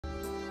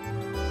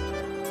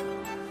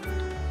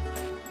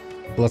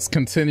Let's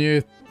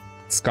continue.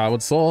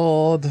 Skyward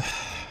Sword.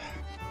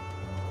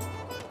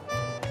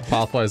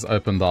 Pathways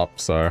opened up,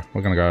 so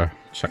we're gonna go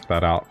check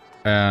that out.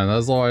 And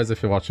as always,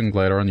 if you're watching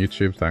later on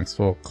YouTube, thanks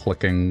for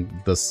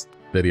clicking this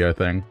video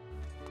thing.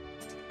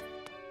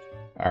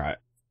 Alright.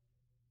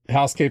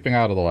 Housekeeping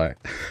out of the way.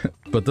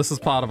 But this is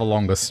part of a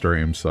longer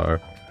stream, so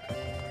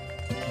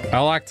I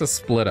like to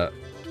split it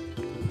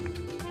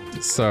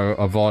so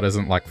a VOD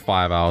isn't like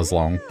 5 hours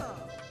long.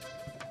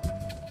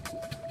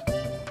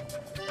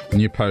 The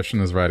new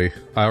potion is ready.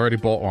 I already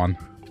bought one.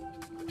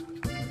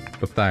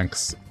 But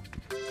thanks.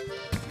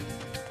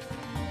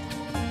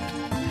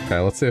 Okay,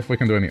 let's see if we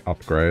can do any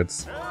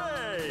upgrades.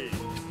 Hey!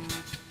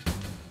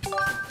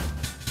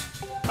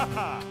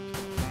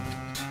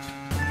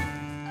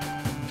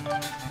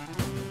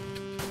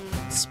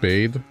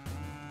 Speed.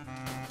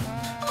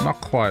 Not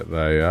quite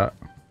there yet.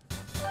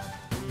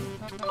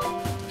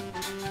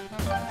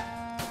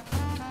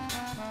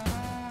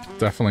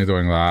 Definitely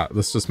doing that.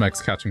 This just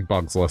makes catching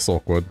bugs less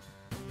awkward.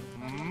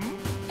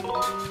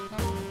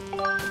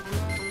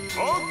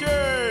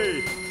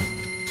 Okay.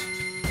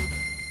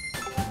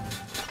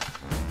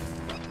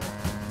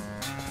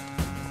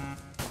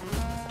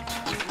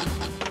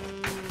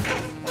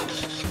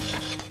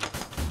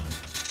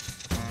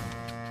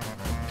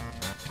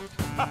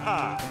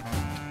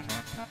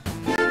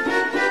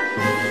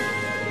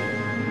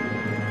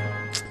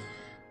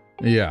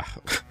 Yeah.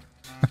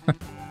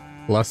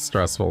 Less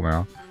stressful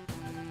now.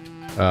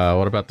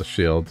 What about the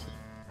shield?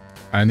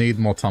 I need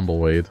more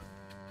tumbleweed.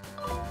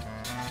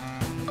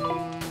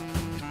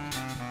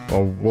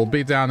 Well, we'll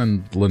be down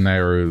in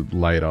Lineru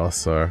later,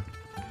 so...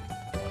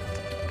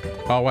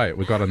 Oh wait,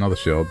 we got another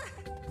shield.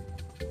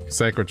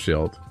 Sacred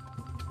shield.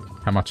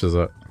 How much is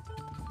it?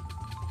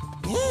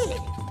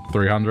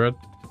 300?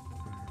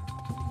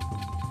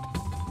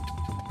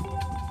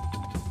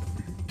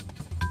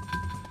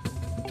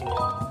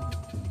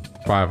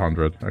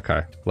 $500.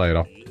 Okay,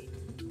 later.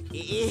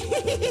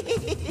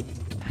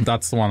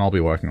 That's the one I'll be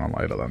working on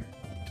later then.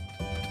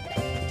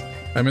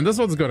 I mean, this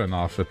one's good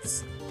enough.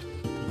 It's...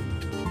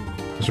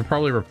 I should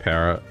probably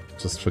repair it,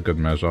 just for good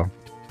measure.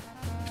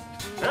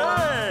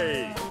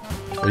 Hey!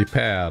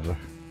 Repaired.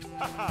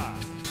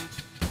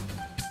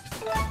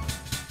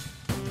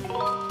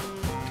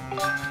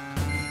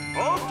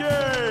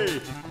 Okay!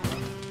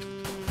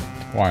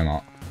 Why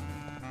not?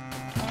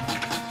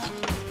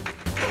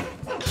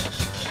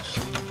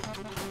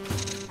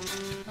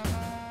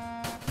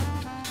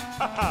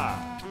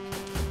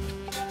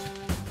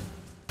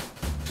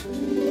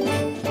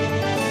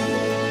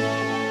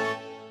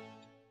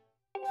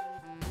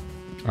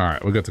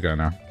 Alright, we're good to go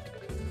now.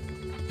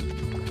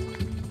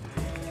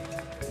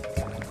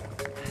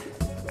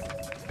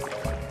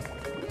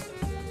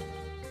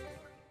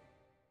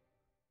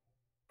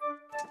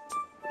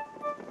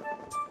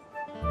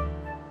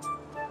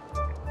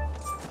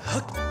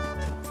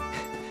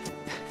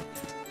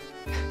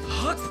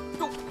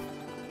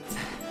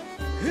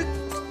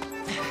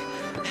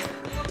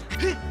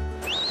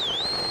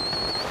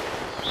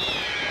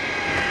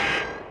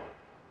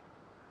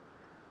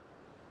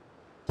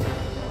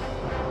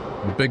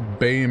 Big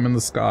beam in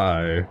the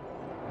sky.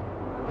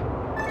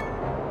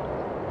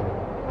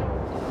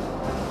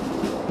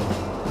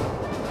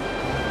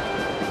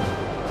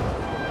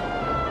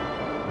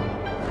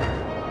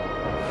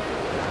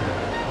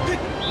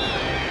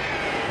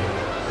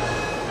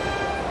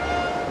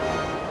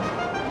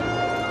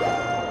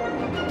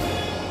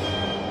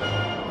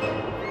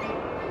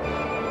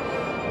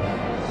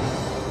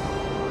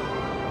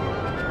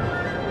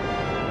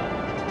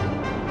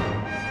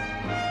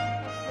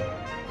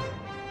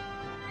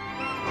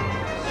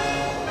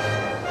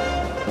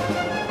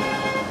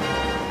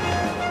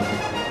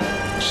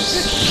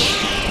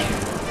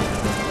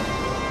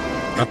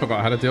 I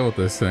forgot how to deal with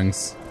these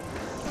things.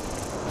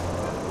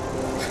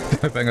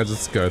 I think I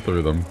just go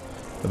through them.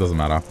 It doesn't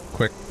matter.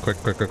 Quick, quick,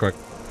 quick, quick, quick.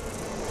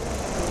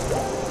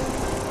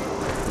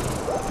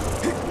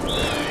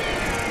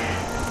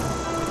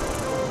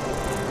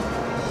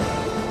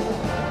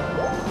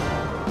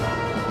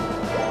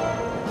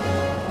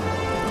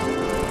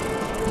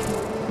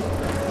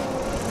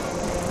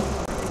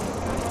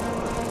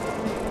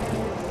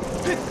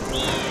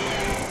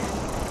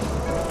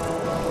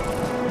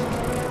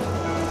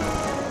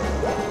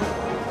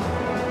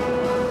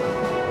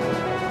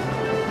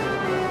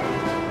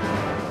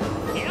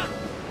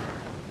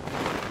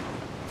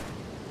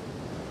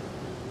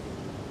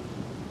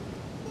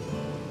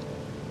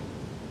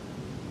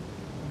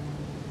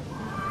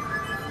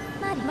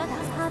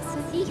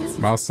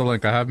 Master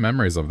Link, I have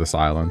memories of this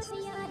island.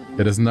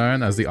 It is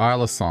known as the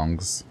Isle of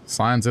Songs.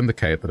 Signs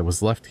indicate that it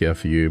was left here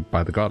for you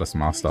by the Goddess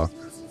Master.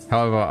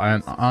 However, I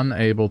am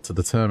unable to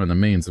determine the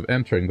means of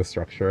entering the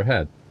structure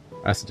ahead.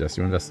 I suggest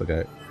you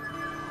investigate.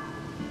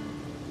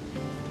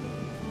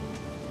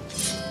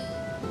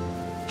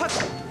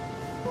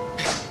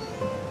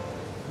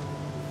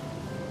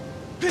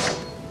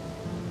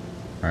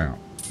 Hang on.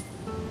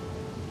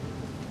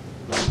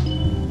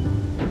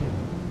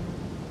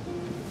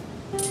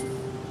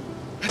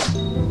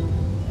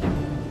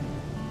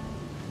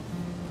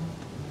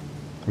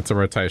 It's a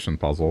rotation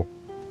puzzle.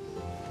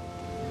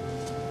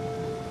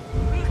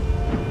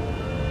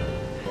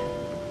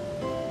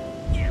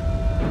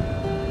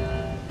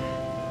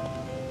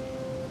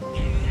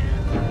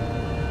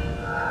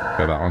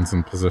 Okay, that one's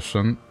in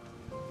position.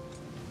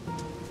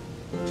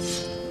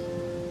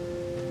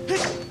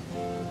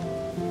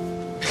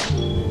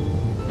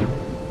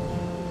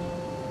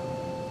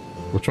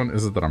 Which one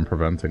is it that I'm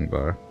preventing,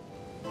 though?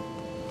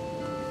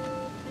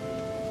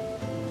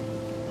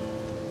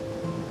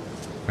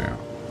 Yeah.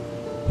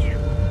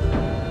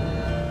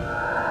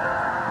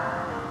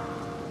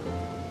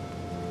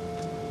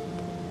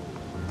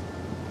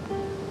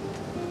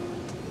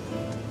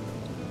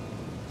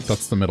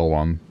 That's the middle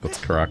one. That's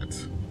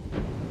correct.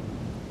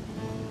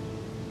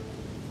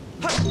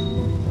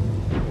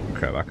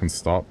 Okay, that can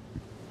stop.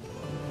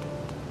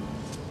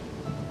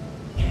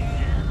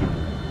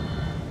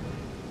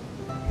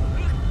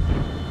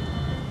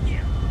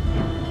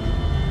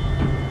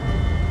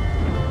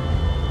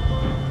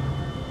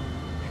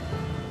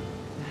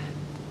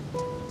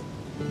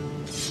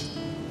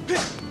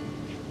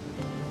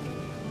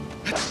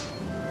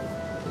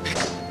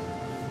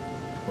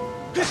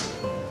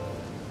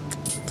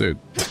 Dude,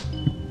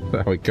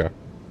 there we go.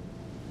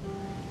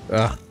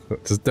 Ugh,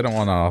 just didn't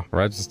want to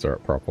register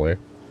it properly.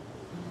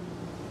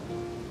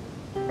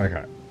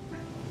 Okay.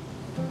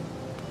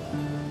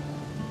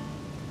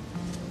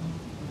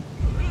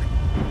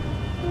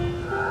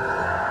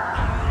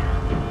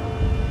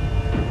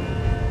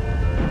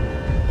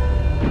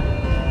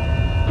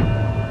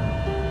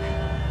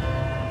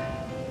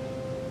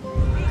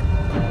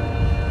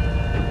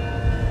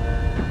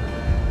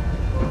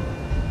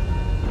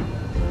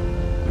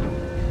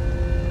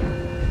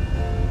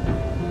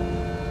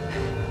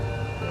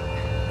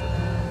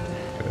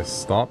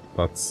 Stop.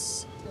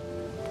 That's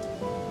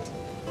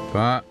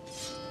that.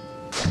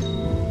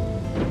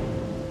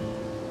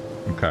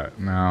 Okay,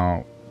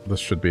 now this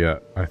should be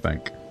it, I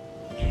think.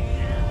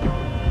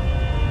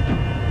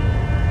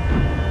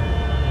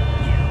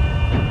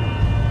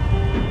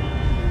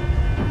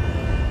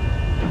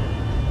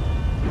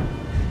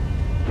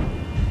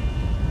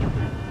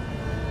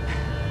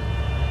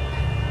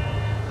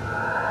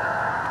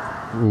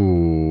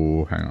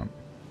 Ooh, hang on.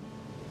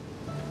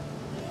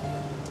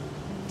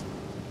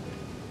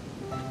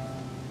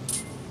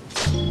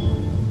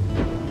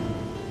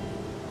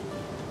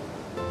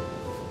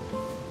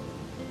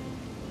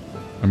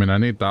 I mean, I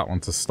need that one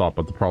to stop,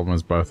 but the problem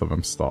is both of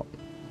them stop.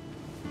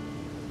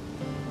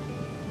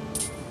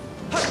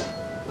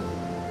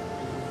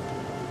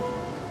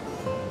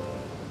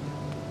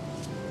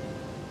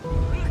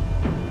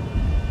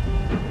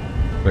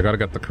 They gotta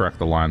get the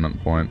correct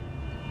alignment point.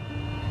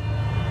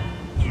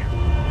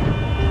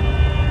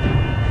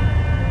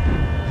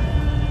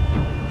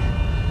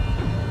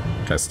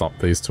 Okay, stop.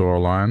 These two are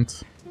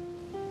aligned.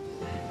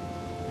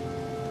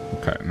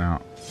 Okay,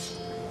 now.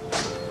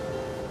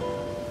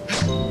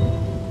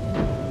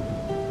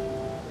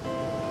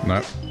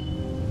 Nope.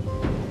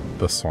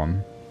 This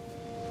one.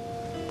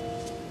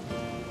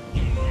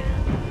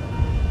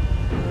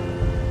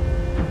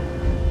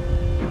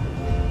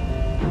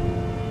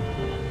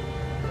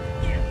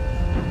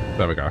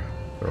 There we go.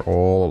 They're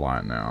all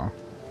aligned now.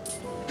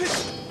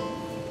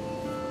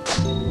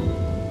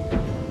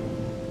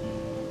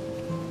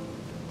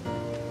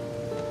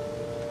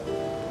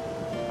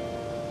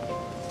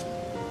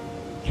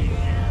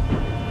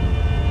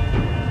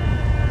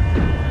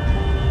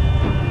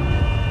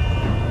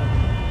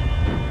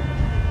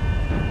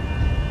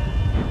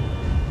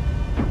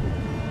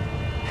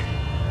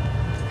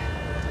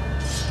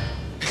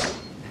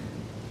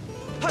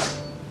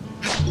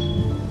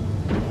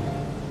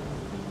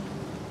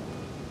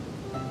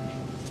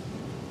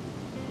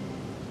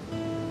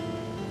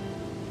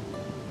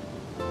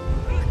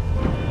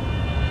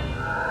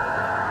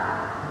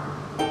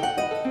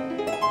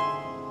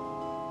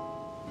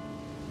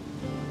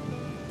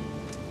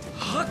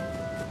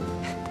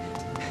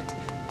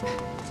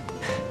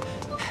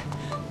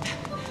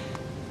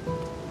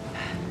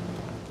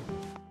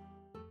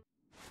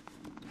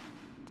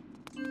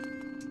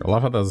 I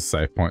love how there's a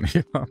save point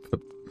here, but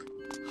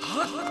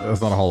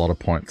there's not a whole lot of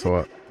point to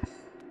it.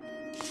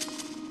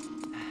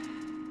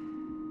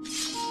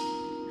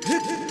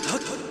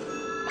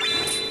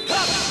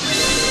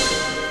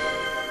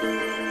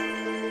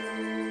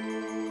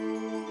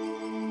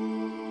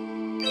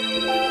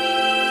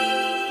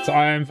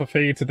 Time for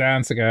Fee to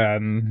dance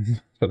again,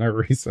 for no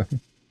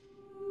reason.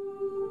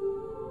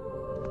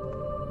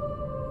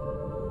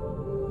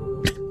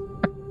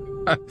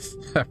 I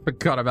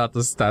forgot about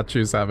the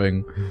statues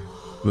having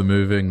the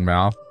moving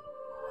mouth.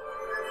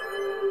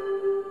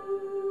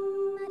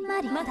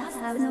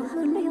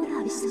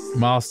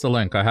 Master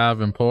Link, I have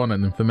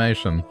important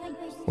information.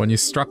 When you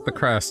struck the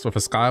crest with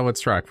a skyward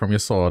strike from your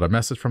sword, a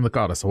message from the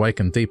goddess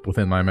awakened deep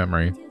within my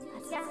memory.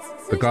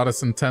 The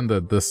goddess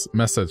intended this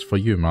message for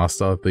you,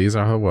 Master. These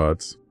are her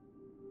words.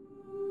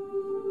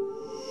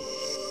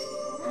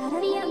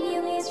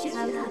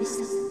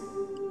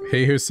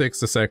 He who seeks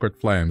the sacred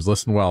flames,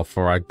 listen well,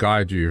 for I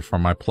guide you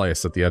from my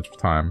place at the edge of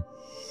time.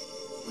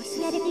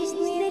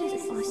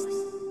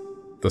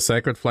 The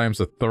sacred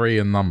flames are 3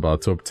 in number.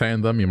 To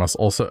obtain them, you must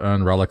also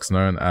earn relics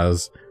known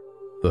as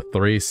the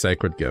 3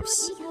 sacred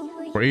gifts.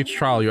 For each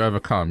trial you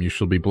overcome, you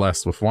shall be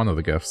blessed with one of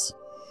the gifts.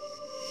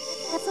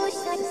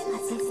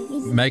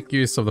 Make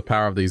use of the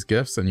power of these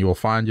gifts, and you will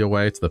find your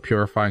way to the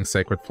purifying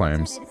sacred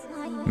flames.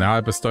 Now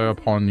I bestow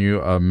upon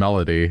you a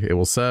melody. It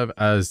will serve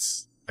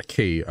as a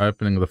key,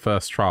 opening the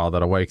first trial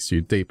that awakes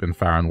you deep in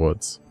Farron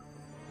Woods.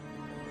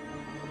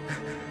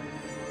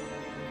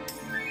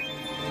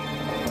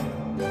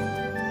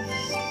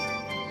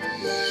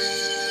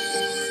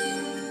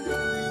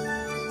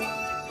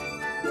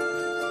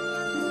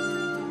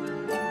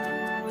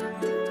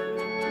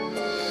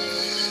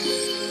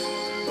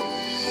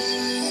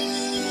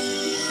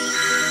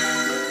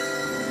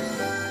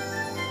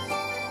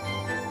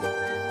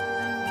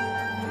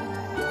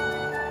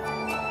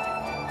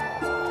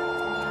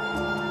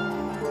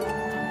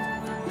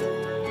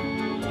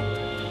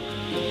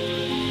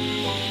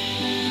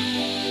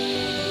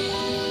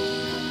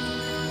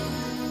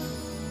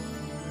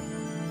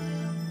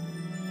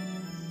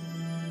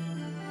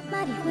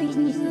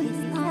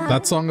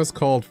 That song is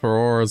called For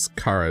Aurora's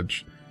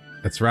Courage.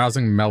 Its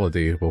rousing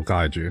melody will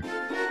guide you.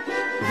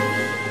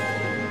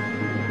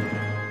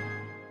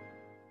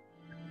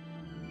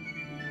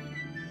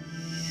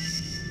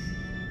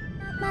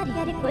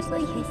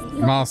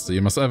 Master,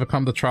 you must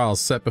overcome the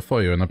trials set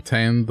before you and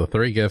obtain the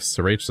 3 gifts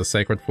to reach the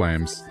sacred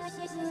flames.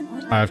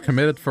 I have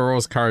committed For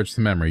Aurora's Courage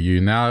to memory.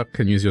 You now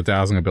can use your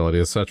dowsing ability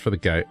to search for the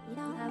gate.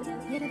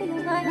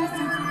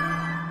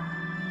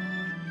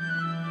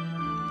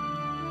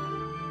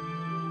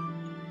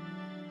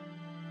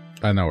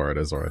 I know where it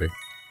is already.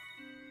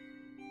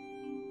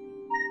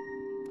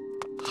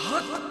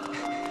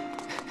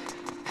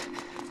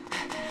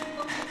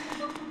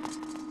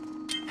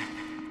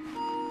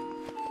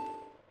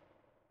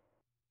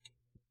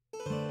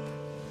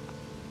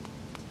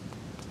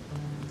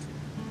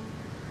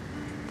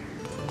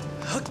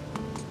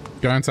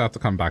 Going to have to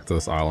come back to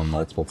this island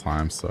multiple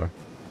times, so...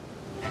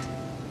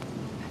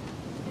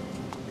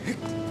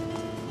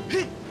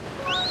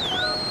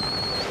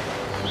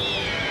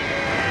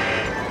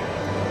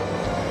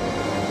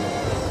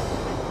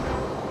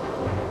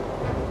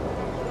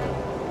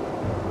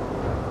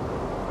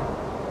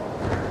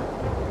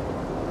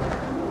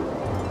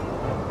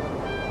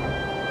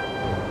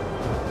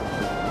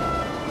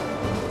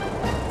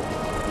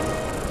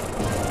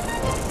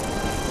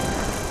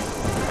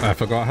 I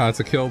forgot how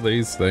to kill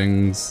these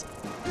things.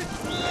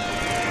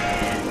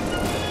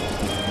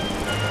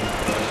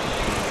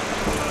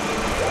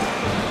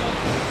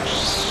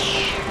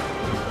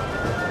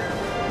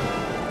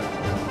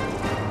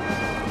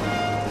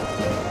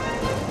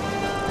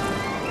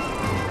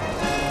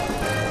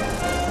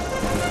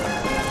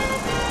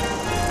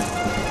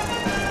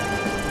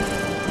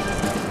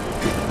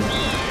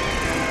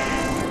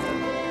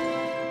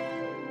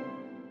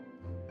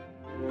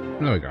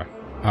 There we go.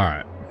 All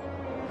right.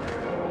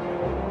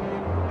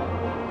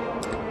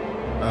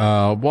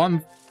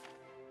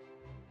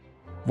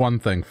 One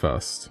thing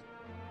first.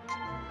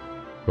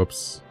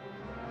 Whoops.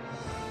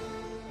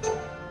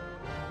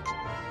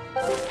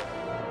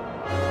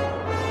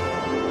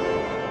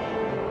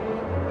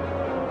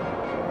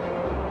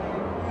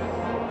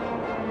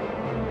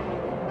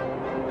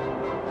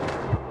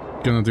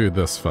 Gonna do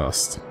this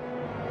first.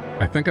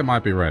 I think it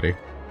might be ready.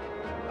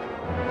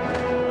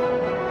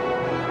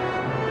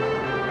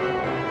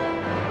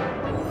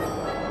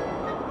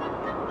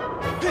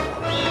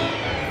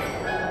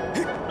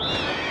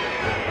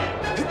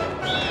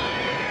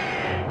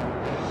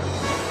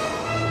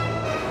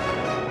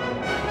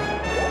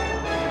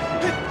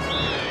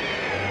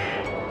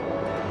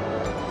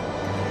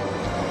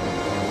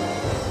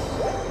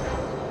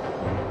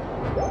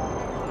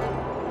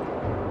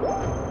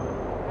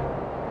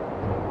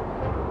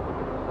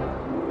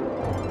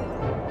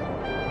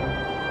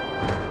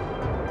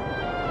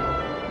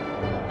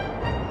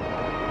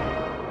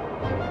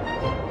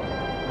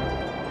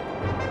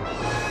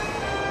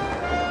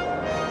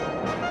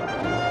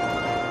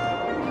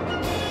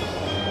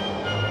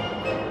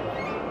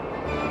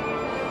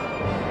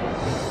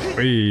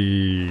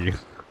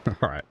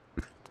 Alright.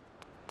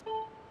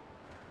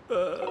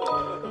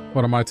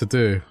 What am I to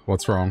do?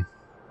 What's wrong?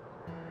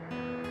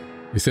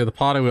 You see the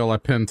party wheel I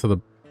pinned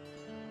to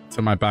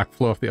my back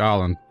floor of the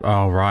island.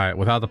 Oh, right.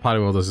 Without the party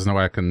wheel, there's no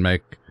way I can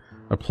make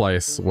a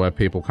place where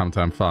people come to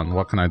have fun.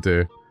 What can I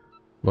do?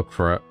 Look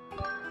for it.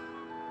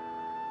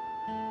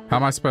 How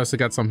am I supposed to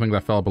get something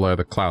that fell below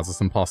the clouds? It's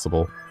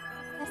impossible.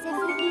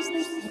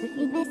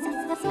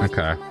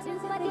 Okay.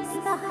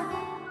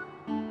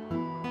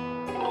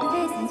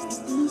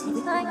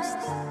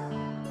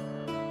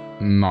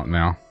 Not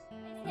now.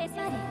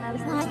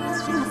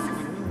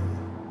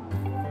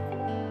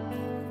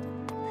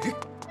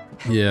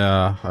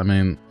 Yeah, I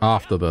mean,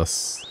 after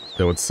this,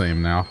 it would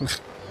seem now.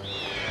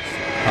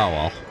 Oh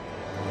well.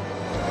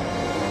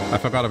 I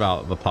forgot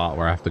about the part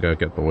where I have to go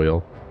get the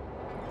wheel.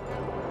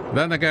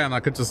 Then again,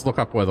 I could just look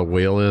up where the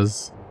wheel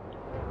is.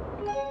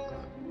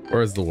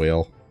 Where is the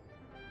wheel?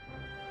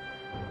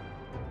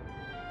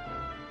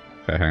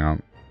 Okay, hang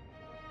on.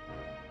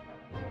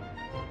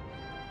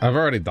 I've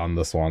already done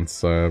this one,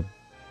 so...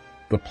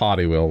 The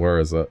party wheel, where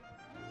is it?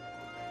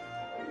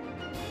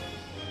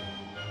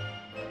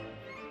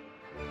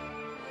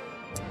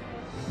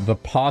 The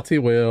party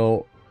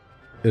wheel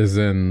is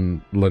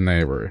in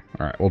Lanayru.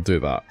 Alright, we'll do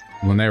that.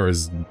 Lanayru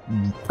is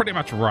pretty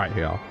much right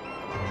here.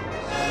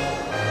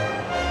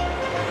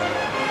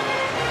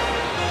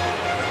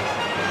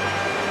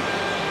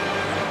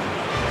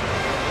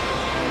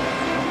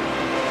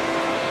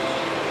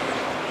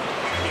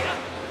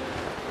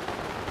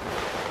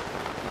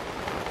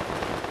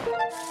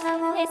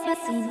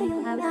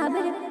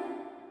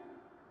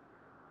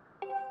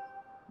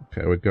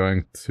 Okay, we're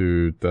going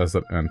to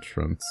Desert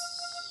Entrance.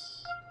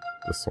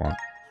 This one.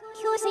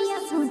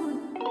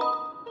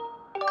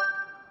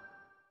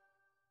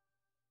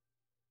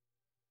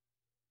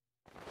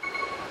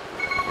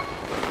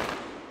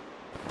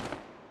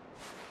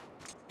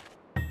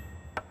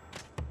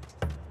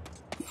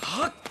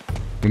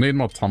 We need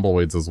more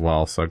tumbleweeds as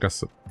well, so I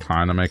guess it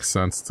kind of makes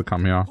sense to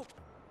come here.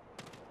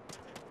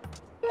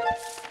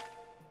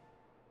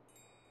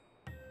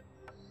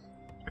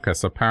 Okay,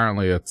 so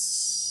apparently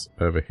it's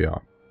over here,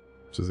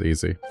 which is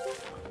easy.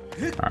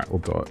 Alright, we'll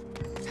do it.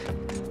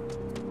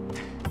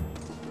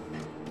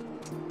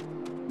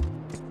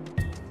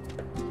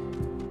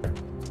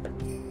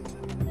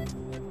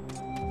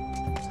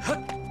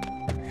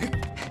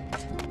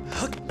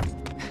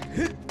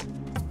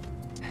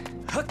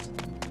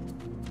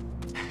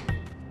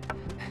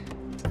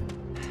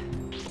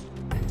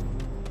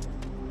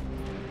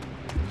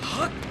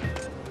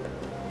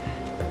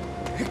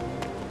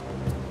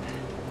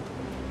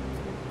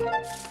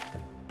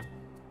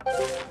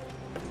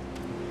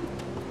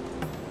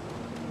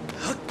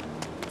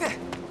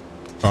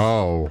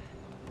 Oh.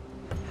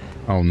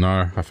 Oh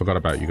no, I forgot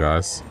about you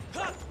guys.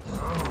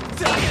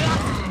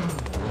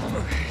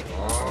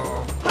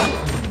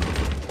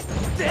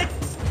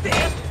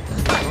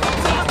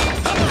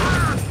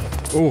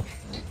 Oh.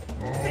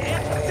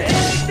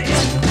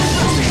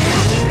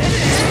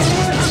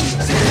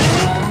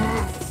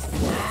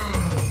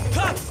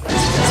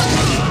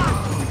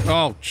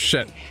 Oh,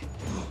 shit.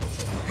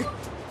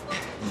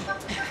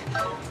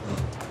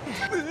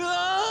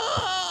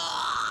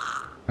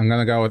 I'm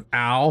gonna go with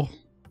ow.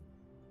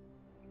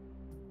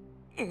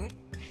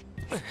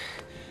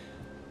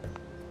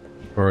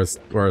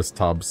 Where's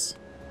Tubbs?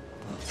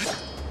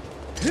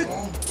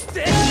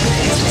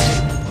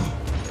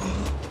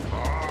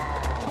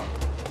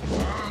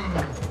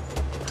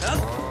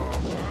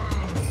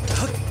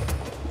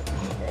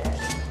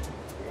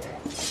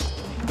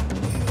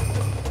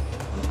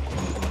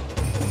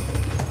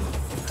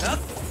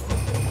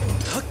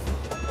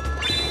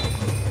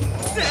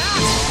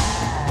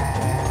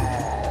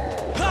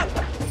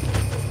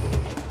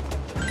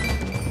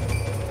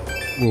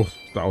 Oof,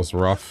 that was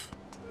rough.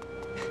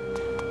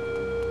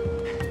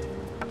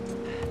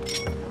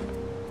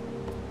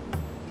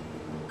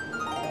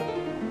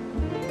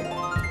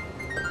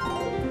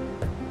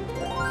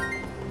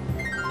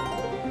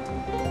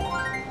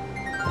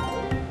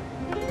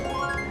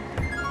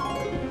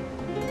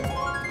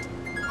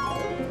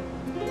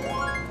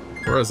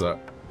 Where is it?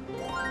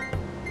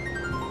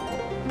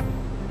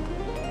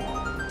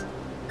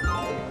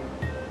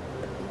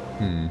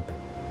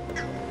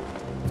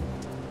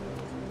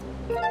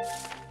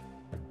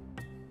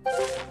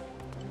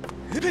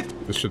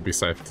 This should be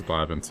safe to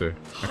dive into.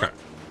 Okay.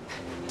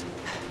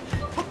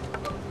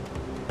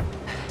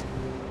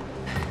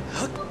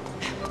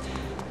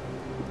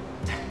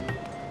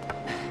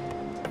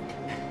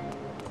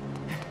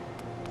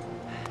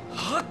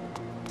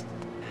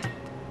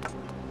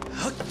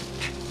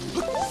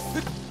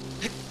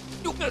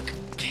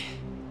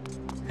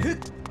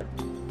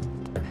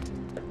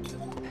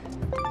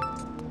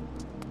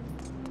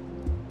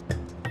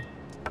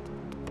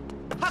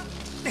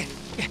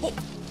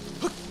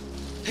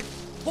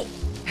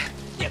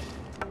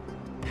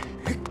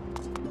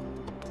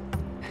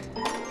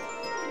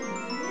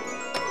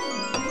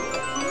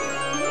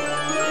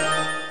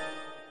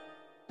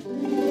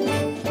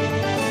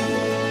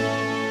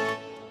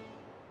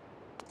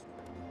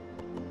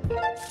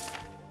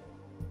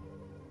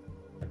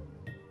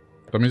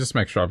 Let me just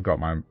make sure I've got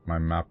my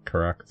map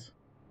correct.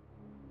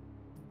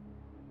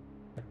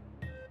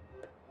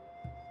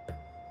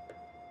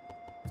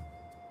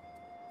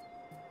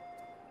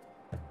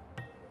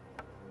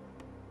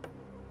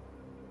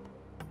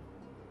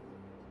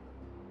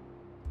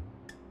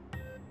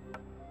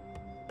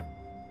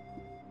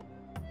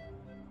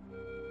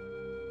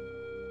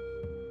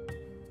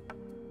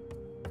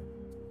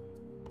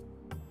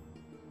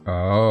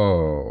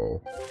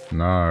 Oh,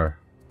 no.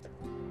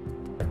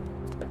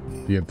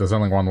 Yeah, there's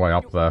only one way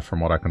up there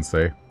from what I can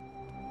see.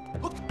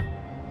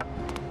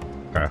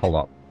 Okay, hold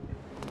up.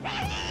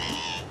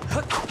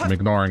 I'm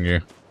ignoring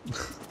you.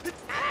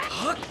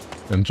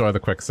 Enjoy the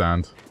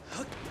quicksand.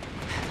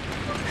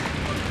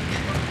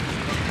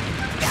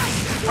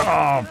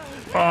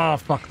 Oh,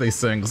 fuck these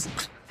things.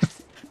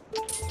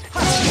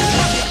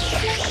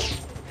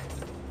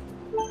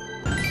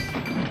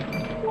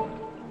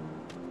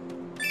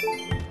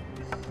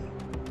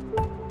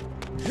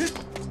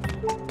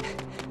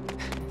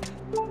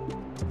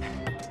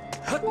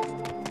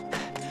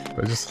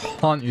 just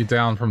hunt you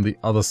down from the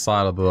other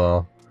side of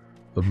the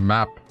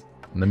map,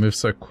 and they move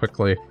so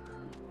quickly.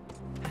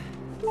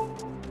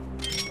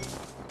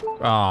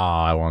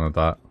 Ah, I wanted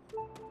that.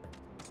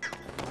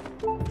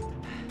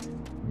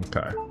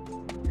 Okay.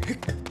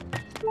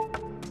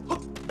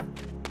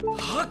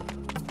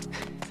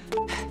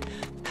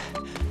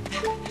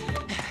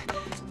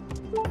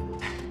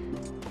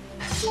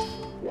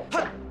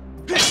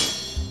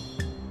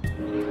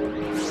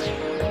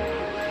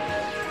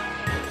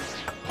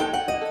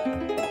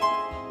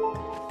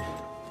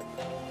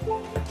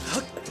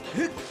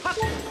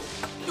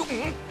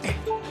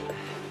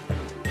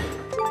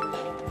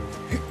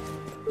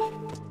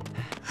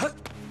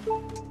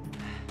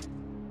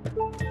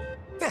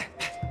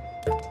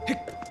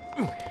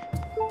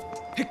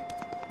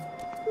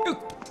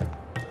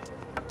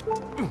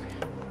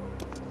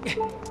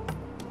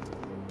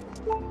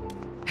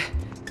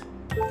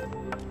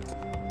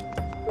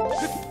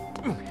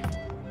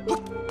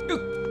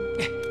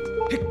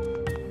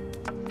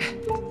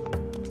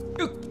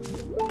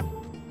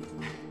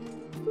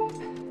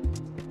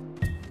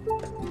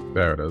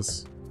 There it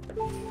is.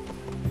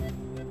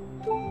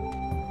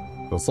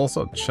 There's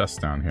also a chest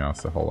down here,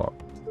 so hold up.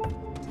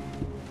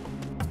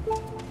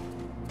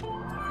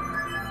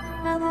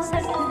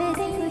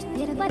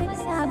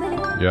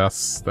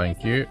 Yes,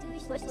 thank you.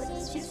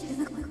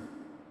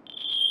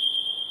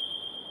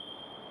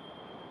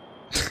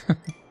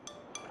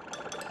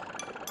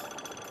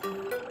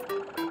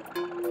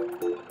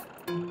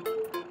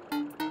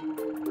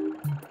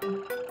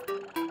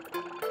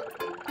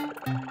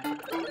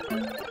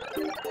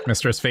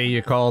 Mistress Fee,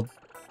 you called?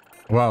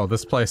 Whoa,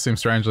 this place seems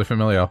strangely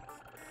familiar.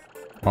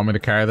 Want me to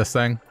carry this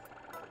thing?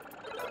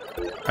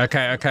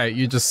 Okay,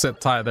 you just sit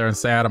tight there and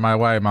stay out of my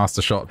way,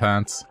 Master Short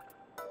Pants.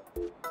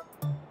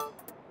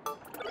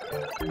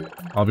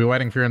 I'll be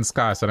waiting for you in the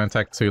sky, so don't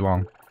take too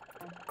long.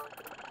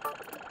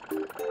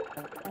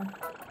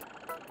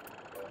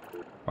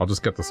 I'll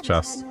just get this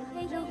chest.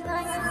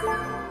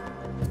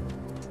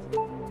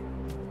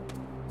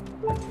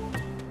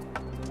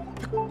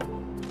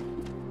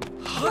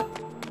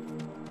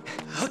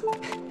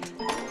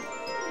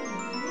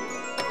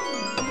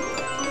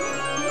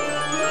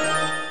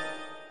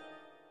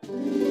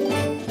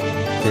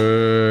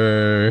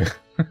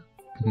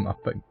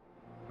 Nothing.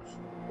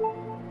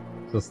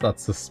 Just that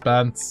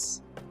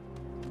suspense.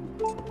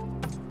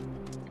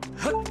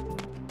 I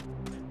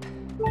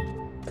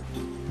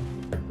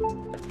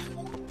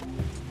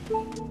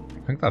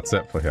think that's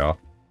it for here.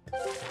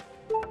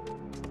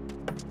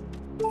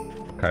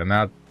 Okay,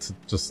 now to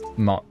just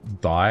not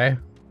die.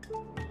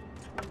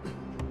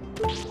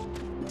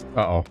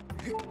 Uh-oh.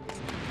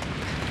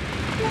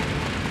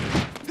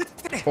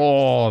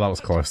 Oh, that was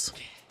close.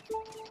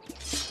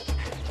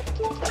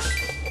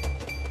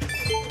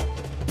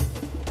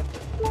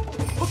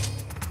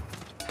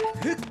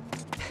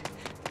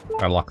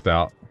 I lucked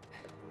out.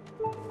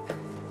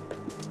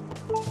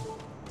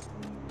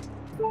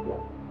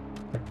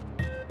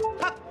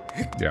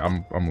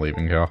 Yeah, I'm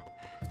leaving here.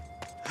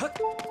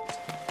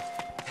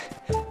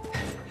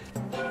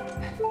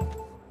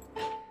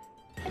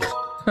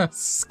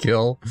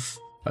 Skill.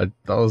 That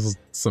was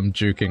some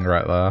juking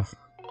right there.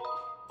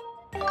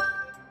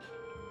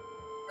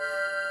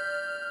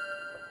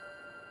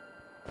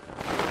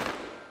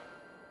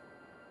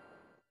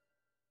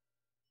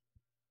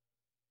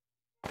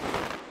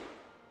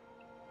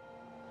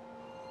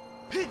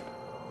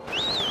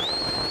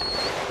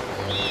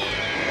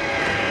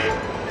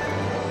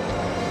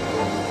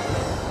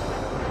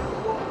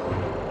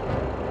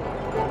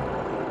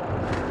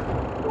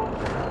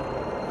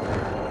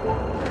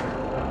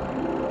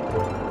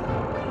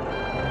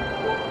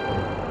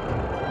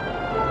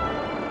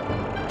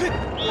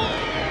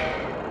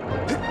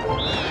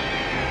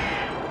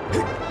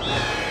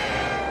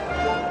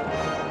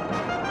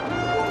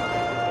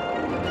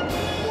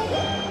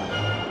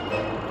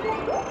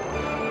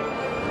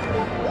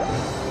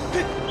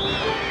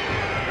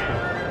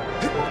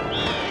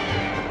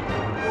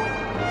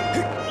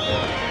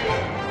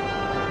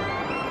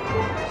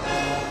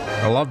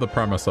 The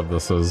premise of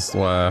this is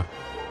where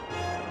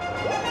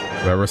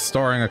we're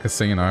restoring a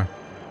casino.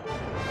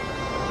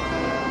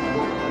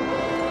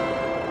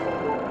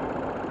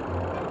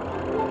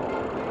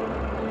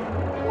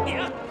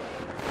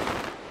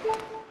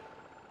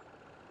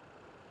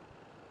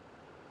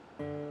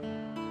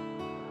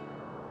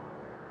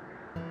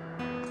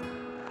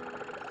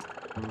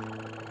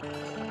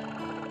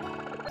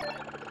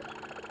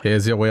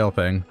 Here's your wheel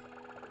thing.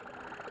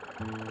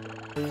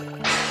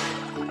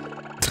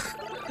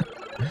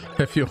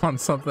 If you want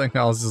something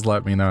else, just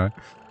let me know.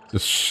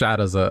 Just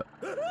shatters it.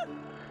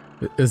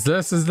 Is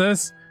this?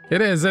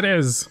 It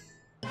is.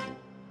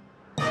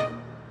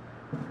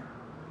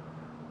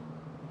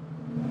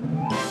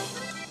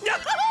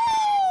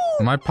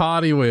 My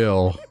party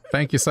wheel.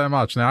 Thank you so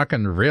much. Now I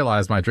can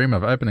realize my dream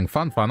of opening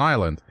Fun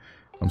Island.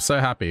 I'm so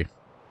happy.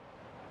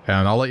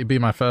 And I'll let you be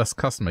my first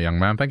customer, young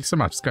man. Thank you so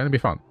much. It's going to be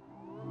fun.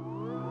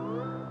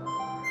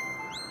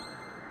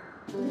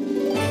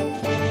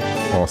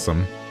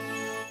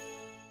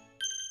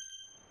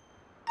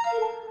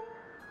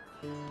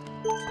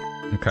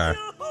 Okay.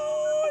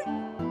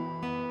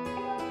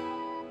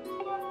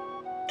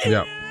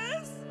 Yep.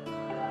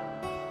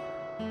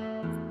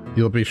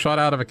 You'll be shot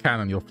out of a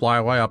cannon. You'll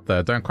fly way up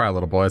there. Don't cry,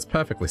 little boy. It's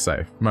perfectly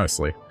safe.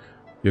 Mostly.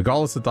 Your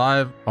goal is to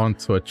dive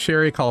onto a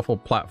cheery, colorful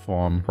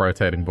platform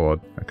rotating board.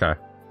 Okay.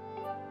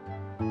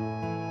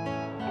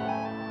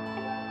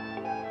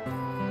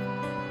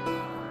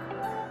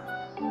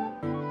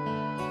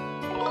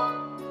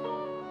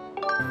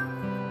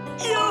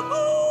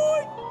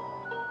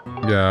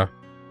 Yeah.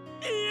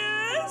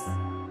 Yes.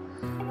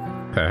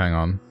 Okay, hang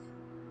on.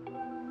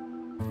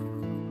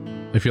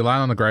 If you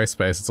land on the gray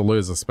space, it's a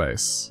loser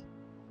space.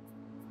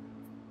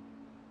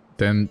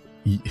 Then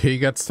he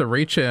gets to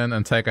reach in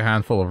and take a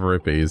handful of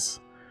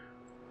rupees.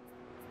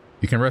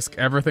 You can risk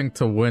everything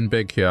to win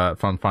big here at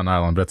Fun Fun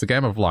Island, but it's a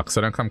game of luck, so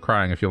don't come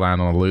crying if you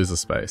land on a loser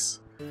space.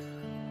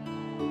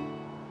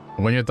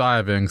 When you're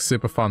diving,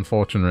 super fun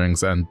fortune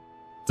rings and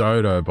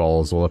dodo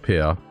balls will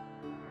appear.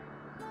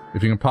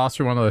 If you can pass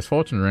through one of those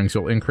fortune rings,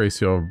 you'll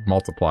increase your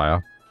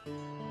multiplier.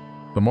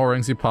 The more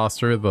rings you pass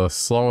through, the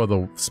slower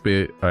the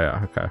speed. Oh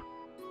yeah, okay.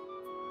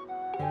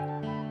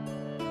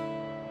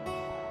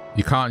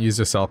 You can't use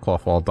your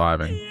sailcloth while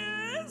diving.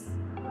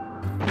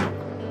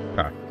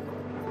 Okay.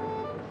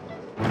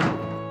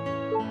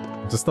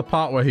 Just the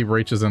part where he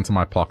reaches into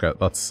my pocket,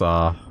 that's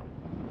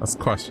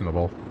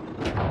questionable.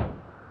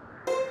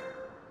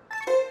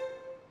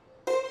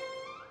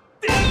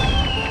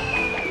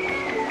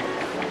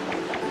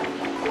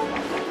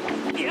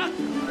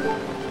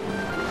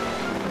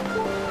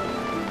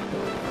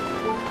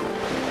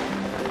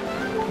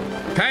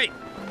 Okay.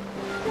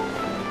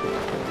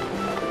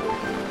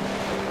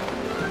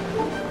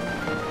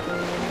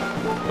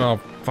 Oh,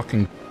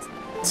 fucking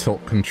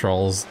tilt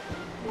controls.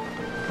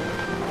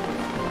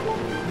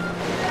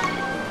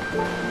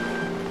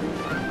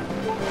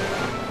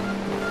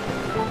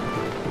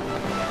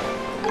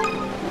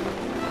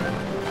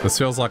 This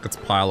feels like it's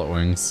pilot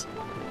wings.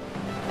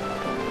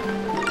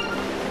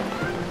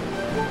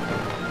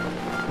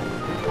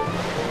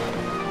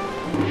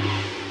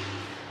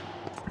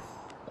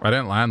 I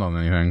didn't land on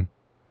anything.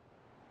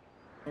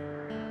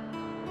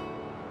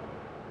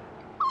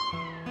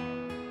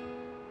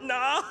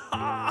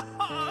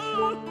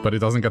 But he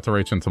doesn't get to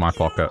reach into my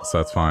pocket, so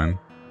that's fine.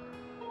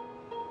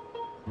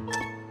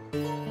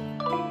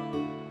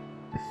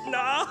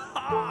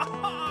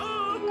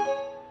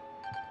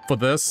 For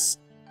this,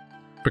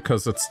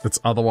 because it's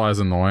otherwise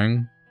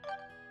annoying.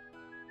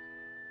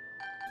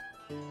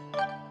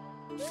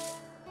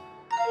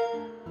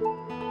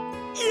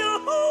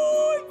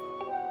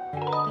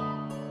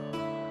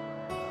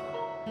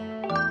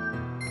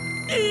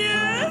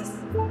 Yes.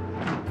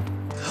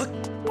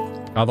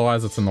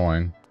 Otherwise, it's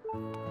annoying.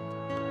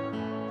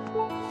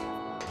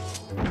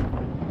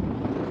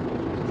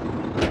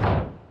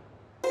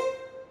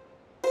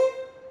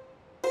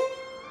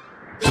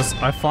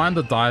 I find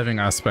the diving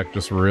aspect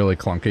just really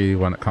clunky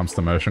when it comes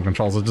to motion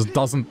controls. It just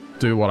doesn't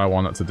do what I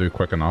want it to do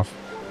quick enough.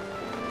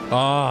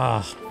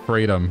 Ah,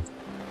 freedom.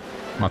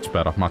 Much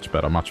better, much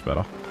better, much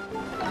better.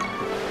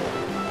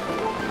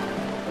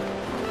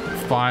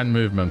 Fine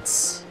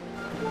movements.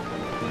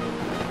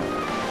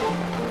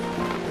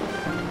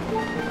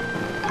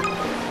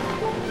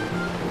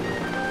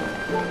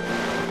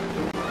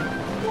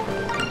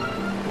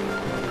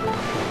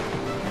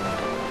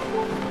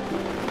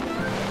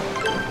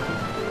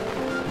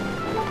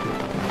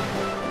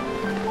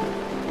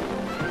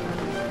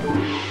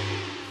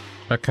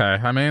 Okay,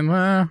 I mean,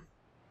 I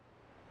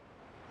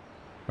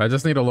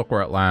just need to look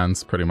where it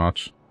lands, pretty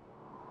much.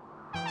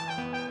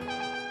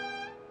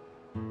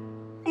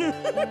 Do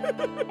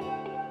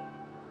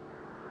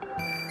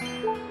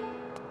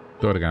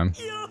it again.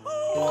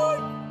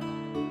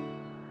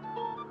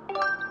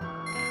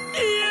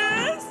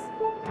 Yes.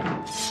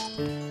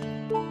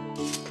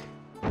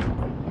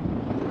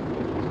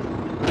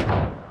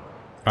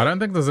 I don't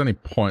think there's any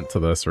point to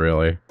this,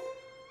 really.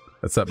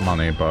 Except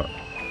money, but...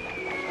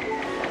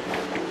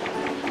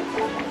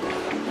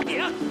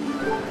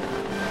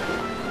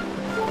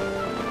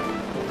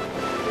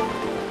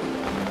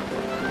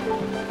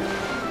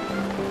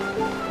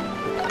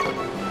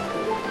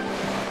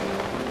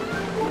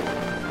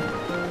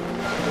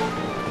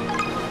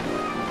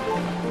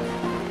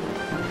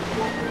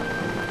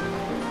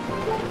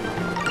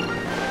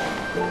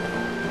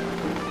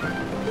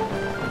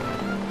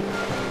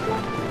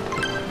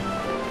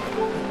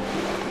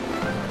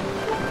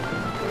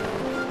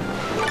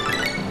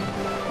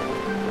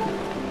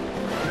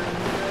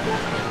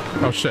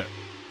 Oh shit.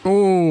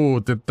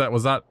 Oh,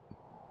 was that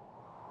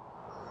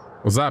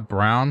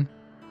brown?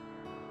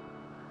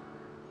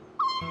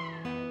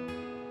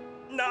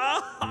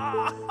 No.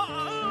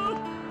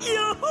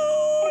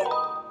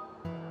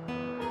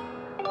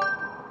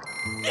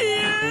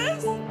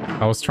 Yes.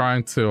 I was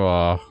trying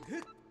to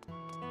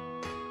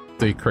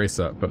decrease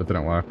it, but it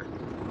didn't work.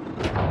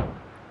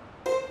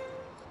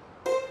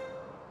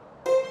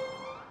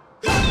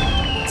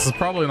 This is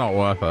probably not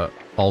worth it,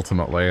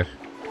 ultimately.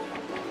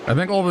 I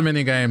think all the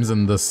mini games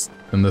in this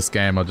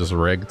game are just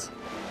rigged.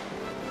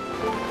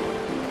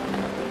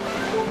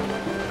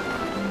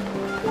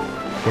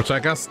 Which I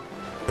guess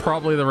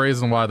probably the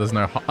reason why there's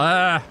no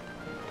well,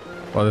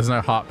 there's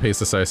no heart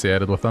piece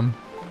associated with them.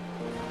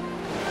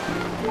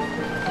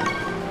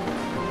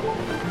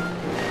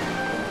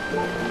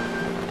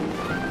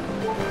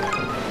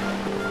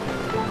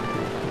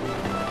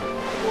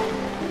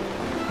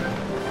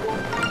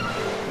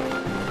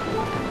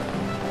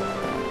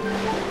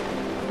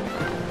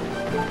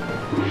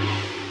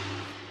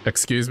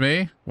 Excuse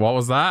me? What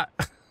was that?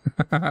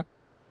 I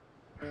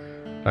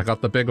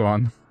got the big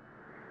one.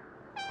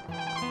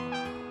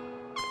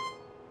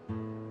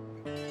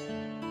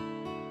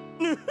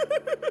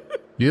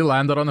 You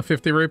landed on the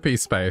 50 rupee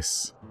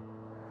space.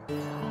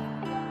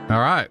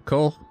 Alright,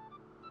 cool.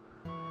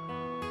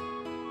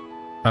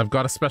 I've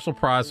got a special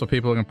prize for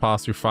people who can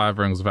pass through 5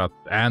 rings without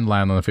and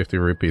land on the 50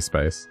 rupee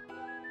space.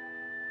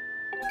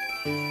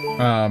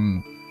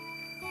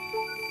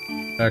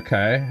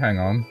 Okay, hang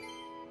on.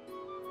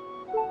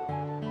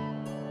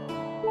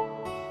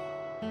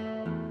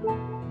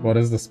 What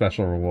is the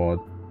special reward?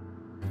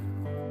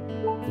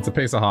 It's a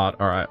piece of heart.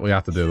 Alright, we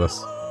have to do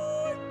this.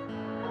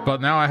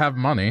 But now I have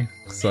money,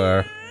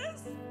 so...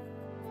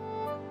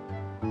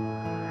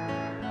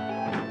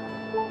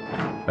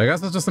 I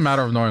guess it's just a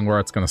matter of knowing where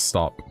it's gonna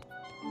stop.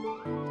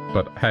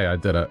 But hey, I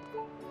did it.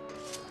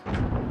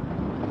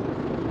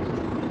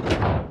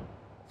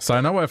 So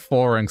I know where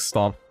 4 rings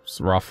stops,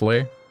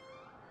 roughly.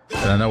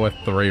 And I know where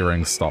 3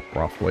 rings stop,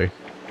 roughly.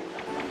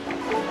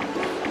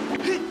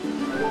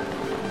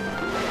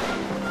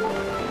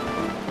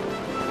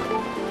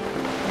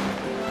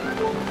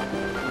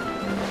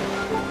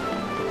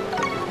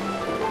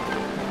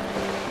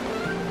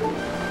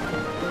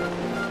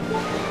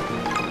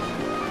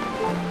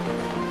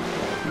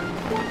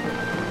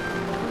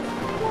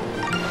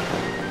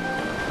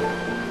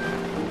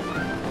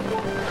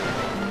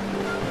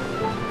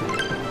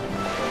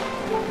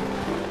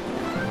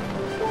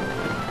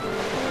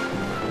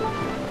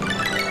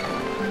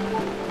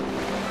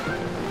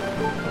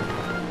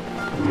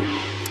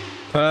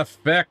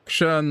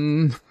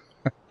 Perfection.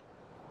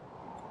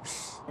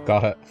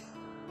 Got it.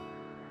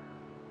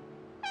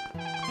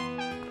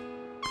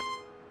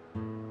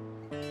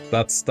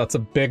 That's a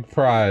big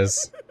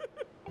prize.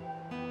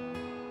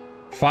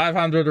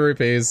 500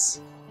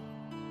 rupees.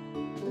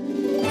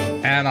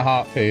 And a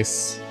heart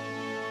piece.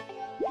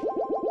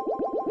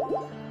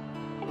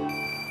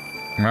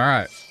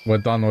 Alright, we're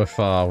done with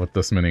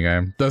this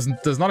minigame.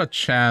 There's not a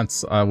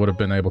chance I would have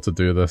been able to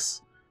do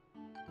this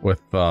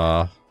with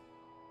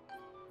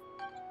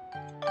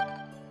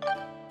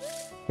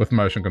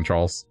motion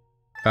controls.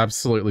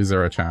 Absolutely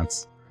zero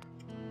chance.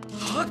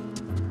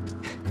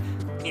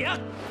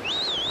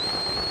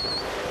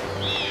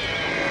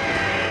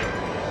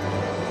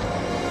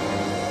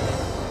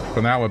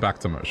 But now we're back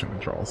to motion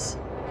controls.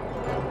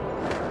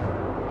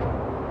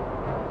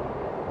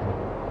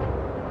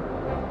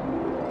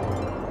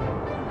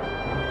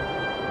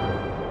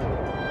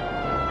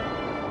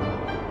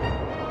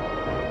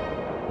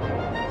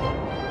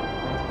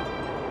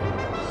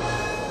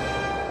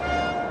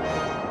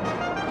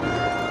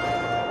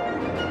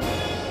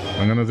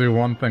 I'm gonna do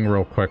one thing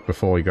real quick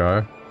before we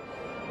go.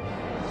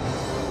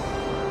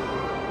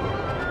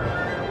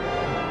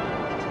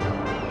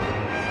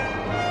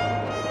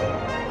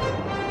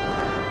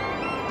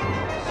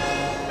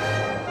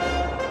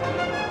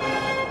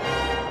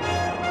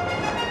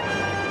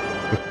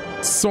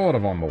 It's sort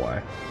of on the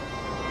way.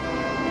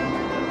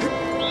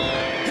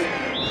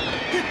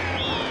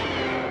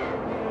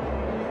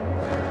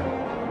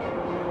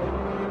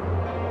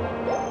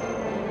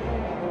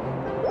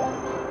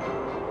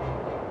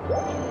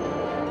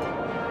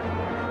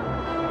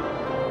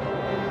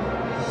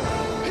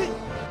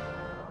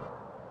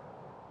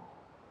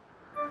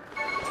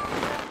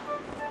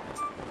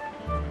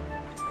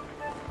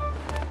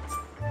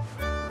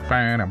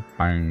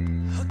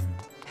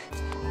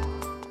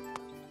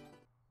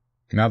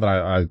 Now that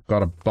I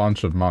got a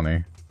bunch of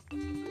money.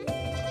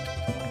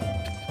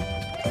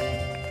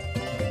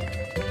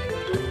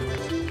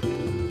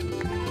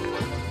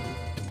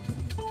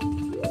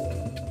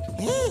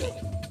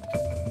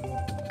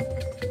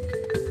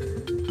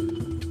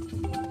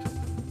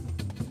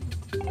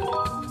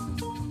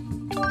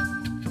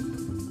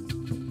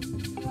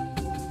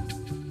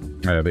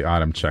 Yeah, the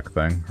item check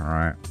thing. All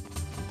right.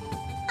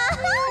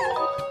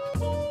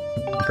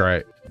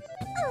 Great.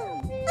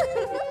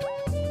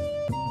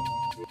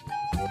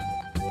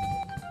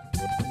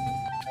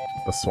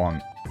 This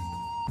one.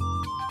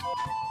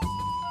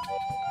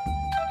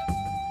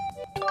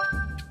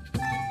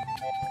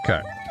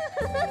 Okay.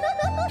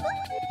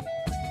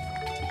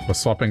 We're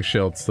swapping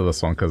shields to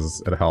this one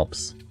because it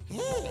helps.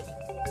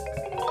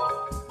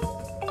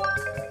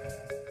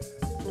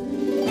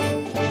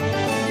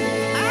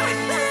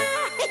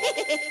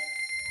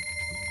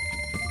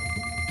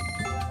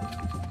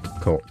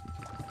 Cool.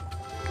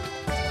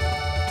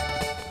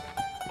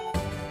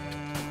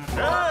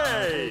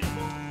 Hey!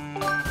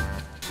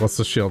 What's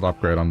the shield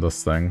upgrade on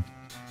this thing?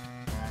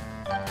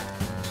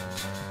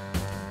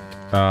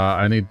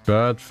 I need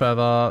bird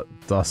feather,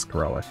 dusk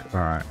relic.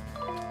 Alright.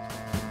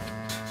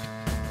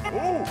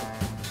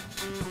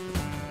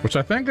 Which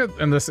I think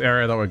in this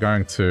area that we're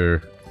going to,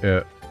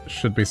 it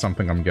should be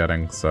something I'm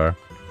getting, so...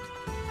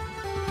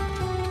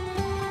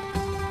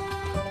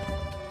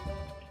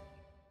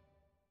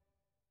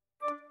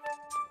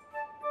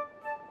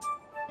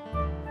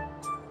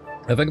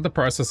 I think the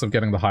process of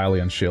getting the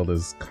Hylian shield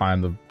is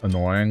kind of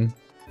annoying.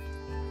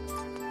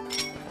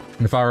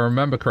 If I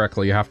remember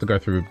correctly, you have to go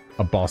through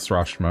a boss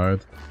rush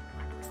mode.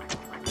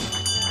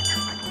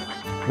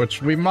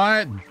 Which we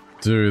might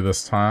do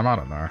this time, I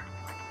don't know.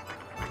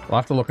 We'll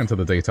have to look into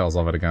the details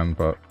of it again,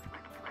 but...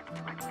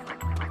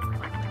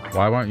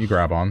 Why won't you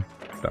grab on?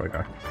 There we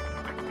go.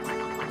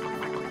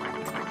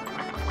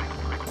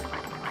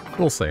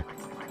 We'll see.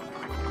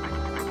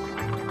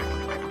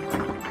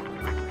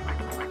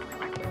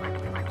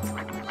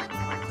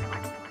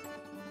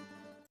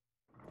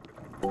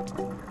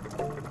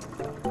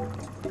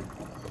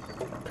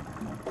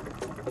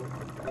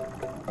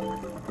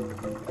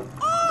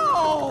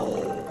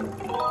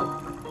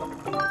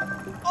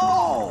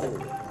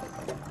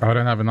 I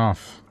don't have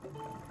enough.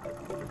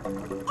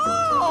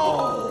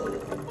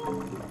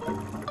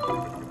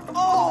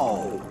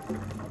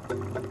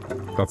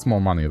 That's more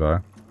money,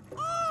 though.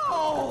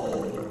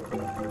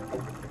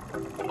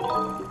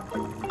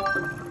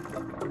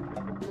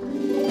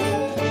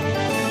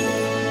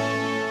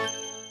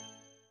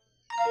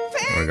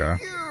 There we go.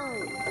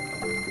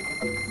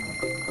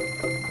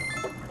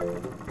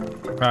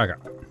 Okay.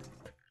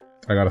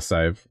 I gotta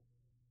save.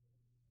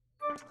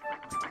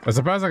 I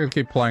suppose I could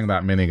keep playing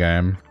that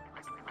minigame.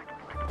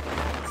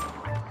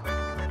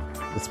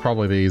 It's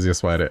probably the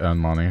easiest way to earn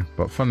money,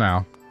 but for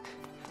now.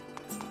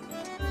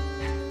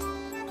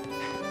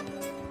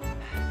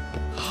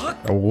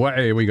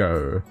 Away we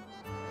go.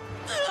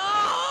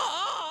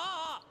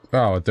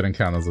 Oh, it didn't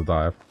count as a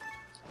dive.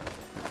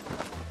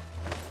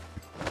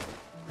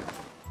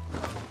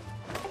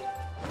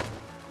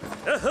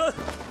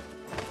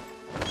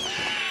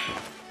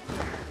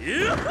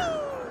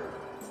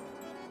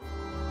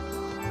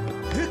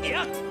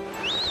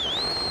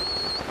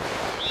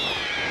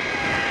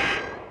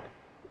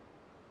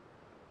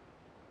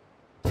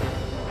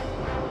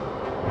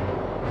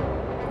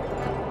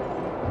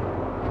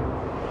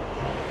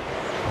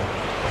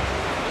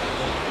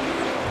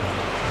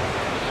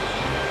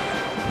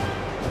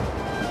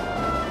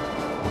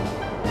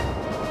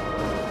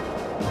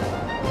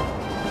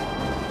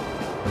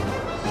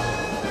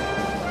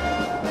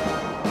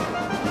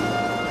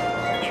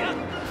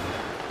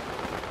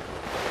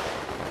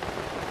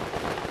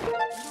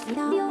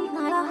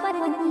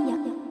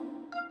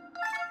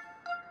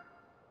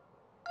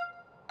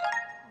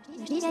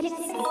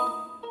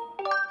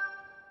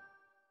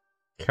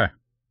 Okay.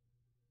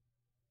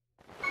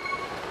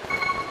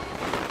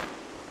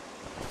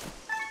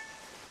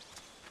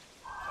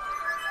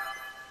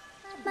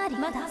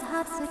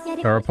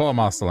 A report,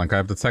 Master Link. I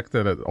have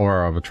detected an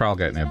aura of a trial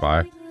gate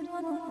nearby.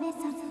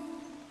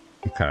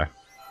 Okay.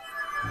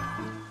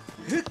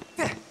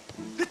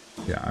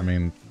 Yeah, I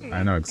mean,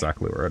 I know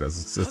exactly where it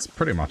is. It's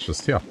pretty much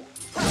just here.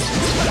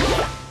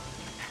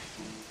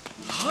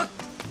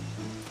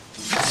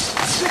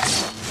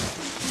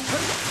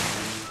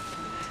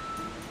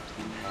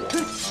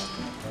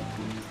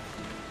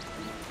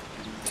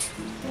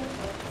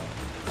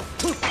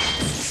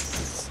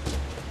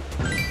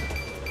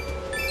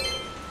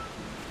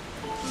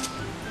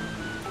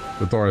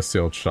 The door is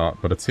sealed shut,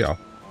 but it's here.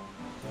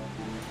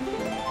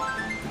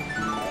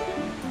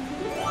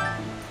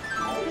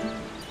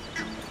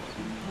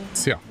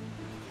 It's here.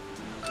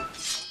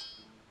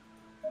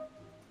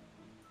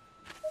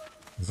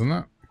 Isn't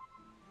it?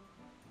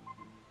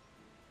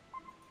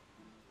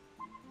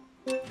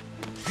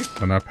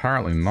 Oh, no,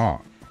 apparently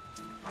not.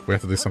 We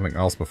have to do something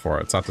else before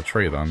it. It's at the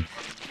tree then.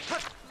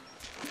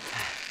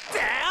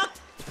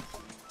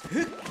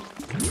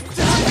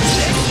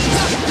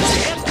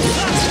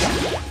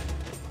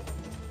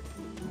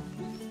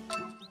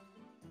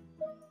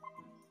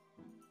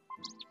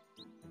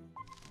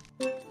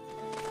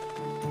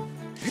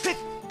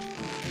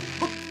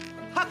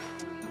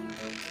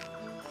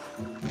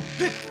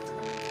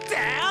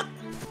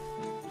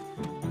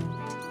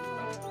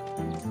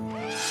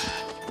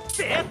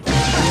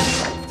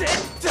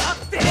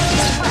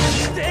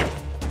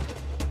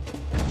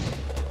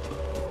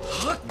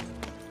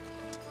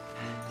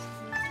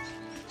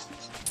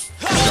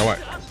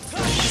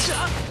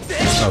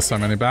 So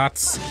many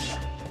bats.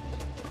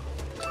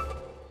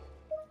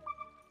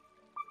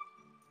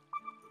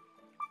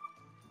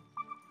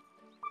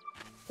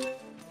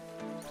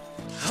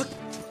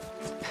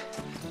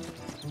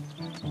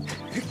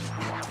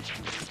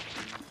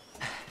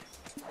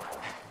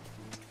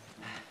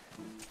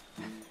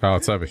 Oh,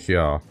 it's over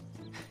here.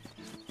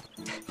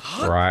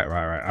 Right.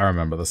 I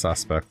remember this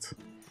aspect.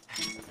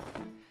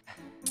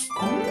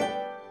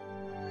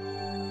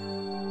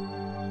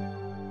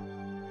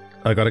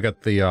 I gotta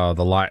get the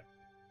light.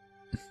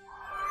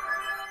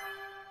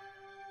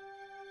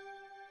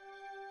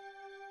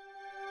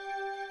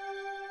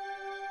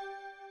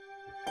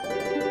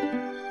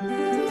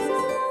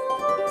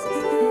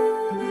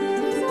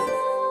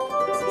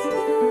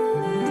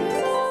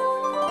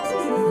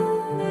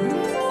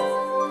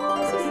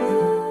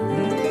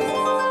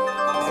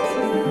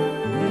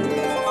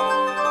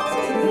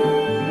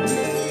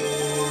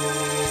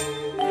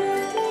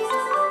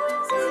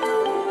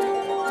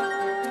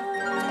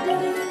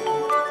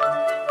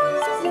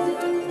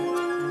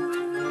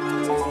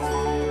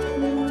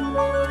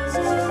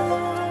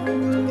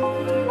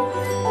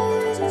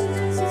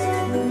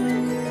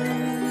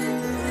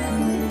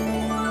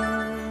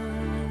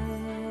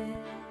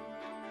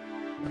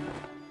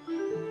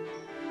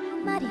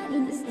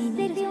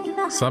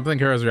 Something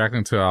here is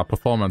reacting to our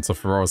performance of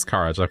Farore's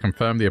courage. I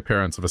confirmed the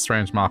appearance of a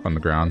strange mark on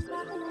the ground.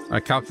 I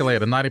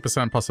calculate a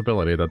 90%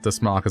 possibility that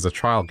this mark is a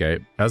trial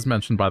gate, as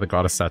mentioned by the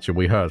goddess statue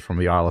we heard from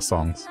the Isle of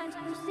Songs.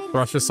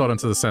 Thrust your sword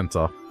into the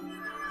center.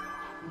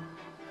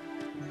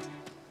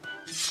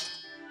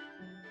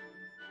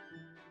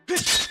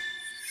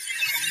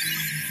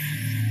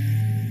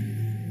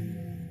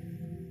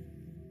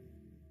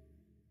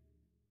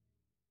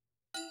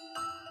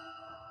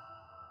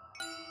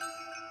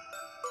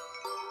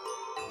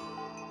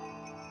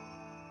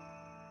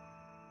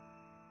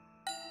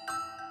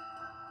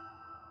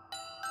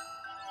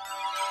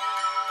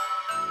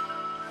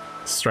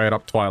 Straight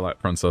up Twilight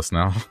Princess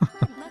now.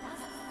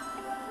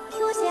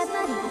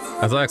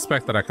 As I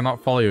expected, I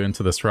cannot follow you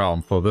into this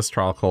realm, for this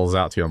trial calls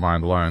out to your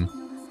mind alone.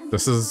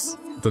 This is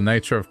the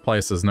nature of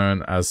places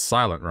known as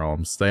silent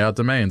realms. They are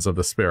domains of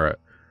the spirit,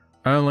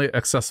 only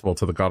accessible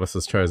to the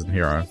goddess's chosen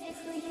hero.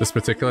 This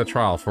particular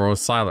trial for a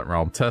silent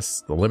realm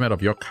tests the limit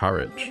of your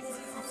courage.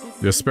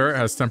 Your spirit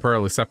has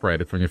temporarily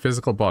separated from your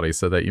physical body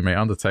so that you may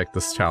undertake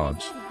this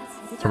challenge.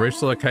 To reach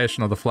the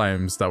location of the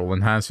flames that will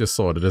enhance your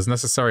sword, it is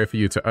necessary for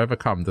you to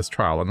overcome this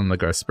trial and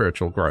undergo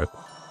spiritual growth.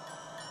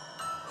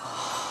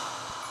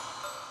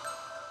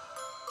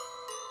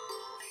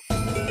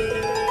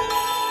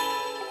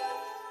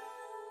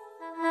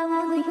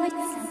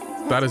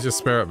 That is your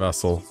spirit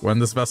vessel. When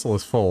this vessel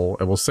is full,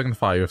 it will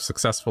signify you have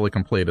successfully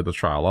completed the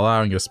trial,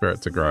 allowing your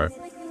spirit to grow.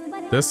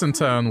 This in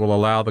turn will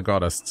allow the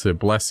goddess to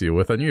bless you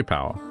with a new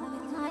power.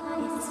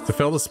 To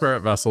fill the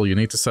spirit vessel, you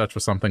need to search for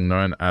something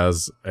known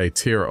as a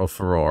tear of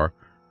Farore.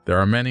 There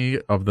are many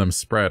of them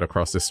spread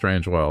across this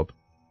strange world.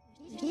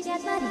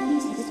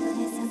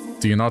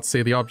 Do you not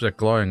see the object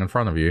glowing in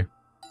front of you?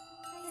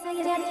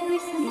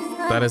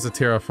 That is a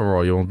tear of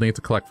Farore. You will need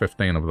to collect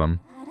 15 of them.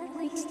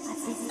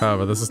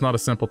 However, this is not a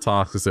simple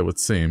task as it would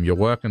seem. Your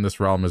work in this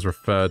realm is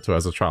referred to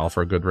as a trial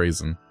for a good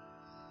reason.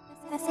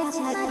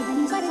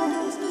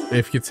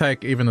 If you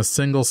take even a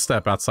single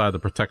step outside the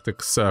protected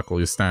circle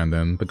you stand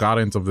in, the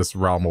guardians of this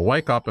realm will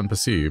wake up and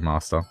pursue you,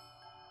 Master.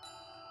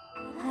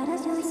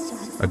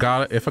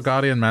 If a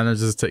guardian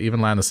manages to even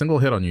land a single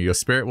hit on you, your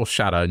spirit will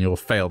shatter and you will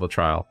fail the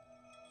trial.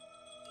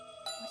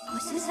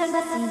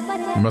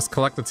 You must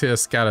collect the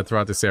tears scattered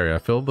throughout this area,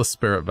 fill the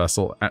spirit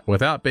vessel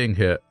without being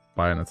hit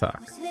by an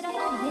attack.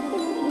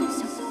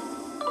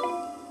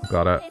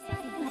 Got it.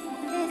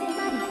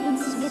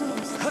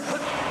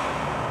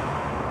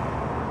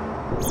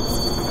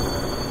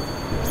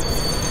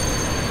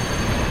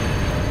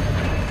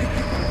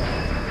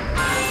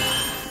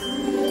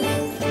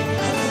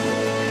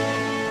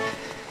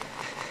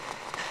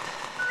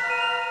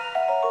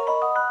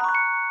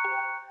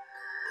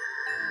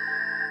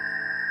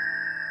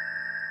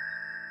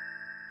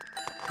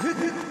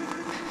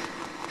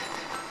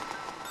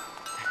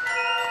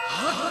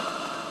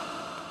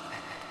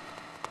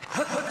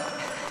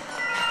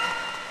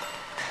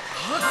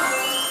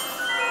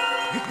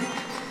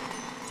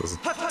 There's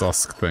a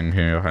dusk thing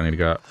here I need to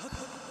get.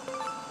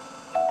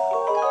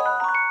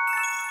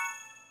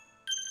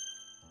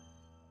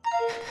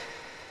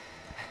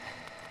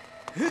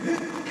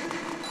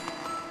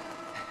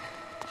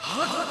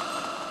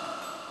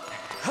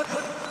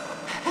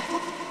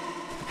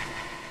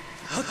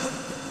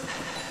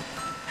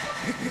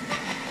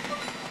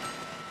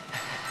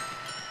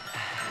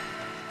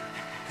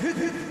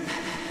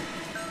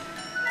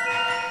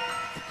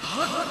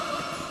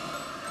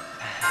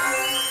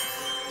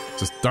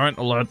 Just don't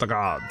alert the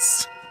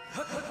guards.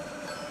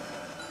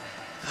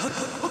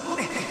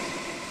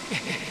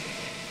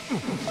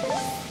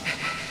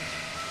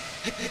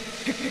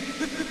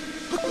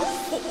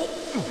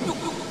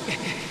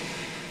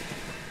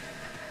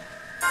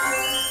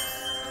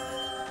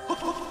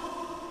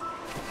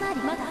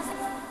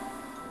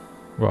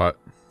 Right.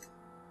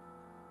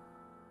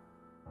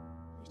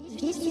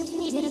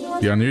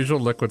 The unusual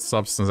liquid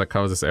substance that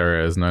covers this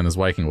area is known as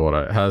waking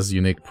water. It has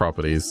unique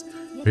properties.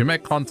 If you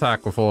make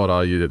contact with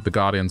water, the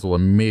guardians will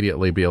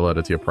immediately be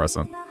alerted to your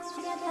presence.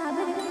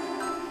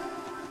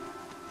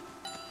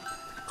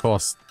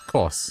 Course.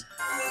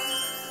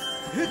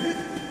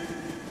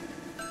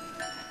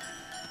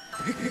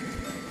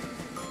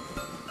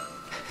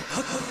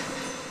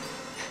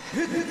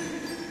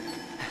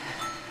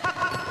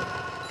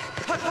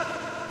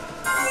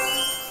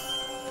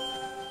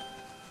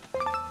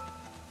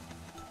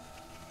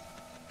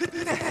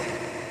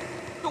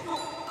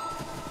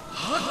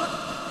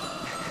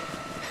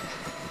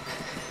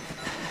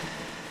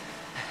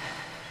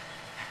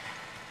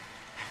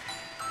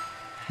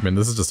 I mean,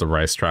 this is just a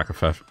racetrack,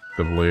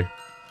 effectively.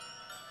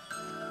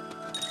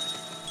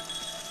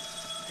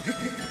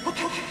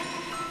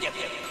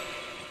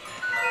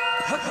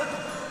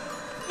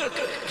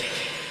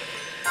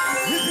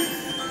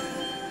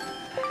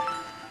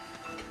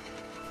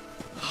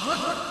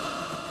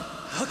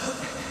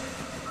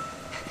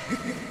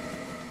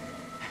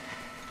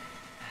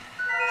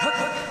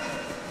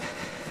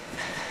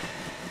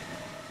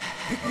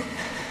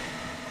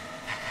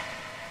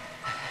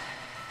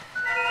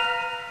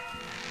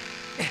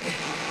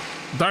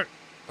 Don't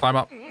climb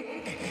up.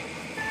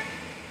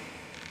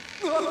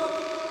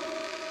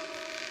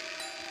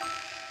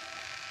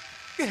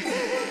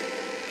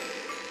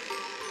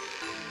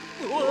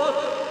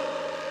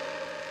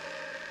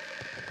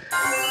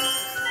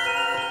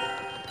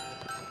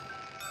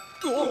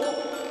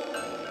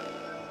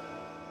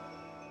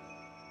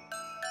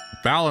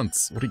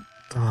 Balance! What are you...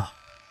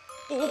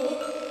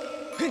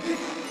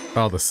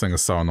 Oh, this thing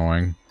is so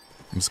annoying.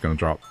 I'm just gonna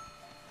drop.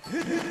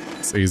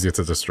 It's easier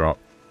to just drop.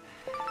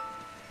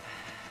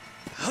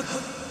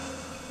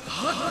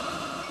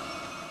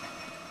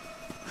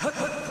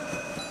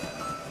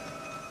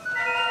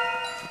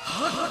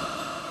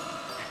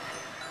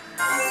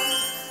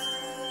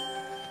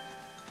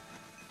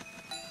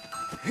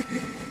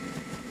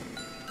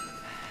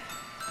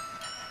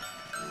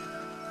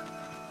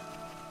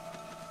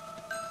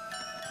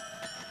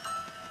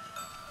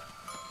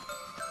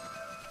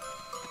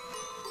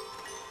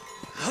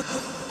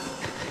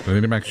 I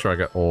need to make sure I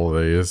get all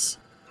of these.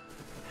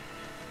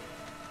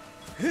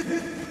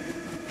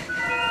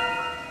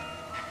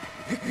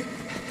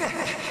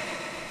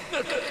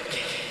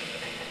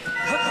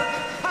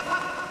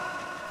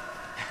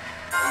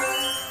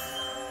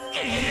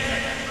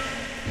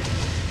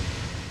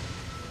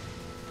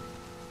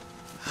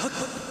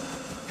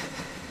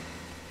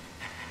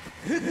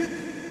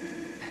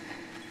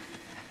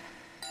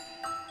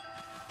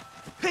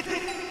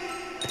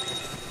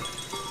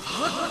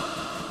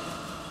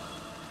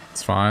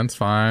 It's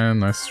fine.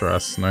 No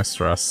stress, no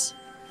stress.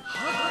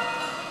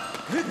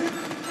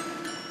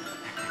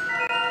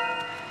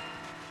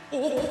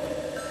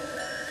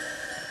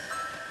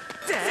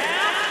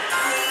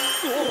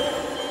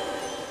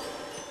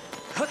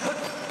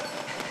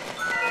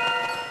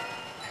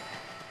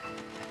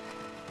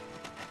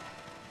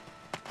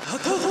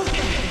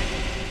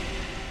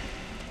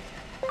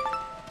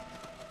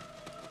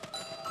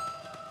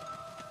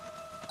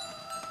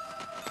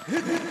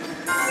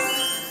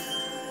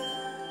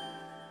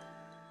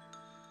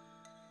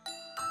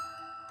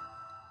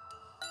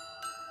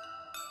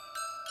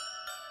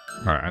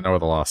 Alright, I know where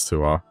the last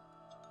two are.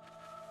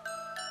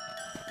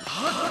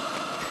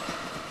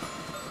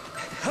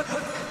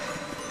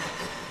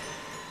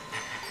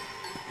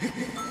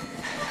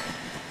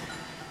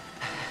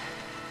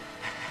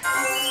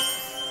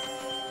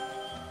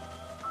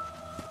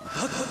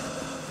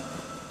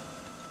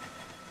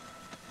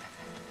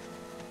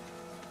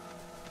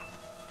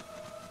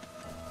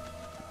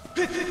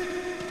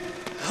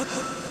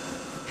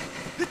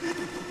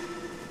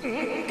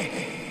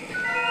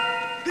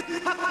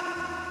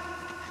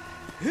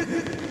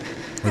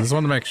 I just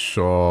want to make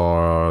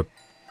sure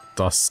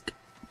Dusk...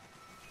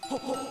 I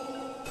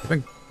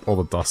think all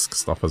the Dusk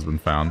stuff has been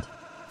found.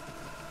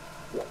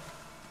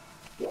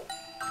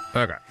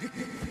 Okay.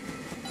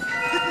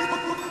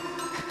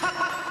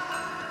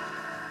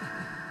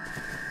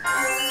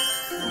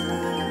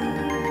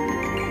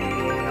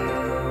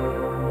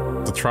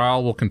 The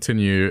trial will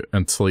continue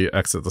until you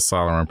exit the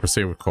silo and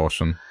proceed with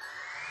caution.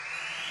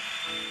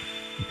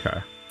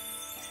 Okay.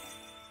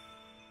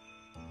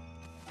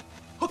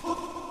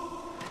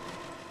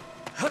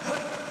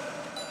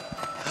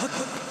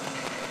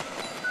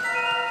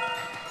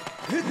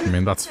 I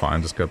mean, that's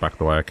fine. Just go back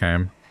the way I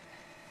came.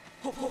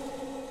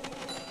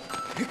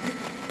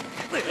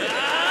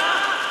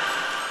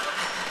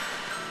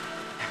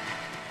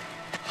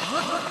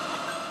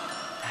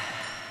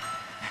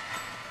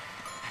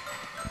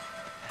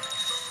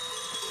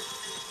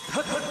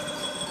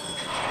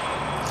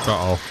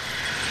 Uh-oh.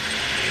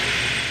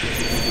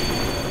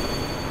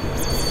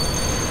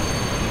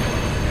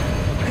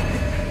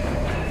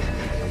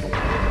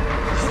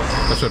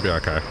 That should be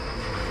okay.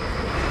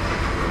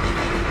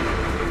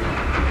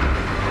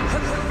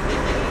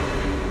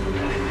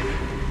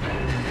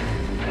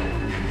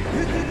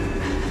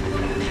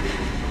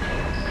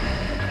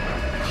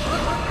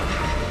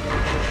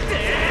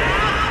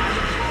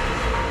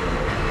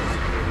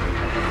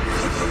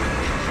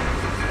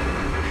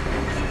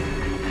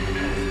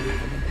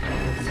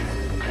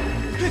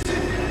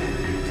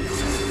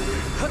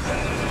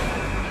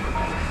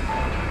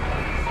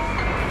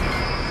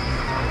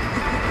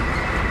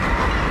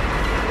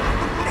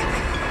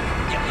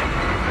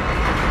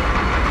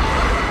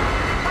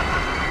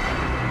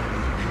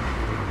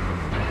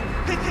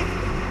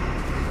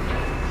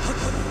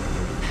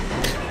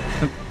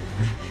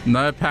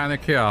 No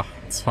panic here.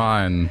 It's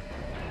fine.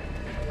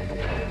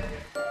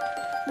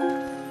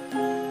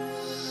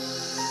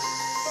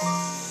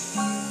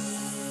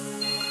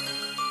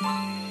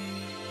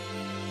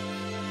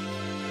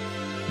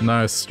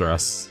 No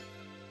stress.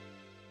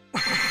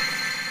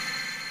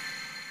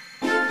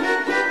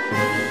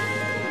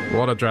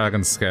 Water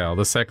Dragon Scale.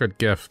 The sacred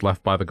gift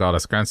left by the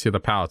goddess grants you the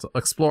power to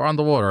explore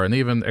underwater and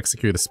even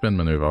execute a spin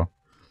maneuver.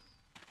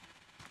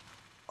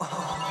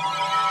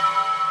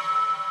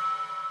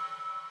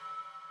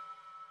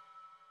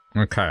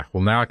 Okay,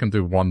 well now I can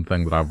do one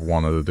thing that I've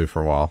wanted to do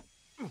for a while.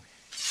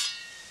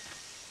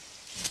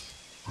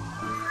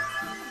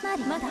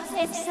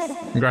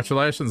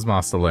 Congratulations,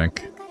 Master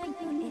Link.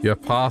 You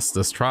have passed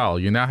this trial.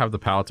 You now have the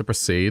power to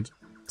proceed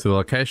to the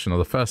location of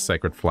the first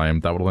sacred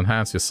flame that will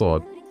enhance your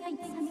sword.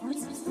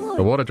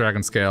 The Water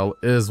Dragon Scale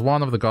is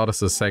one of the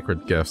goddess's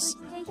sacred gifts.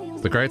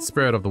 The great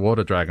spirit of the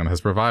water dragon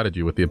has provided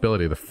you with the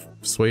ability to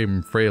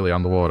swim freely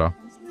underwater.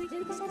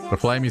 The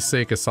flame you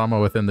seek is somewhere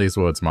within these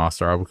woods,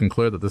 Master. I will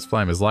conclude that this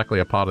flame is likely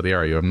a part of the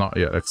area you have not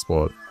yet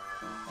explored.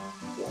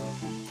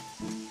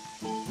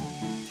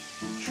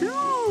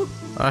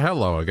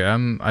 Hello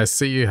again. I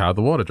see you have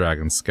the water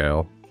dragon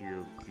scale.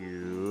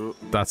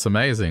 That's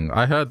amazing.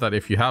 I heard that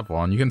if you have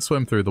one, you can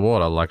swim through the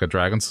water like a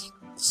dragon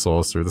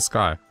soars through the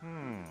sky.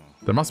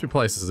 There must be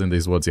places in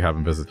these woods you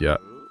haven't visited yet.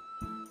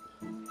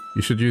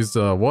 You should use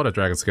the water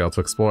dragon scale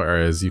to explore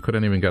areas you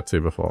couldn't even get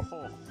to before.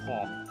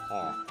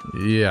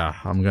 Yeah,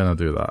 I'm gonna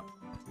do that.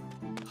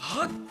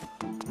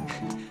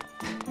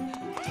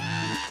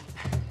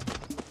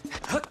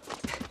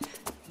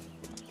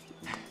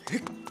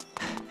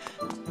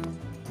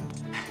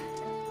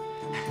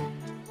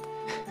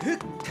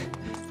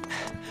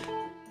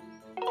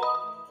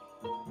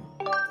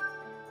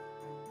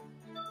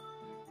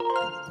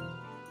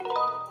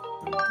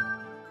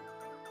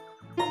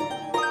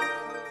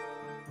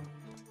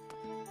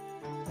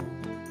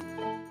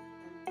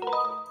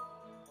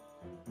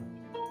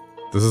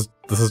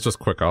 This is just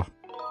quicker.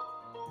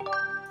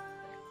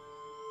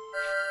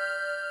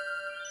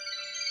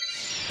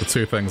 The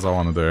two things I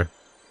want to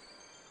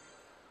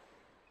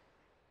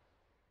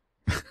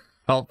do.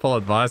 Helpful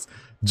advice.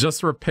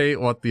 Just repeat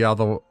what the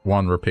other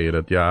one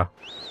repeated, yeah.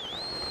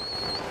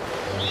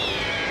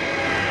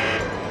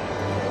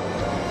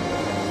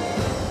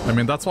 I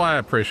mean, that's why I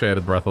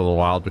appreciated Breath of the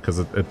Wild, because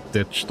it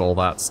ditched all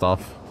that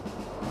stuff.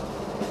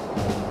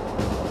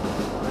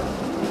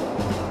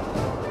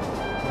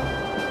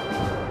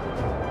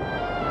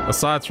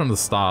 Aside from the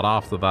start,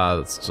 after that,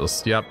 it's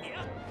just, yep.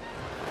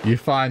 You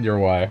find your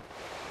way.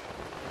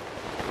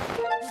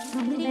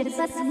 You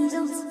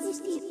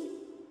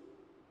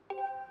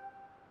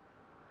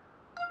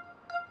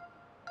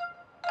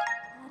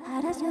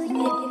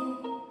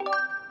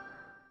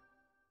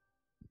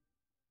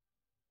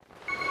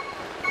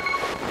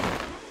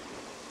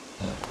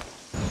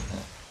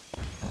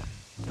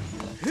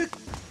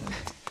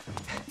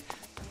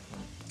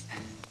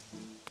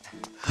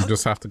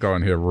just have to go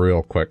in here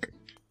real quick.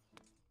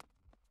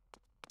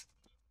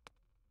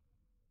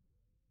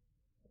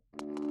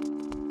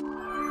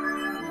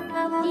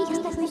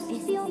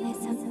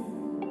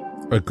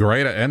 A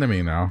greater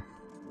enemy now.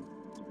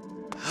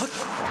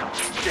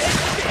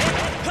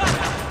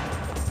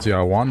 Gee,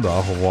 I wonder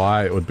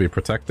why it would be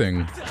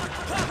protecting.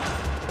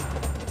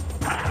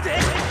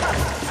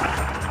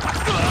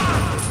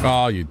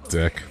 Oh, you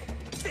dick.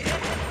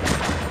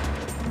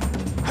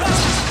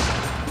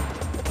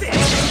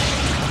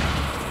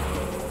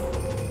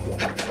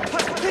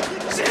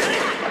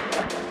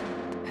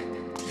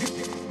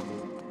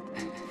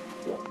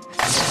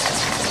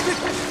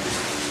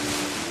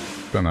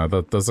 Don't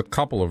know, there's a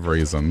couple of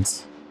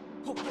reasons.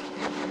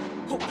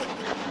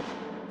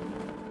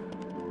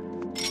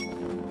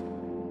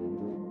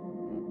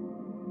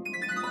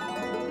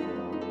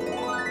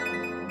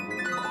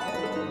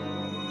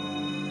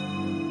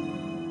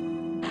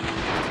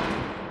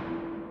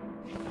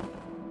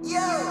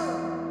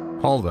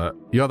 Hold it.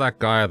 You're that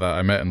guy that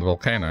I met in the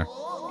volcano.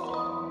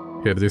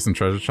 Here to do some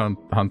treasure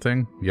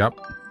hunting? Yep.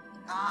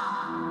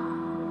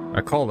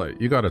 I called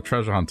it. You got a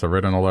treasure hunter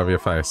written all over your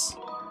face.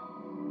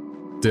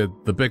 Did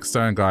the big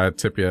stone guy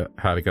tip you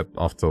how to get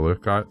off to the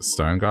loop guy?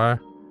 Stone guy?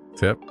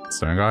 Tip?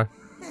 Stone guy?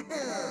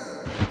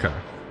 Okay.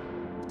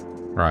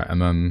 Right,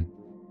 and then...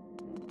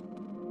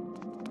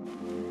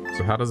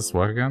 So how does this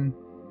work again?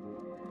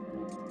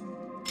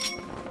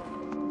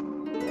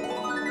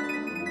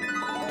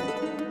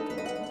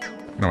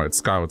 No, it's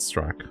Skyward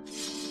Strike.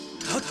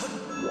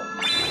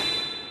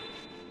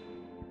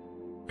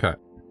 Okay.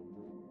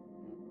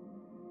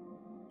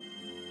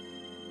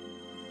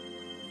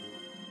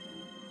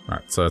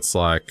 Right, so it's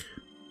like...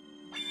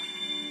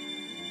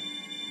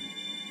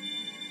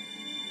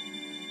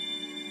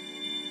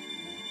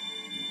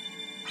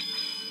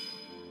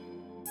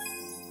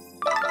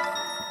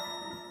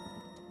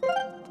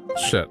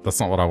 Shit, that's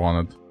not what I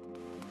wanted.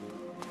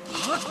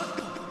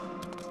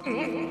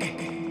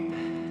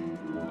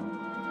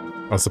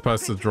 I was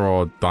supposed to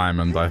draw a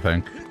diamond, I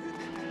think.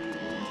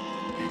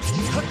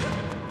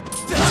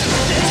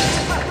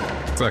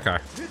 It's okay.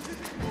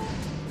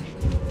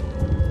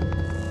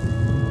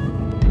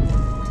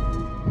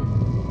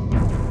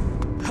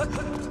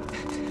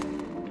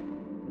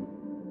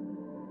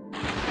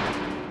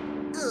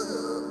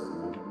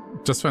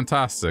 Just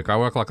fantastic. I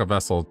work like a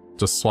vessel.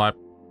 Just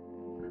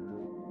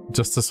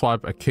to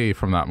swipe a key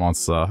from that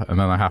monster, and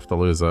then I have to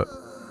lose it.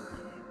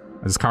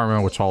 I just can't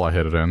remember which hole I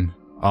hit it in.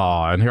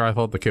 Oh, and here I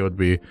thought the key would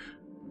be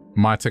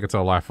my ticket to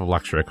a life of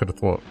luxury. I could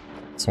have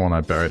sworn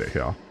I buried it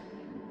here.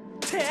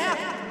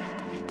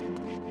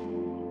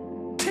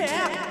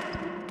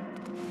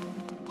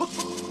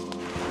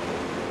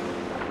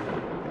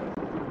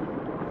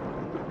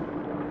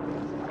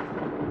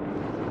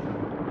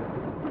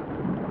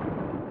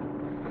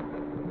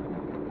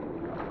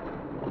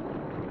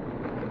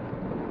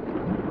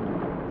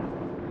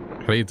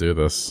 How do you do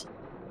this?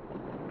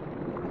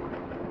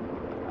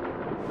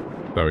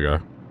 There we go.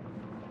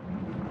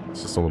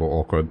 It's just a little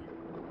awkward.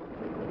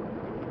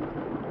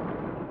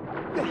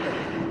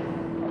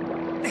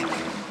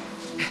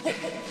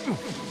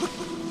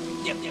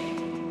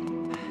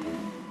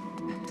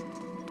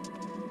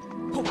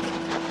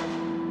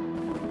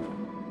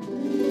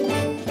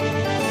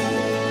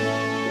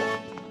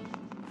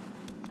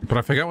 But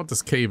I forget what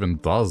this key even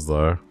does,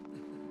 though.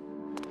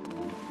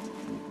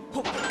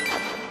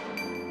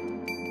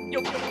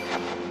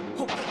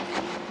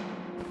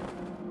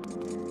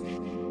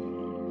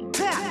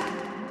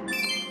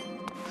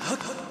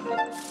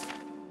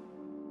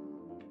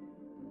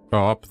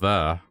 Oh, up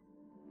there.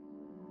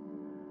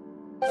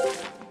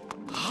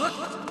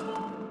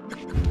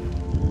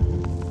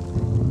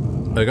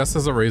 I guess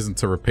there's a reason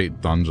to repeat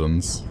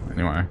dungeons.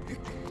 Anyway.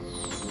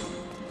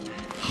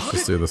 Let's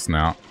just do this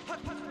now.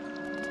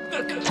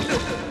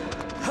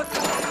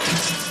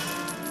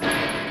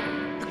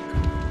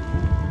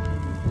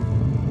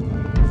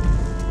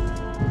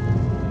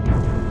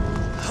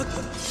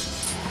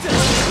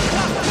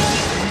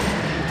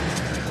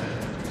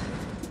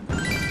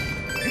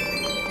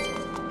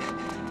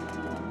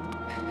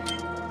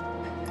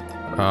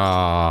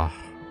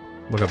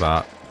 Look at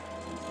that.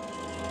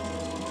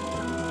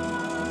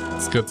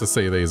 It's good to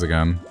see these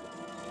again.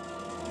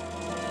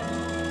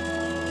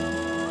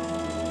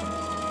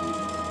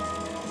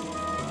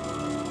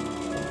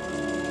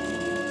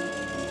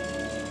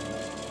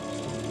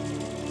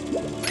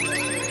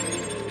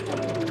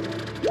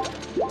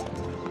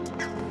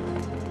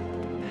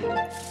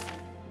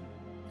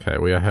 Okay,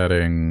 we are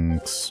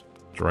heading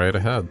straight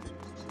ahead.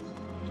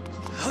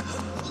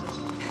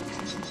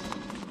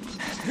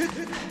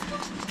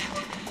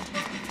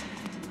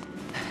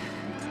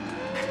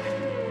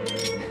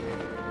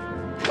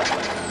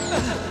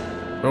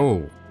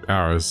 Oh,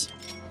 arrows.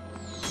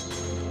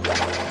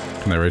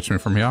 Can they reach me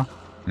from here?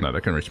 No,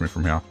 they can reach me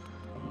from here.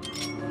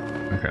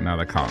 Okay, now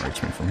they can't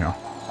reach me from here.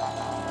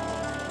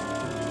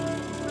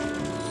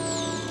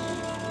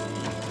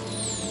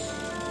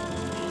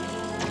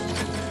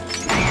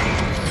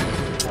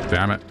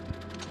 Damn it.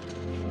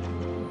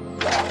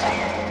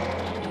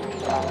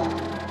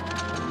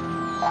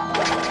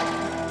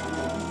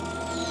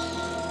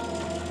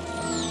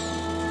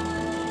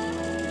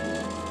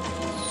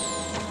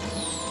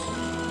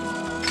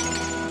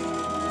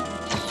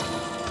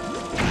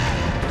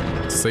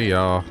 See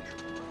ya.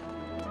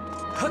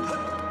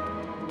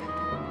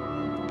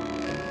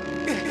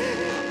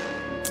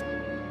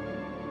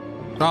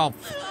 Oh.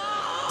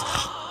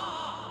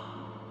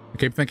 I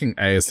keep thinking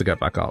A is to get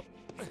back up.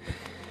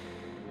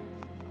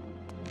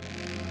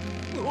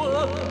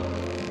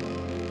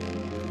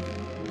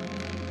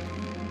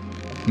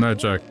 No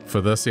joke.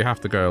 For this, you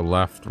have to go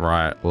left,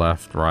 right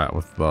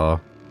with the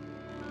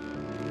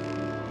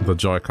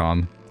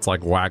Joy-Con. It's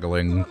like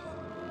waggling.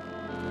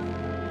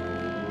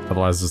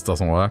 Otherwise, this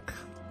doesn't work.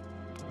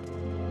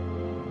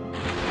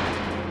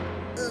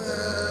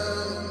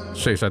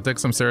 Sheesh, I dig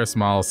some serious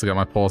miles to get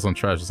my paws on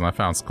treasures, and I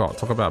found Scott.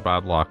 Talk about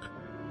bad luck.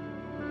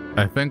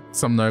 I think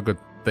some no-good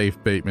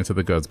thief beat me to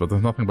the goods, but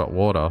there's nothing but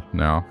water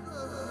now.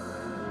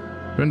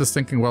 Who in this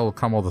thinking well will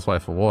come all this way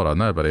for water?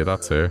 Nobody,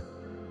 that's who.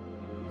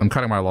 I'm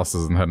cutting my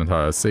losses and heading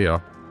home. See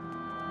ya.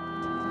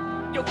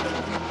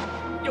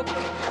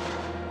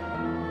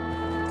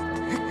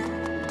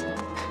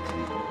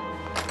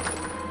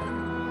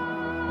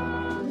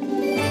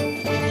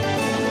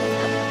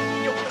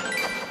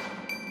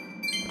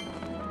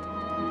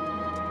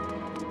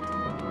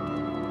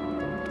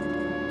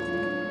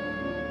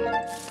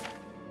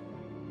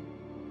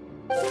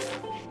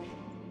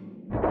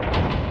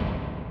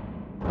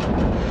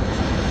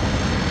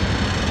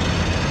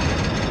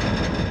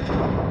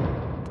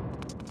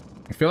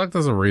 I feel like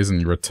there's a reason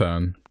you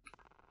return.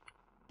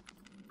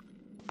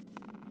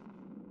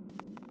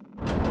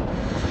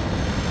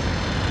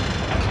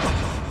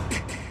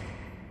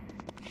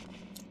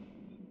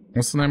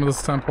 What's the name of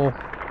this temple?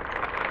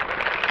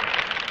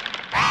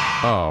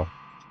 Oh.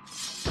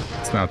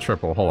 It's now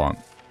triple. Hold on.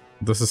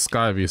 This is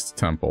Skyview's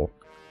temple.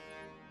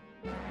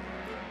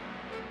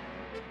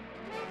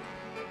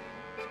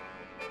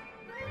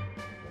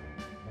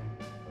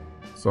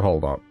 So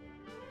hold up.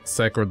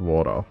 Sacred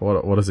water.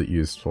 What is it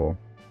used for?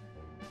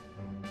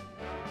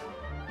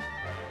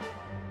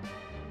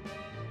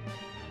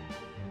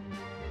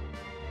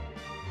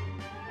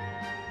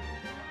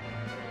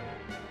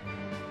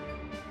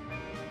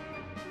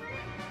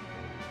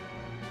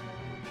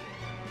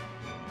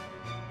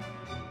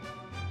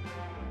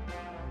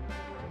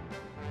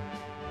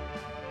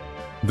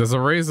 There's a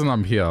reason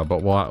I'm here,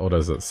 but what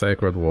is it?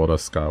 Sacred water,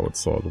 Skyward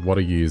sword. What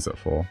do you use it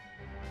for?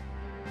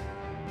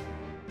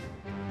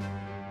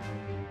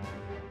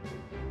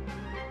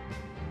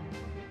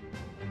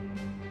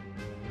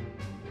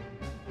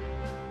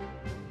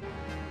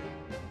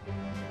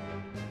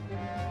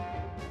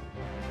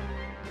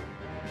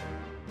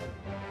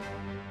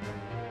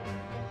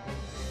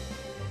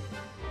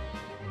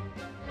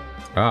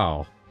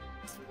 Oh.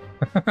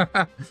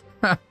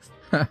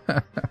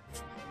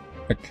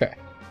 Okay.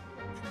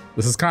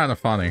 This is kind of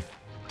funny.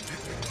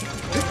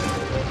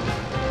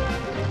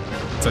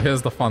 So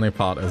here's the funny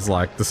part, is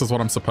like, this is what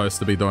I'm supposed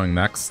to be doing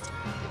next.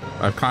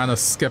 I've kind of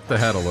skipped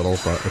ahead a little,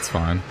 but it's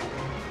fine.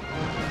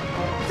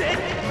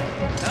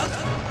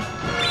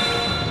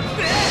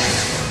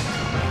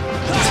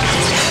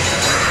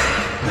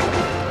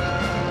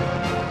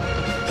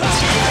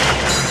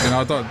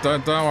 No,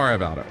 don't worry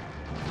about it.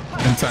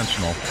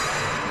 Intentional.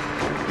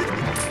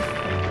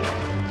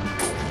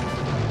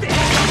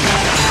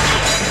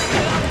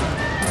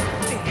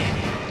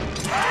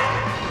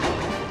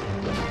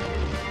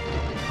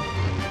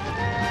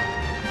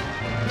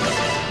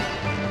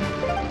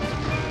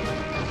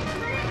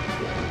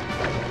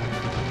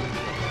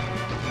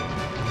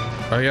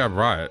 Oh yeah,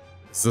 right.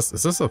 Is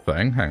this a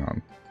thing? Hang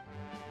on.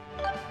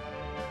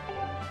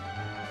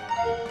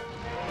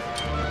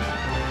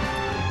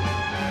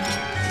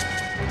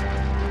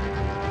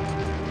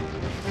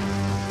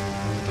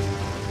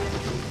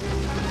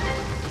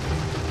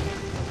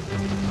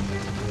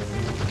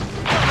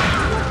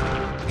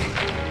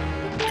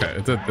 Okay,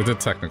 it did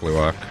technically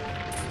work.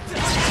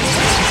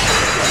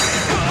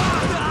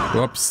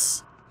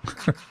 Whoops.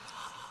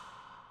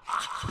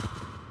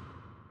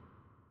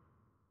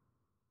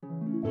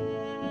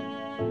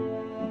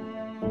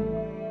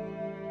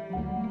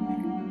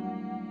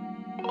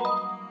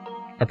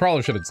 I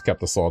probably should have just kept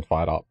the sword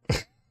fight up.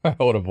 I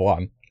would have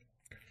won.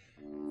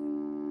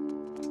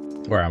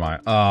 Where am I?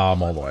 Oh,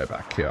 I'm all the way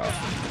back here.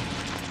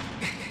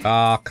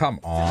 Ah, come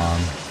on.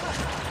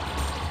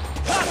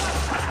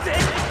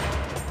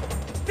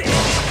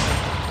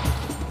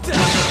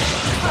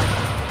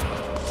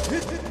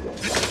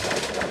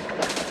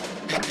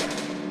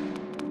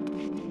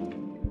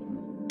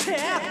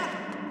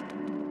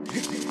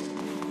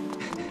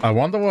 I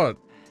wonder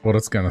what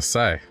it's gonna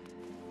say.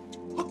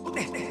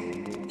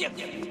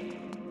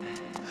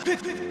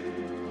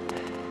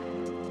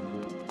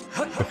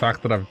 The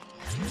fact that I've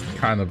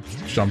kind of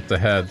jumped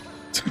ahead.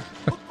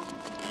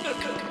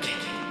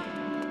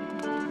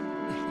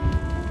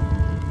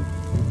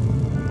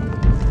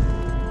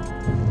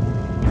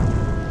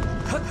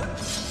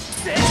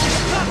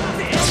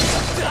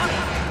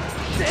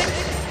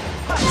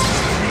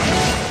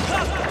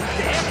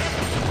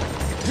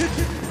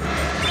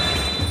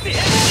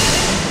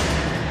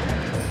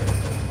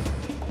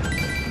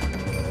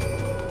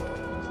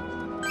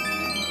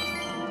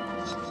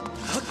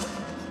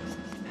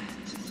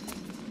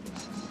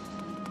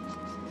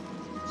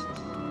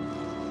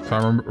 If I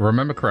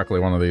remember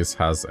correctly, one of these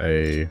has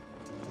a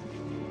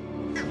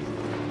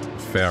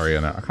fairy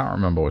in it. I can't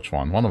remember which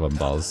one. One of them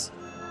does.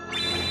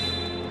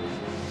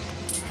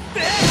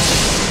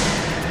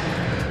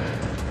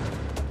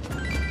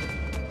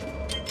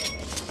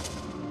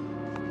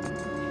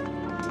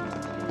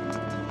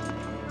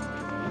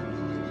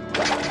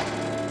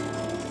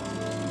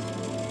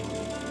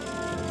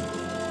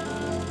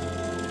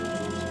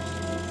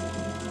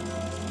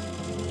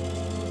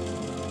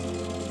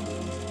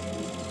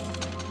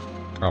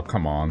 Oh,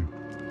 come on.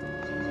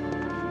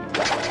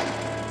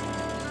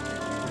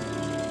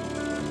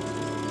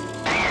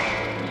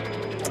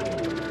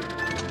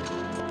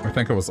 I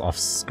think it was off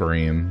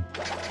screen.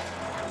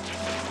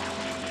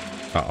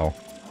 Uh-oh.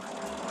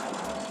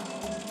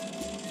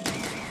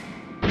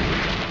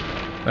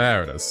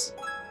 There it is.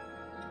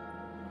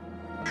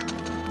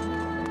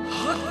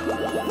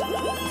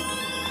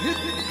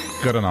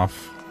 Good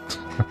enough.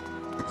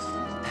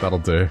 That'll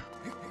do.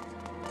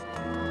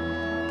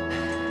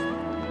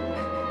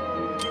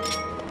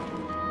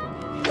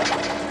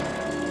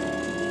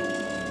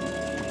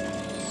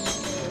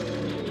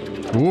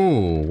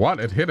 Ooh, what?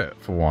 It hit it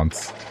for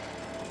once.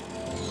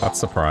 That's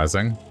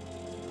surprising.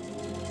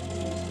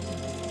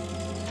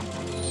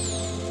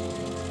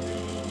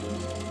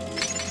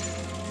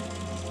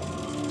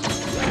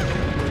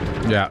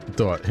 Yeah,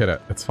 do it. Hit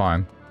it. It's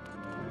fine.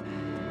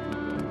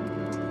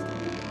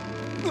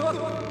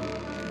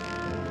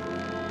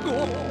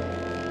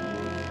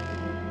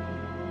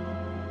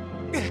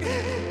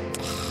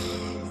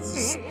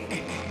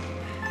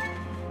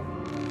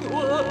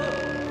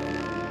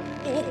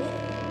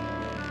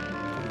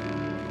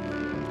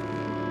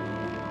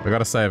 I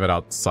gotta save it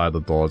outside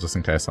the door just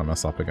in case I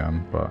mess up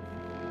again, but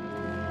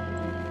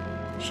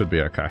should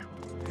be okay.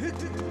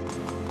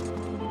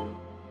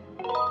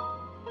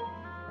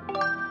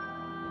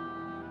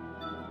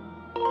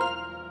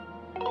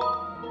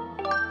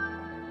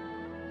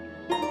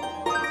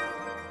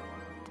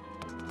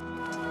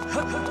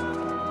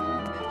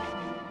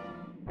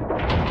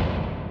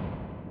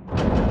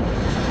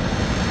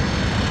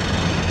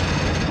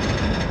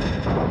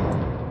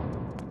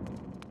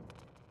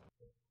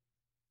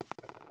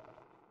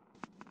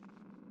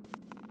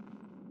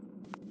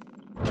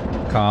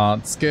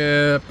 Can't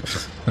skip.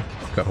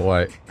 Gotta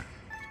wait.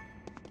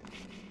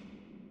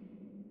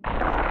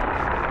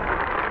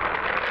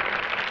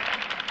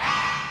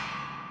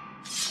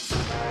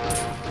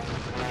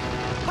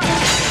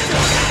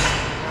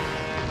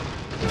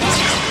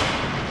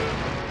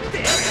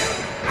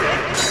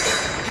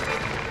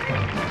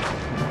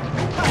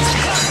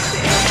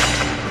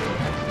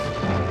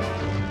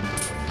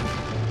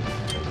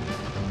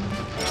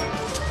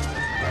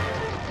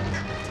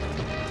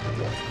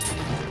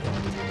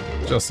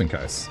 Just in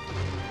case.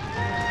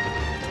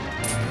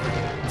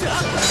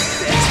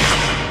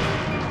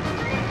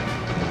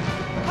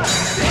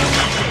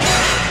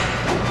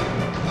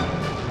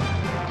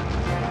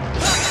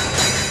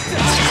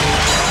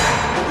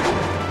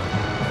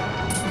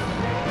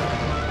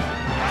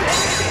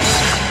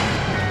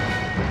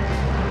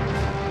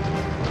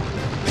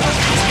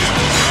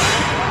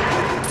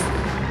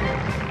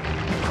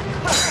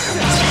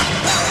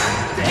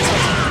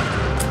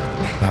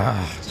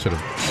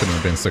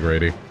 being so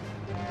greedy.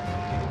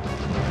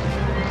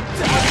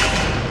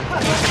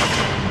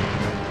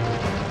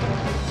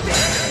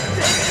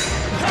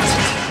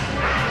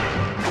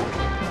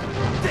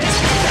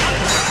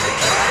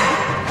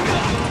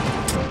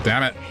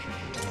 Damn it.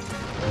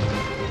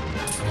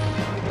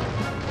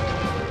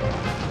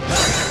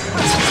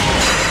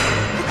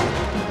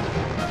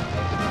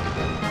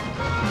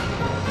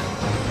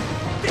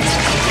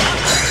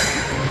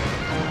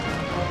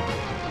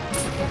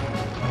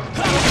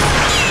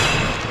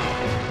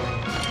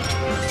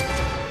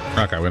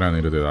 Okay, we don't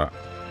need to do that.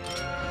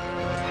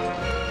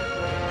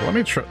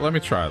 Let me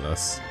try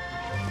this.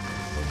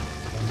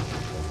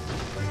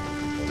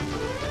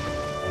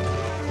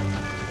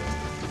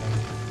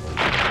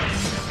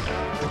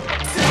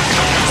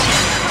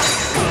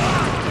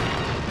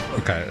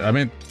 Okay, I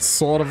mean,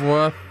 sort of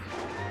worth.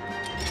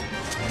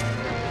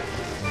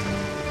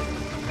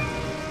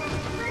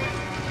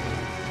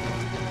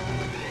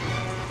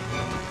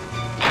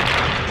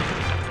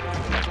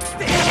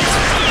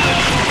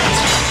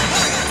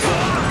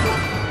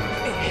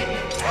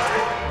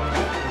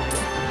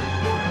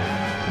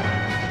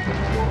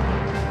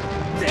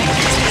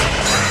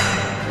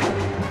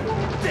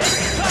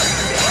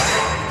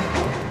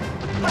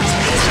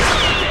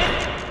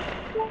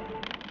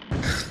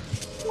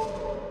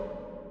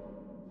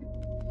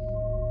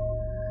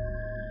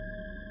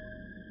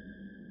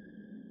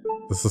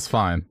 This is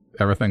fine.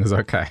 Everything is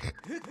okay.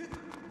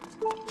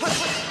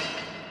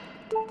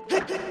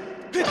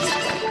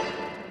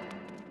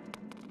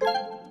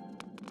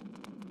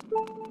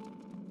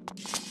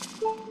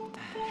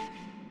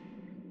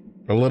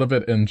 A little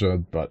bit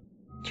injured, but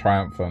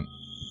triumphant.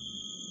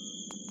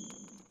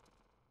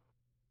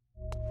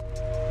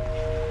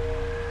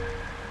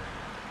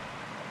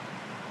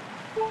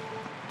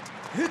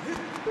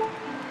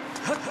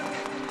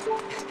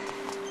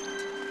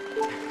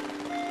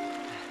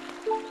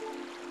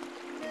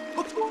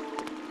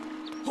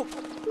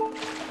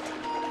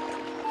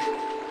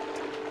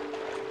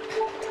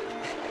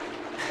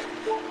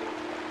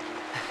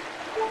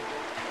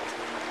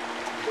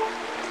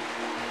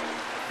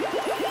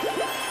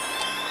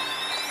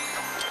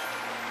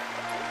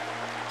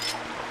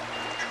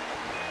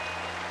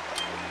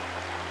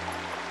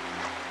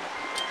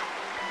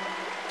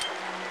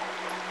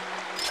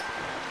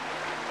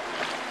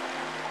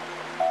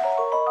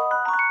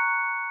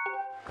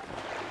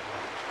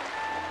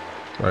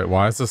 Wait,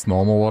 why is this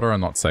normal water and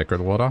not sacred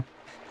water?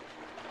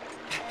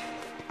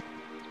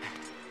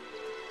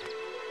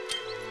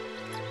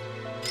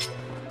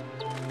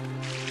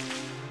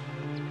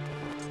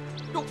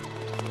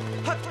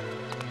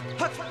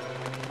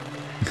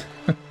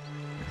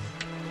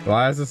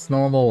 Why is this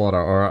normal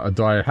water, or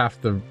do I have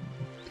to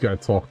go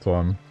talk to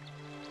him?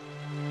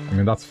 I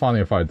mean, that's funny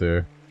if I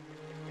do.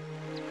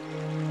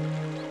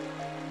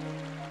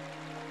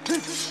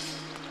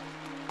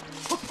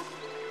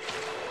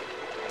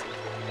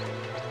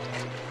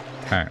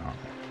 Hang on.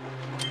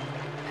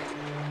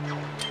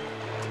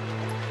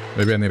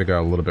 Maybe I need to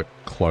go a little bit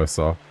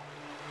closer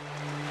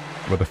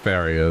where the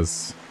fairy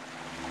is.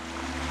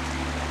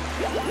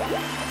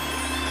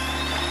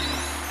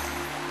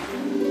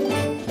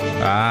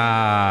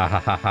 Ah, ha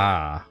ha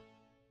ha.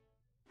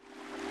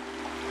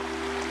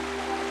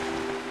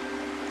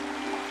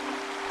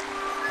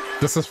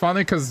 This is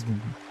funny because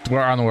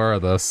we're unaware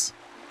of this.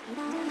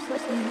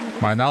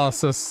 My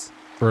analysis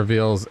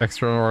reveals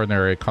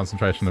extraordinary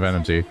concentration of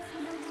energy.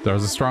 There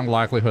is a strong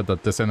likelihood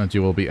that this energy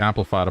will be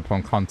amplified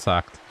upon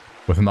contact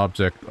with an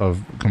object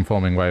of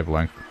conforming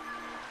wavelength.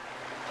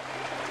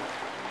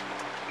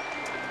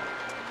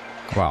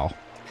 Wow.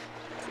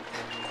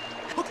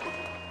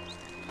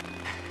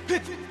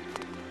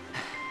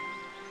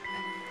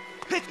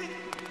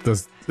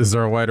 Is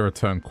there a way to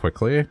return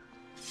quickly?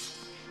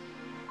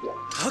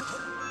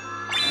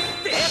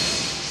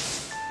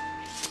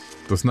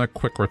 There's no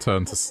quick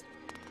return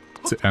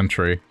to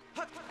entry.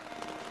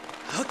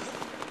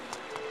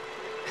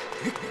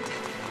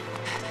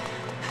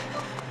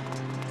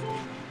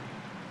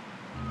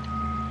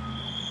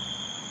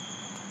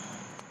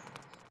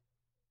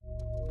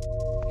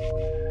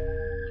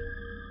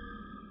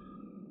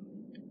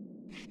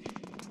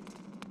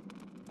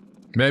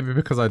 Maybe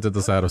because I did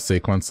this out of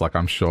sequence, like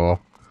I'm sure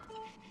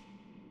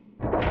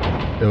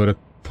it would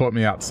have put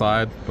me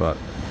outside, but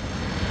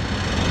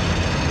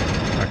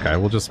okay,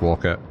 we'll just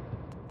walk it.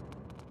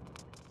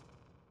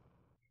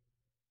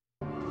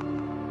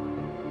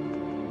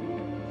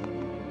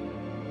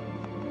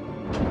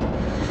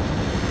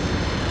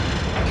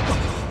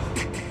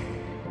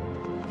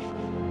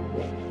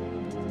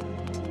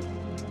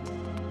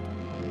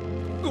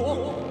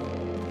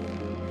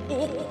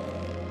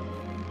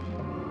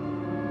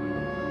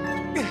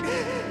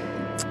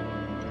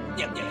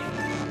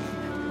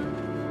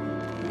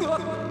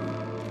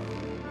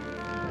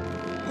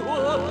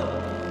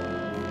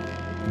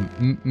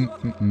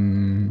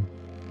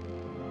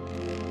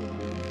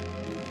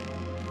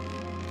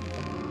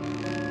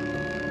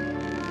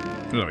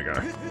 There we go.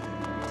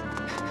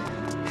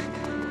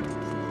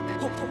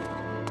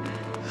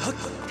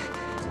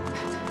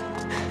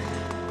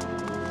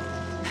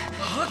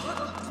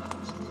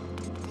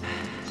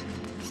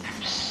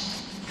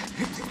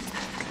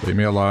 Leave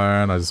me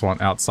alone. I just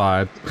want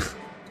outside.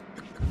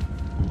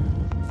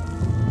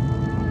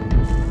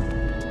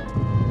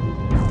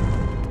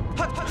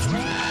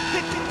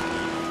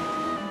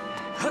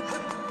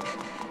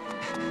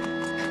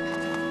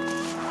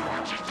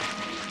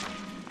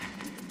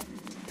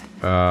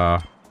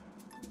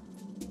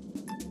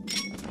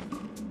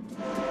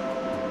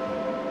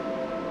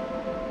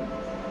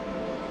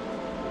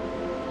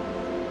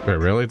 Wait,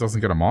 really? It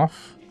doesn't get him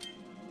off?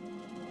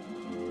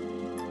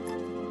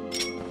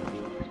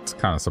 It's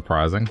kind of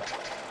surprising.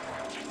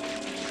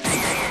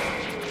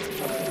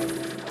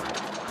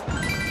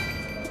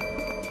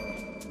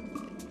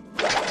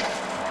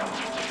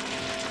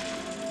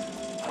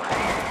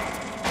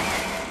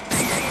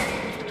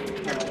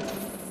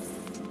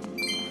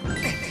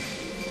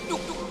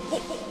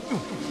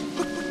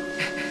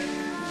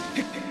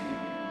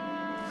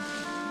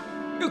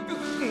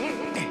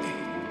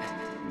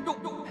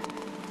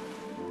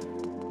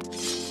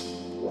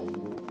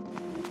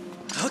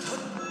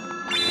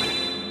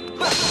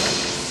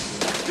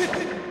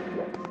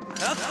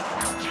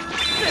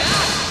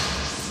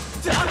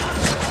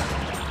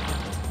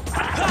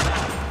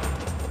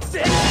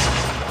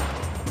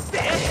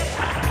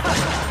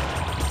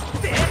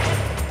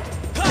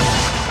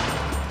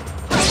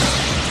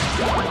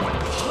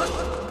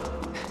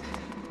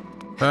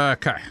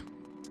 Okay.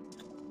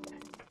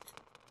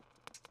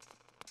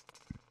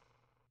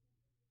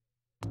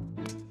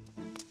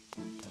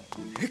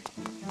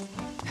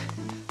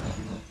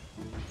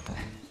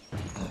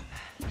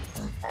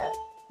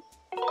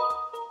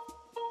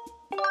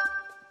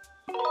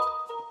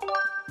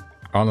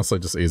 Honestly,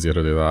 just easier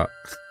to do that.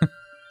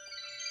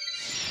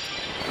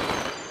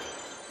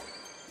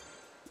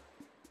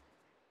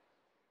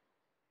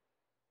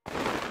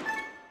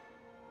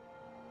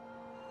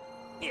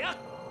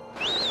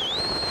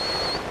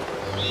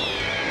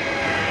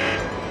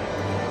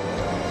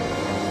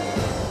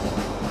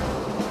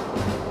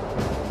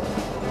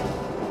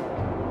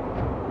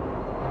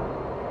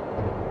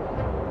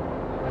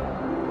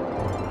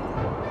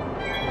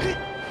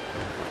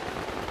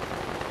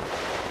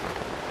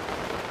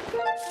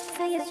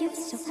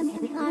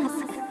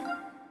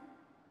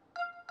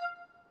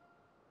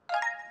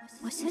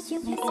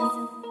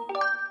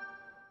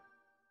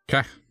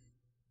 Okay.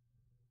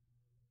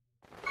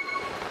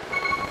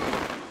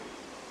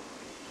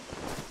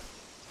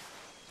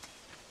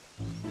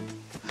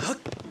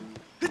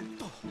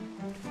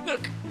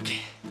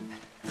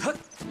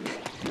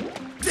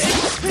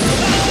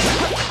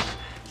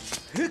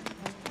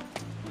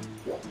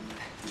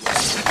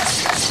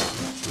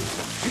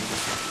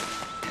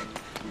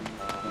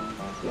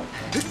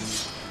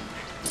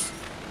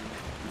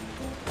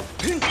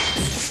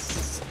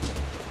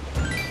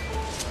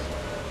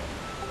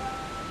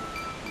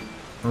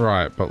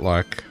 Right, but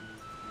like...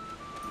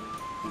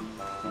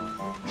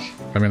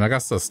 I mean, I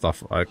guess there's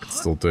stuff I could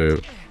still do.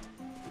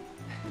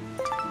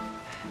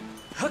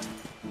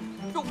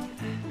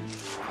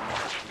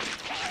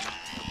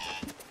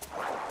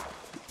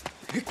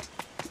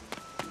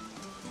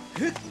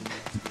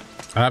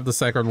 I have the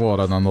sacred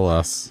water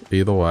nonetheless,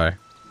 either way.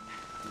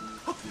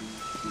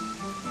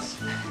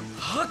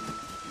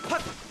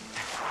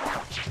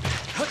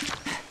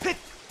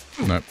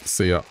 Nope,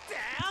 see ya.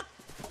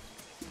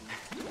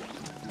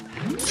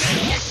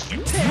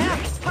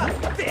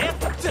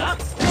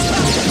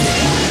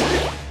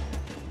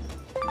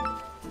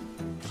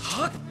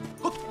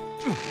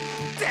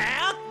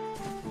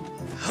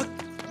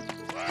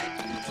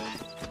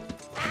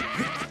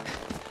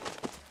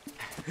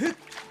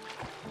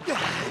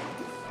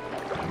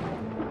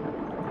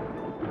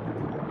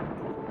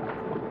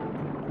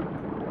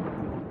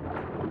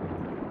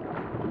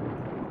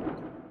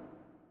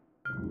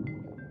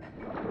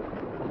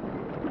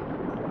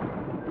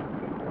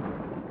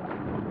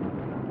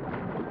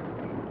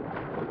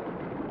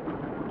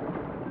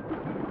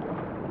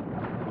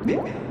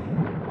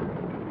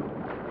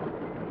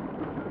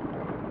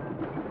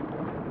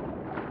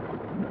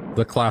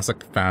 The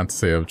classic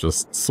fantasy of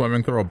just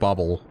swimming through a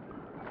bubble,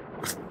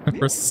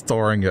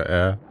 restoring your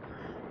air.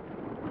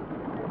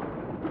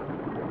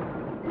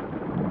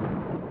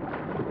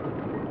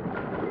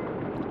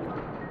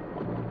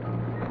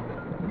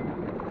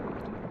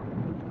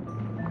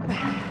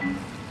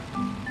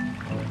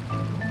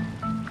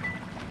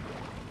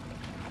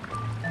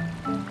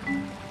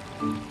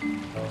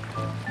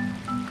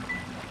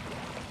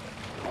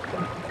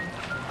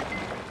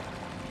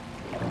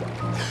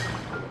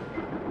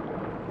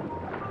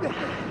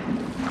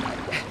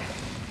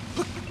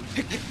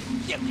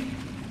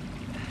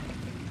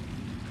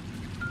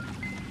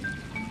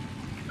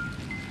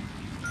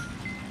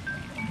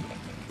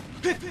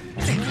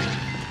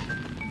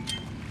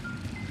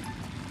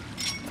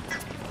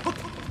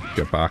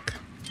 Get back.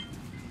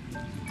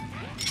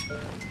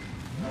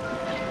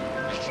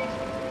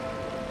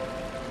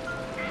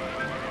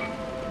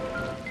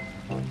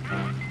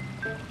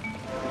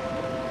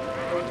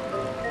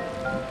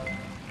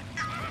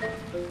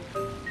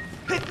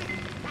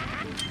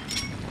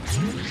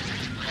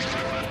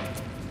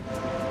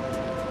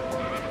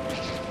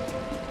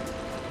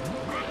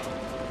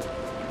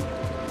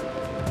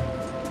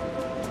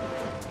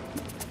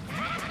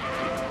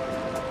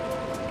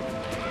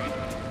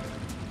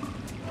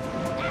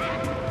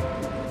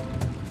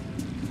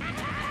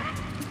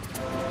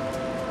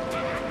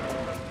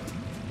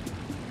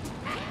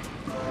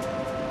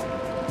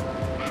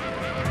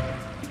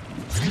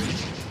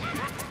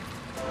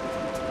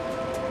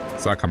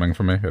 Is that coming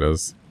for me? It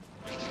is.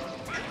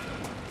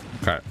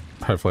 Okay.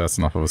 Hopefully that's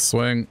enough of a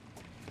swing.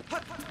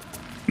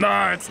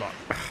 No, it's not.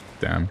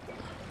 Damn.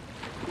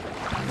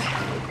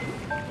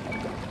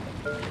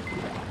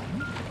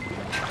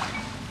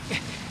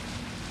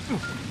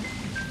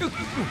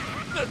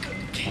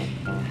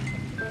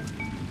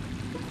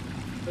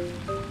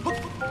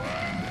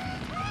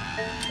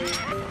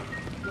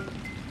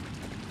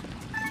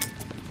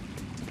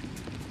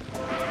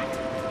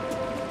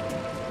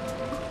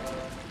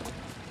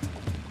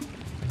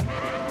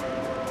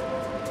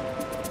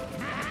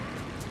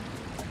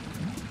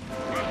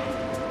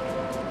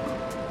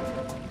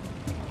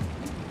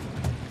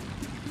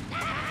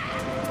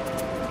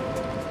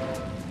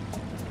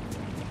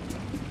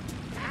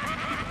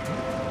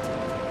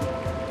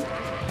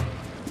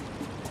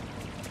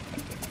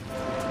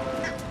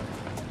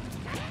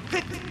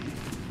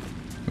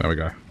 There we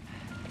go.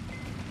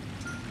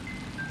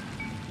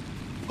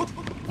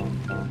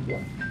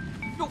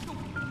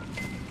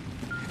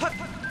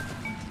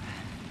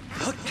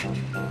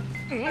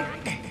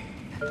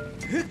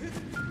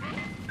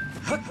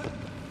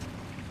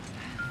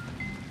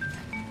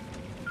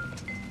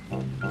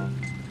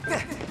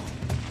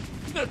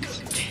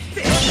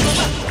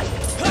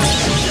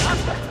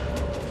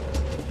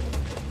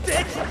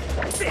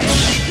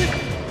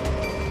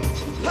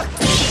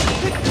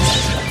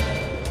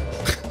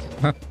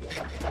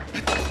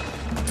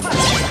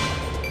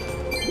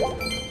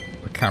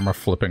 Camera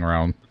flipping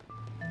around.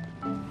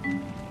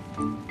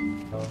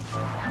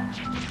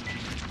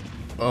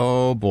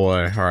 Oh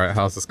boy. Alright,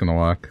 how's this gonna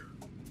work?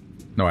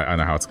 No, wait, I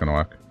know how it's gonna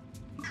work.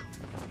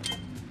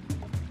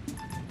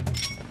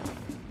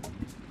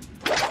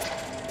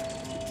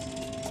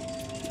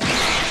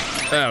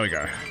 There we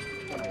go.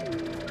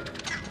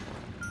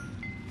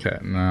 Okay,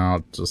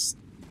 now just...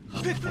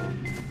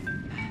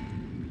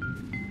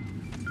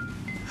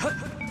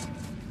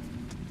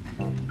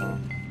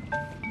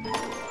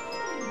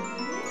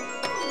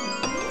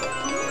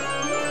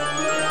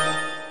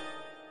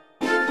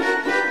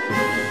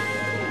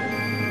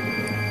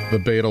 The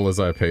beetle is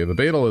OP. The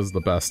beetle is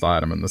the best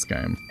item in this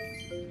game.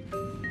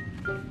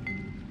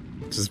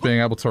 Just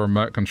being able to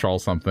remote control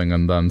something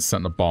and then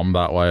send a bomb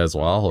that way as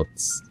well,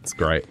 it's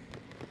great.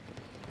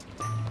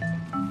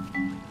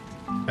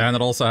 And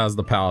it also has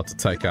the power to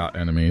take out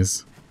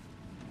enemies.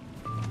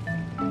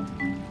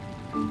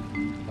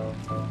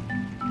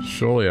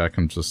 Surely I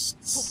can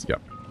just...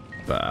 Yep.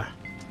 There.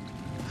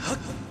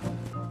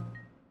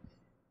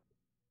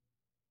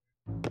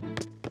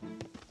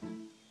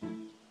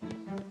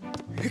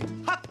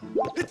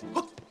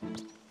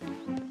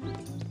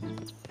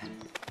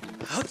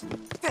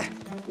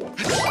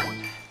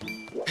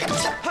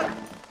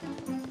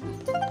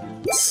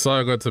 It's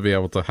so good to be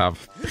able to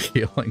have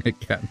healing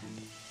again.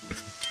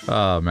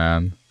 Oh,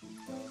 man.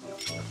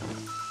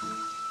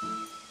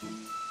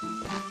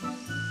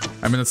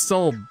 I mean, it's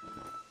still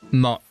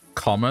not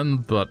common,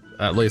 but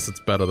at least it's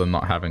better than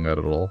not having it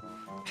at all.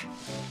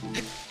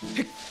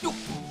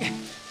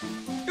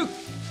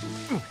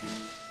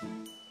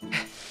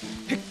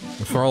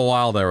 For a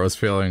while there, it was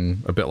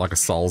feeling a bit like a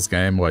Souls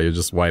game where you're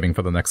just waiting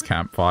for the next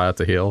campfire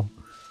to heal.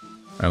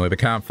 Only the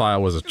campfire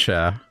was a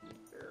chair.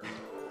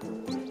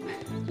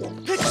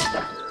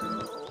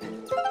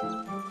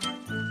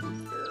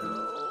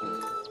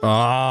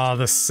 Ah,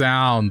 the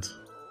sound.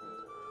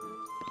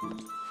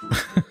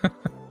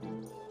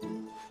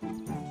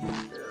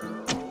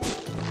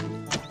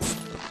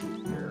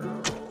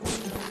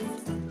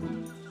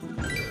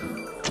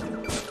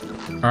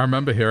 I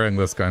remember hearing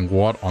this going,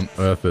 what on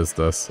earth is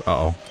this?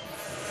 Uh-oh.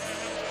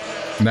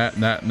 Net.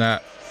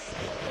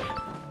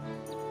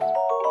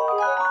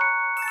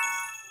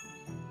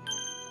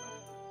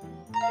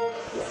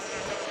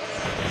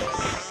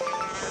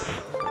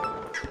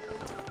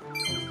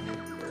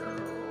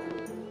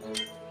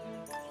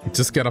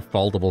 Just get a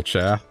foldable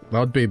chair. That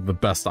would be the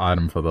best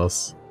item for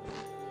this.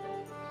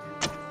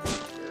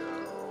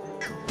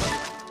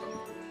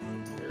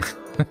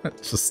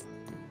 Just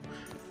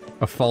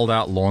a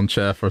fold-out lawn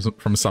chair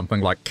from something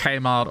like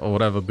Kmart or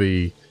whatever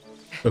the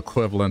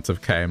equivalent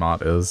of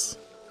Kmart is.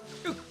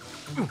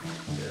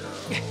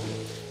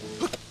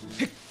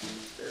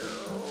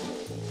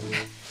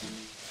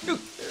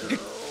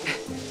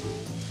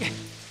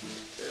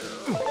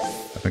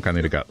 I think I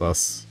need to get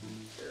this.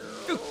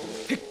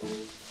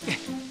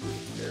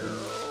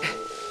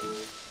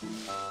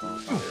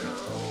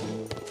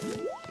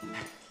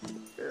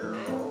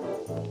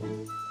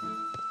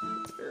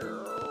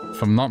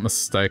 If I'm not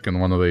mistaken,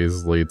 one of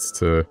these leads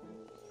to...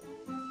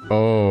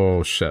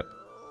 Oh, shit.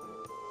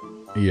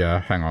 Yeah,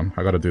 hang on.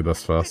 I gotta do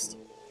this first.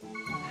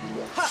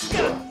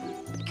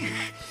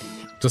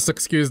 Just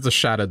excuse the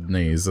shattered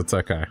knees. It's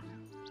okay.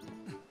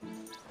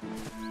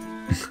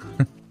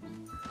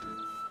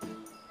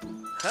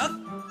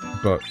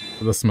 But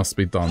this must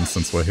be done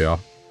since we're here.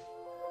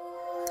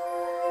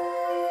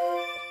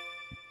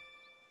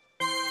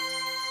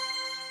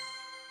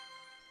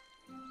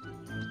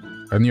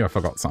 I knew I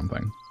forgot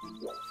something.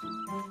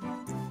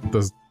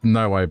 There's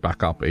no way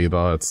back up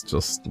either, it's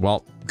just,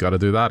 well, gotta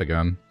do that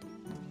again.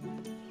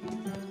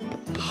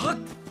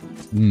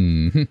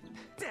 Hmm.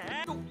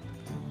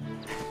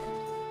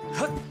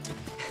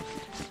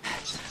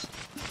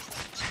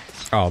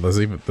 Oh,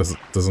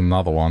 there's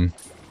another one.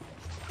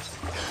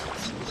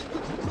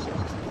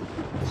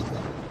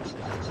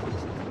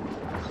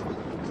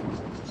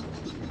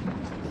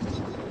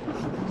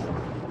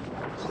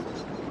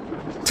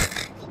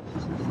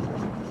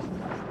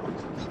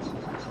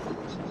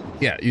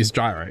 Yeah, use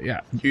gyro.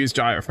 Yeah, use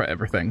gyro for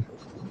everything.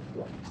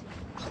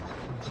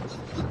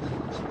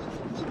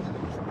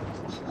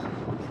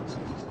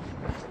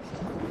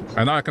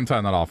 I know I can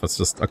turn that off. It's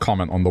just a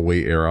comment on the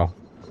Wii era.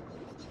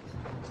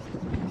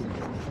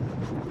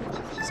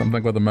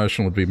 Something with the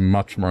motion would be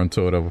much more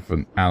intuitive with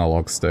an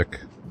analog stick.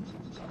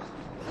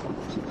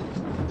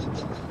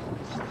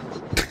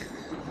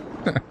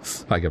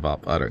 I give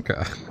up. I don't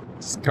care.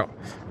 Just go.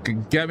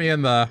 Get me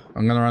in there.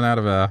 I'm gonna run out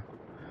of air.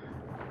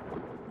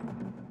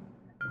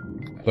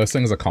 Those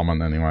things are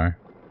common anyway.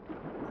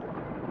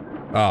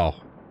 Oh.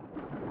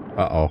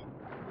 Uh-oh.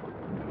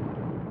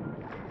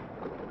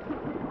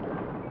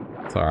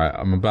 It's alright.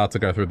 I'm about to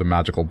go through the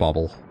magical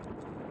bubble.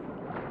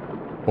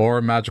 Or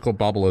a magical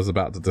bubble is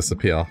about to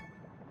disappear.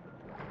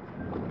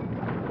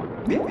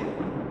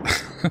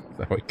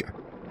 There we go.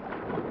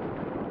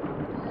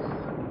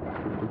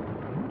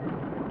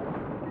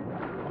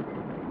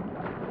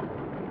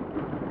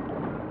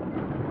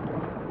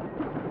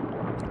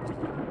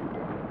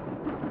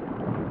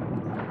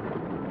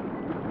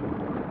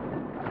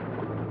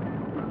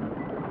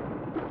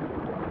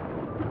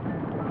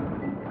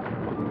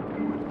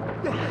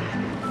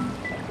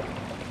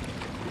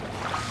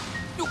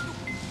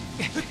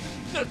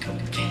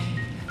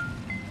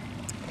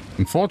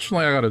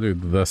 Unfortunately, I gotta do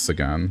this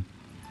again.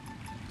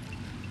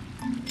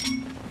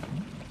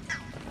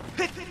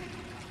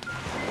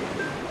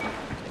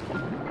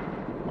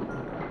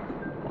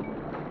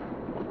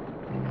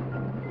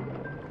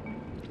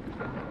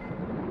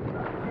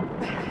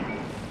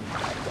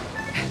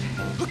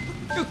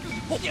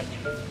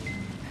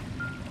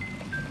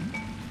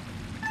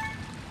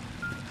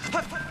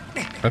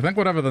 I think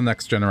whatever the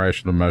next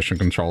generation of motion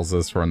controls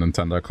is for a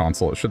Nintendo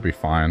console, it should be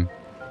fine.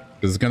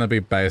 It's gonna be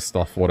based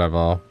off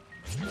whatever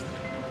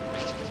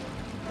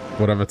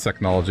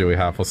technology we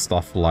have for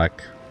stuff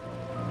like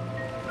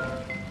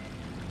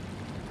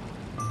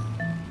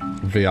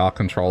VR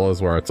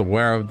controllers, where it's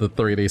aware of the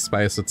 3D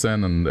space it's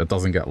in and it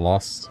doesn't get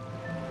lost.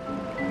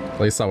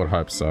 At least I would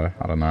hope so.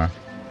 I don't know.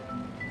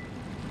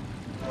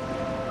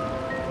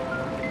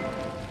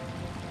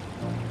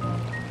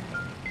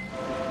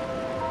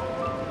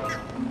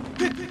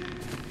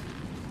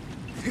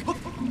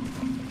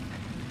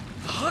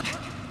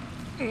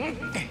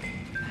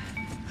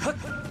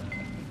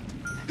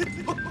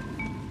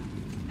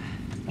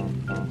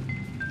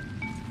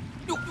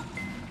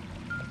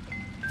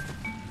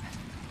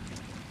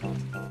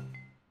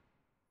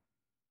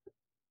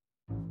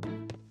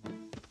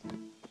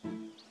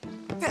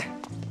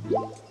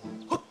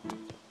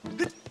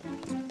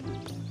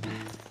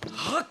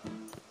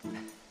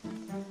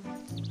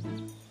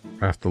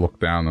 I have to look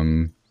down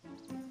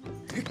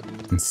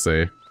and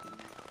see.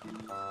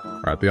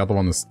 Right, the other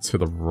one is to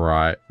the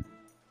right.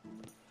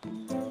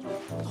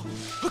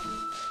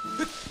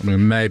 I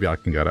mean, maybe I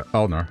can get it.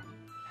 Oh, no.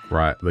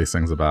 Right, these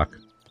things are back.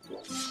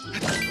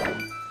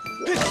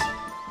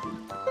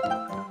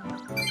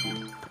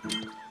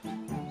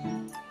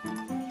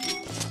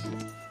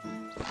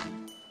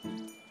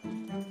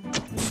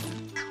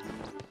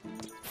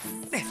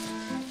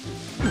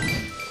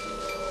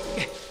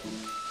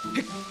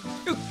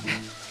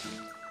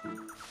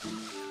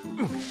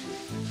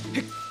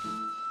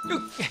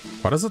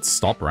 Why does it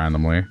stop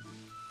randomly?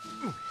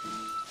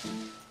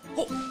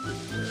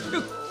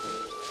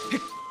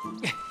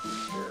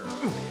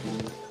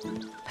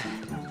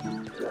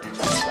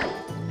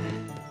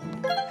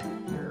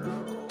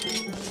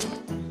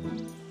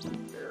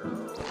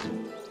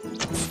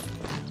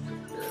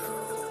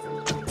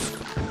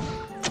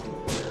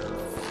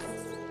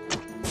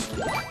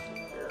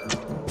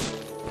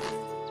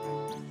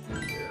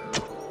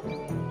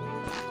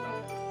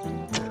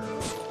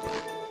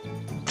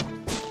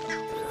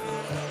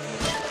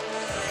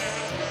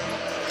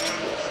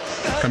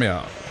 Come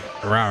here.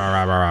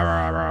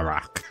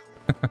 Rock.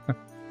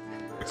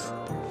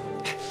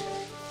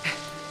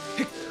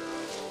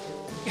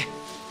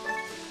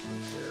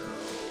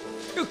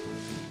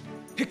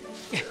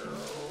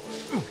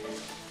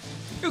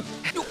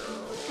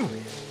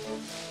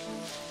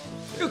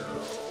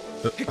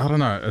 I don't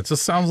know, it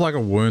just sounds like a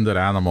wounded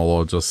animal,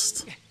 or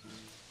just...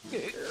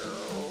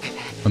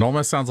 It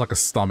almost sounds like a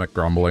stomach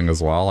grumbling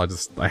as well.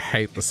 I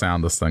hate the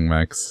sound this thing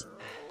makes.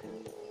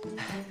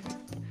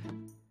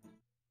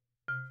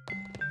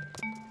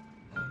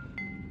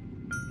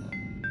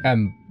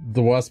 And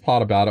the worst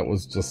part about it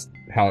was just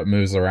how it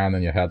moves around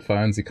in your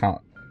headphones. You can't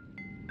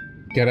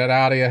get it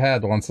out of your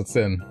head once it's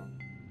in.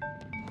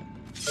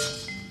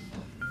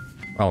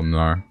 Oh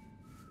no.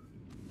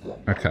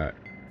 Okay.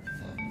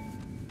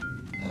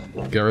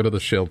 Get rid of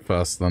the shield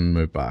first, then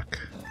move back.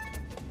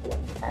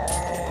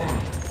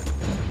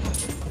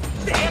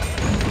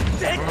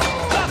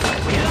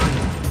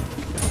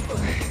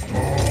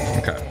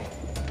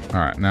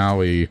 Alright, now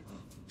we...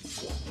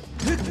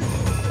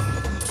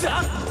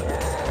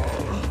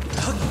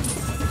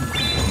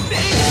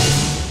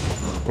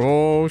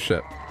 Oh,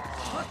 shit.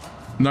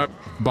 Nope.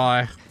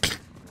 Bye.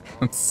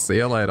 See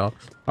you later.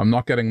 I'm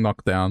not getting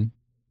knocked down.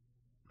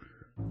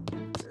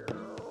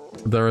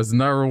 There is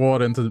no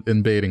reward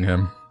in beating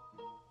him.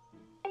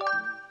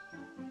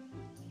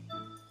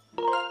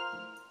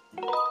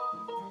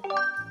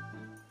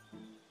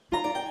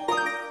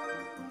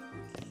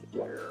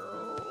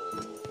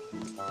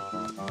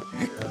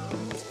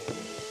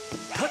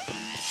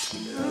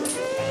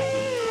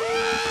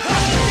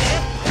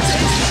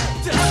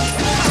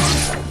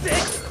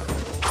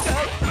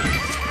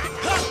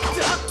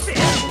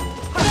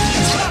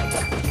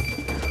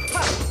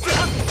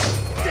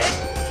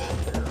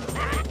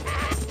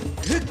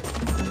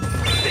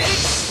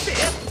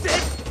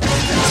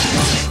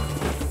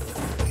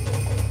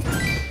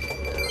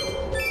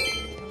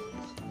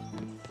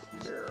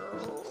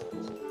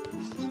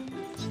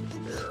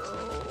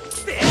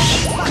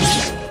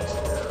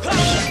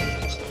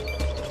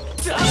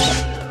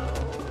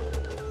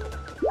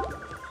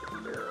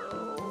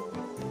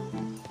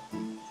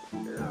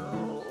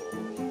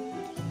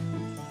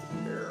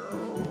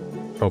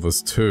 Oh,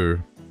 there's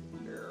two.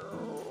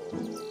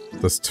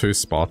 There's two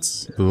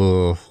spots.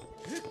 Ugh.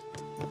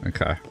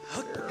 Okay.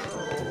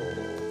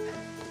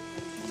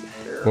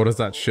 What is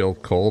that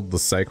shield called? The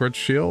Sacred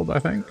Shield, I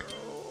think?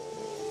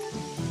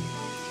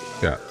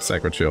 Yeah,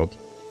 Sacred Shield.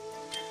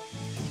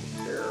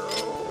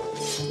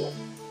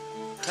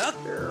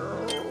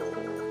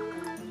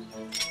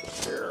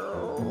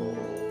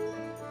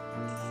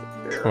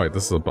 Oh, wait,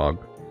 this is a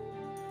bug.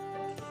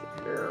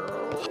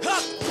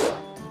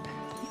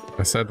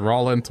 I said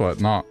roll into it,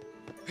 not...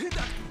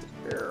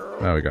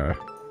 There we go.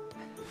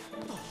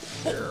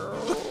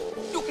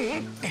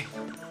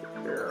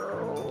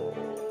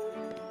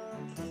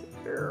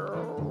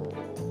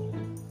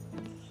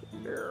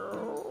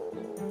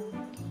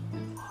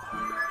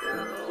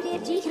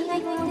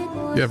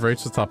 You have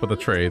reached the top of the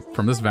tree.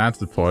 From this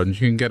vantage point, you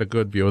can get a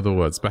good view of the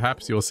woods.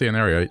 Perhaps you will see an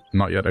area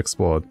not yet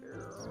explored.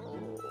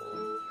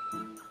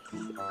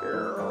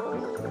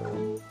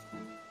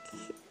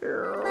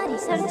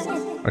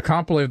 I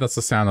can't believe that's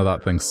the sound of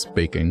that thing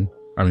speaking.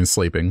 I mean,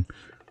 sleeping.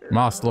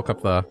 Must look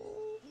up there.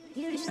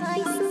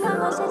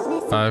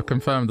 I've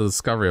confirmed the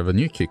discovery of a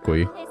new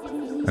Kikwi.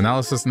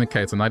 Analysis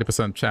indicates a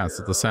 90% chance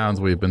that the sounds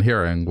we've been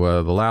hearing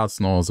were the loud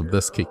snores of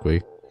this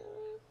Kikwi.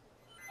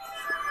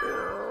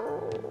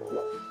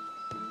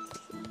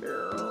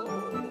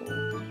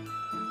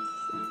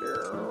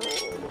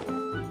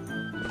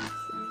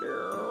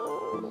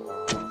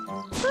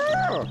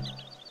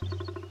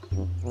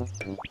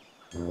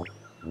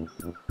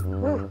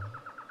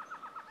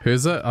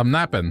 Who's it? I'm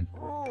napping.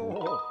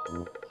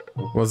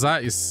 Was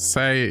that you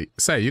say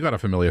you got a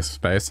familiar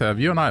face? Have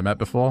you and I met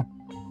before?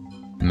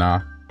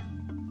 Nah.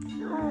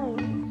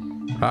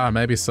 Ah,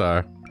 maybe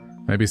so.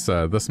 Maybe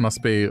so. This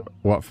must be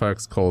what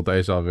folks call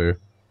deja vu.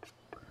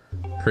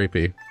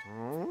 Creepy.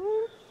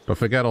 But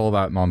forget all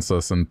that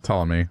nonsense and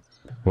tell me,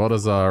 what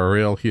does a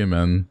real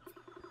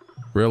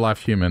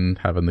life human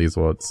have in these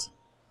woods?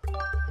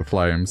 The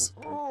flames.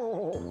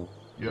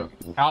 You're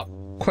out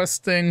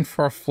questing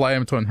for a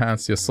flame to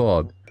enhance your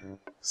sword,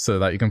 so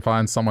that you can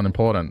find someone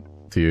important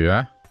to you,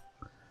 yeah?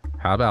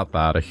 How about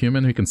that? A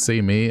human who can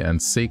see me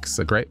and seeks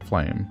a great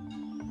flame.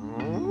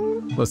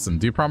 Listen,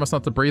 do you promise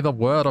not to breathe a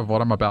word of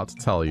what I'm about to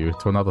tell you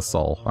to another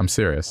soul? I'm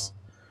serious.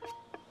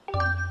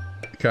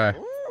 Okay.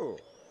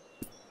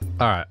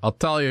 Alright, I'll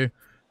tell you,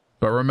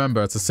 but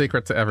remember, it's a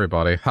secret to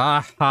everybody.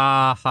 Ha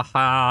ha ha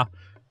ha!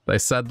 They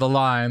said the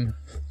line.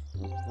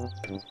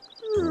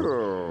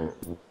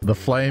 The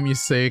flame you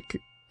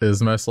seek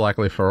is most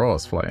likely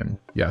Ferora's flame.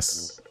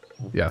 Yes.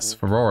 Yes,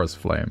 Ferora's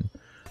flame.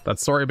 That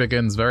story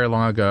begins very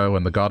long ago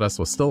when the goddess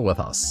was still with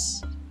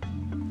us.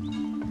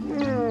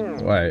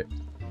 Wait.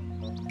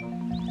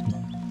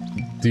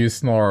 Do you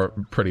snore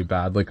pretty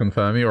badly,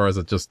 Confirmy, or is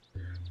it just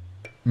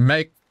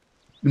make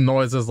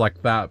noises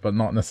like that but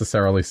not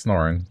necessarily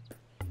snoring?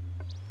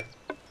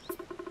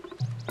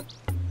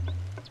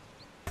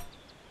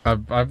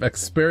 I've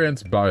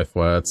experienced both,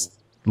 where it's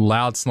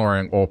loud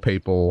snoring or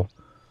people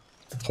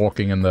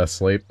talking in their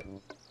sleep.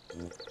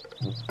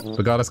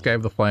 The goddess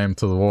gave the flame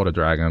to the water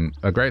dragon,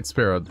 a great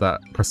spirit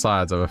that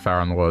presides over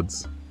Farron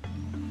Woods.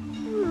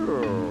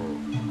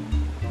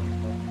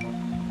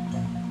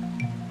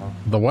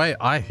 The way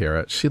I hear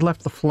it, she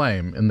left the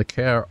flame in the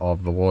care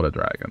of the water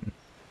dragon,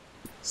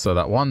 so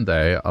that one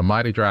day the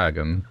mighty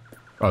dragon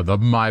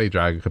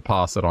could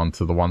pass it on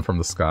to the one from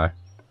the sky.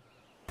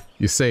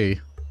 You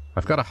see,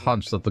 I've got a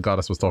hunch that the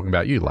goddess was talking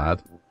about you,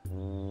 lad.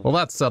 Well,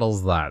 that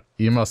settles that.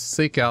 You must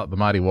seek out the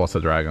mighty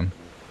water dragon.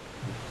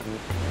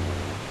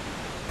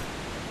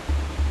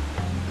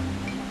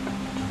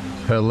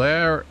 Her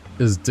lair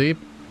is deep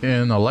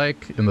in a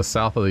lake in the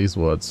south of these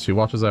woods. She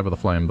watches over the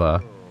flame there.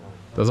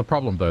 There's a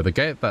problem though. The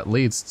gate that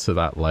leads to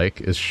that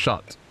lake is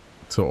shut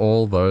to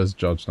all those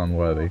judged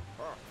unworthy.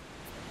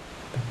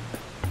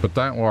 But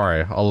don't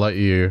worry, I'll let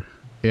you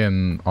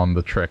in on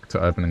the trick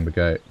to opening the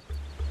gate.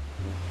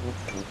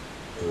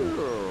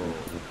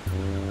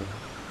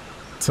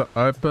 To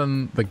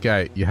open the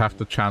gate, you have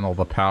to channel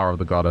the power of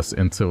the goddess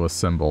into a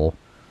symbol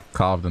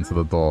carved into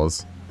the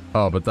doors.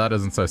 Oh, but that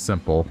isn't so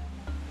simple.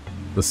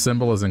 The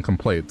symbol is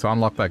incomplete. To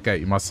unlock that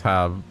gate, you must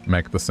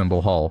make the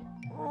symbol whole.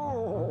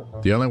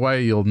 The only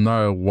way you'll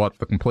know what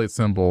the complete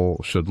symbol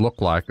should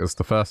look like is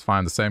to first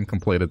find the same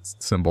completed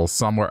symbol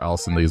somewhere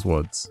else in these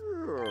woods.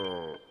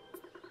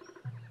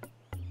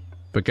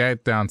 The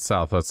gate down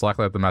south, it's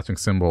likely that the matching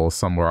symbol is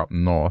somewhere up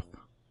north.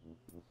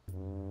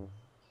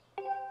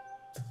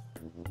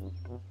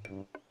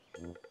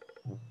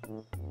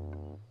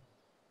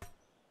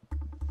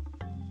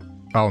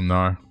 Oh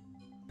no.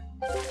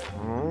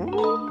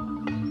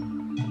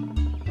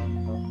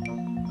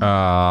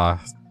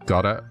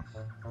 Got it.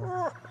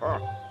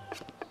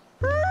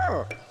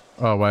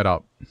 Oh, wait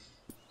up.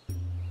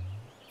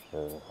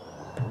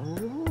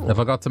 I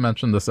forgot to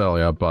mention this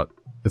earlier, but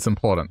it's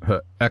important.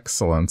 Her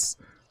Excellence,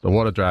 the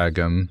water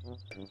dragon,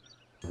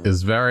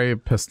 is very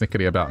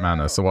persnickety about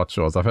manners, so what's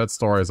yours? I've heard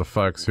stories of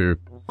folks who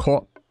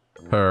caught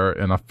her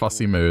in a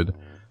fussy mood.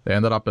 They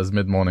ended up as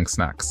mid-morning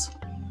snacks.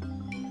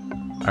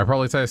 I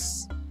probably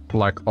taste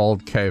like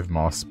old cave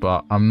moss,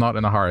 but I'm not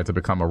in a hurry to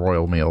become a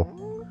royal meal.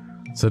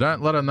 So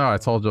don't let her know I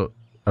told you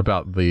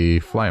about the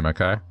flame,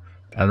 okay?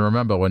 And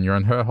remember, when you're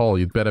in her hall,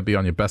 you'd better be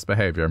on your best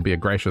behavior and be a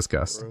gracious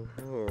guest.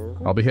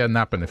 I'll be here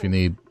napping if you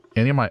need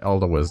any of my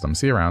elder wisdom.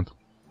 See you around.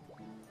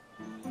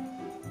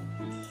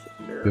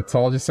 You're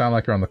told you sound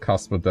like you're on the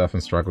cusp of death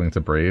and struggling to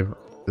breathe.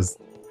 Is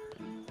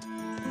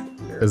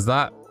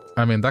that...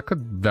 I mean, that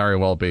could very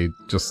well be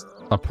just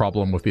a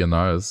problem with your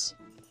nose.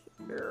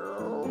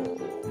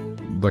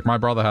 Like, my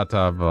brother had to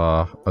have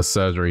a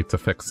surgery to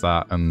fix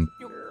that, and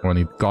when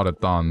he got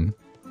it done,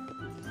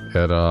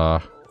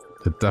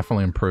 it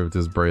definitely improved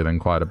his breathing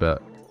quite a bit.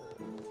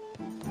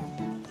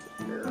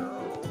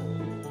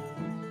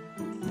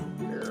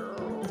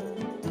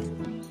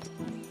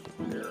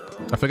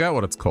 I forget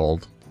what it's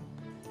called.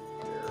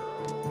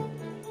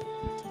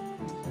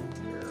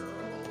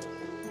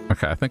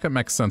 Okay, I think it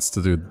makes sense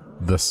to do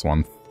this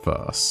one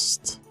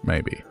first.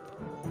 Maybe.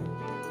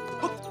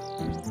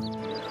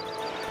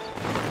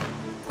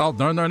 Oh,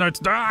 no, no, no.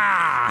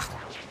 Ah!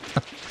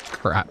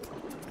 Crap.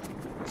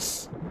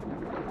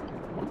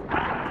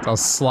 I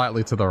was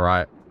slightly to the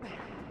right.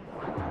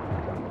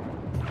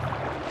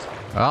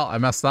 Well, I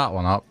messed that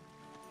one up.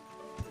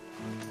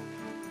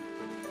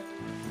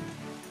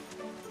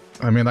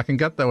 I mean, I can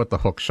get there with the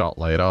hook shot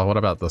later. What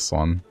about this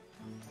one?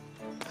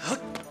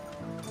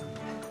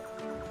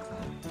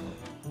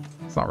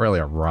 It's not really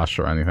a rush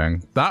or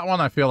anything. That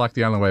one, I feel like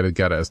the only way to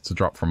get it is to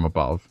drop from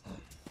above.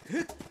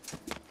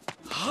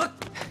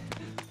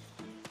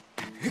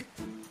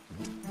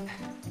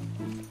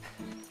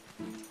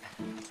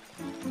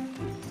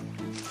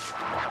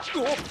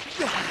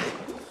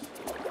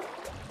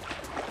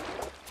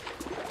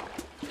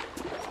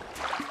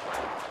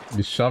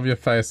 You shove your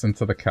face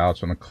into the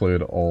couch and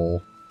occlude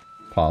all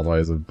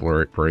pathways of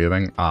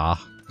breathing.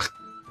 Ah.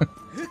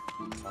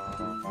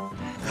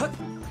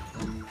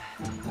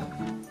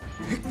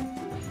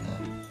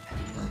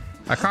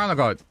 I kind of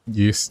got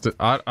used to...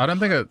 I don't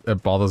think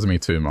it bothers me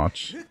too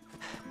much.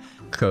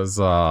 Because,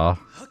 I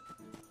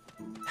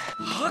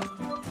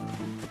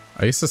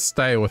used to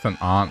stay with an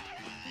aunt.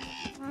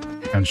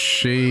 And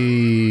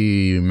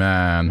she...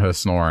 Man, her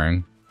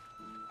snoring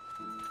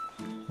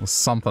was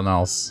something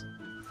else.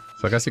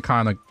 So I guess you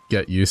kind of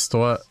get used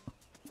to it.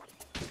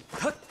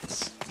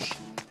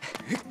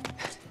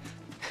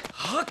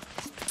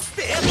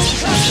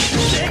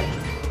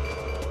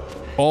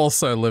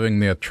 Also living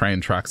near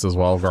train tracks as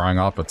well growing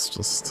up, it's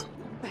just...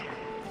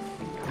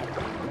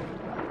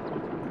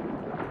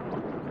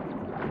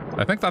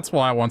 I think that's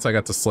why once I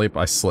get to sleep,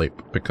 I sleep,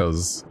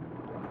 because...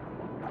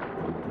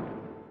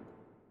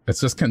 It's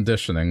just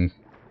conditioning.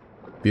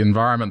 The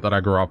environment that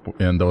I grew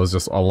up in, there was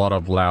just a lot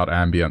of loud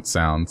ambient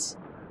sounds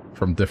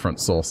from different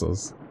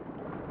sources.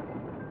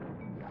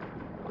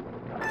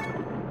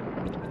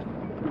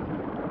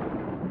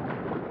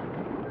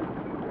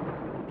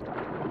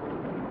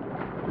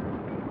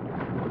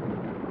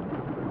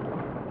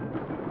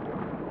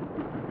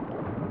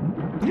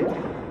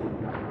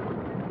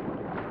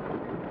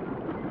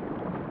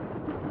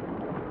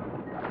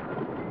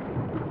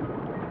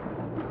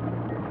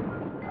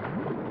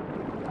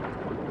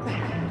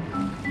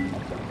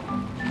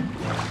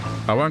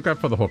 I won't go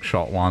for the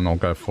hookshot one, I'll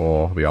go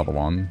for the other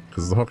one.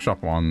 Because the hookshot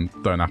one,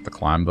 don't have to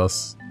climb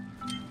this.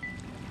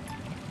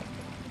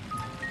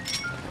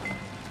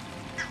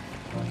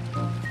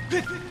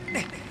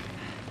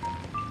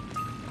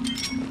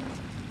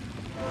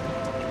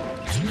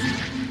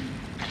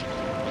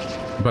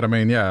 But I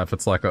mean, yeah, if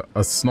it's like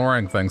a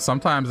snoring thing,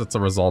 sometimes it's a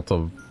result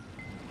of...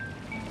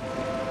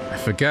 I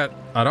forget,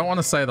 I don't want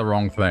to say the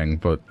wrong thing,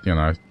 but, you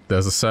know,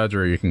 there's a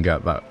surgery you can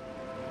get that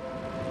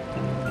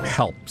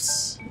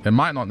helps. It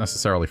might not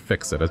necessarily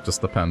fix it, it just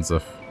depends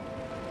if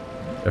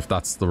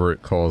that's the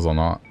root cause or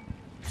not.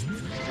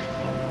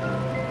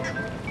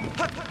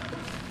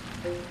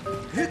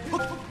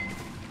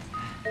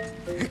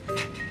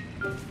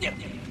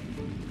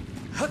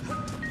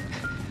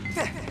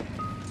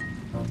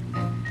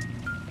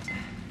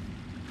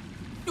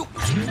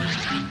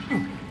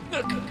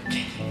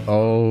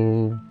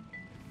 Oh.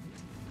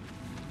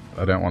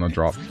 I don't want to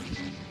drop.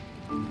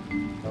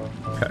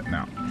 Okay,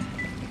 now.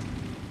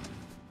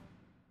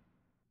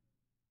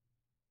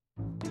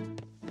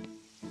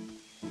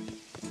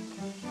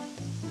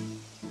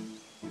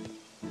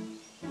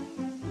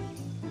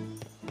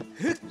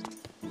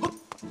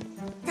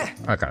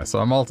 Okay, so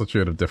a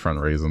multitude of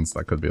different reasons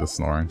that could be the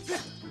snoring.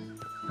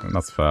 And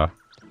that's fair.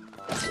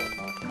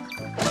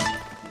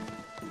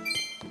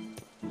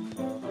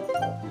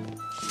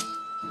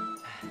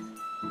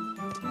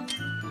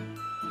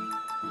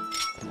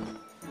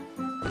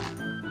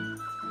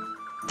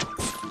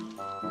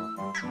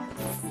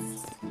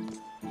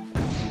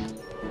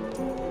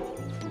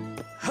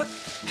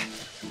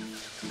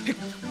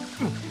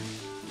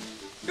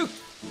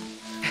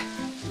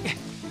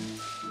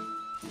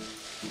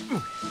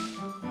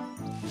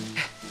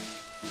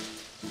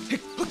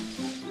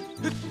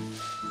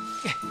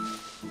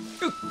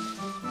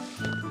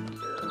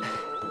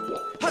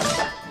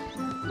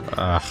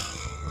 Ugh.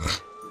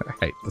 I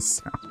hate the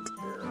sound.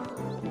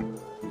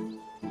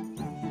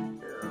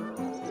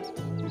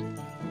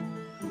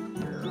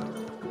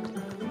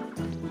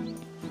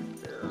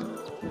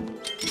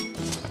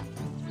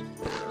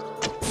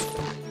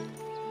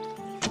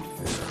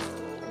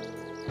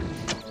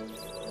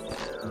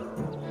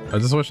 I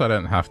just wish I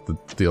didn't have to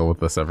deal with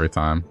this every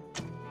time.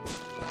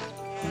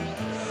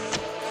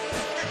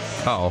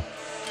 Uh-oh.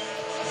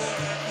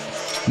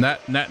 Net.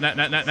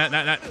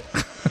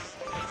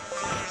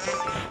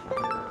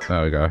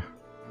 There we go.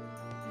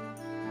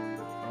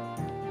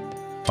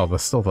 Oh, they're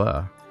still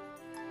there.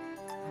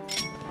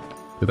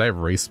 Did they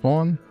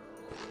respawn?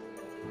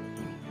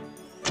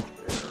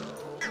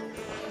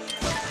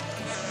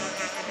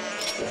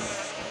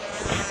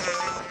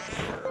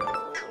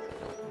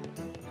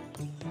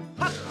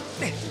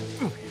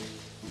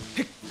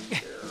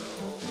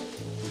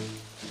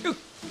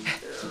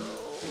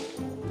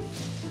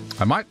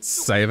 I might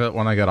save it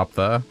when I get up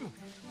there.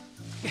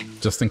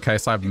 Just in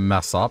case I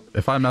mess up.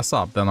 If I mess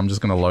up, then I'm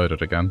just gonna load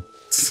it again.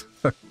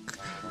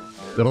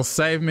 It'll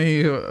save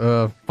me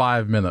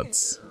 5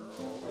 minutes.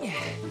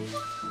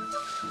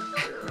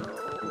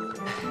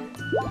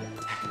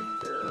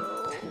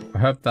 I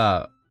hope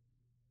that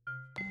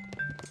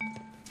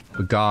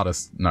the guard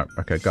is... No,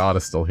 okay, guard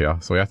is still here.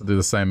 So we have to do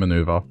the same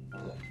maneuver.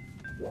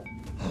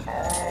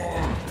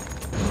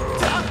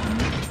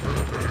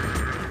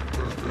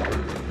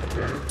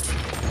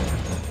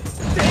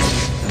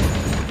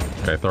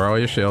 Okay, throw away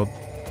your shield.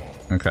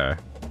 Okay.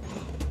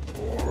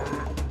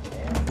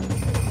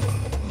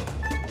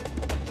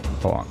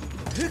 Hold on.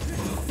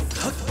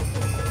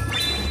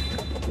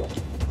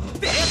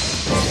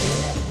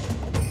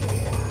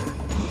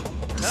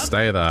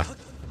 Stay there.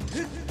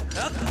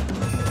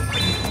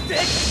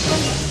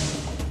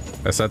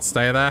 I said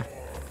stay there.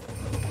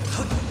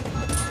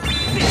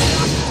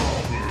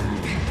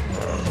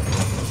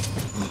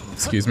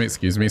 Excuse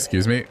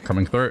me.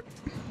 Coming through.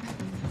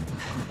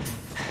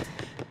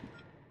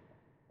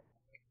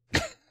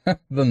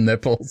 The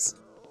nipples.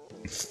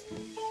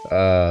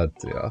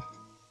 Dear.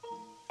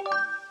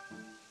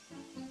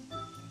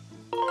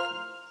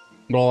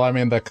 Well, I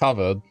mean, they're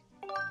covered.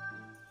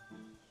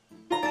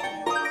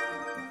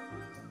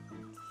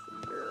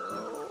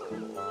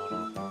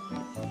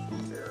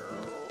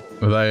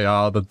 They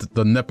are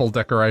the nipple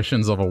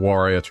decorations of a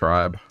warrior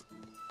tribe.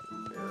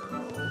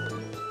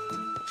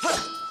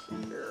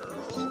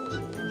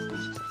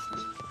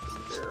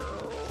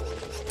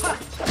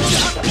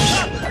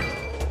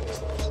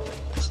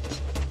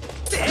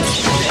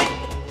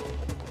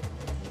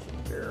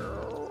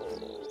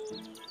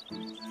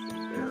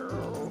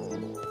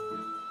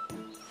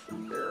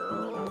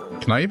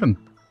 Can I even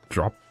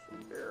drop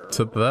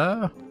to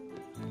there?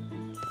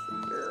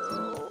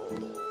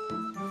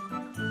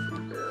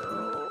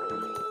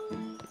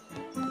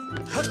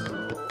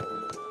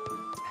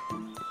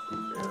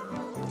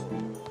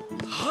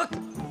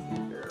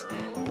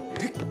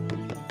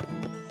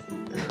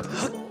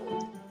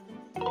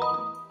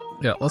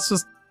 Yeah, let's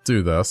just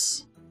do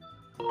this.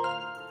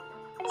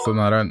 So then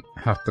I don't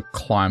have to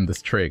climb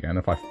this tree again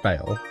if I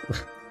fail.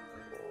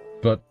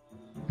 But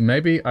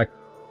maybe I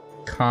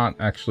can't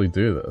actually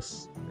do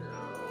this.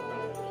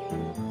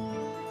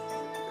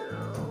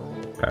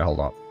 Okay, hold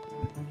up.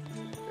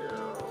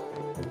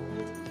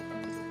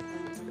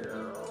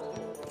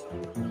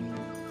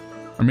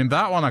 I mean,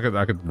 that one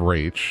I could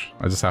reach.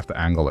 I just have to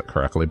angle it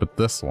correctly, but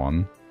this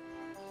one...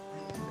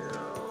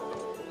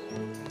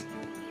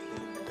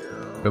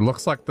 It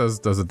looks like there's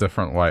a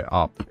different way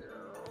up.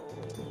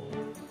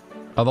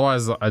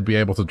 Otherwise, I'd be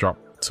able to drop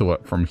to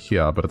it from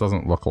here, but it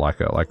doesn't look like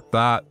it. Like,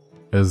 that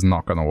is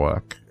not gonna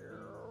work.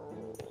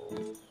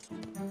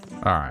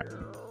 Alright.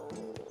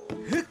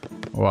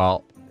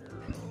 Well.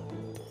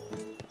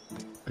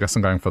 I guess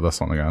I'm going for this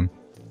one again.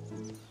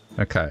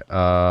 Okay,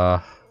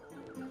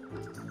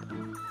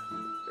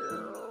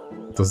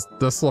 does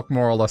this look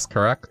more or less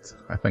correct?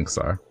 I think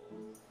so.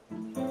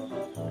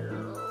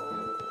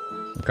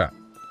 Okay.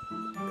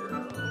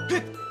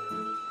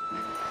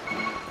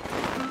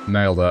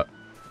 Nailed it.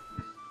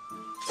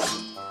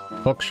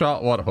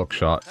 Hookshot? What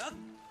hookshot?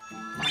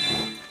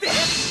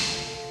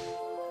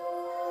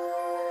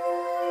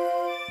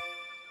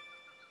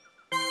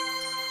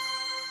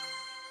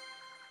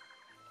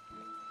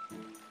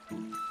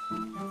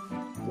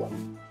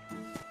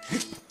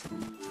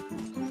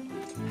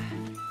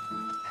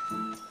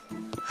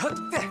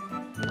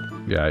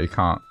 Yeah, you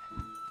can't.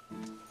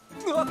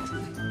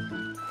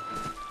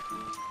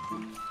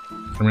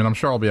 I mean, I'm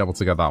sure I'll be able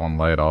to get that one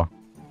later.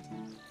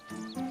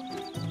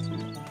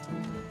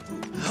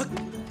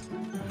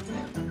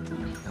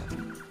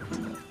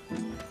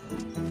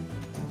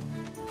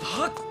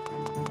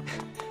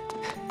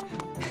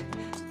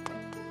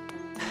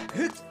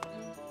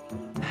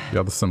 The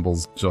other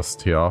symbol's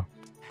just here.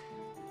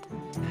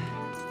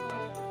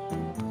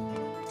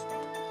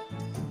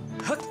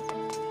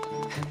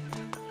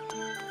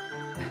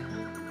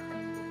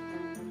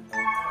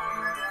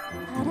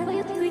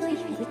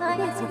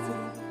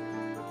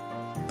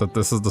 That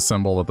this is the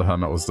symbol that the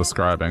hermit was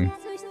describing.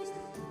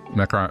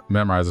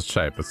 Memorize its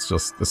shape. It's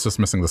just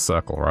missing the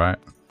circle, right?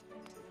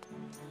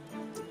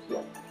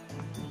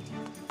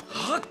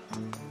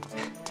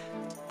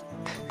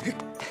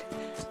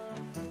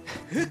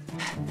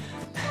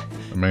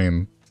 I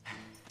mean,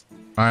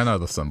 I know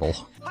the symbol.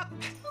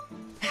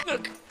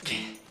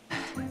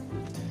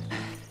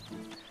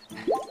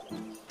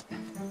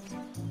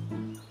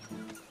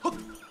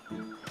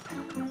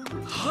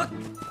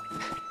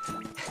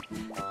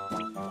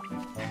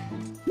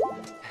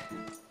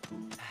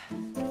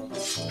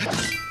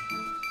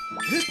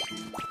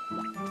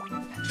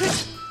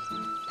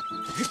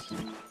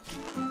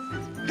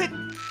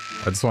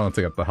 I just wanted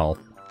to get the health.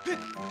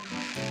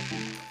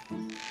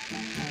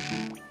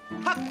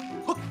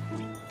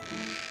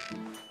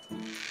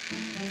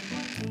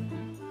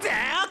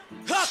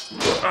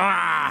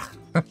 Ah!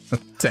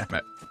 Damn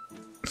it.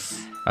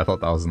 I thought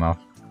that was enough.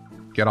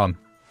 Get on.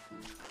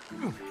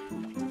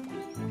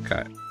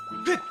 Okay.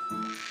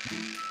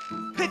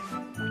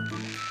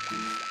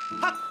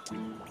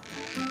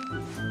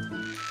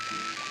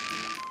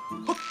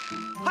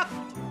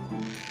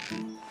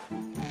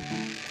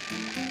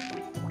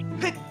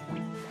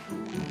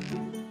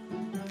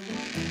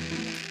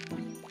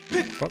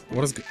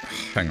 What is...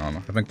 Hang on. I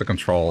think the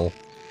control...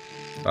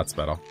 That's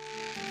better.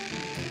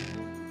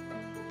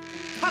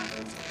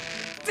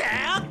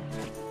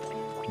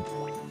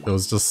 It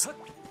was just...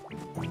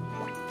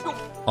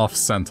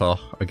 off-center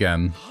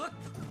again.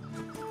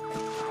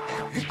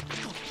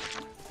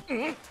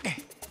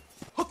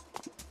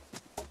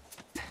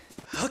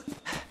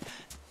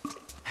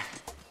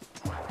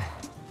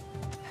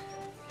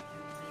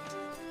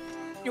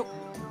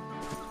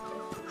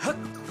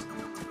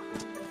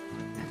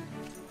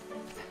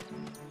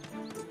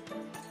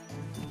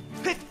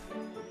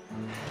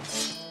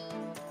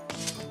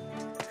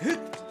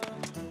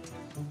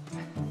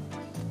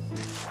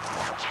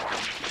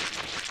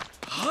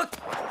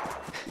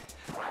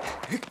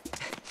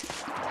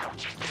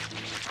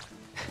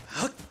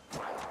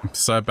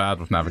 So bad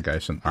with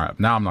navigation. Alright,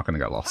 now I'm not gonna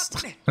get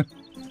lost.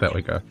 There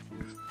we go.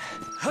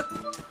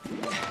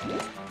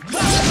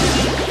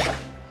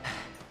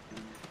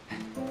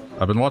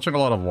 I've been watching a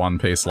lot of One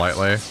Piece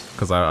lately,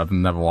 because I've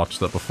never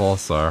watched it before,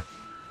 so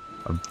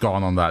I've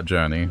gone on that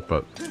journey,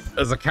 but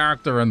there's a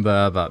character in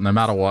there that no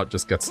matter what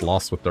just gets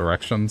lost with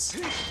directions.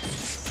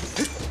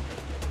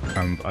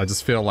 And I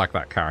just feel like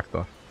that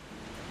character.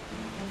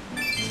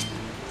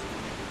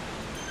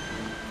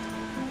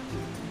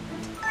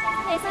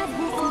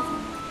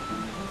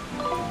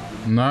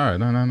 No.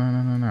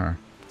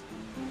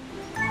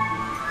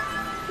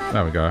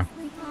 There we go.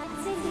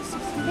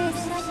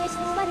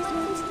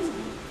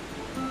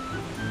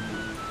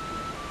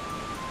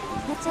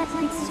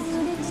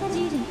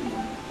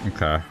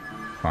 Okay,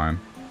 fine.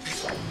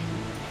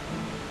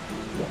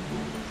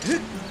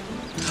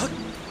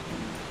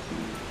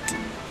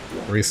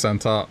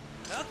 Recenter.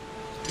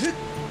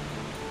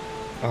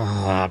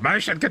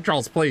 Motion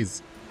controls,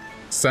 please.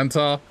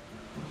 Center.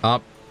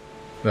 Up.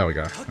 There we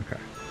go. Okay,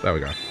 there we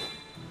go.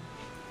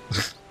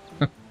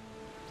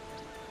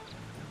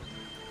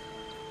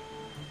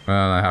 And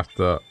I have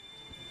to...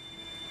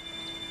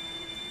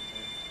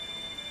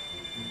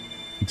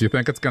 Do you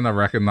think it's gonna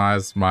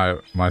recognize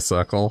my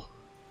circle?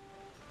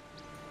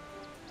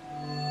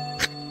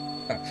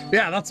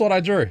 Yeah, that's what I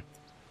drew.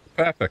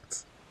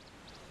 Perfect.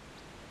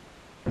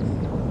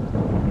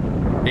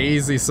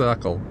 Easy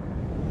circle.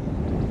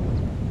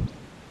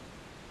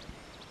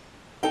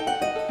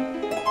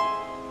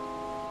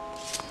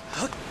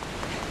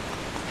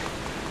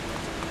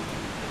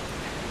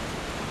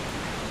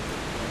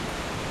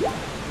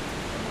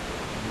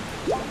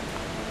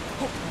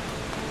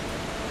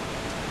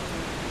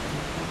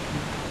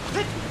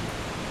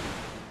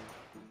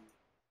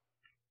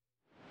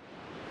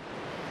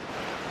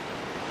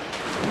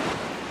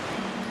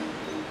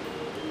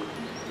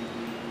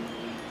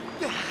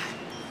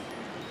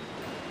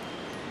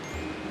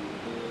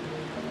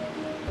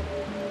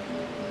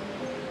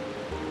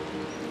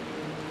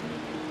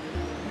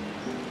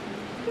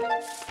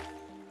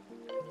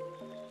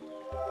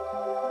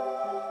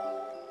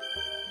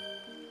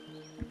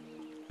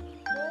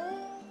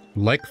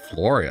 Lake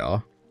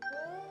Floria?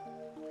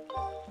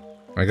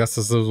 I guess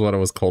this is what it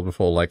was called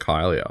before Lake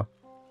Hylia.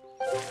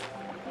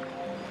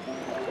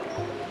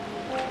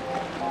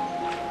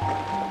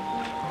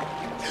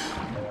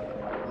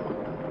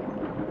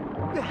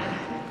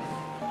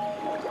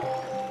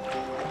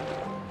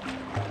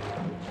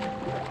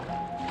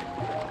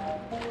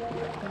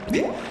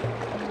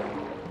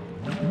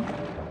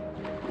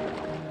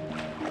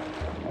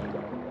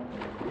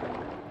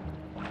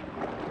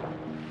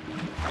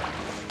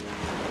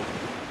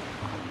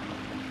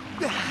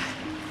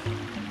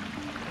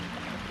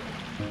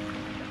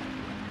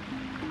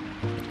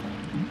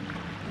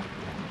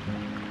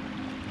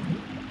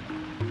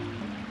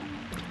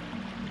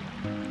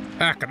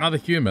 Another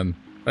human.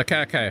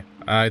 Okay.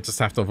 I just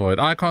have to avoid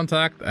eye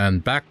contact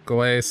and back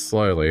away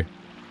slowly.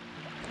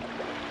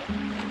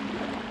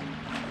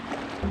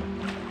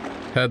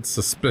 Head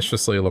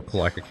suspiciously look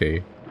like a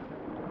key.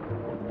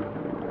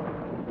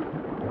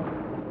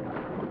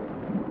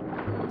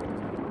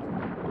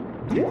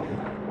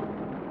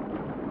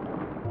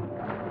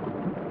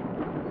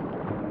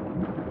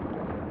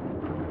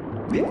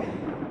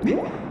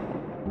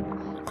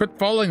 Quit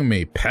following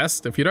me,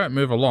 pest. If you don't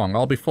move along,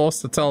 I'll be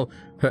forced to tell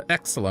Her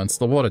Excellence,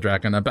 the Water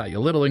Dragon, about your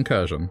little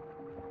incursion.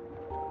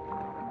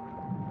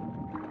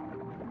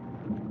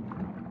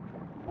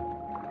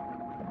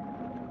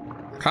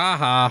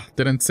 Haha,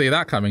 didn't see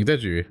that coming,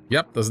 did you?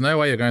 Yep, there's no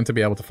way you're going to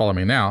be able to follow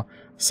me now.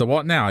 So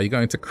what now? Are you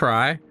going to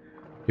cry?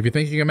 If you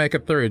think you can make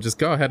it through, just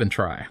go ahead and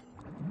try.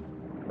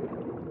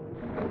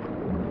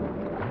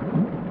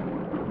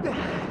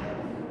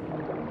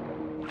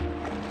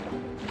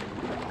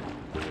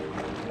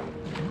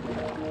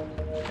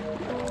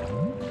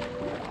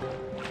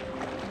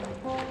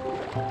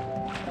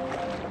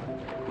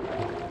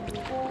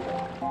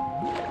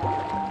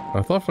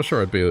 I thought for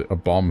sure it'd be a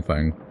bomb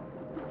thing.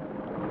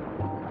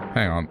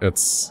 Hang on,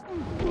 it's...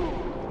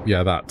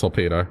 yeah, that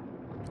torpedo.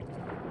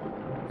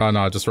 Oh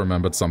no, I just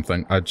remembered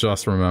something. I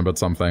just remembered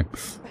something.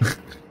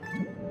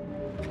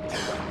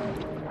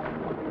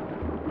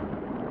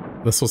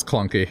 This was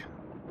clunky.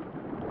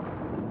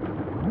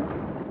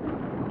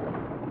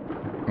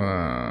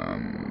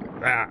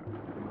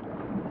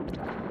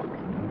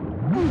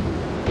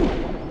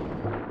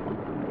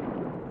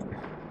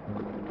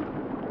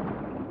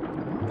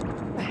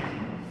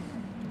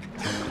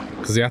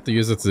 Because you have to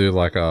use it to do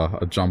like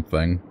a jump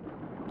thing.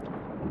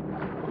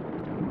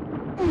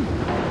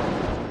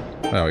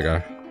 There we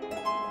go.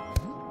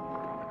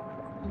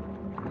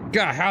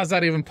 God, how is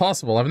that even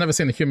possible? I've never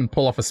seen a human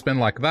pull off a spin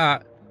like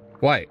that.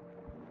 Wait,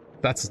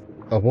 that's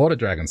a water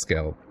dragon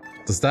skill.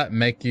 Does that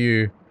make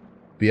you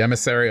the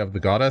emissary of the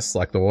goddess,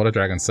 like the water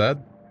dragon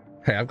said?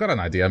 Hey, I've got an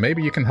idea.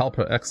 Maybe you can help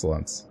Her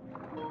Excellence.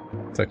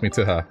 Take me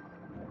to her.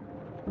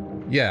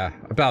 Yeah,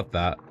 about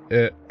that.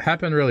 It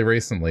happened really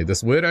recently.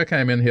 This weirdo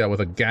came in here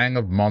with a gang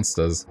of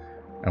monsters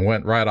and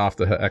went right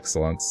after Her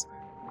Excellence.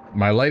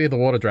 My lady the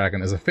water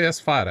dragon is a fierce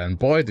fighter, and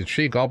boy did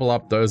she gobble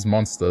up those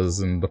monsters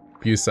in a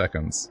few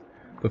seconds.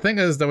 The thing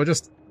is, there were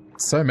just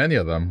so many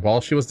of them. While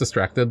she was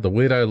distracted, the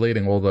weirdo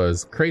leading all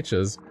those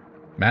creatures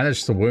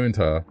managed to wound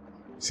her.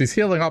 She's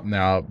healing up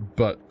now,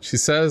 but she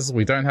says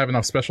we don't have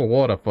enough special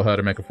water for her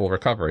to make a full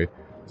recovery.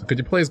 So could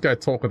you please go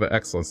talk with Her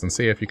Excellence and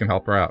see if you can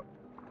help her out?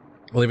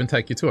 I'll even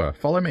take you to her.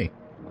 Follow me.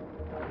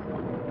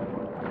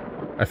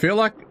 I feel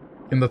like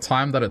in the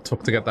time that it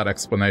took to get that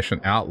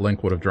explanation out,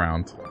 Link would have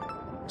drowned.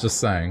 Just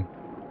saying.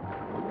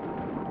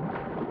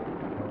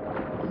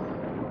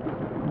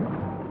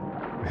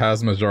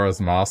 Has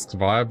Majora's Mask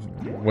vibe?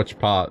 Which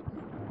part?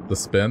 The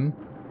spin?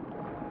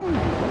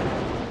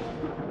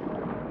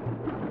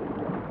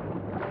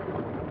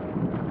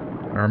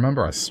 I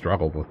remember I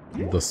struggled with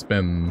the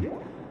spin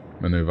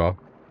maneuver.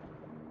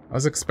 I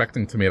was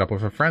expecting to meet up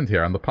with a friend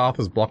here, and the path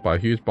is blocked by a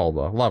huge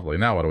boulder. Lovely,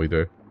 now what do we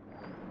do?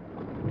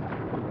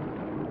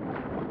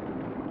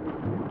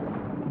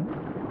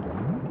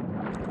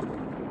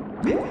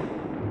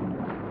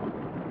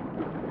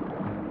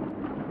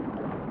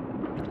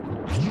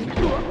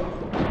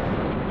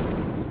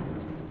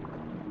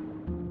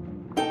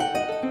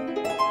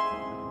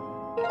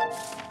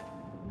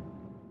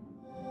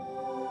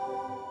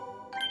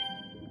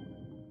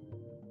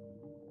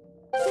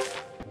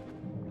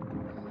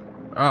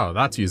 Oh,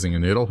 that's using a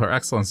noodle. Her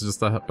Excellence is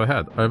just up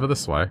ahead. Over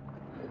this way.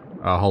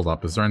 Hold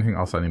up. Is there anything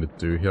else I need to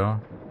do here?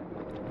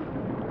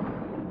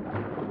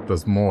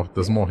 There's more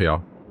here.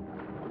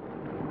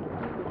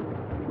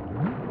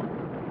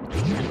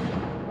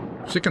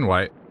 She can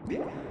wait.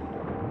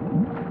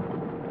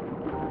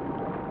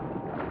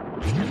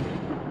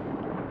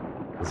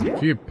 There's a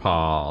few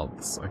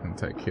paths I can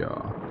take here.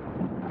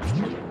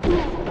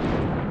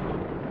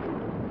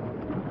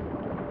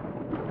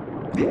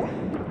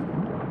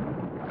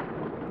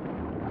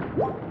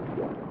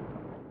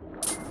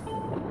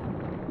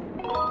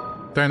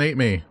 Don't eat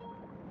me.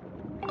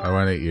 I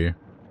won't eat you.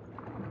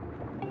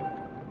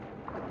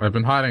 I've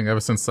been hiding ever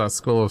since that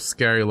school of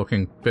scary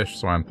looking fish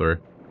swam through.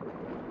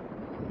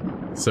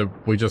 So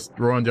we just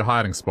ruined your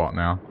hiding spot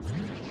now.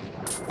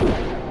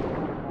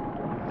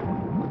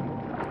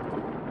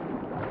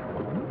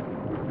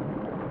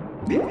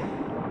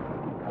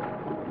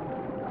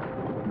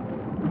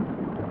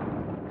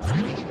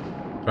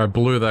 I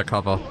blew that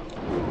cover.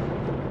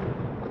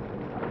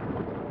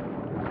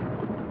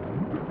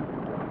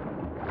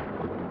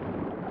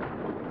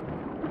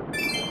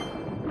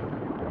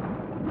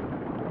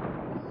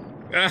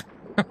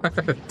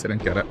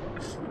 Didn't get it.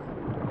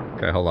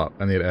 Okay, hold up.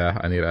 I need air.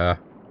 I need air.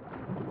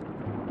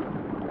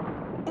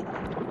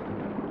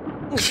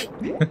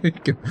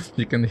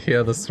 you can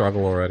hear the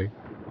struggle already.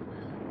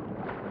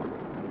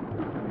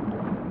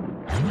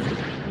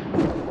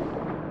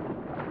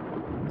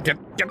 Get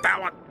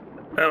that one.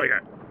 There we go.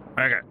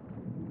 Okay.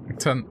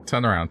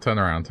 Turn around.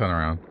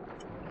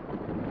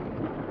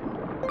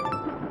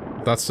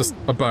 That's just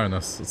a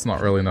bonus. It's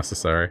not really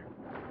necessary.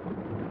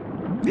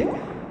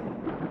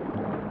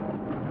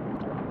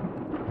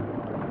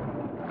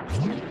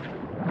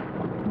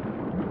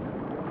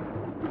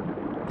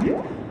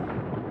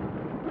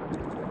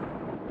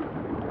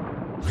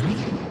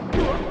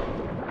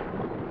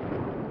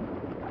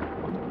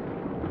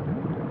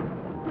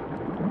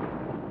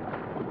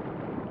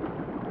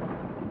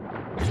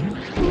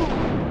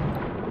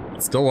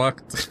 Still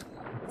worked.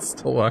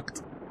 Still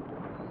worked.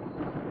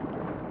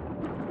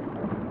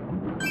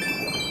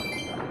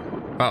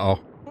 Uh-oh.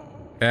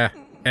 Air.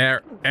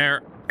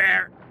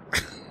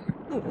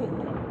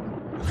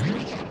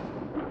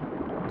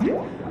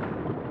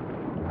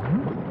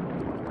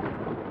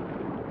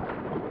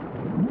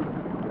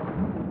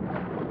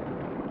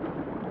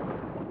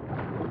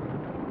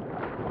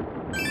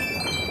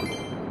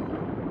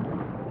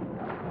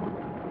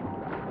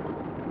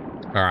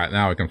 Alright,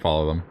 now we can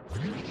follow them.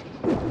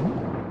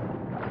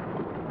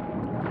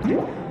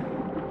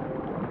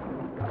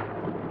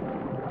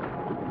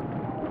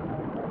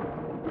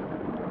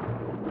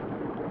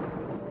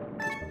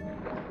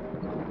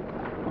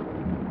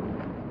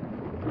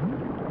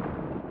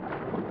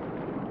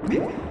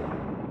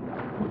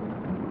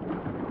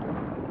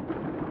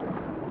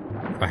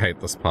 I hate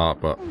this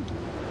part, but...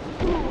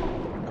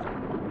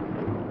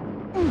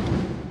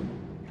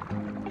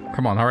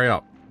 Come on, hurry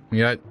up.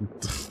 Yeah,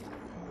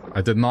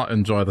 I did not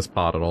enjoy this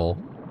part at all.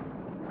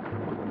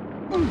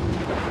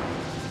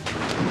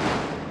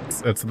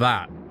 It's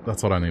that.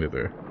 That's what I need to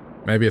do.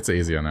 Maybe it's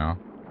easier now.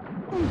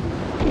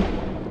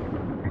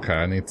 Okay,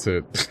 I need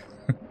to...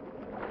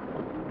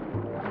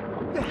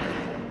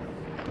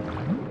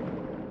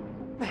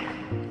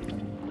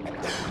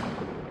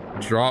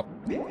 Drop,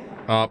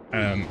 up,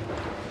 and...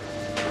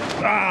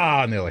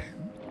 Ah, nearly.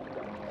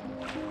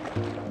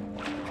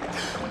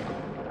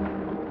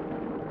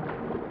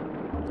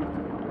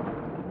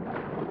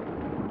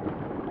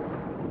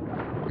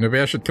 Maybe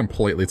I should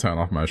completely turn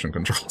off motion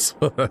controls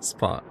for this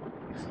part.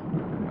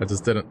 I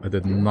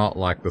did not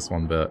like this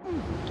one bit.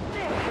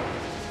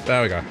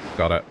 There we go.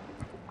 Got it.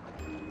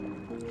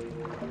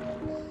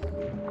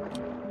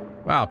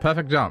 Wow,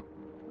 perfect jump.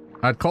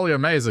 I'd call you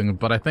amazing,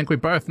 but I think we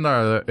both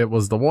know that it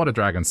was the water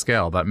dragon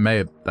scale that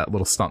made that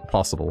little stunt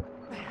possible.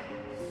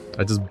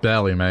 I just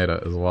barely made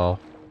it as well.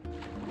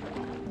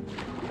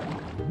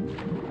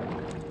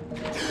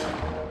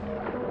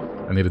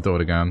 I need to do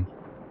it again.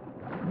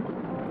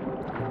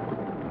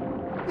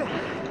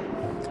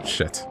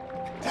 Shit.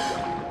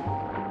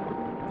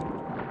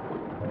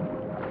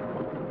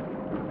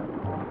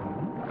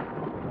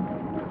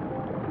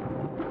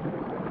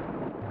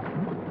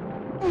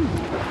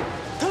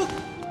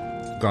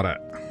 Got it.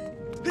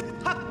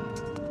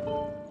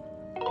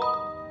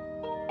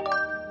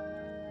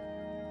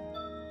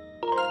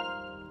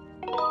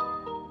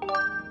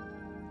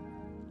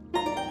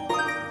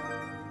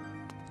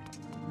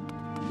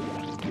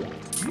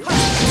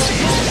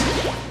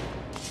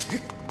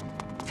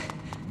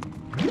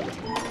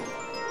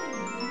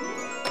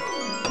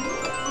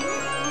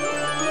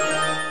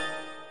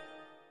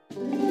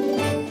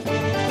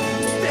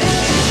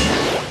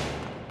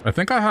 I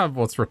think I have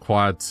what's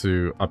required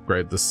to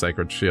upgrade this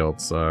sacred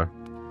shield, so...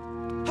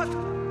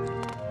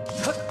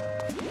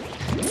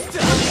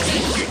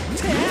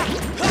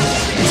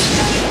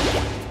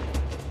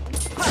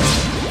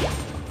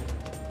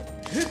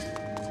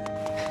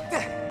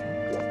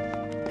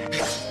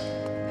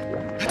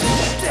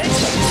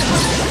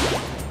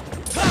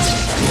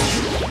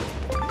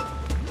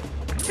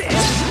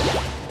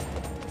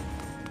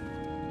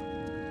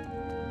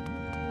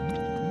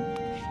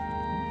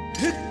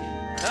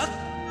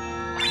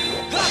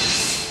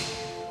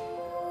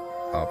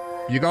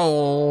 You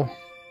go.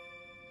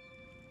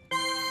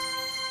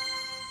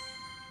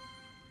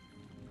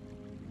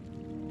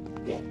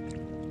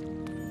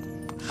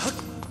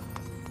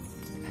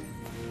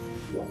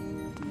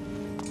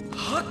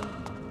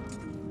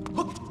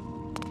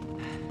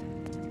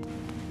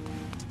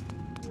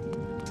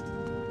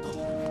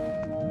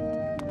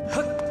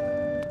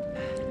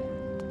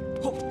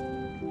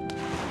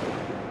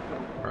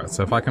 Alright,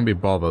 so if I can be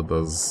bothered,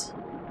 there's...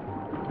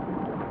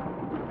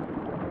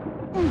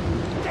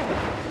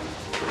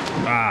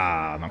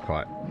 Ah, not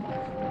quite.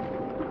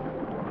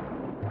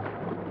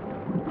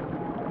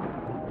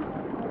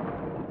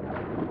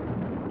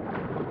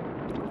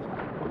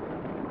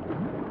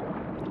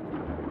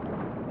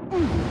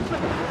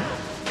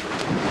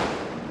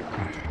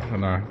 Oh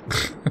no.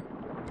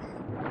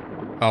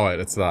 Oh wait,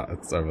 it's that.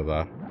 It's over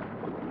there.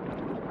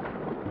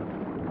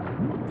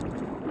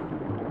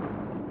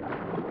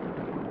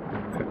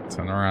 Okay,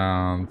 turn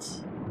around.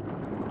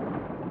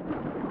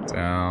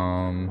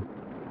 Down.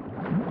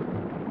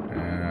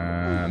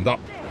 And up.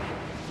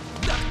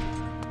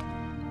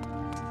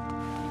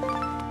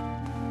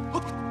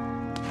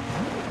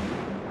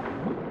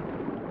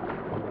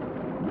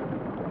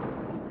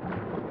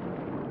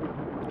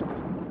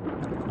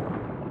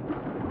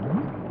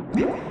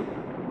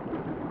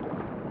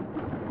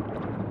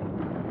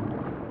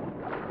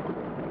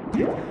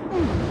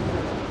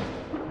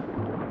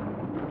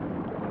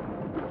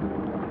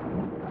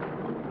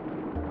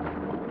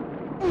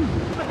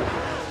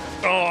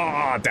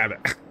 Oh, damn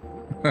it.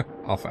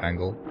 Off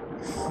angle.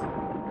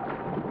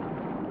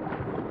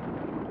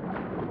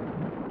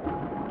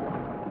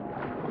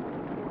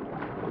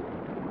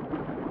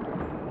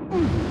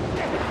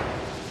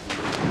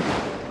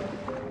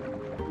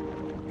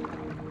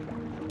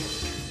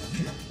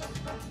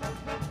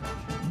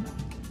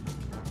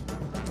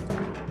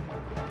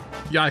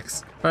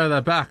 Yikes. Oh,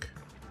 they're back.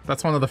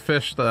 That's one of the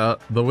fish that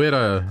the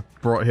widow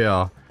brought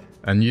here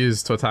and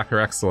used to attack her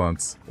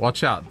excellence.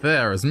 Watch out,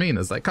 they're as mean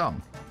as they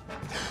come.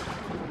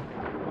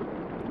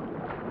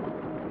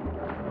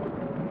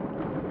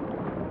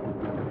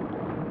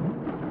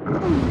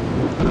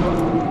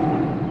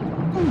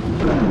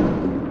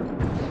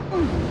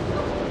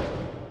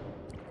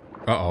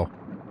 Uh-oh.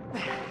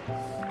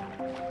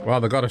 Well,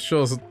 the goddess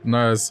sure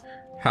knows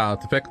how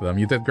to pick them.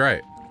 You did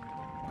great.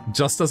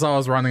 Just as I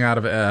was running out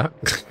of air.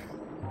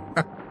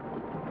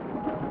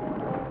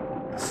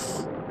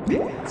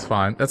 It's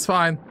fine. It's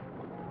fine.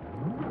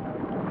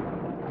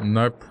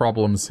 No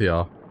problems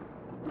here.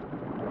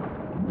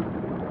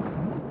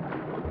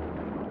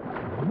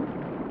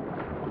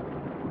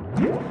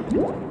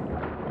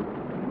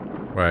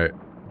 Wait.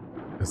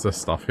 Is there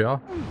stuff here?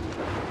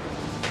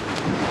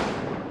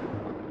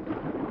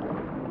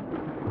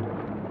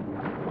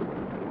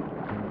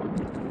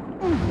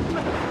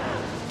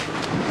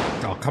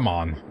 Oh, come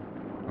on.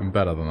 I'm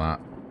better than that.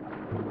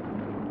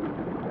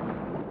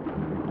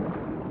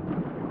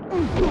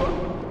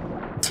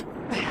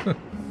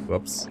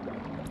 Whoops.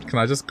 Can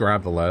I just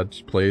grab the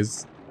ledge,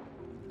 please?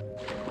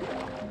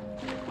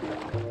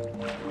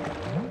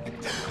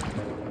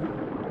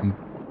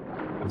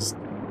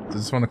 I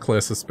just want to clear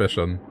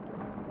suspicion.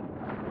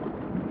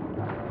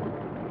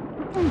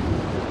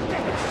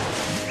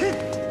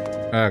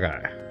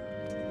 Okay.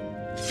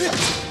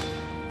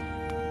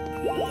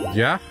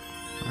 Yeah?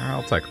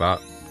 I'll take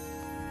that.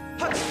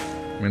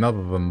 I mean,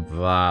 other than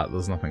that,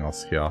 there's nothing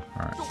else here.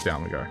 Alright,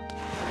 down we go.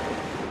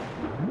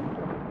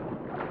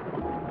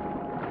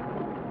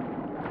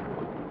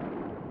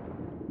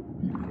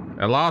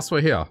 At last, we're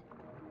here.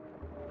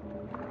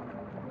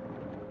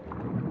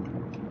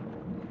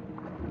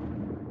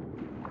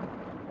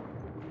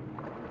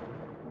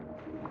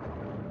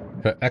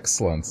 Her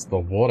Excellence, the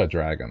Water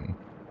Dragon,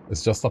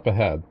 is just up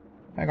ahead.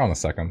 Hang on a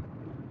second.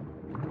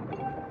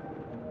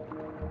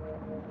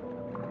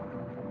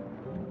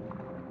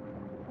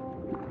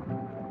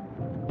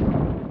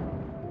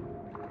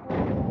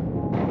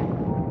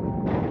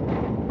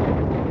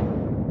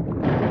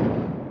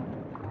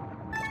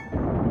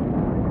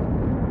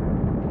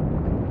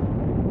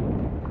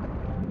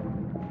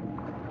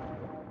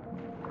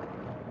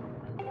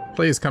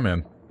 Please come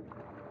in.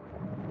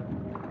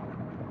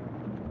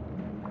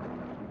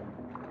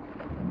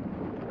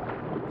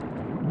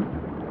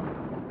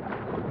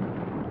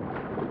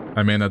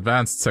 I mean,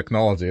 advanced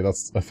technology,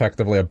 that's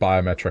effectively a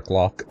biometric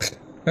lock.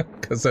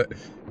 Because it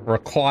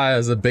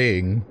requires a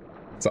being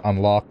to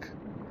unlock.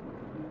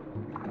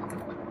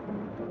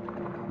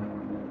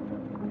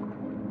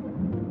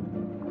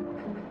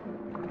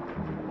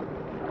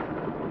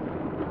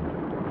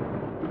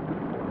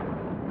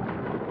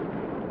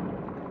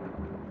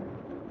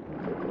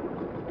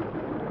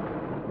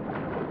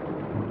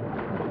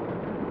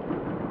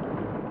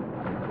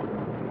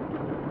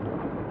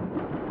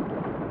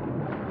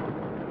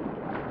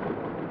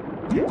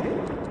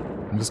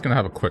 I'm just gonna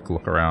have a quick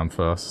look around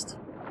first.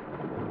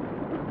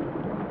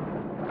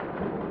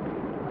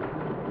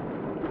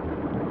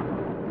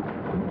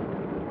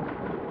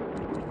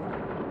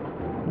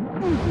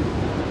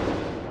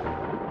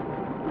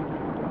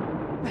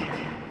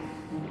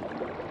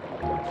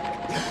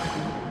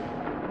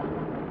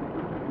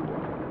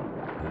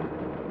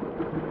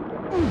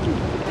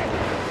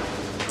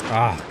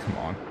 Ah, come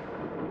on.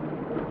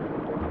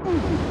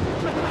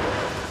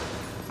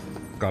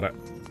 Got it.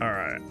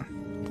 Alright.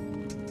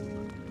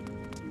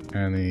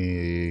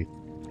 Any...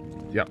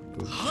 Yep,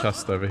 there's a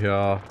chest over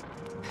here.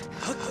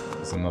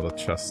 There's another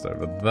chest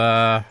over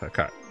there.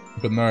 Okay.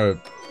 But no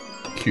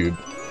cube.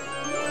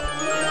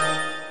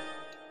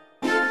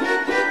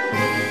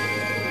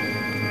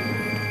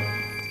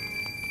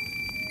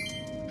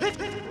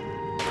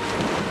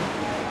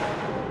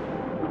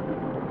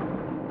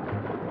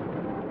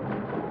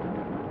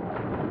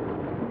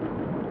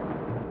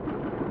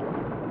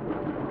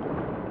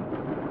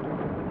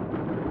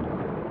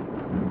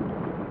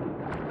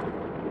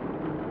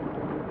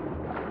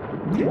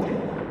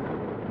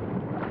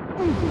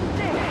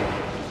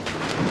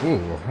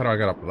 Ooh, how do I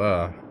get up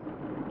there?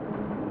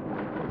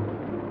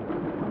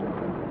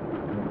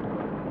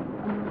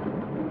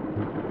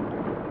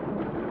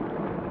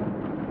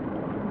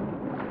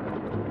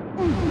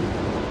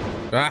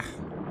 Ah!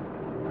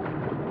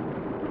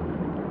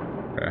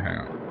 Okay, hang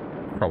on.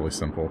 Probably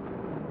simple.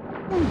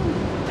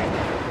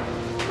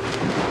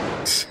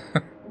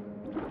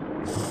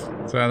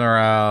 Turn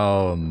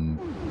around.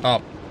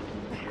 Up.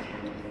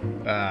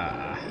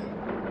 Ah.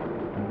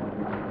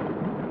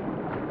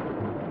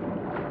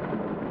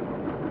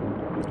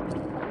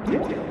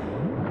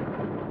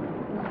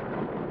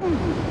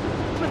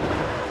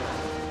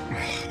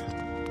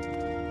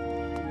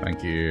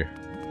 Thank you.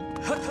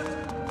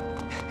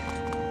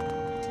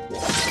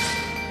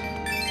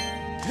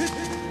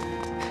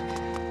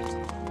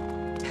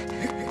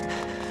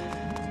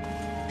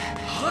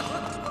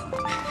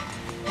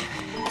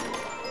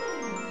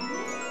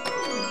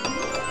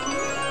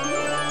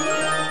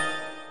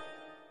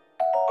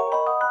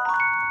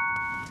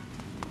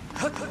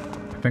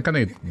 I think I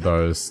need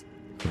those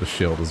for the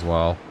shield as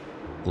well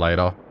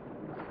later.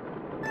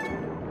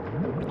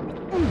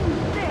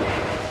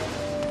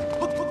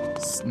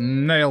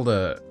 Nailed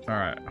it.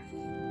 Alright.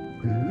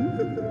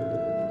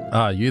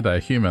 Ah, you there,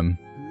 human.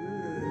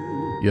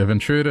 You have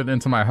intruded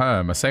into my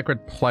home, a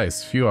sacred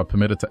place few are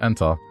permitted to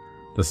enter.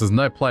 This is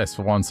no place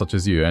for one such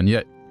as you, and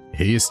yet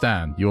here you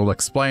stand. You will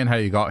explain how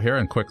you got here,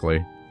 and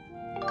quickly.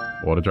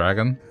 Water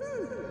Dragon?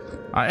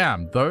 I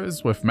am.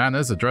 Those with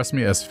manners address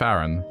me as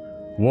Farron,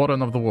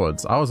 Warden of the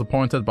Woods. I was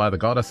appointed by the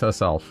goddess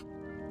herself.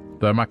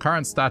 Though my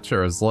current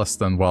stature is less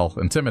than, well,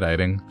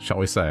 intimidating, shall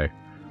we say.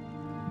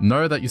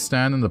 Know that you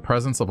stand in the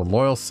presence of a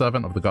loyal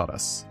servant of the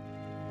goddess.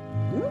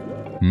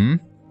 Hmm?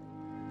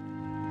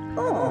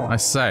 I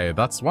say,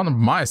 that's one of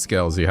my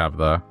skills you have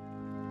there.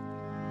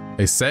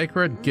 A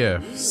sacred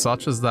gift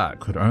such as that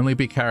could only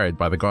be carried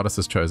by the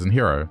goddess's chosen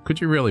hero.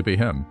 Could you really be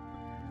him?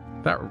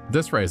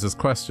 This raises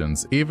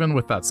questions. Even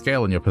with that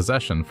scale in your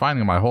possession,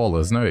 finding my hall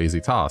is no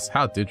easy task.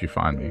 How did you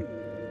find me?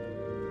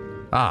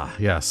 Ah,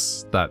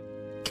 yes, that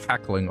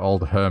cackling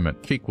old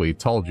hermit Kikwi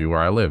told you where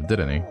I live,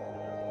 didn't he?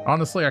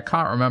 Honestly, I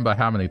can't remember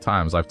how many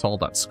times I've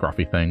told that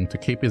scruffy thing to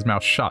keep his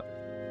mouth shut.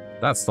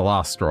 That's the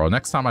last straw.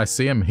 Next time I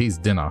see him, he's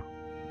dinner.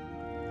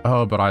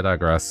 Oh, but I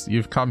digress.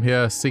 You've come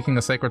here seeking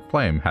a sacred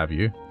flame, have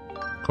you?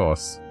 Of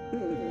course.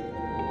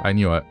 I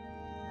knew it.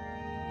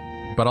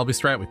 But I'll be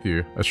straight with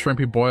you. A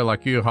shrimpy boy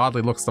like you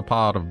hardly looks the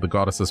part of the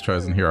goddess's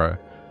chosen hero.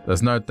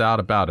 There's no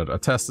doubt about it. A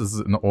test is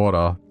in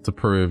order to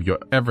prove you're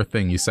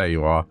everything you say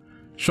you are.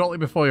 Shortly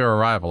before your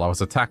arrival, I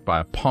was attacked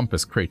by a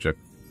pompous creature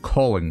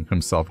calling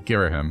himself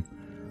Girahim.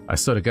 I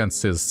stood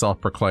against his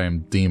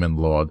self-proclaimed demon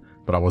lord,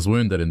 but I was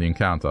wounded in the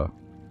encounter.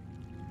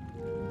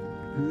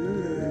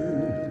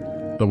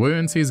 The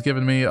wounds he's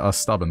given me are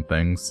stubborn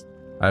things.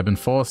 I have been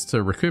forced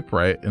to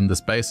recuperate in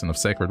this basin of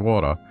sacred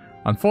water.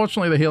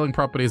 Unfortunately, the healing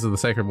properties of the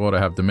sacred water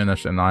have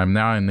diminished, and I am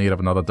now in need of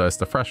another dose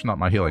to freshen up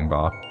my healing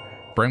bar.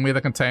 Bring me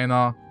the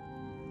container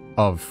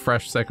of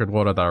fresh sacred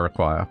water that I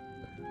require.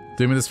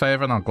 Do me this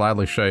favor, and I'll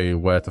gladly show you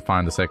where to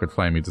find the sacred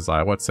flame you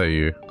desire. What say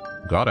you?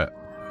 Got it.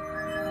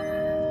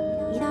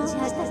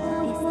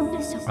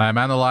 I am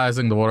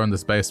analyzing the water in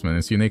this basement.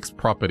 Its unique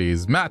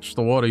properties match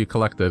the water you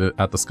collected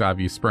at the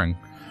Skyview Spring.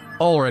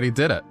 Already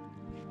did it.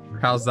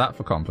 How's that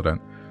for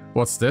confident?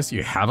 What's this?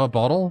 You have a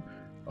bottle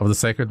of the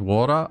sacred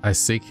water I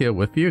seek here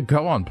with you?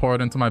 Go on, pour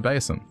it into my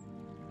basin.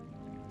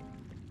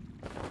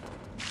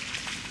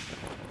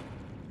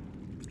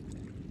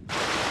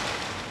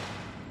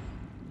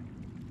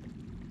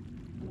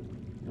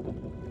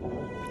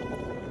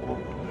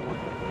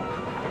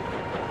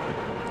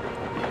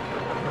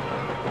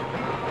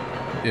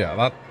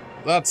 Yeah,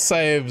 that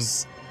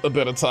saves a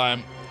bit of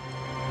time.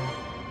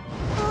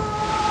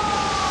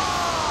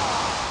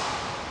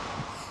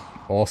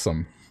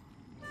 Awesome.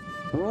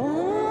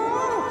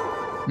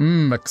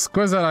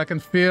 Exquisite. I can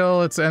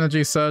feel its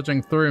energy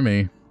surging through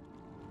me.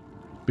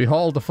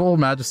 Behold the full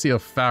majesty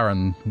of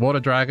Farron, Water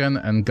Dragon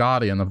and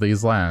Guardian of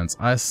these lands.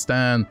 I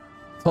stand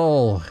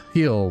tall,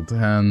 healed,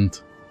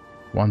 and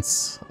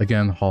once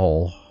again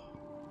whole.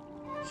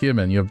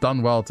 Human, you have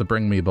done well to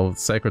bring me the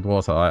sacred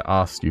water I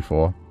asked you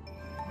for.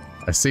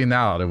 I see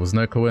now it was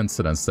no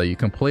coincidence that you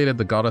completed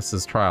the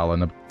goddess's trial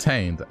and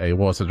obtained a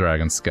Water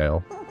Dragon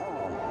scale.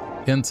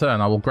 In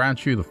turn, I will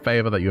grant you the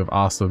favor that you have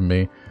asked of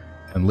me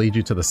and lead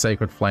you to the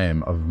sacred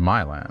flame of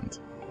my land.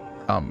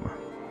 Come.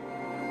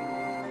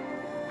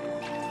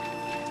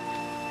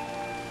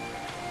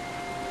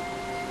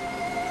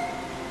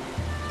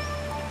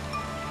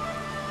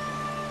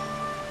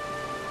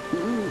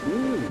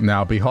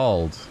 Now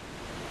behold.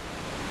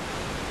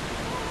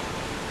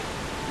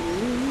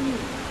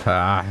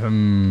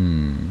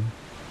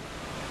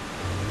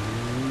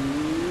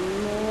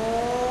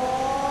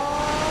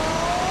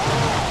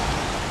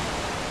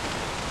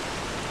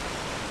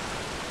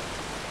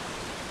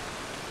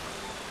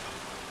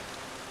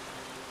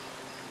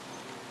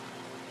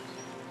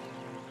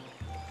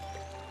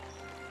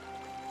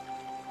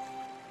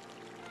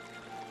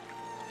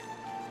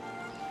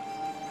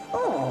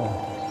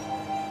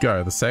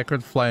 Go. The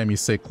sacred flame you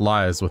seek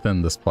lies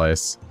within this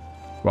place.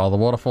 While the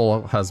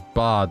waterfall has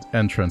barred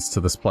entrance to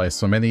this place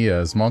for many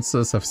years,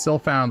 monsters have still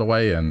found a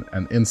way in,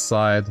 and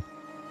inside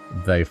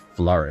they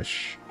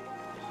flourish.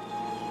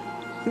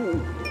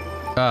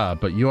 Ah,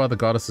 but you are the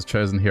goddess's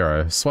chosen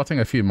hero. Swatting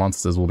a few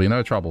monsters will be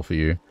no trouble for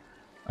you.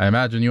 I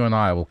imagine you and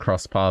I will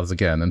cross paths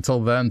again.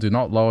 Until then, do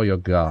not lower your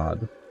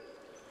guard.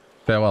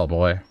 Farewell,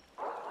 boy.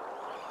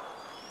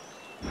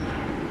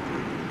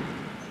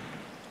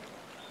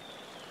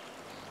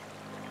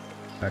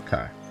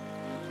 Okay.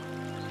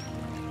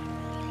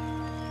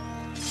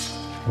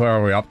 Where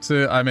are we up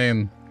to? I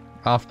mean,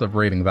 after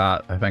reading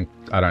that, I think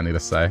I don't need to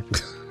say.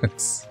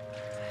 It's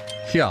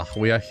here.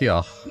 We are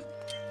here.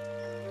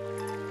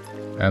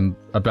 And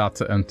about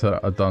to enter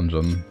a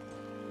dungeon.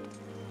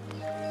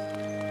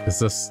 Is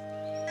this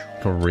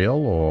for real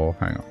or...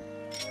 Hang on.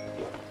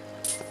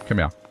 Come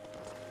here.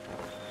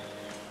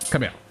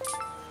 Come here.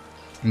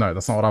 No,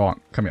 that's not what I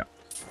want. Come here.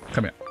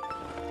 Come here.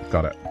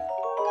 Got it.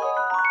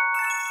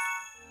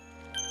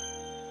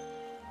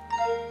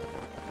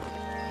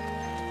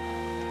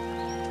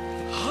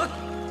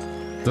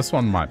 This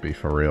one might be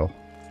for real.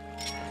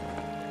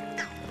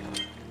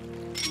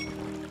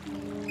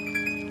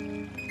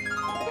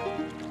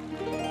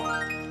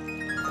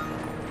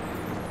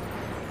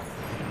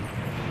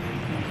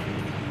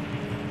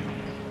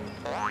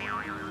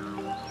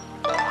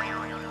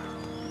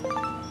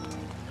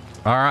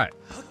 Alright.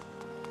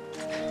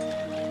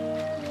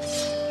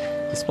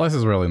 This place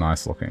is really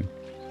nice looking.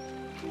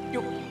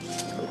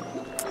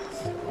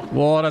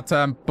 Water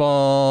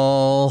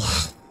temple!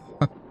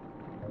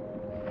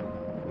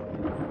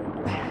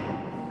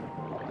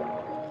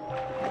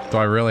 Do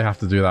I really have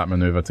to do that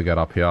maneuver to get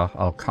up here?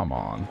 Oh, come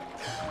on.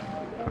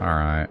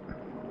 Alright.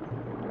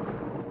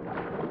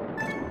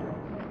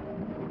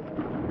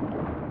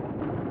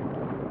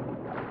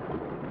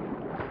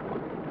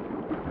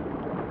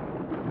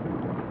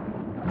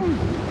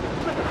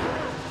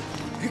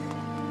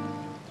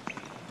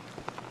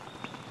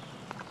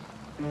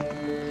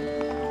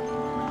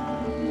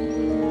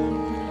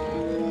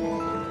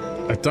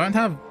 I don't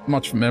have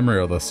much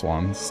memory of this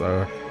one,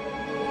 so...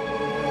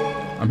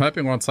 I'm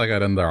hoping once I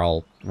get in there,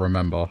 I'll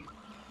remember.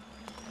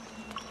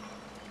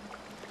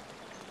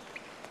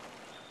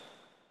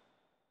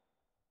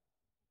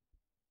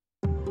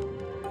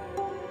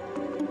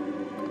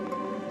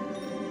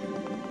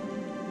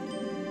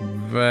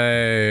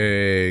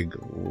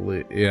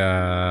 Vaguely.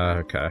 Yeah,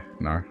 okay.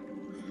 No.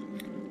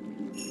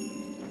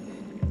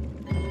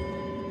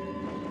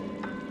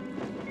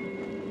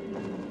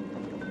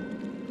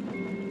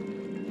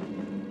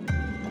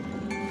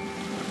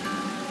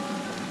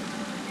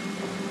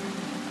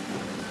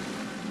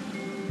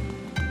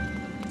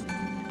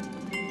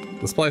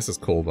 This place is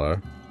cool, though.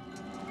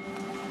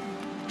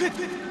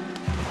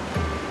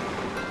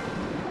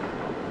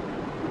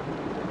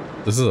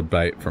 This is a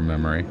bait from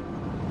memory.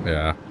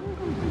 Yeah.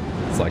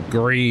 It's like,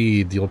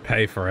 greed, you'll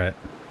pay for it.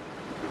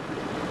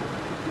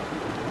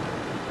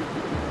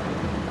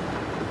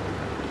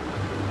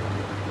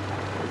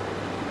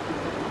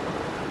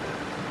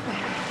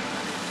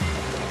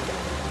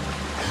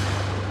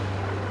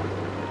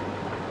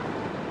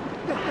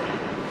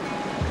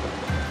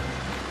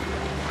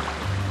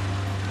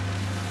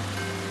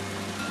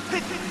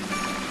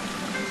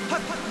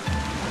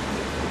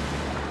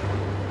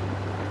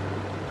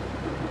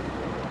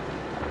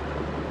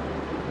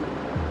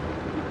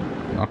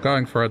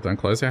 Going for it, don't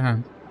close your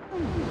hand.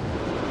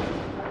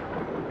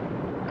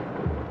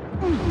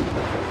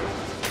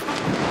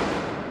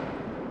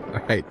 I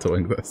hate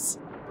doing this.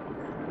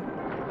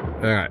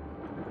 Alright.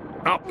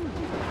 Up!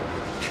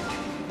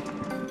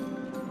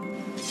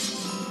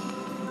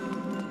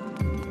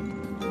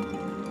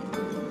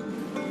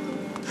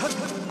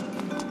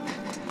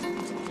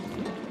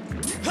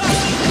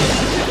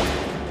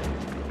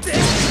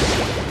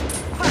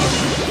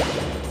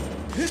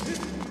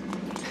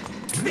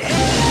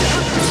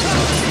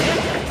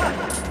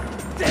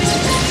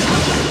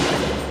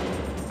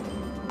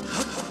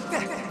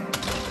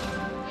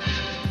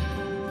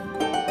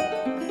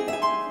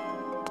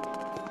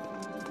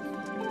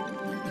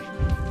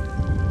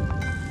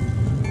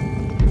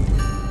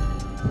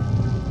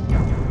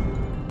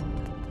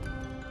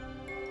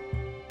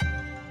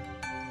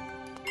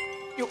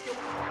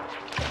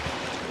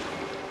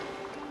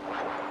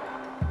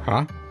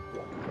 Huh?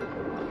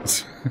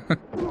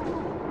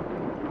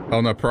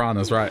 Oh no,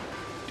 piranhas, right.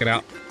 Get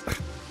out.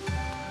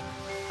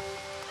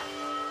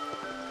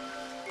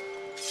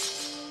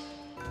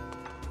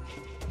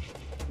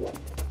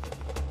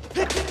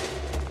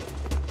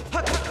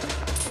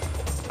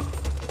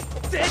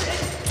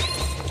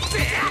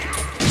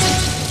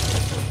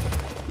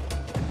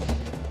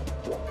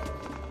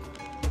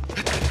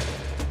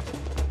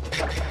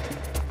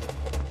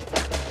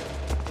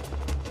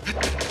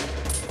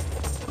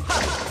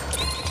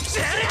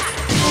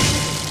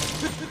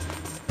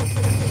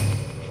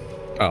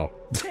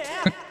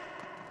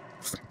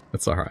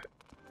 It's alright.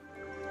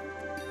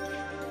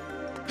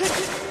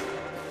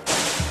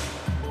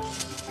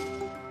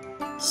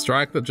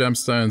 Strike the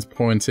gemstones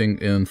pointing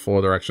in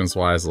 4 directions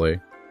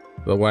wisely.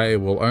 The way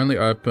will only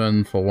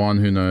open for one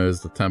who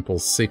knows the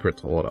temple's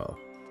secret order.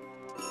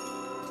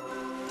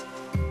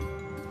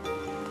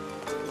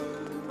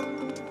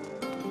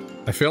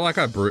 I feel like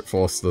I brute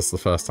forced this the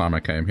first time I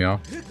came here.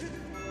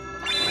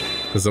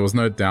 Because there was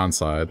no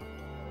downside.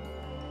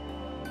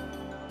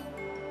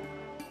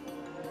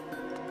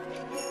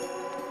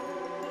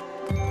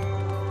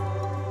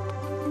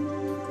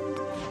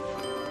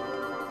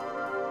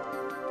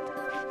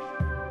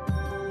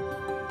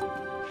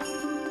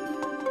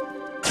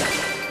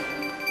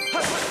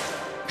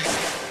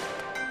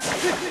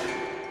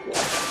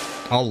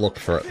 I'll look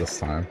for it this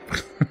time.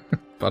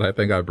 But I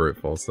think I brute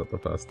forced it the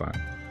first time.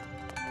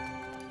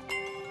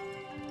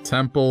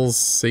 Temple's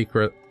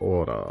secret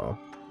order.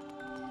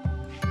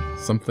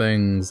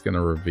 Something's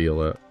gonna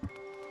reveal it.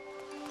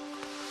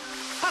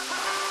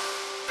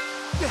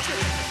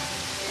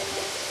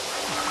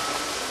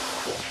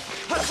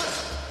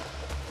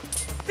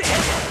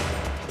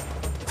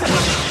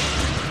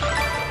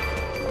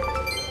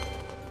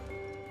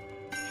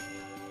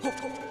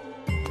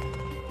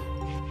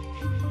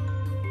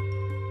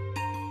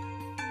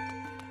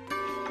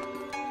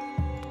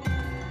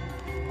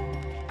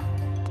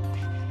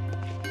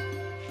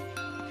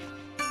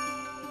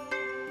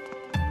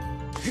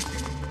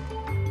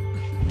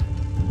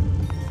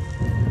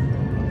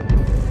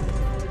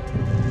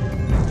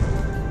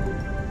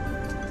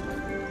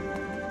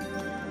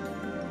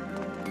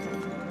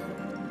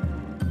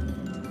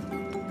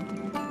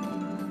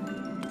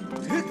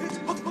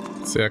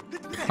 See, I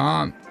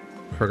can't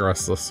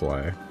progress this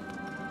way.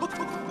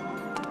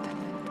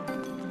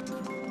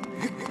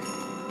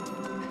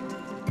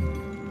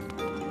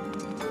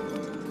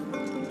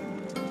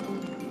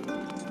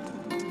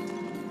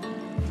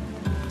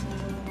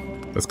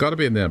 There's got to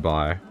be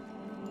nearby.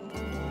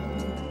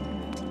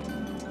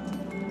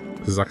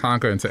 Because I can't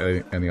go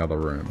into any other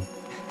room.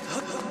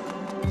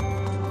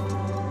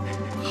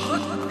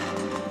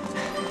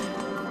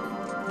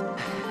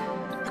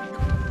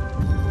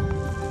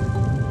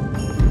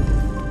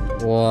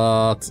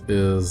 What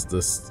is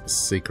this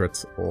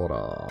secret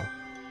order?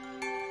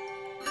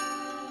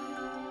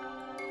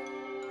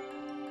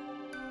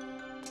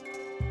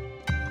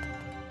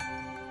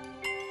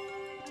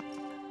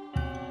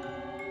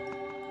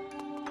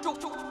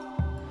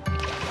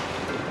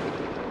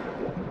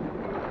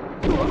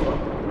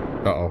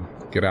 Uh-oh.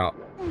 Get out.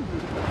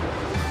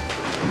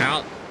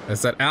 Out! I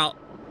said out!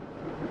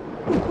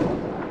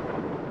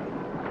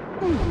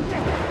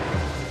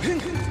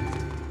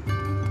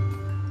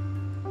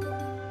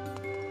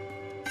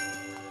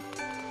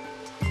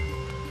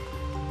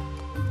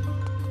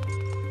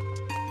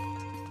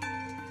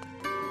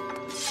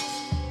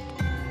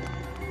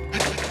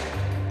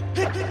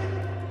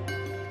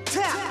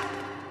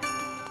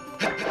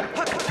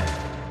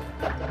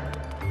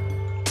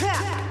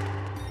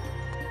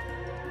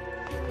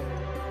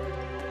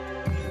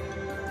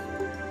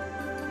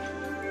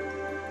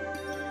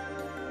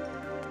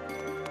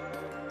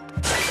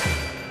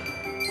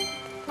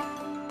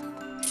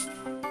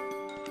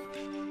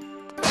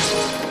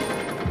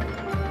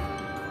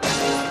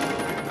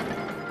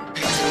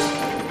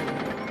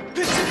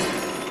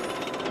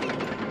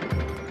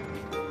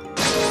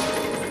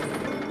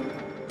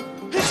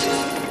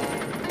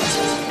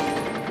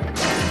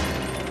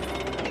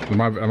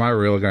 Am I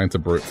really going to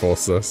brute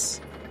force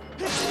this?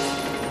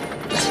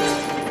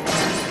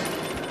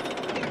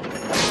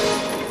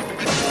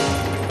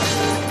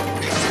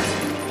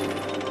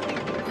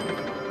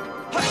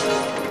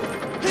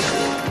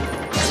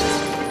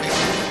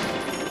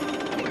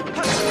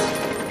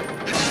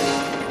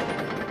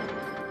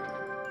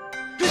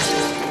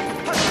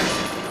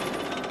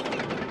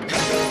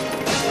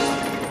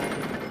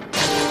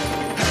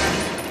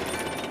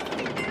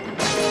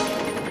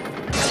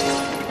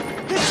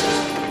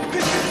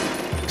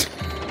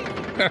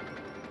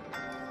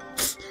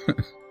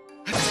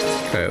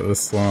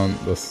 This one,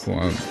 this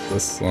one,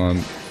 this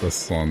one,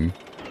 this one.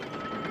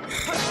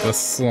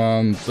 This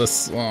one,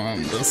 this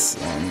one, this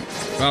one.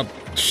 Oh,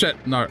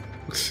 shit, no.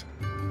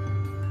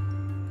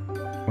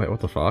 Wait,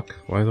 what the fuck?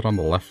 Why is it on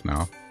the left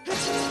now?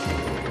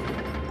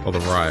 Or the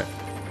right?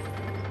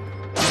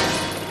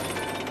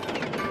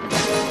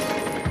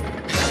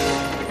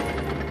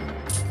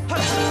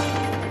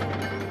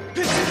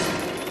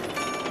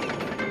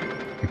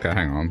 Okay,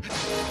 hang on.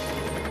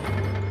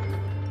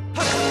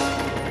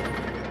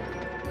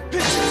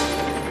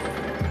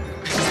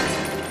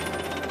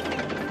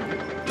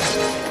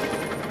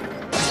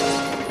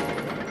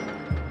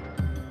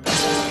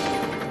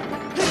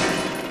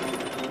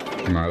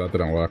 No, that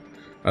didn't work.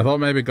 I thought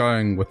maybe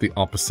going with the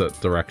opposite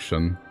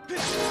direction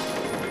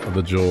of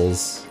the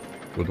jewels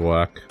would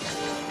work.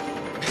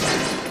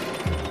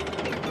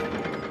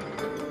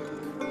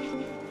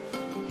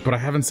 But I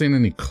haven't seen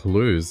any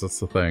clues, that's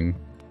the thing.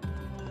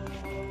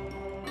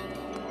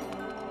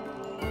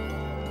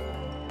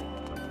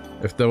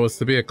 If there was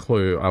to be a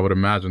clue, I would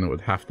imagine it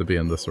would have to be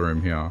in this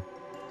room here.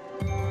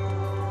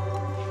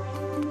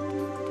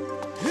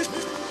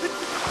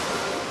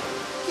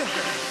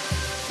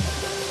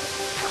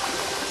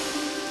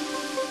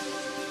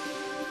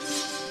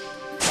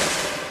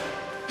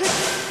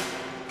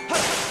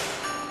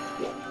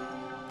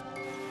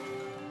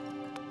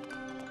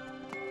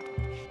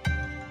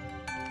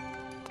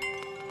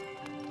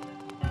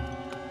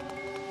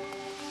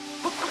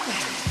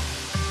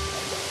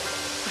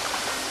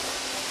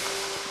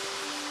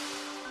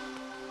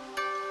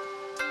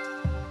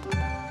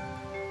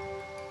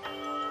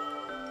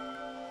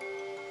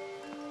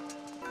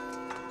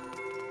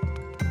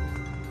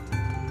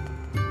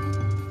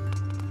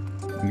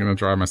 I'm gonna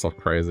drive myself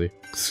crazy.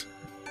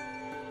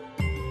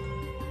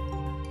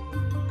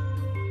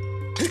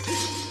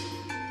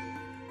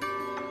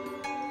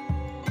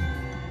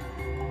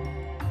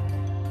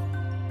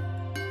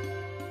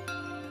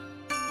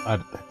 I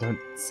don't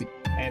see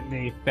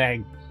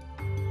anything.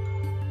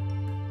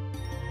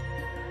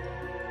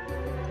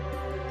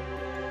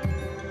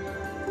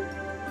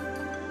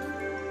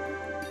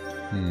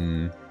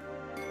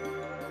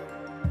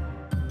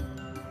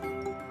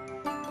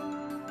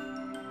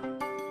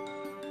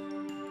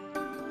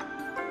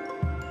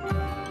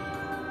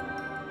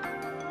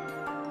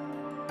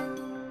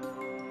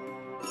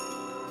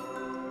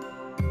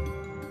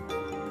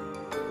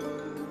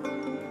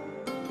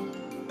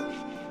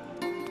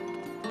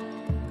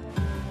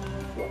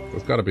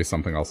 There's got to be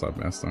something else I've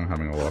missed. I'm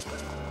having a look.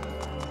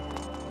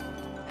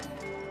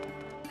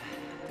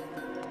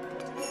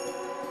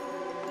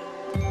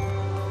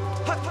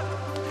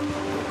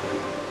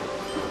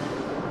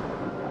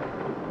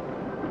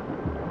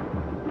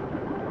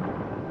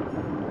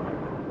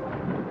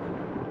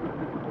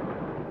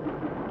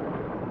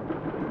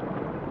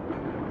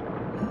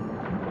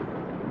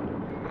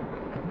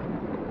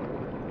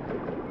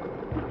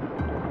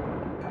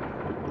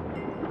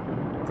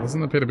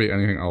 Doesn't appear to be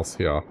anything else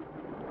here.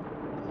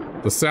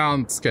 The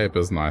soundscape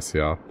is nice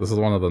here. This is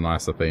one of the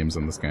nicer themes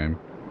in this game.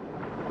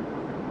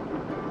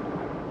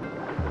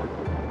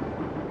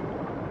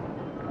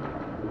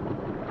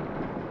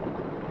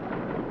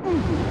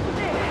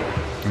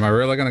 Am I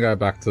really gonna go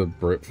back to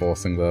brute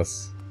forcing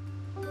this?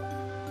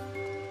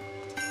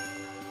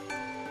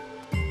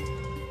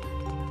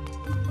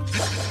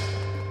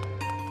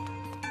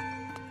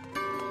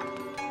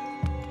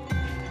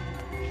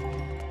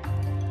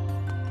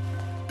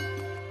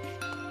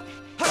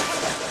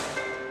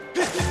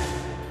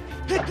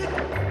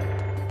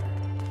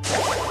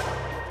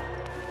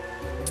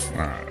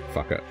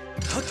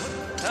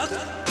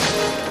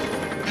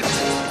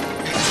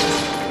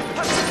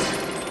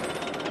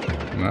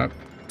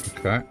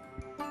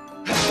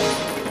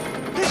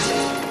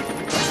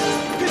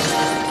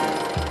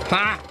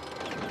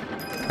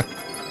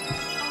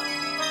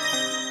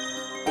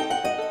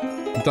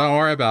 Don't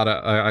worry about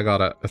it. I got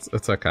it.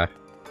 It's okay.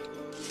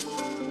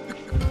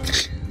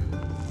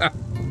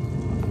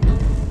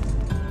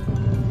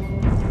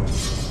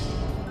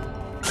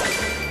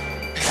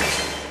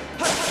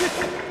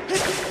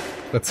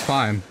 It's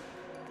fine.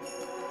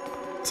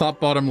 Top,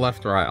 bottom,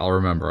 left, right. I'll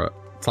remember it.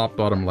 Top,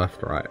 bottom,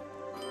 left, right.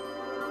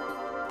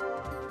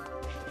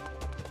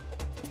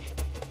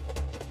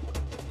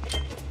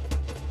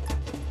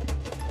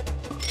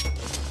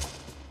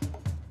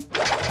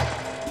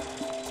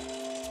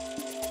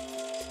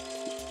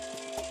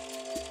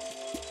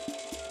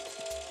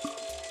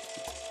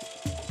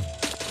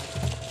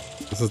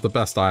 This is the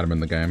best item in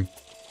the game.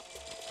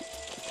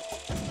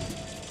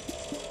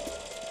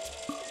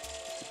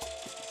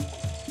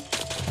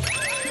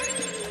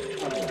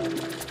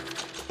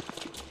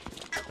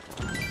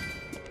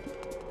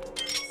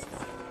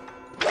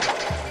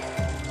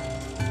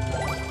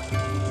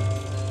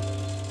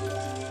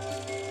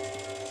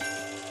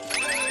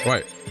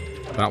 Wait,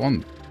 that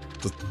one?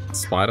 The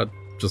spider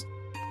just...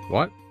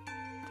 what?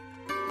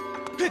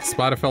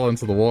 Spider fell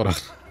into the water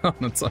on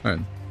its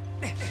own.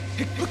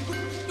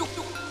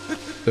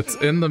 It's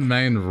in the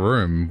main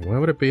room. Where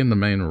would it be in the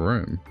main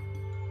room?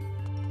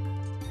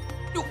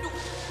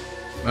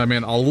 I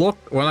mean, I'll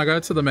look. When I go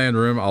to the main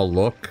room, I'll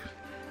look.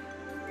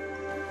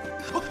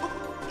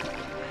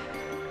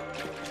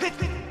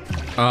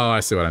 Oh, I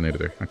see what I need to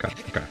do. Okay,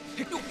 okay.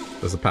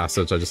 There's a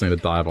passage. I just need to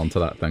dive onto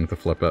that thing to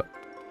flip it.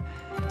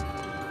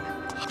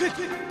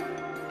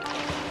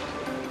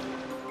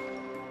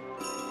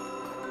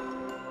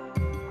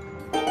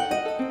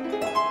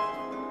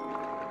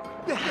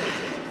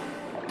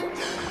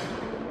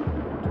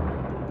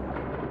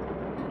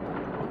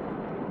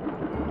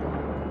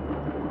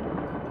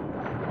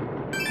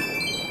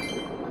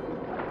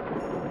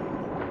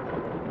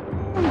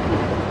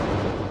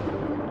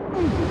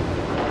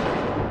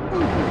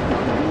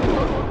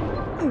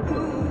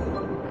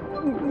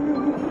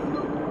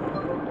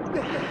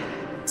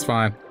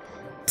 Fine.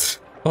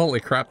 Holy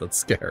crap, that's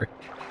scary.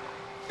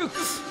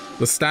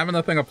 The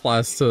stamina thing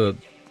applies to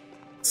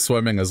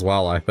swimming as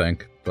well, I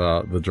think.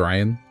 The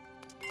drain.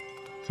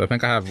 So I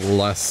think I have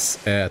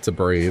less air to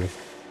breathe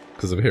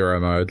because of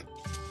hero mode.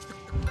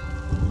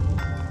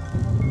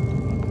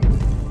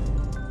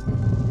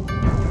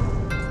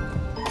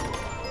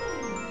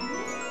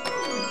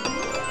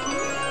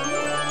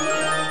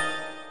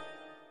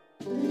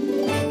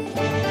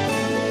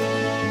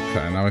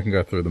 Okay, now we can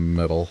go through the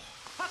middle.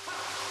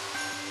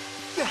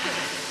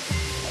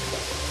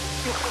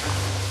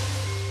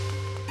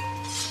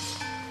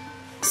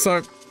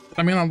 So,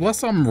 I mean,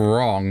 unless I'm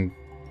wrong,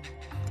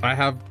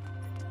 I'm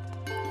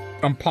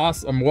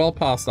well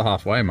past the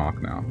halfway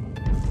mark now.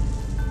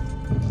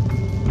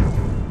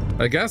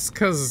 I guess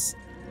because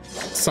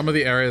some of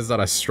the areas that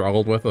I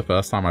struggled with the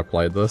first time I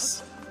played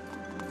this,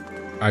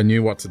 I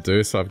knew what to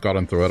do, so I've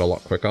gotten through it a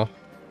lot quicker.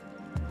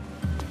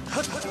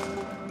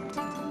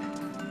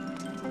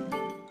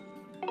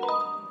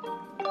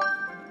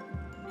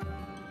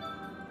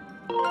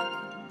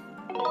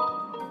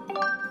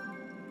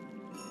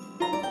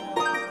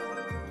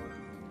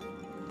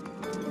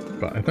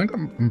 But I think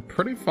I'm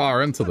pretty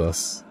far into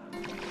this.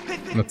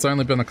 And it's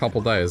only been a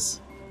couple days.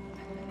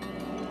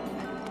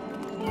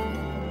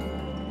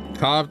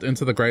 Carved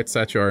into the great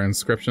statue are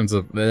inscriptions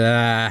of...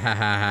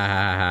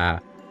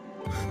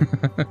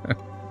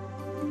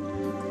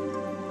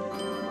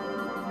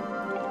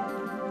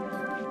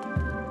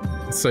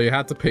 So you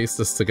had to piece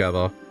this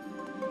together.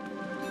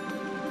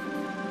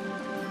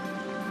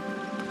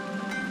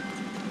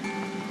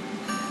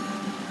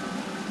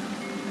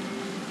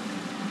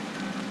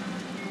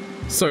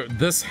 So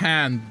this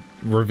hand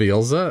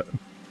reveals it?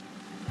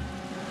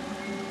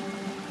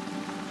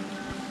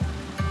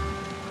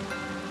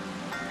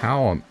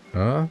 How on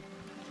earth?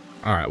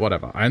 Alright,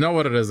 whatever. I know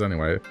what it is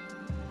anyway.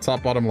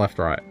 Top, bottom, left,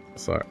 right.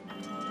 So...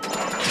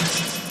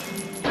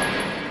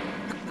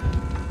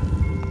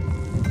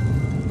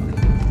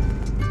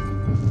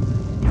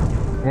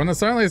 when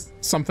it's only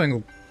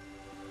something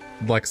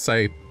like,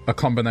 say, a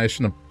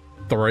combination of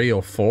 3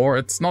 or 4,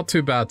 it's not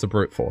too bad to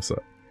brute force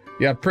it.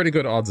 You have pretty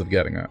good odds of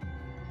getting it.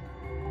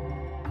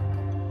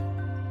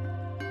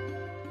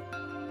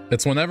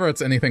 It's whenever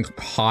it's anything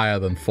higher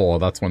than 4,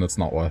 that's when it's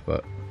not worth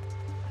it.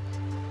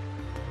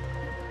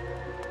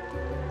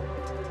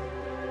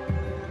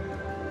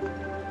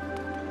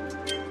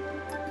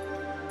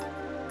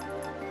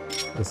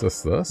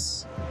 Is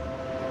this?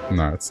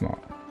 No, it's not.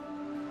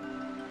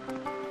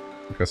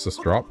 I guess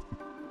just drop.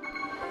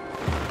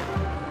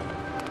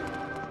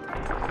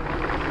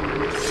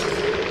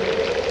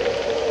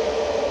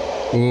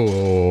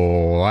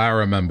 Ooh, I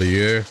remember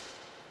you.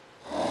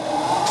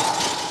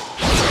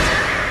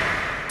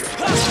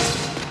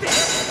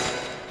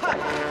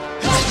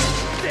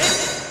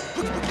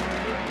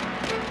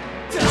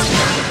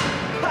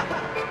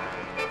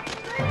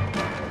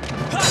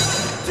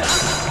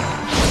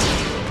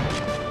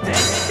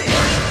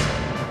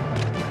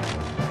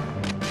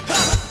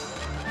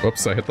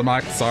 Whoops, I hit the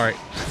mic, sorry.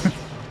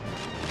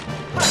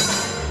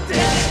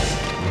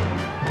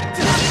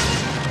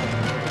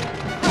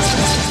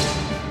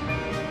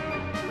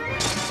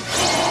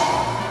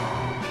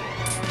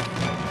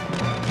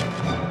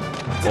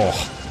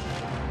 Oh.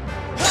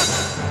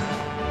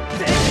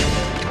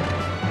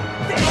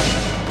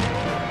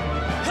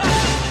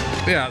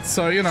 Yeah,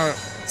 so, you know,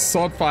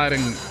 sword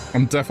fighting,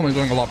 I'm definitely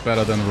doing a lot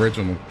better than the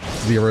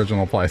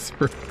original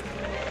playthrough.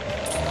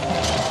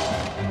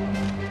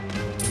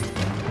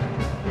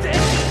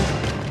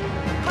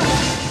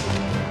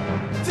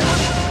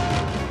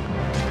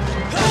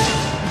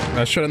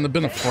 I shouldn't have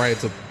been afraid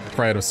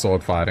of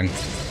sword fighting.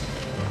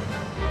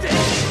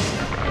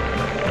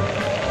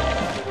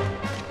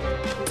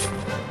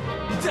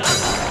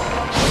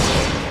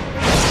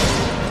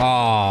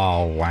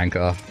 Oh,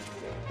 wanker.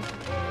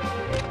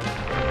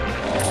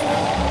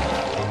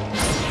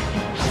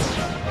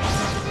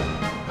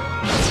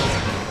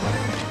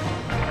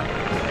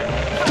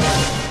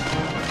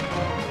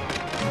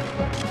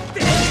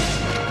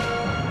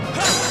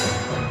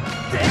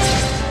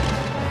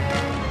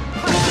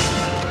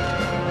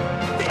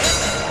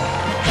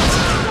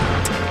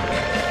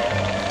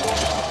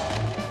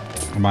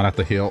 I might have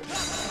to heal.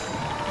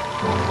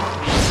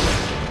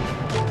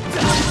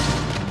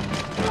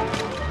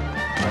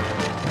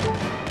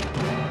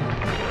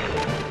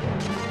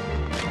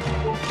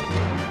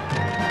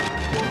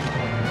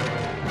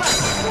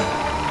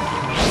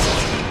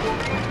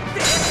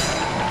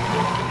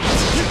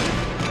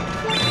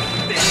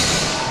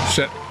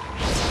 Shit.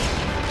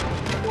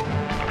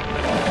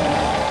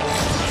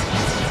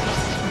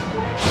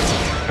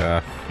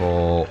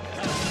 Careful.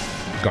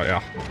 Got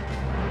ya.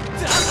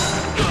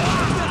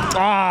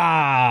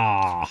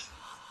 Ah!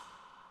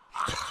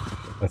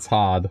 That's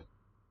hard.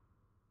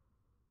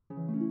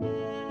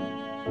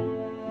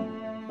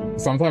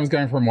 Sometimes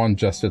going from one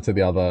gesture to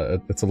the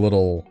other, it's a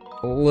little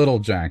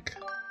jank.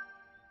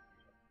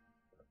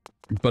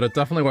 But it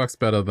definitely works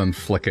better than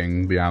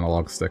flicking the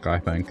analog stick, I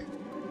think.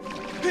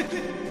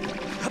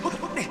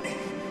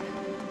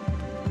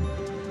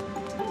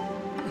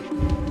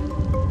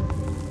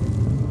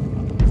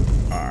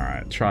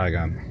 Alright, try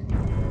again.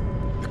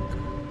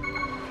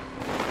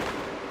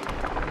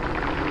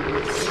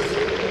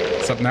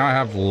 Except now I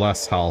have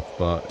less health,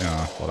 but, you know,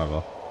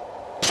 whatever.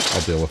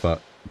 I'll deal with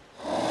that.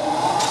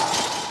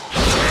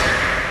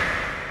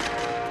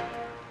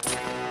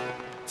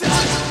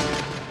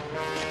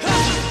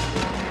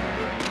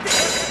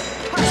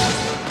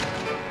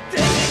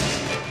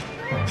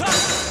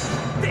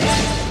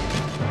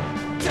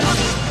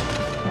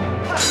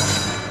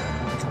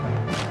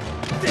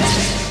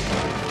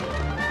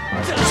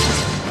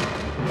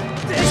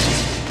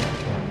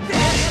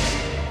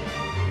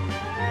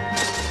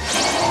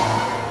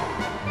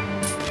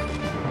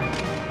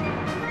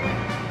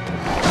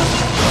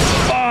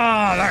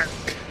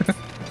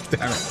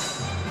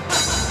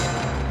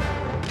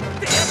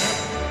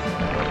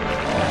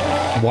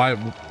 Why?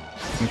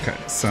 Okay,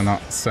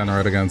 center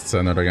it again,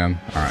 center it again.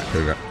 Alright,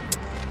 here we go.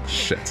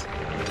 Shit.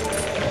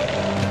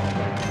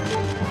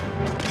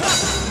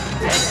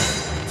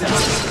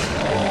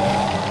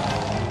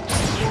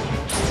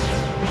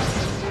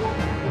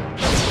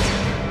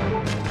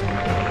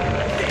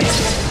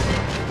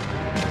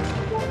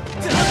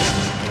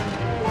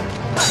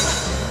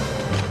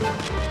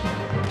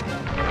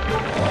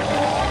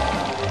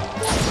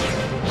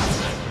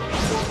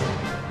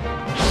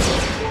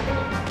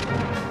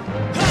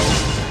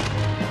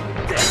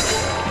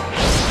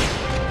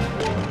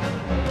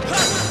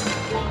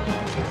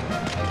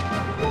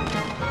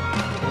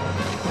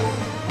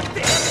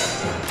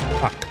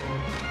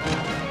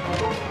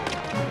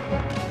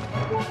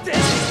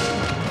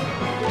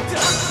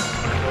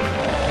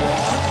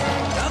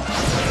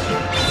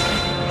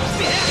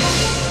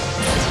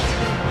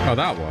 Oh,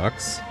 that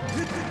works.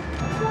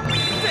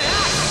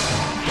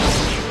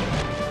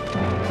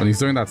 When he's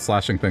doing that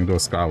slashing thing to a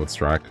Skyward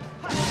strike.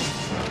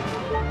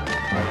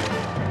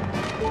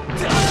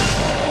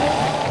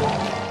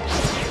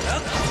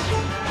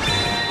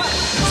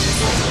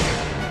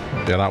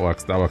 Yeah, that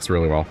works. That works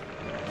really well.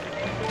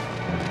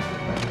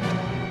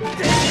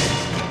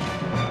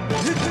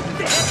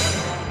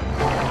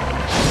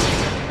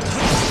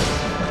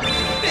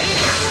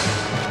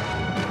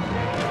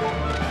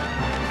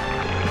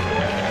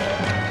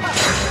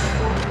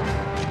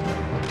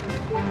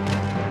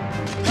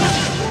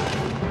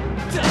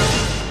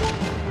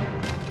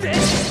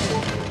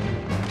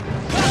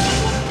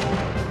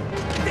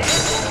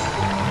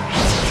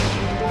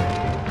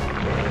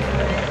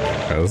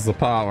 This is the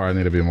part where I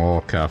need to be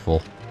more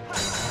careful.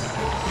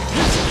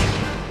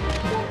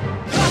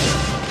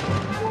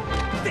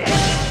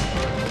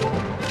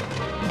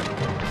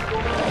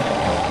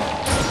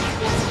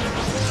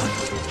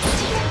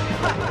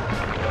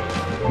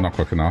 Not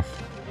quick enough.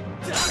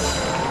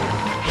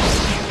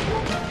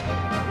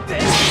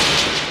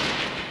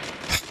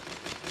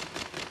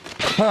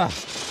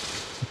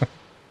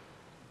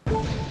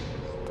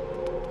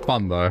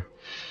 Fun though.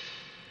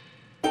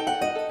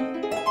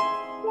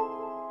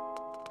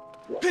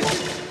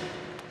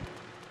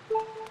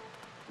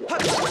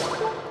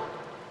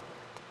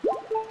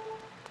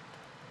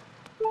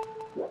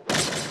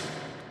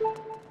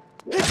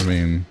 I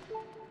mean,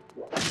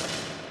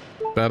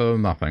 better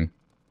than nothing.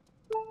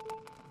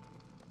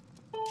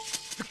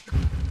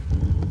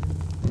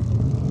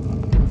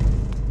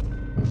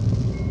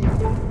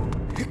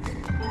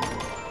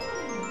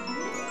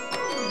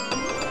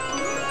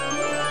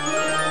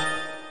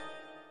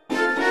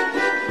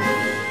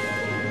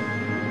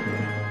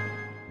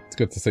 It's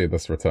good to see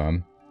this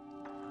return.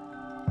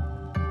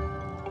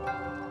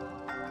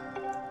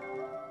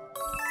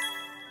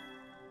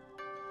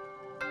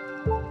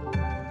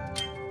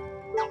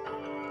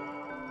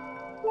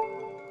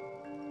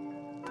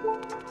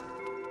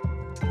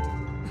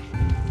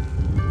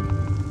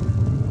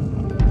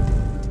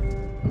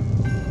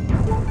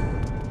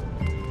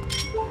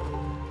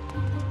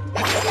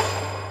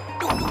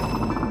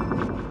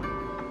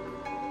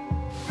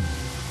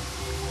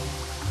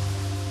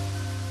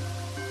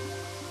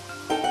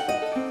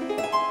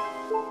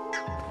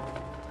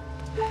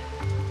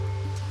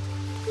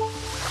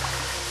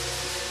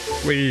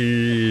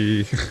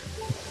 Whee!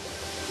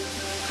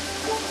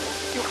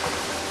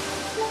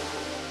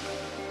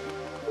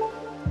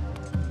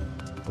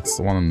 What's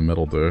the one in the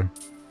middle do?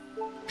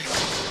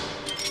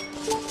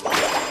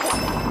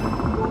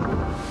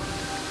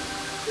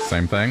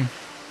 Same thing?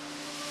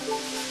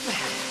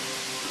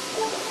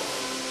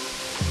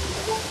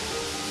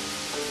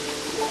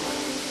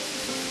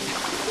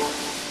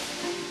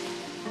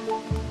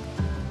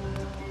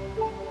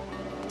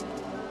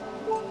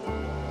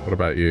 What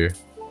about you?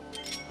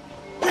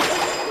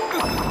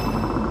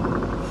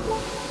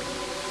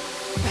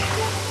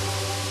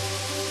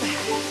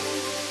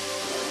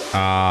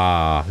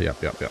 Ah,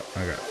 yep. Okay.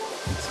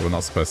 So we're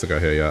not supposed to go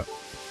here yet.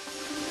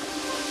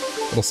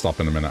 It'll stop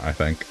in a minute, I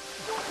think.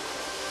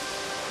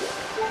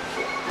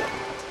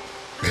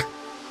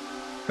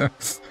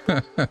 It's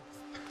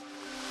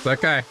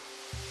okay.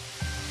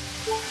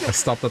 I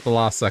stopped at the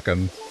last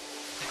second.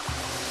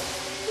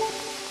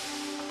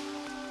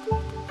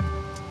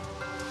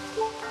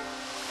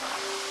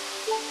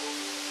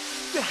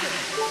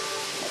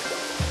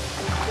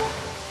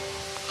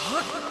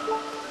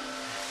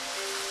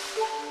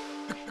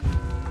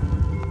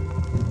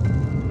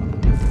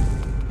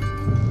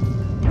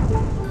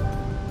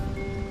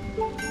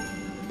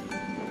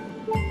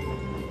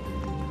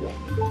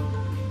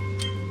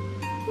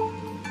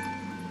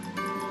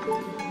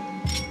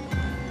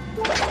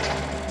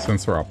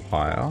 Since we're up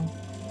higher.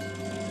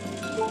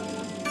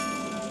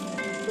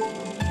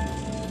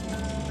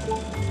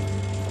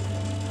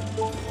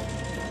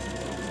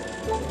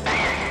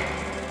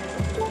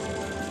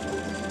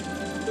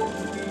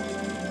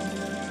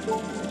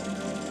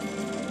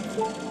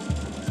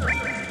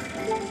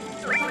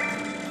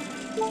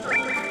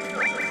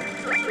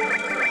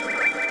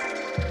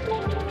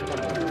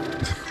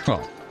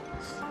 Oh,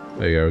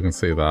 there you go, we can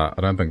see that.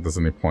 I don't think there's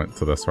any point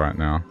to this right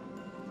now.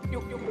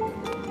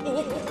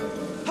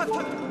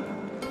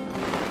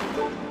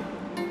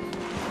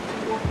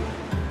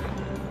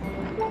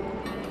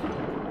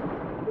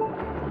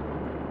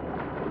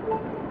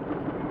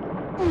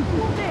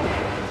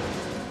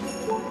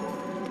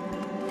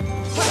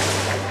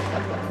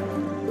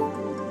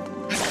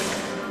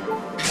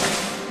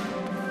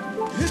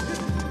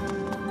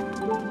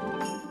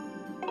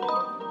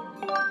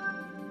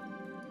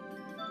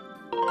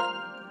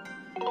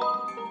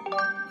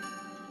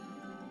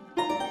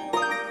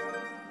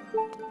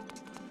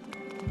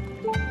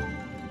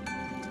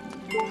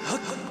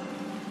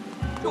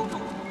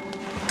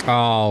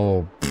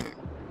 Oh,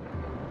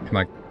 can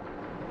I?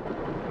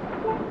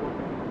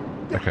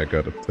 Okay,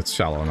 good. It's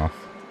shallow enough.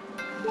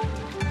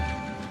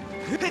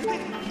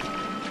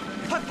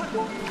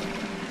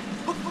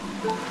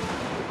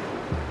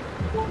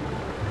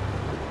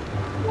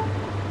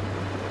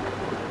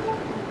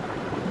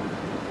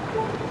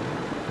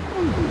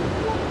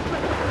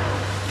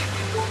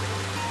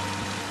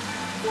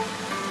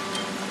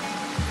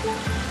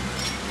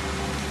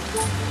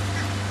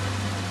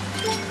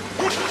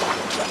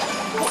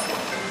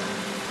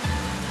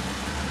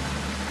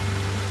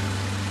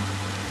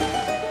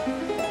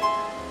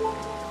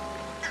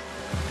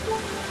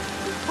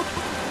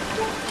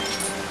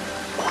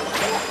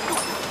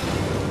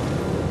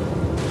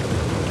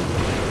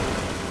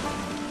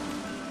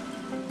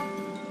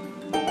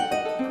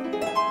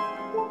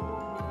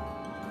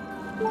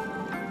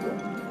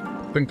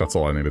 I think that's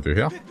all I need to do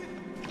here.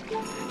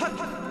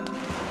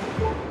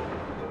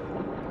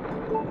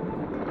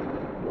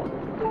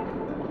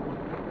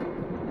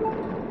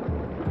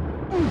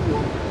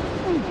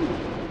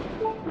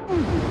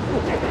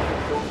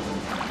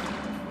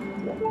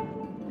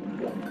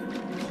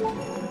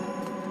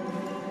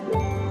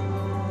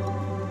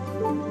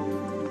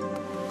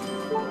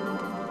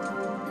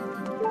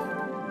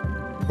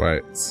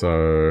 Wait,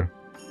 so...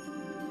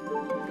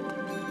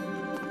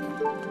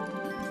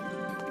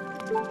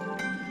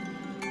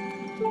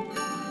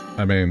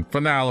 I mean, for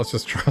now, let's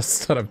just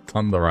trust that I've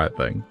done the right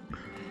thing.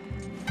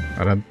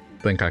 I don't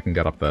think I can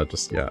get up there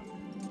just yet.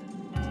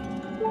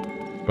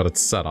 But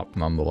it's set up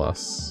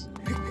nonetheless.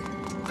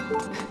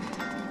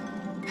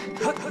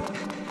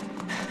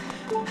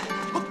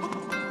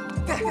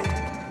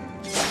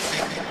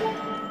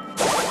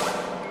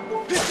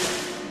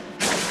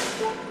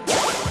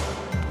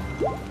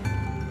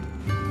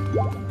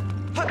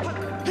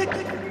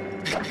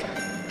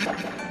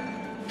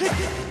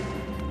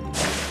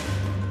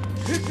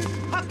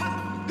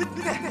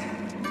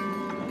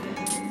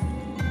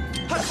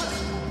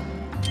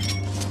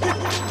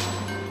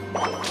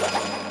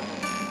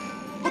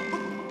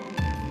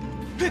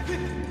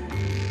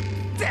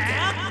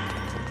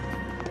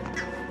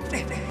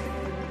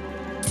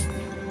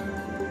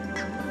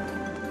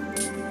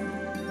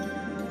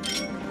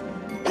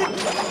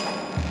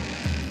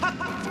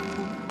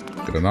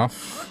 Good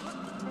enough.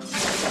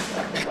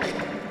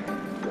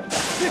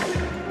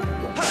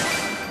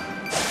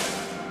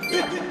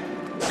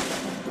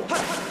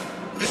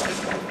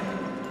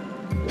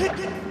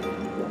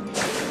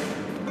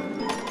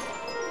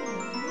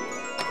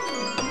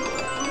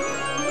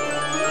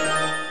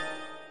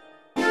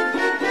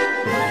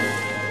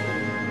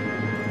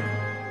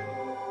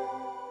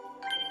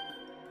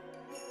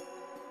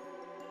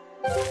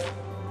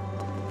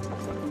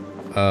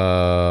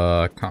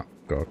 I can't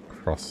go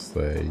across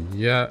there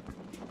yet.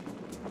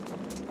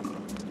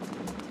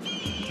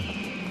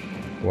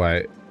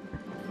 Wait.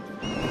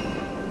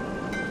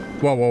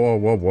 Whoa, whoa,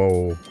 whoa, whoa,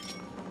 whoa.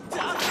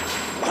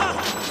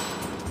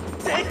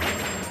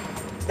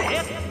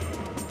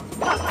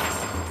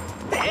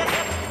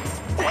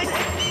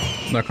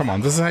 No, come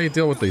on. This is how you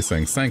deal with these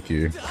things. Thank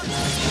you.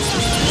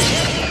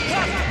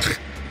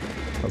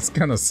 I was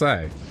gonna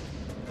say.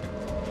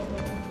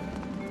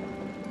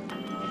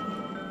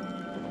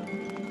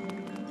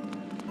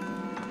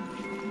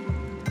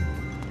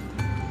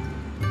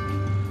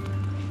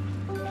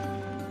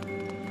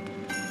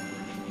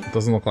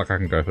 Doesn't look like I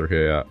can go through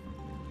here yet.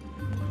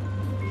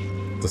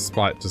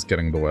 Despite just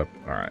getting the whip.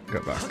 Alright,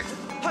 go back.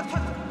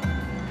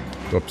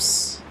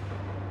 Whoops.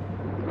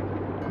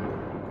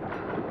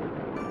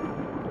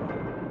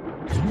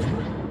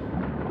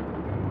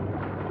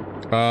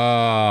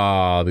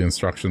 Ah, the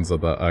instructions are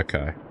the...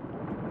 Okay.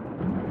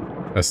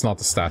 It's not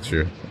the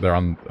statue. They're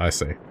on... I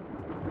see.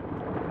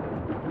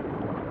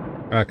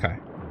 Okay.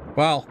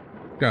 Well,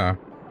 yeah.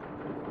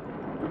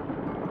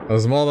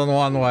 There's more than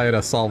one way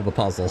to solve the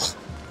puzzle.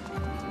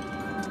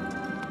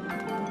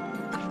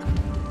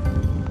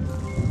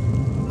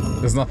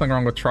 There's nothing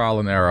wrong with trial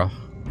and error.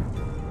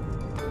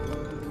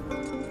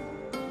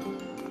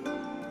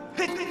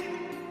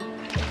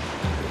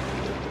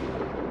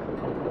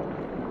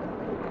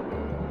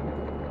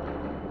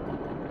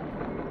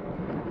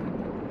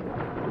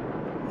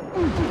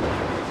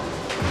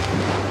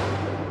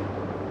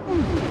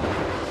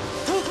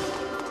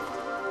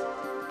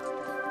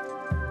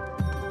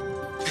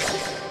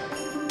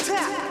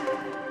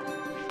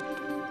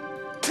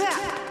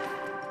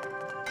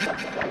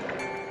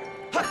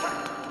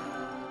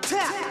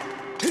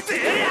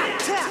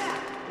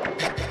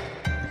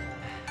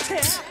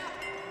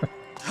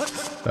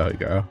 There we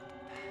go.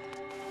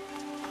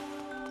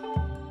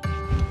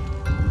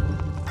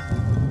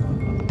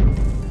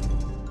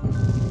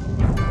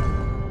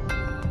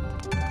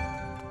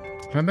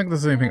 I don't think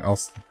there's anything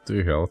else to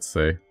do here. Let's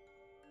see.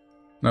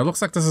 No, it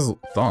looks like this is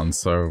done,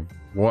 so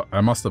what? I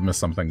must have missed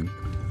something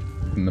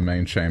in the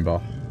main chamber.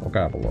 I'll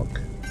go have a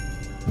look.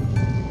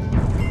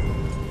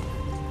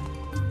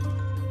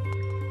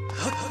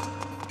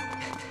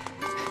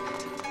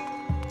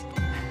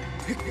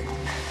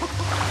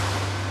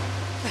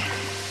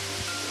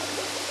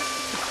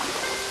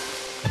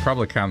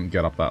 Probably can't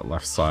get up that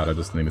left side, I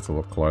just needed to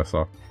look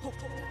closer.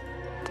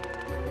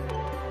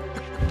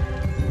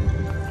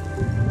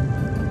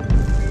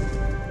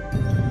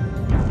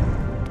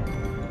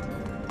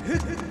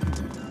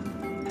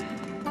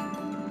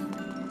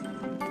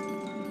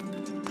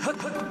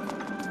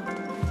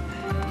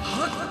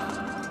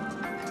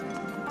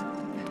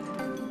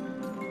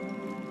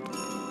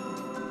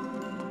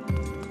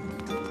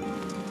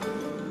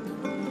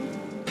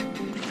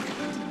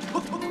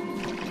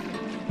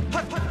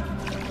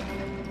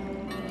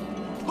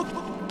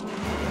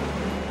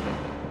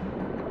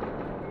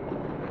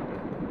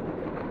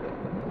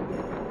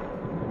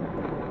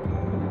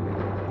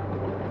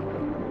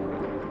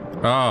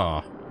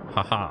 Oh,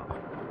 haha.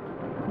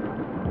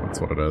 That's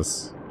what it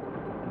is.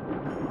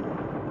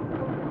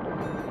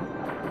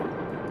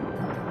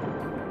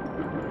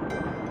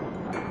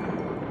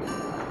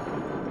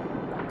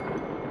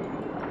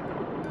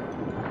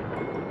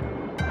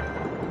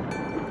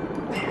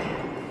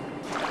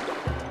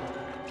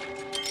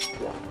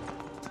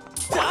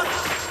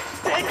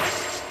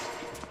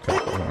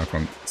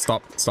 Okay,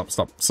 stop,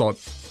 solid.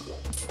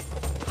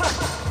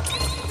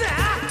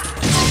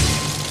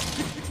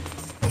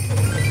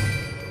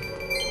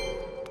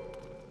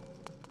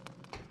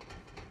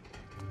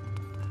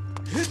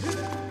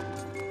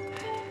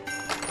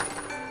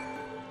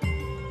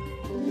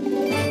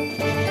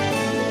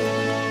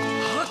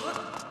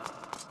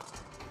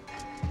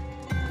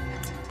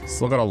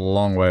 Still got a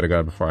long way to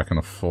go before I can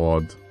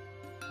afford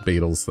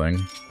Beetle's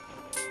thing.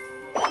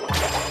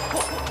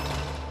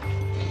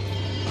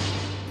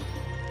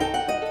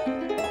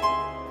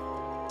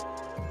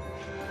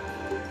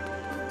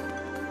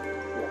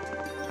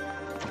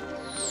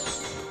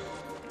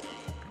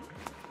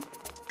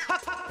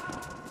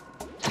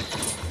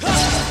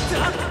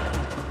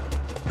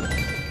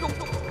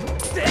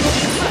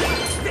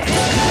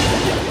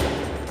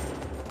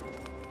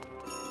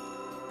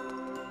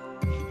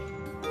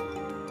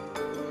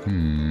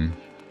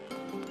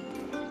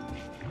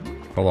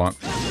 Hold on.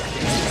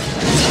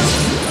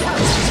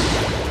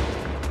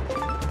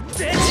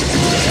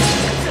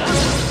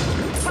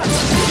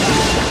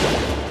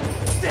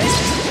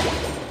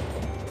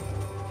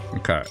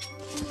 Okay.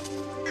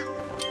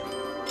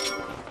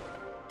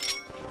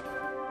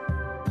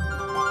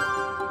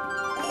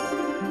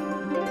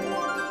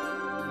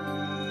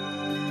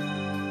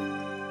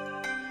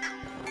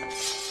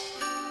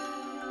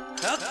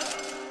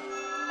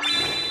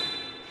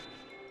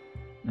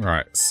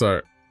 Right,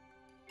 so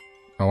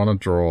I want to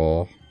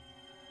draw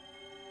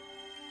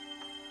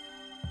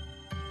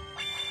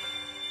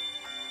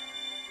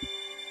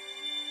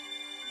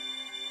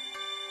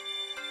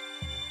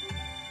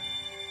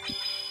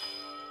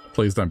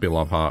please don't be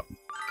Love Heart.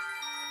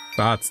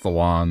 That's the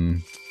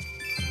one.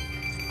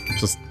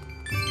 Just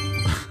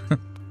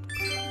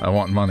I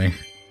want money.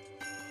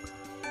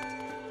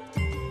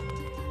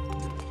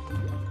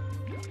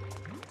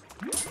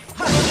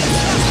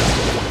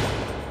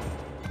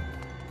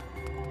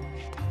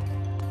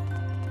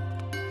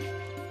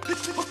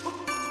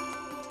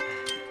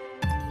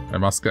 I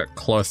must get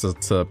closer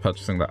to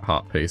purchasing that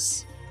heart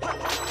piece.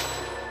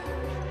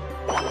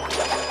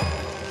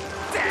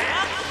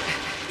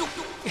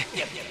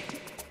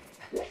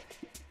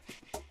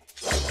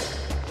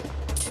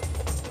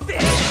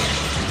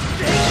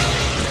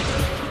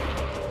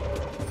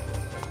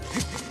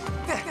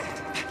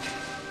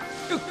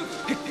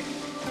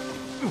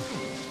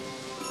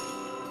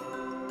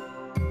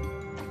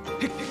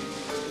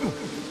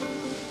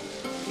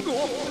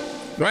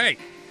 Wait!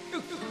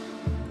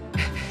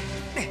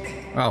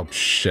 Oh,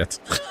 shit.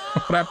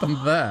 What happened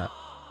there?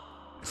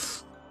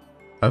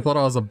 I thought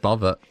I was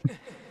above it.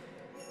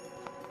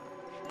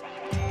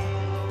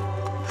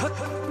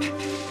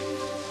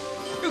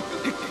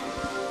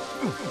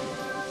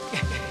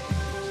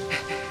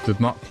 Did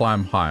not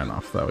climb high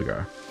enough. There we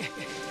go.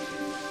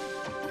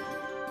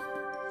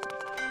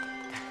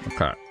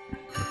 Okay.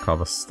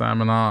 Recover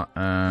stamina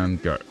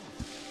and go.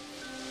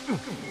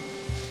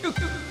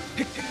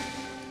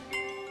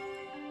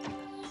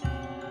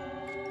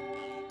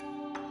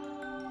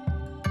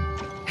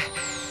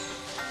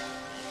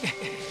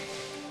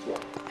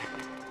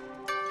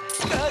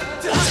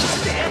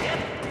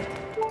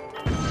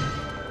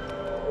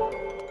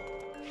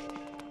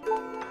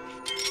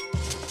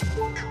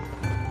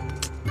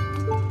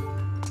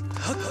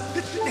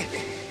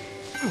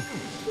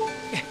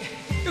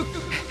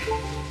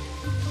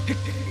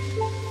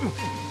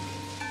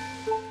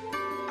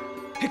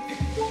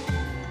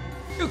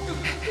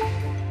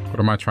 What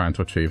am I trying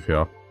to achieve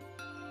here?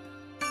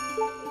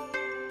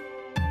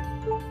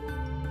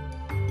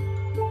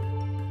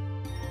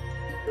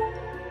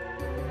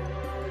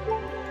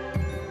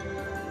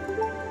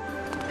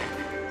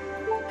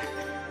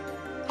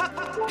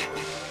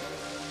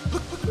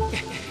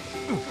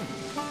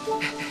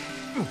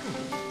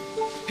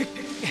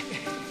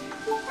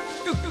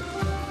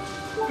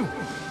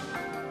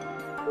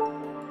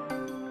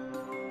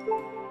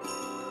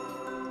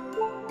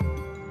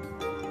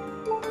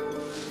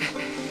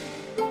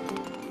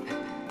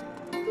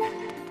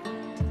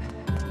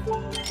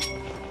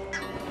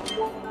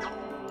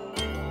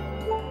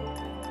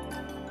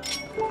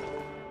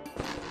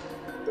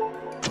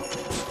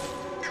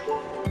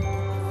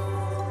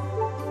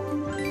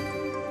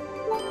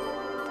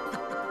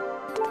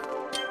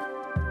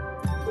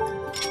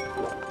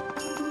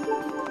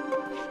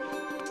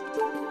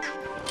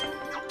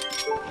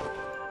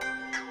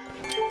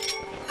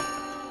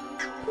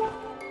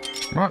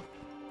 What?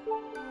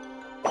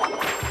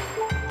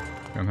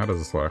 And how does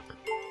this work?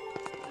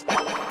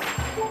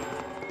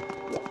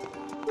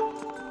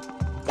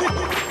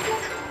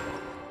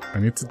 I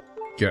need to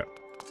get...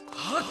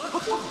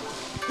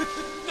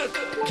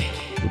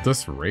 Will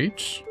this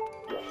reach?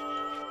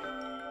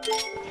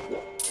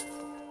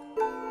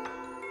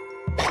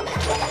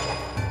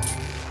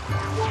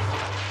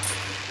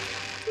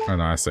 Oh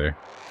no, I see.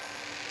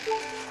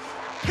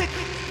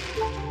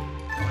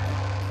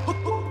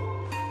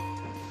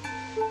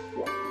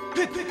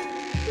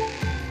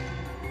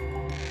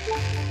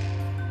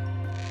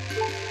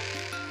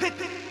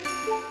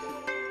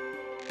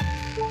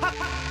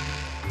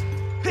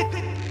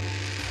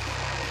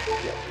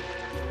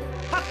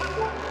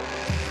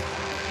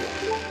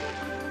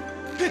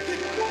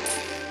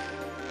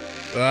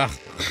 Ugh.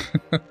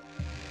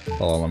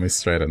 Hold on, let me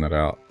straighten it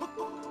out.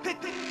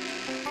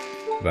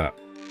 That.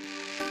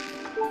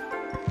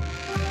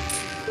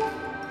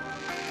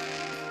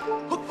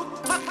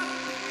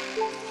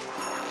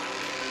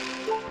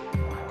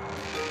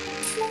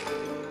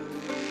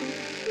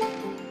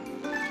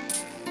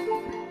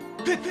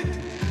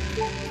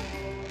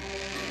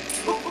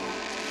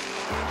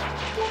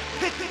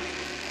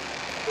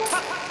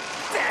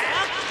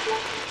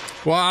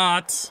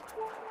 What?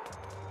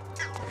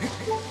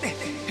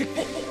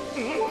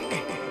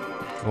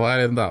 Why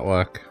didn't that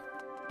work?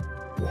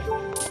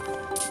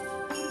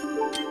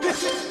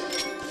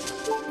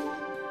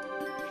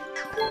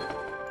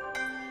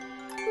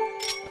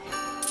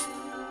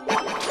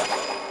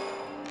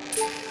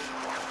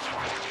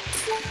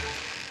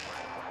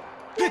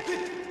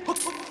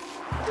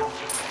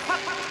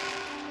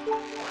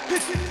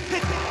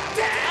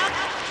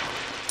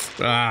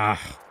 Ah.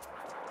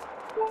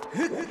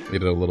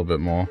 Needed a little bit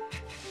more.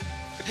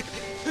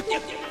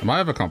 Am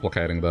I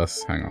overcomplicating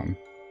this? Hang on.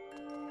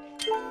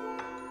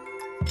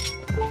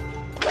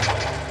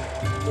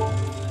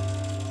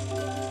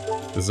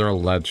 Is there a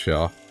ledge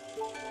here?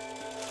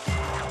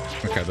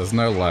 Okay, there's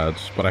no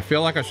ledge, but I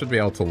feel like I should be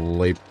able to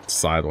leap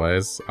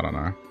sideways. I don't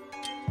know.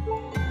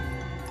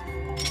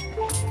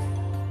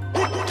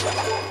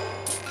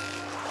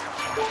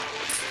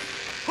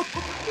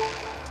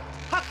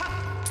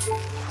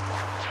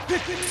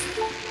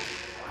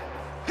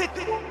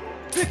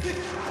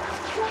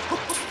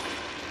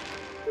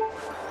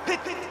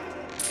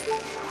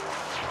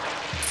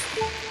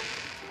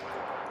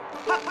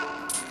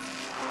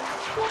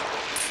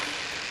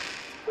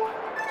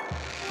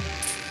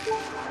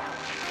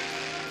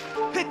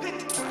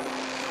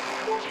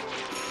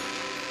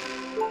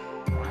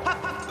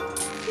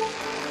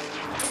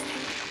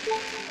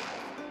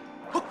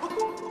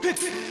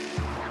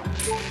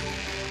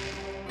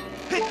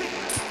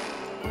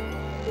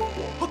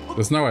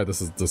 There's no way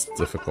this is this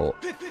difficult.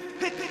 I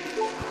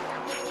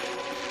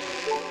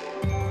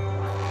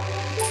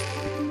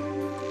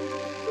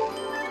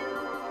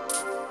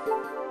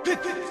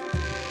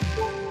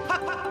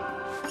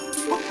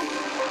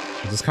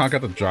just can't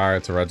get the gyro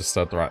to register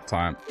at the right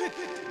time.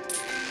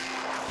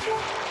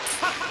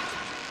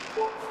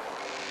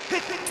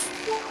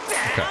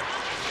 Okay.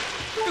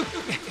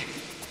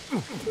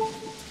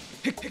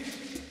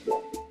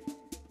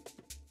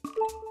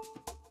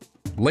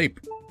 Leap!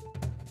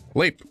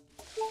 Leap!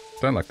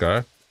 Don't let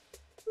go.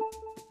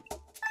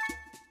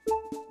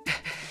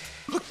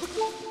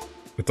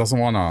 It doesn't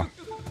wanna...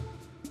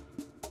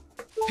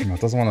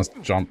 It doesn't wanna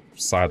jump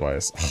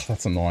sideways. Ugh,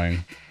 that's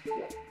annoying.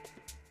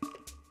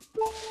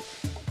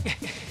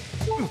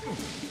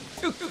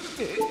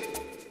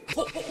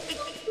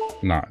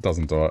 No, it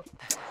doesn't do it.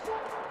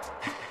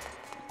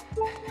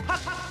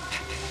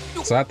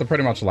 So I have to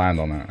pretty much land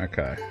on it.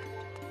 Okay.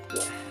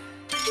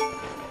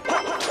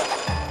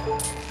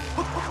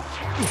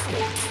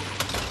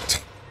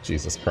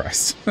 Jesus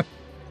Christ.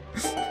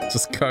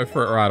 Just go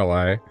for it right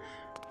away.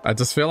 I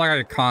just feel like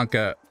I can't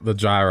get the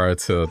gyro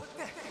to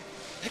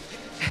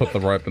put the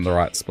rope in the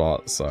right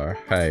spot, so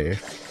hey.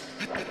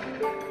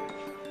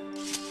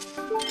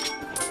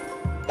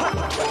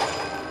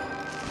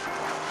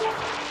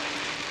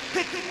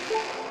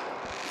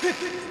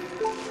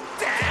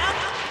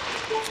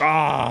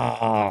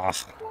 Ah!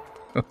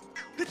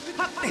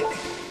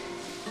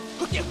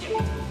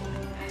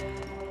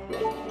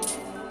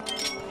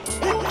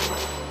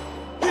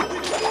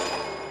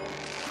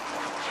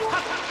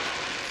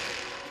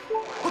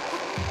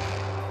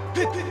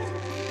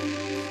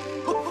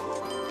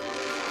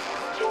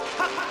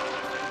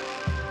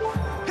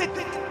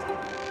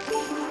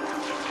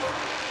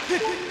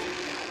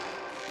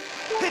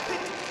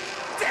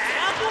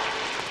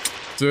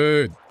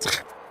 Dude,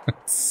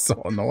 it's so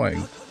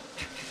annoying.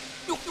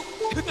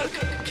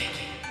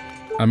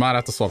 I might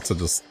have to swap to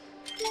just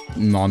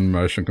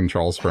non-motion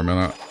controls for a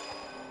minute.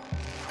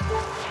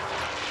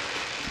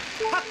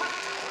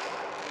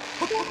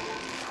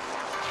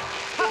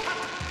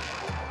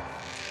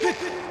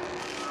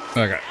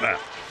 Okay, there.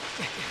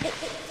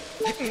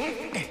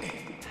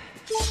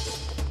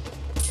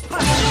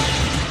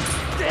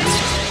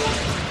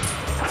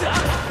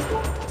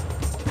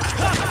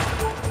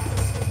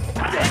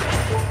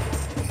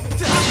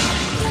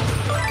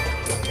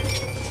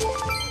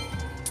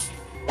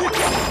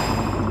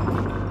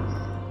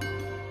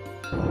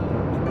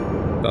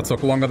 That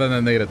took longer than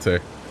it needed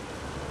to.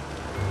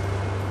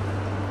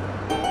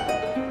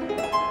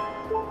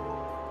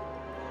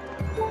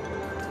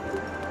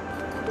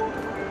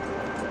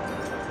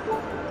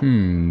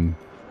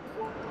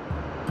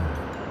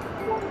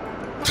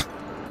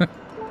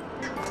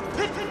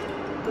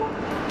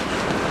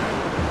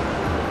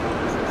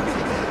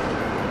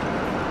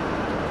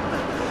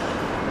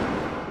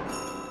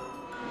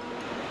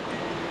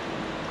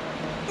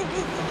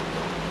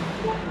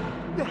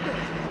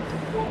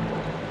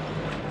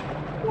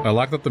 I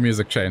like that the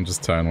music changes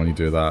tone when you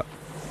do that.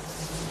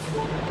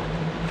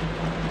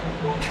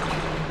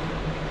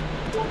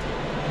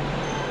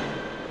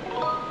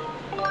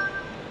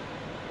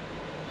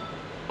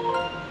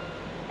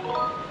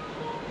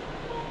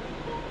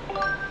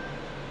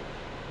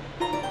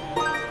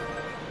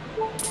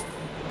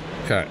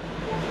 Okay.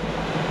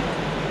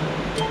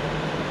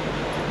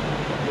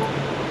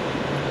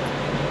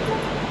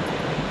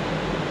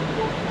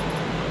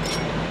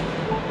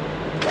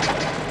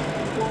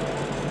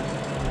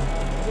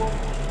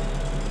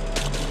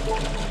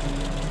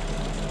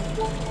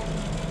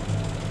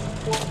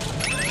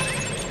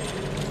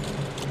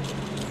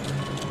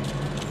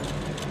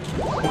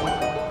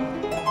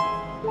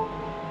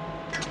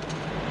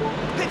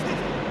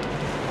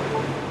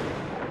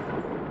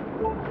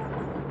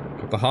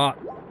 Got the heart.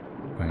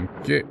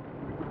 Thank you.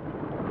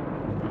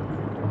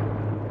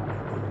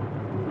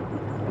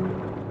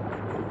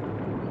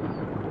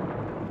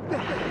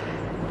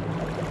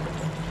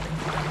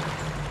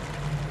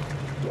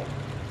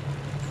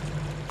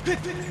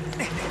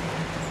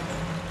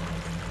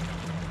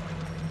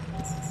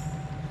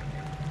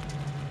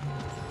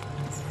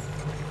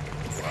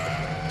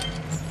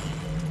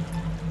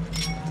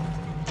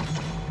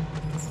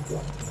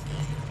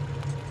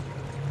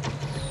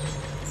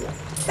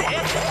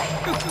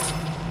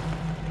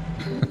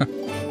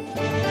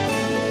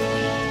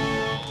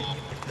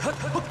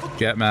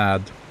 Get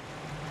mad.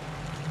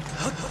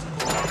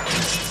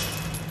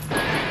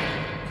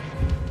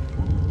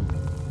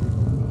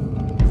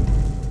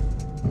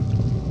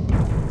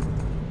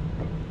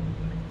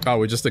 Oh,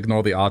 we just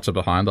ignore the archer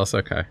behind us?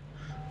 Okay.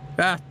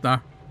 Yeah, no.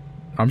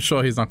 I'm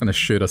sure he's not going to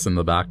shoot us in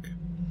the back.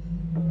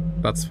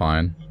 That's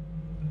fine.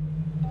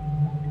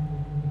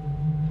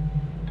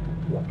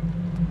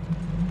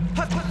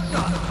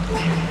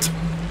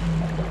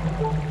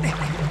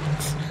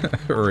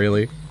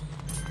 Really?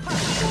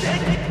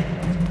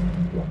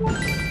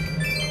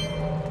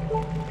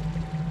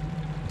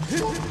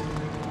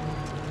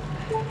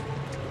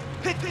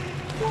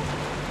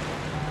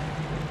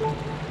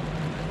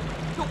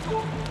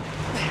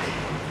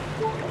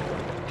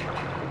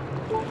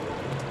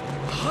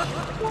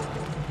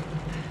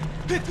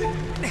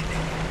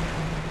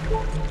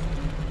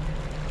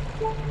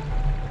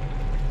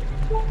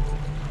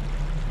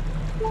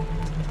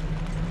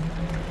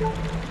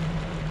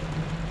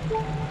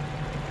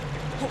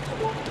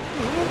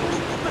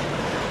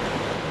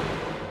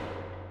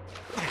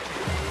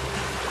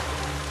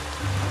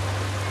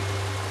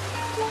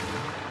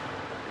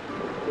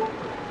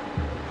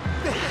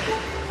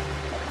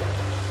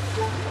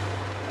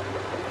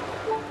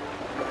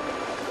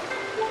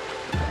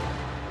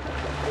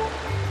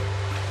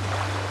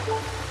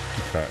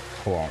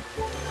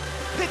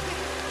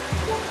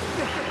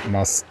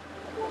 Must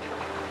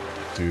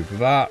do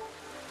that.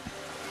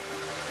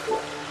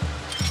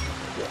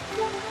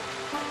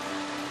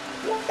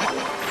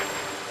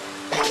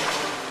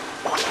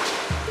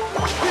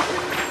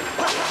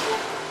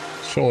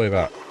 Surely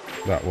that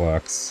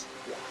works.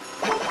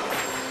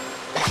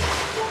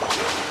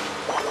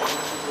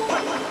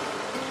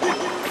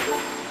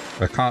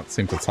 I can't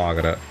seem to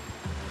target it.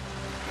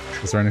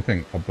 Is there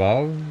anything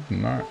above?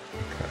 No.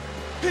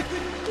 Okay.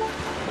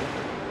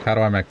 How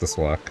do I make this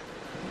work?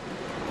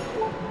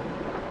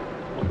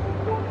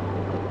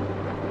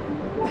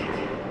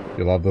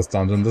 You love this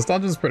dungeon? This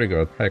dungeon's pretty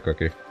good. Hey,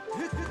 Cookie.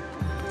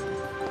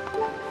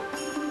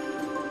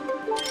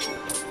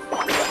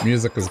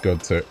 Music is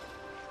good too.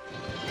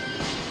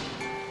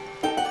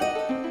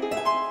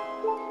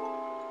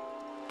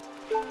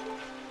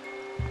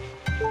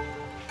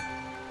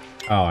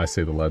 Oh, I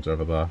see the ledge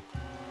over there.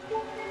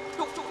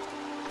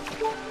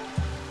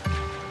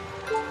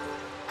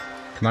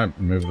 Can I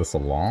move this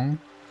along?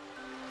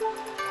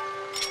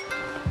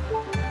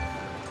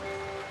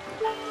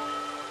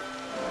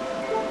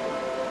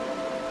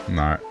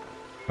 No,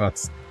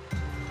 that's...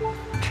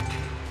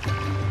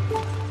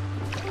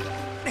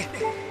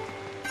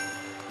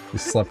 You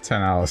slept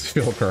 10 hours,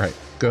 feel great.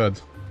 Good.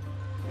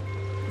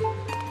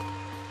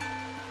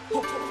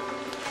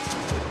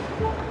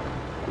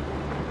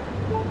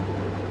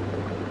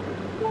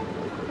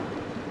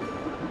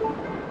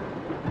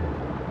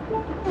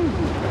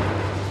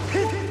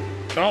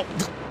 Oh!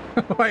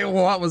 Wait,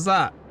 what was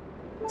that?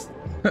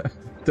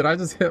 Did I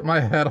just hit my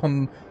head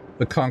on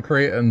the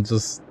concrete and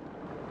just...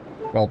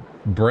 well,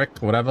 brick,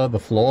 whatever, the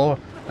floor,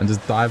 and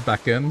just dive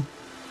back in?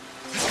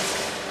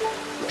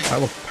 That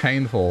looked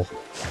painful.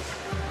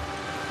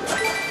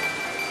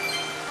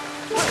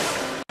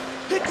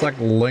 It's like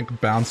Link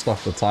bounced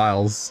off the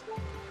tiles.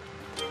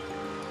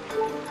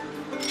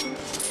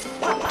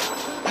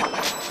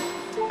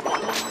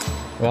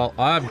 Well,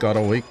 I've got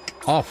a week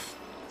off,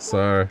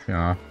 so, you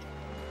know,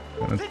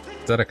 I'm gonna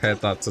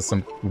dedicate that to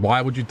some...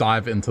 Why would you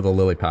dive into the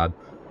lily pad?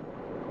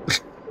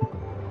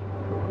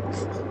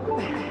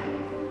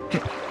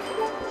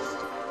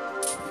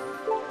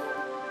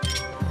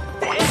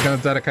 I'm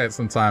gonna dedicate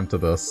some time to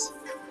this.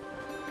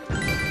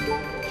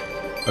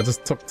 I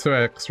just took 2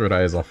 extra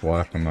days off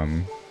work and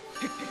then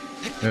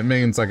It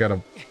means I get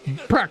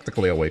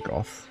practically a week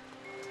off.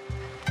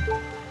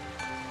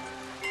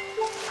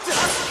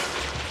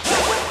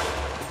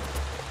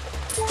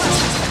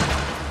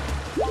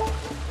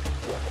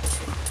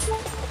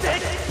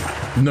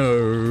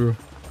 No.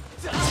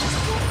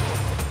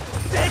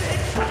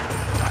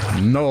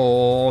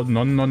 No,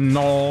 no, no,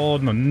 no,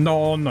 no,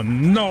 no, no,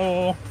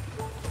 no.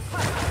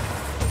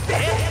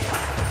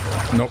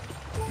 Nope.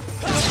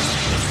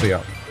 See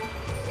ya.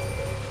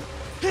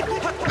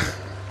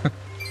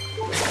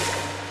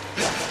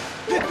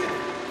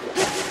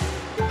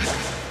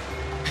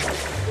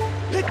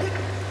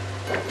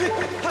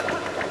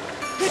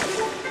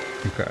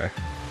 Okay.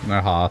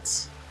 No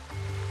hearts.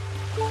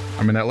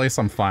 I mean, at least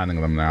I'm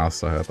finding them now,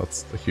 so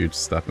that's a huge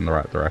step in the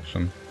right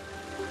direction.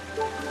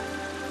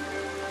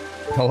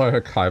 Hello,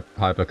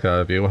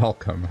 Hypercurve, you're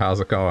welcome. How's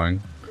it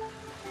going?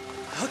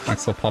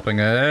 Thanks for popping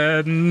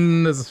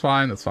in. This is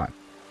fine, it's fine.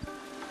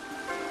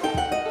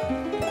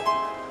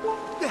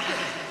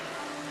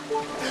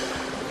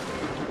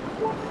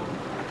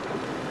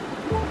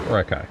 We're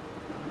okay.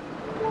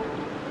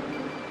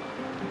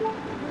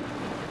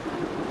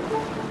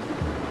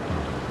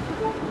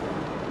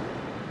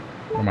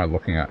 What am I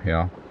looking at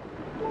here?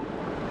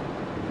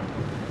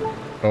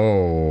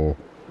 Oh.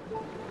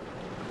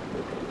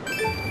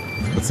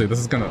 Let's see, this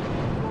is gonna...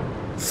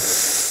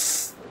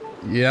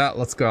 Yeah,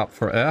 let's go up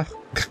for air.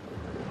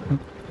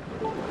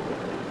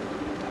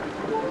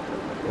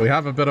 We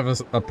have a bit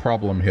of a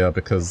problem here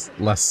because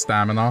less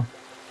stamina.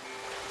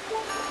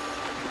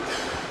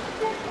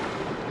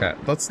 Okay,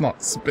 let's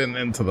not spin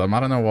into them. I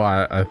don't know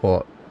why I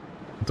thought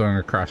doing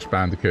a Crash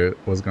Bandicoot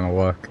was gonna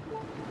work.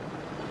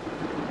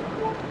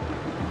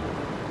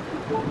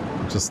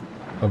 Just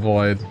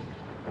avoid...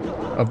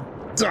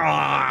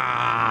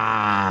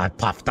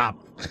 puffed up!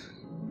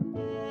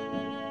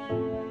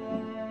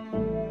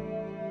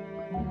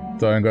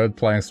 Doing good,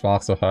 playing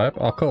Sparks of Hope.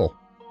 Oh, cool.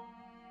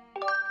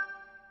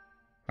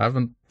 I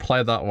haven't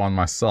played that one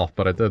myself,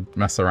 but I did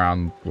mess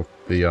around with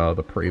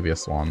the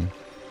previous one.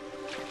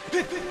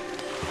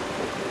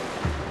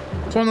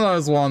 It's one of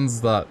those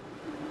ones that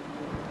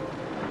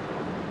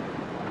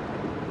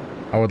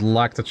I would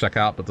like to check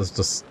out, but there's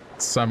just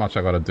so much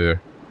I gotta do.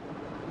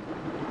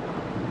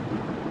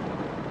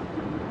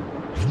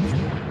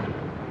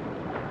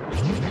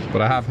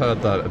 But I have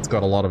heard that it's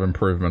got a lot of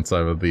improvements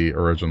over the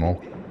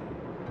original.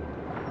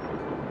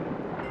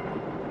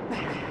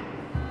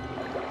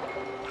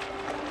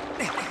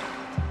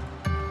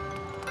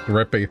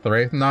 RIP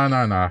E3? No,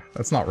 no, no.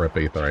 It's not RIP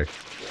E3.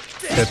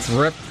 It's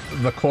RIP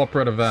the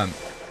corporate event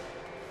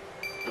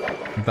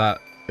that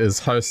is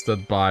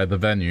hosted by the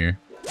venue,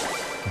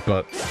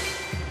 but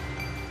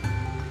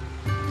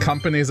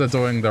companies are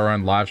doing their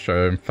own live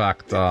show. In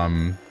fact,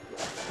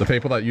 the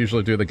people that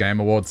usually do the Game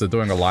Awards are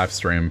doing a live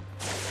stream,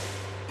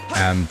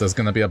 and there's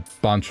going to be a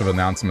bunch of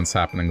announcements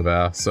happening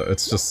there, so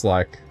it's just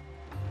like...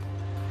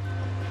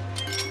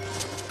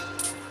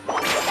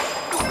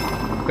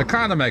 It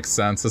kind of makes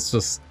sense. It's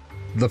just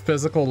the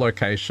physical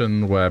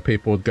location where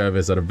people would go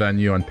visit a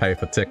venue and pay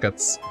for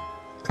tickets.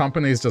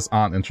 Companies just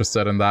aren't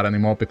interested in that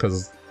anymore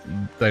because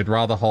they'd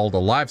rather hold a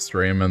live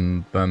stream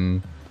and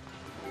then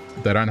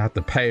they don't have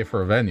to pay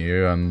for a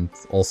venue and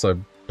also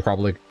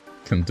probably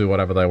can do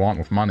whatever they want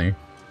with money.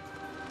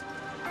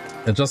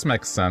 It just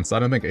makes sense. I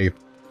don't think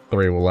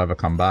E3 will ever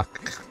come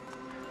back.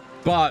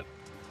 But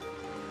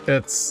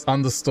it's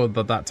understood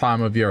that that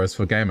time of year is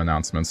for game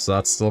announcements, so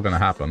that's still going to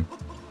happen.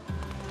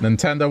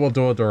 Nintendo will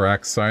do a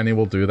direct, Sony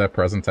will do their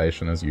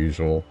presentation as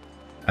usual,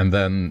 and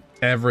then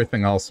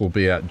everything else will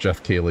be at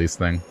Jeff Keighley's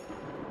thing.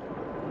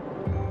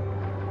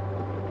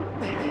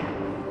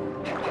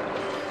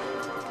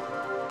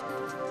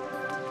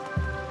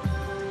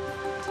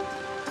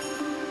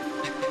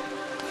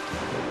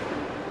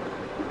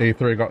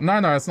 E3 got...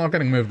 No, it's not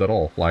getting moved at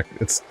all. Like,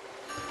 it's...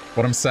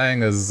 What I'm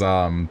saying is,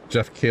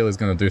 Jeff Keighley's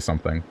gonna do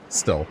something,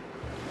 still.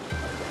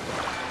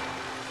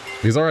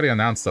 He's already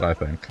announced it, I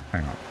think.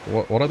 Hang on.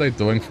 What are they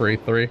doing for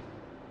E3?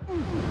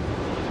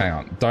 Hang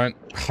on. Don't...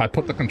 I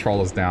put the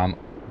controllers down.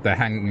 They're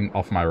hanging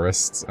off my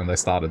wrists, and they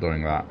started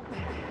doing that.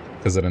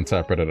 Because it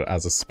interpreted it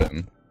as a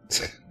spin.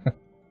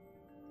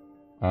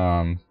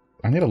 I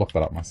need to look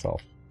that up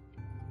myself.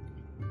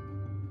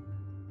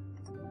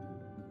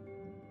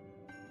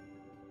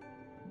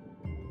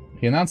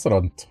 He announced it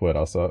on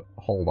Twitter, so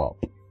hold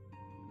up.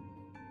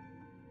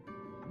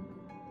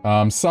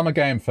 Summer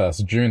Game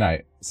Fest, June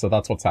 8. So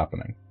that's what's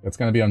happening. It's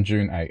going to be on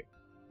June 8.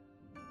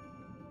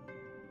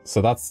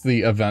 So that's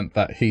the event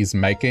that he's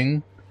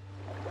making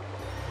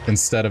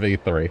instead of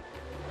E3.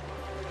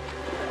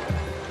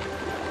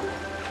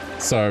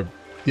 So,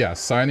 yeah,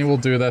 Sony will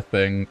do their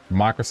thing.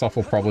 Microsoft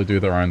will probably do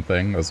their own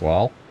thing as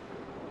well.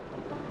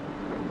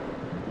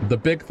 The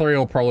big three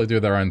will probably do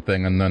their own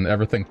thing, and then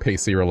everything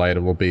PC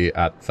related will be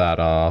at that,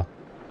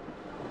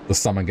 the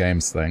Summer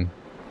Games thing.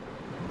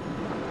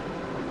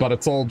 But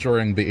it's all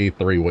during the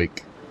E3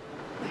 week.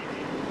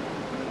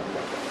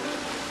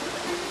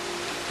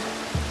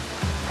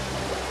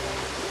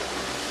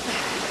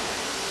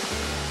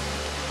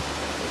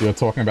 You're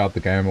talking about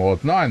the Game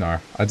Awards. No, I know.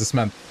 I just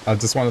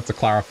wanted to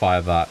clarify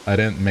that. I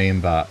didn't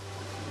mean that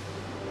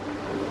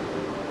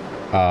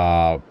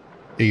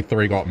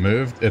E3 got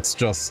moved. It's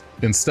just,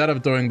 instead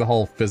of doing the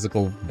whole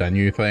physical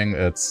venue thing,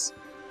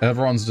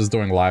 everyone's just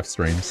doing live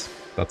streams.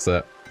 That's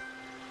it.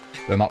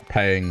 They're not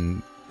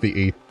paying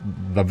the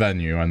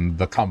venue and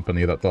the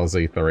company that does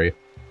E3.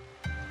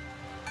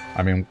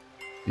 I mean,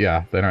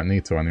 yeah, they don't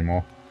need to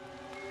anymore.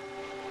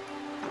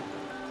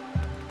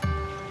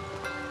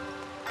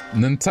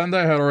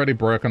 Nintendo had already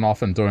broken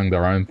off and doing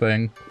their own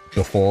thing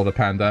before the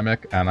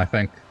pandemic, and I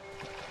think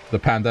the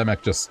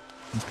pandemic just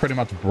pretty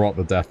much brought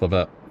the death of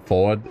it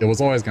forward. It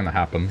was always going to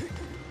happen.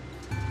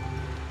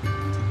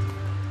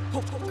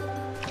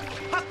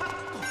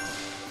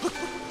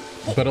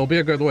 But it'll be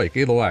a good week,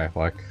 either way.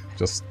 Like,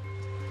 just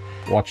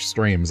watch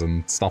streams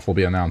and stuff will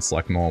be announced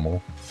like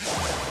normal.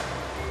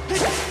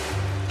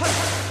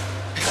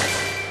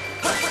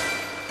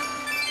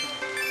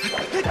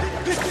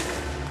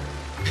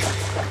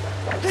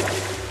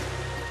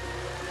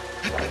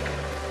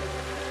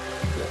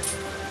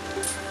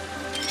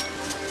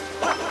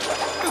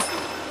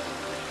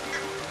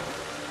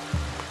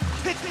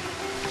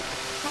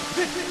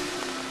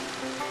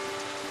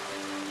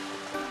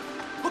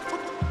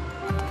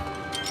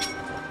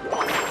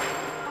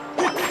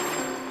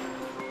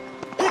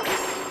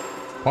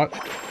 What?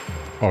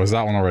 Oh, is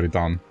that one already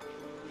done?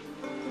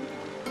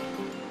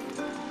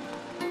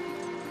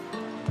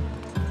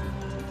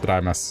 Did I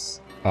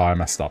mess... Oh, I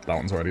messed up. That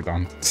one's already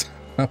done.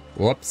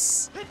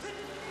 Whoops.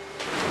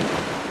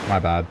 My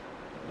bad.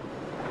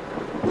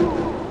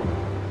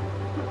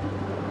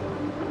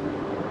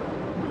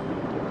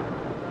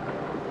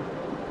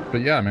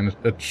 But yeah, I mean,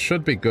 it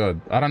should be good.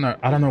 I don't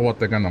know what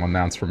they're going to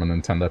announce from a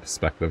Nintendo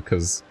perspective,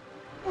 because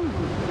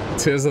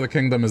Tears of the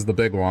Kingdom is the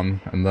big one,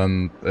 and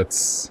then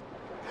it's...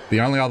 The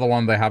only other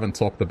one they haven't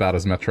talked about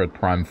is Metroid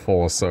Prime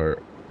 4, so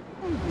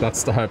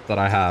that's the hope that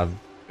I have.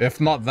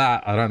 If not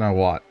that, I don't know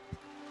what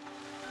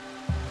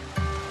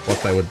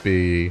they would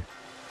be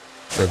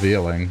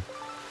revealing.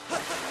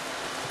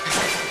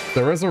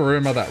 There is a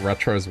rumor that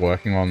Retro's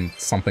working on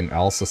something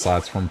else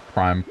aside from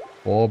Prime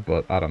 4,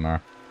 but I don't know.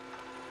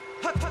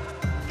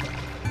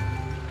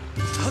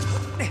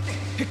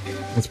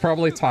 It's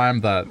probably time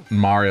that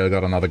Mario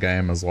got another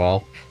game as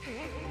well.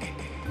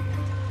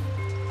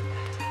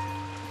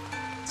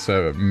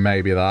 So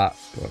maybe that,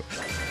 but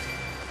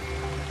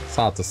it's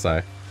hard to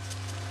say.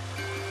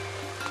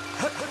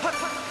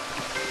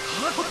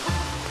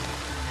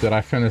 Did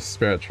I finish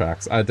Spirit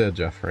Tracks? I did,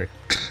 Jeffrey.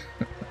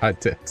 I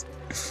did.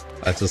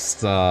 I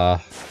just, I'm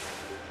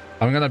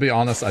gonna be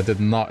honest, I did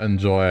not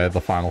enjoy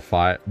the final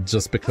fight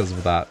just because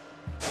of that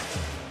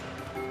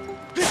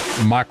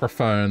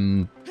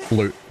microphone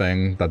flute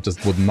thing that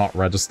just would not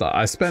register.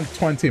 I spent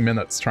 20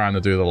 minutes trying to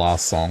do the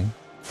last song.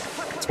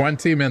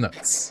 20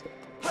 minutes.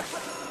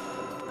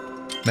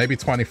 Maybe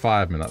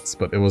 25 minutes,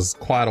 but it was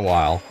quite a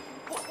while.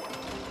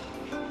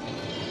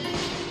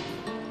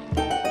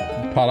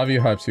 Part of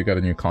you hopes you get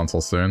a new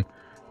console soon.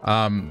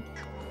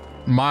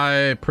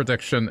 My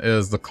prediction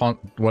is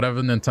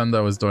whatever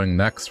Nintendo is doing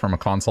next from a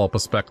console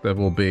perspective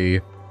will be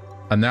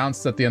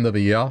announced at the end of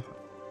the year,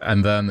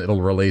 and then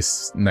it'll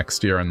release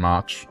next year in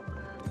March.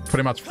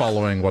 Pretty much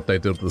following what they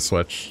did with the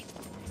Switch.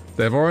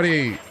 They've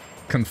already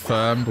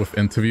confirmed with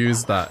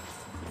interviews that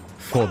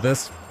for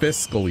this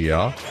fiscal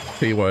year,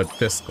 keyword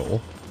fiscal,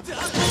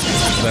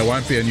 there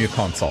won't be a new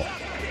console.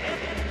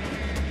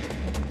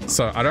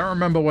 So I don't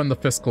remember when the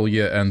fiscal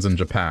year ends in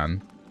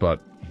Japan,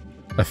 but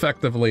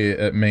effectively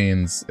it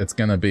means it's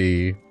gonna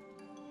be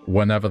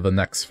whenever the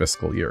next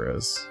fiscal year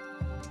is.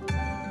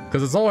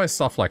 Because it's always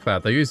stuff like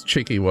that. They use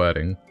cheeky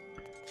wording.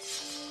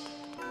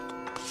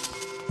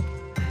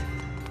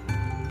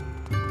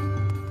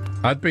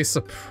 I'd be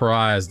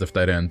surprised if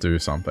they didn't do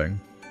something.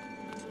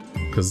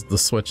 Because the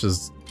Switch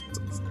is...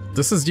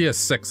 This is year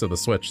 6 of the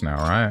Switch now,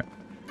 right?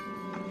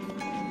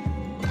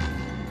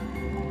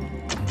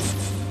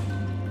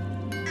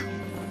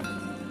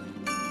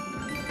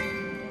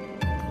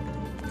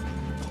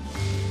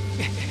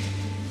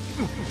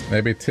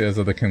 Maybe Tears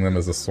of the Kingdom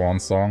is a swan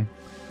song.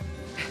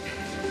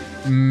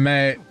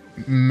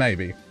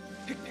 Maybe.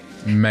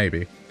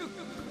 Maybe.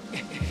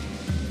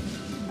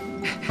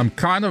 I'm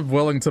kind of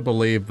willing to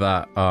believe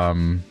that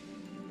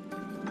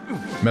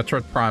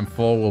Metroid Prime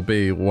 4 will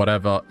be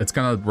whatever. It's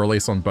going to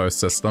release on both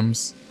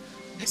systems.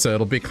 So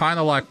it'll be kind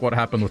of like what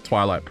happened with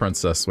Twilight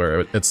Princess,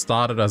 where it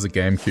started as a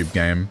GameCube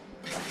game,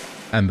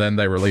 and then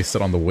they released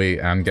it on the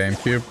Wii and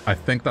GameCube. I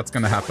think that's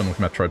going to happen with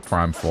Metroid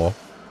Prime 4,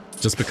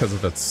 just because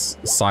of its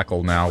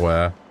cycle now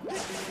where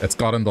it's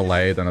gotten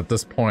delayed, and at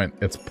this point,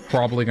 it's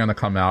probably going to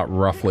come out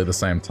roughly the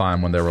same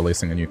time when they're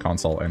releasing a new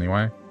console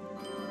anyway.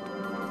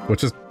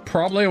 Which is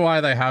probably why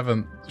they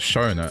haven't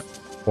shown it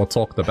or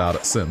talked about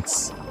it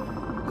since.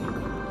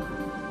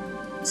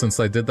 Since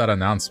they did that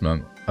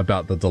announcement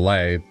about the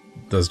delay,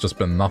 there's just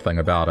been nothing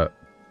about it.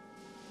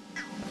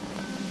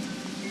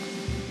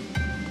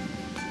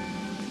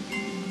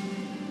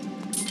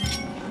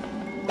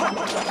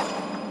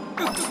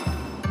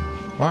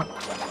 What?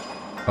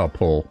 Oh,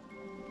 pull.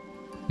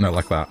 No,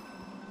 like that.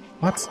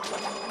 What?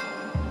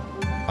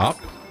 Up?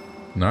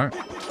 No.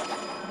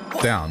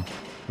 Down.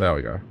 There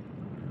we go.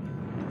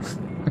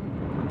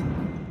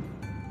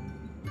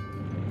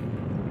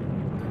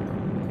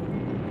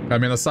 I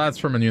mean, aside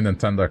from a new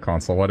Nintendo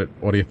console, what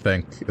do you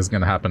think is going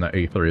to happen at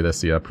E3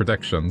 this year?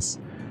 Predictions.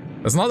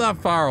 It's not that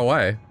far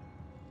away.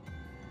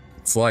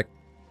 It's like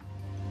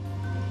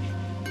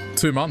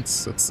 2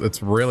 months.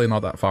 It's really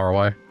not that far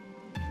away.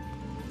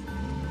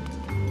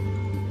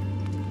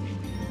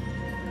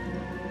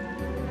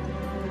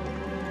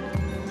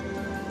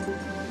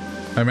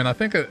 I mean, I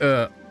think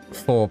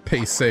for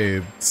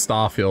PC,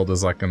 Starfield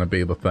is like going to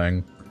be the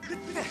thing.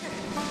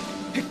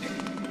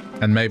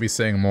 And maybe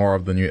seeing more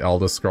of the new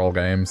Elder Scroll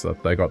games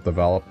that they got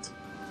developed.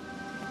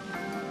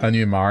 A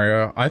new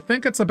Mario. I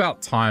think it's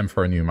about time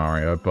for a new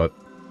Mario, but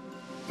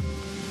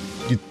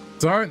you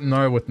don't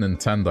know with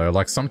Nintendo.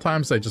 Like,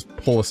 sometimes they just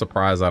pull a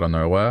surprise out of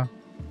nowhere.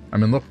 I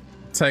mean, look,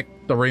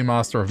 take the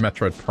remaster of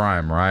Metroid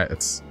Prime, right?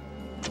 It's...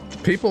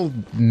 People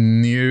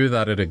knew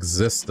that it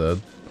existed,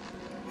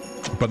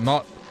 but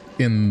not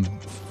in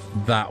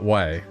that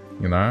way,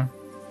 you know?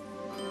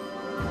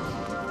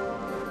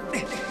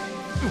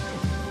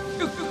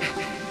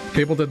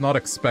 People did not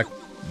expect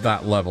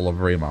that level of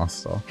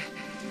remaster.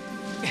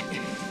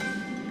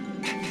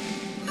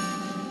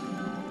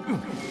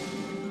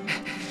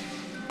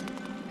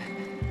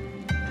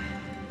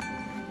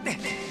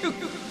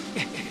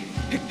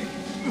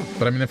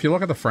 But I mean, if you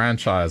look at the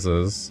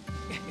franchises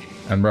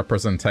and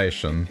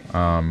representation,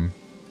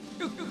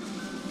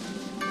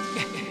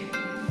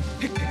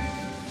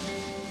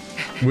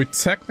 we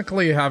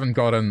technically haven't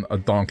gotten a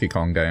Donkey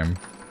Kong game.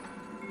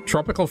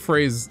 Tropical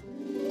Freeze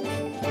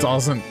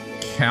doesn't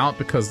count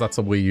because that's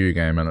a Wii U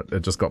game and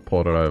it just got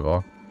ported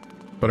over.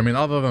 But I mean,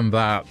 other than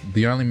that,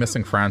 the only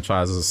missing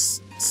franchise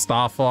is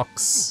Star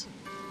Fox,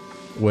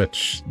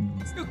 which,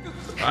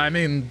 I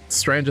mean,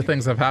 stranger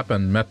things have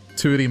happened.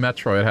 2D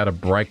Metroid had a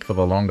break for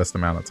the longest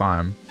amount of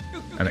time,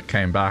 and it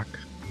came back.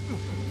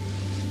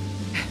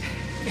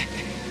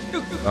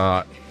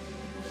 A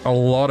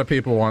lot of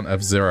people want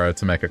F-Zero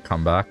to make a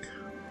comeback.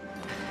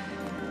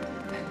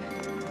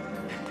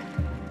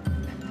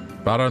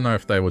 But I don't know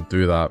if they would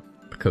do that,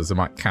 because it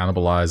might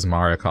cannibalize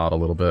Mario Kart a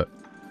little bit.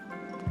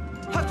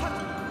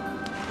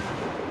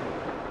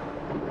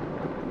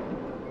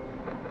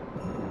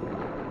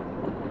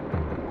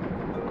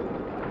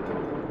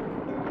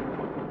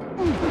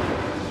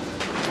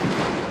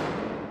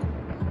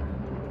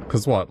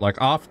 Because what? Like,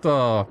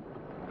 after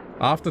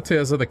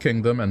Tears of the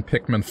Kingdom and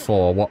Pikmin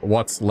 4,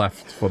 what's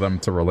left for them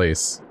to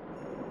release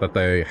that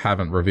they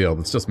haven't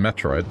revealed? It's just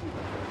Metroid.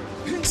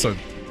 So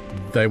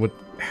they would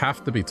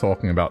have to be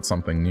talking about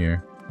something new.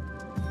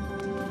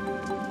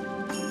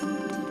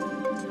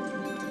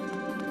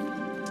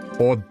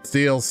 Or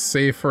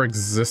DLC for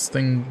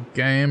existing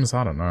games?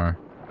 I don't know.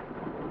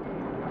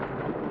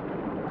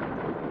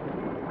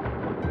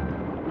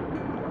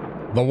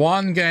 The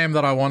one game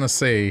that I want to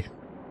see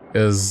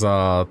is,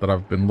 that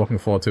I've been looking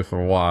forward to for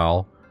a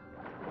while,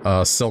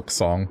 Silk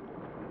Song.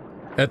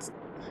 It's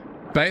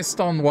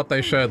based on what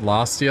they showed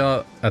last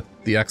year at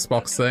the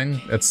Xbox thing.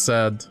 It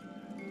said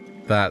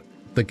that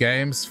the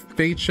games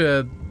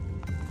featured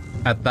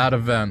at that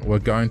event were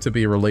going to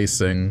be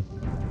releasing...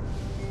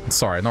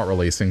 Sorry, not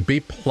releasing. Be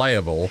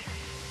playable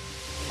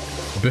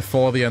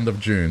before the end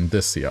of June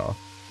this year.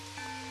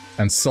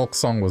 And Silk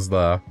Song was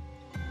there.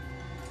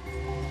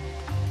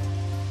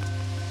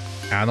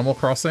 Animal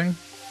Crossing?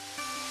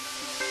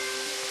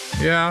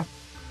 Yeah.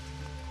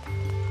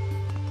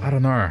 I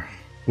don't know.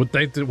 Would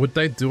they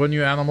do a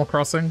new Animal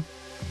Crossing?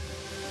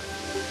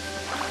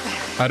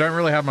 I don't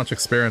really have much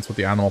experience with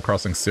the Animal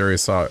Crossing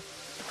series, so...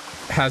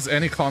 Has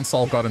any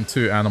console gotten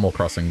 2 Animal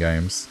Crossing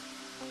games?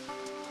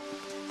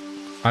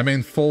 I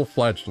mean,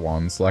 full-fledged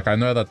ones. Like, I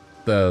know that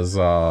there's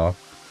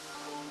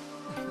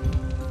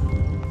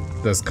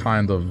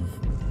kind of...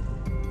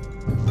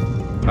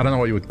 I don't know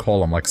what you would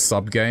call them, like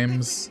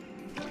sub-games?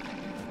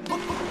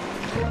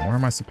 Where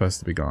am I supposed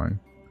to be going?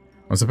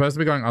 I'm supposed to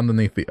be going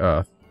underneath the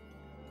earth.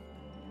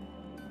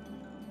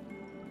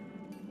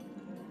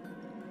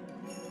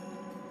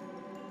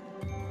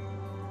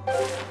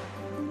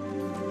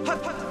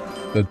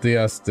 The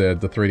DS did,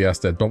 the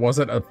 3DS did, but was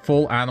it a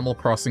full Animal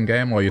Crossing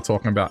game, or are you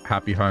talking about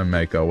Happy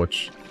Homemaker,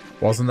 which...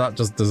 Wasn't that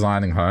just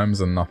designing homes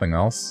and nothing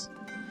else?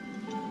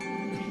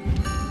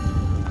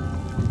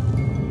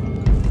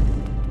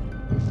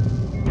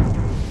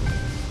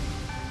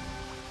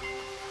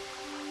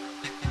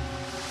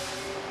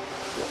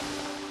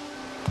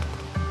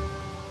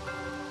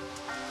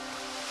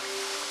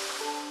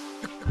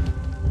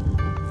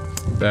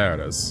 There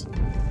it is.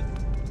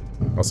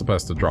 I was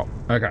supposed to drop.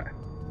 Okay.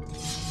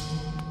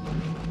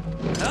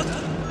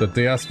 The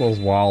DS was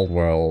Wild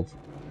World,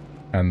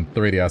 and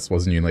 3DS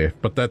was New Leaf,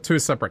 but they're 2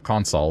 separate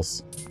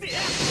consoles.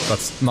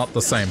 That's not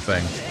the same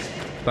thing.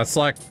 That's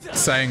like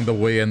saying the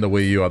Wii and the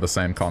Wii U are the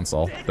same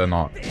console. They're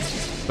not.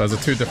 Those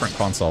are 2 different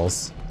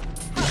consoles,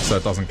 so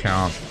it doesn't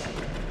count.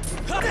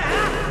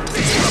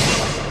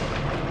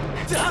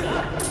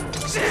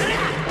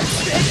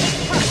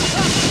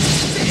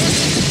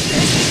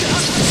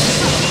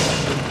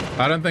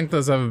 I don't think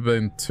there's ever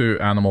been 2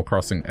 Animal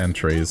Crossing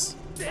entries.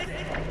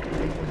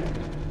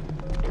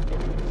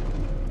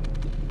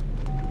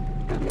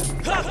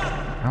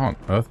 How on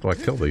earth do I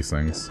kill these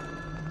things?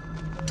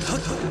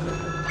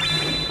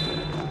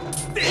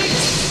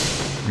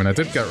 I mean, I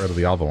did get rid of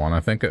the other one. I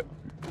think it...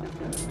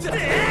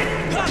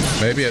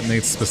 Maybe it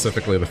needs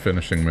specifically the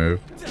finishing move.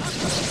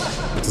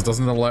 It just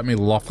doesn't let me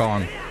lock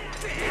on.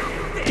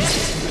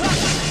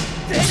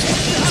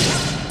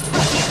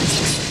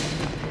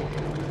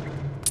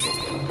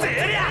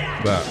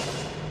 There.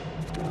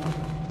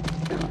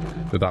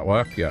 Did that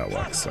work? Yeah, it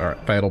works. Alright,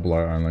 fatal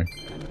blow only.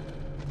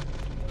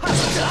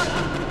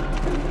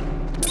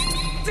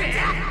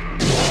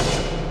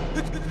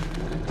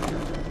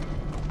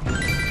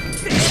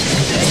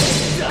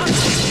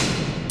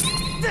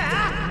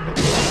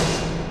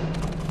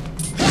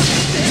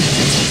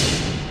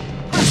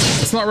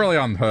 It's not really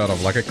unheard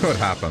of, like it could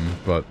happen,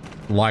 but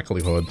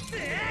likelihood.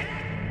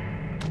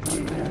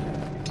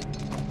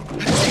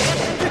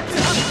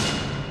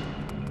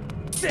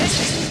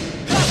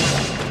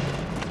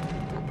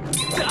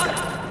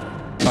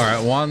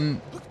 Alright,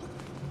 one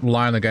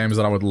line of games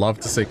that I would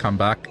love to see come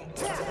back.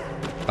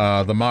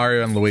 The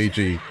Mario and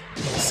Luigi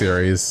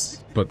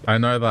series. But I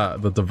know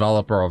that the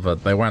developer of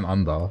it, they went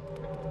under.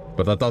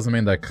 But that doesn't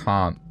mean they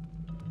can't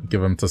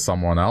give them to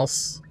someone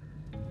else.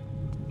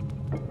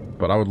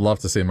 But I would love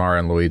to see Mario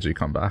and Luigi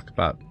come back.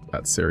 That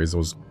series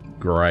was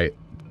great.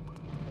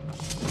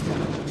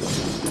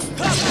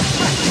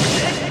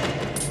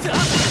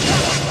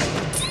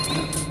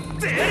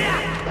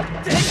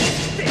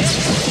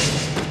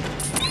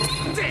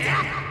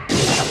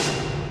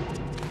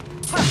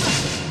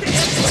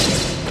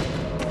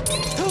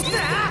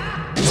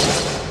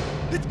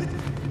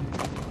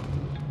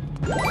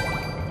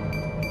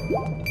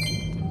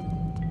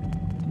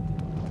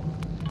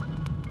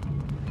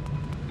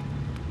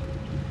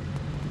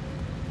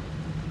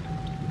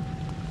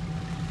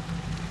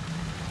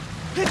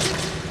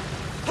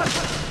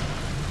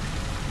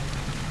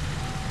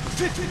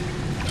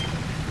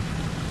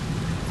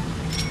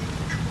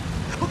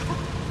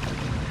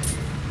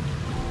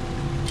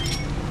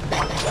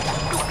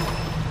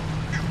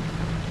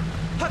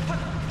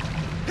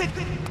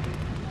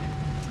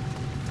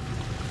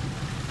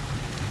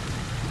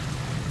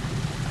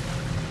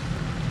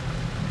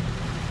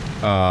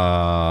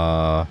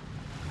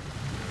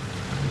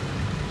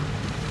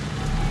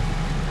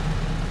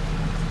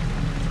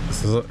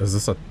 Is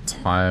this a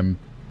time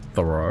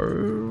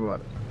throw?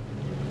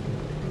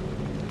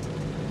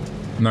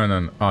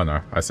 No. Oh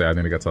no, I see. I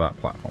need to get to that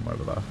platform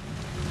over there.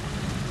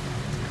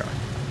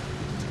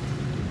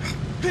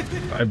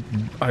 Okay.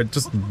 I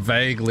just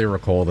vaguely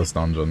recall this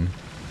dungeon.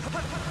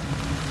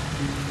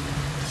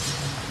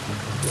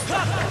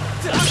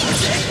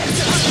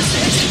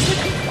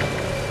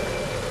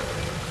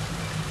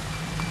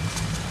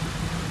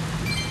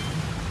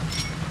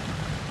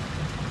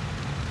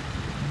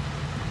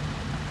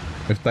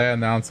 If they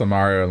announce a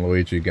Mario and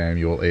Luigi game,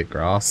 you will eat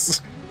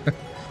grass.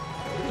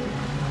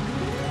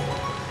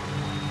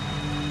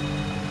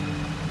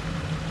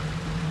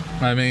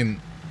 I mean,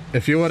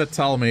 if you were to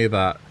tell me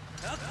that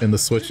in the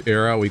Switch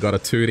era we got a new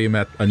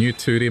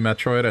 2D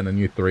Metroid and a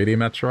new 3D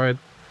Metroid,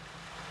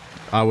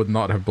 I would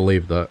not have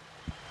believed it.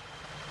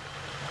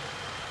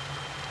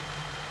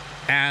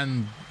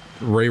 And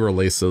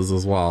re-releases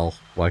as well,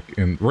 like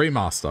in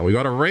remaster. We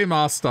got a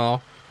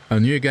remaster, a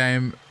new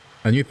game,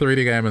 a new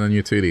 3D game, and a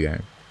new 2D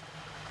game.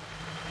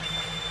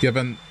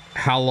 Given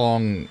how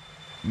long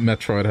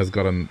Metroid has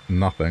gotten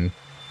nothing.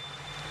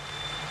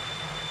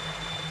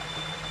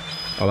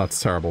 Oh,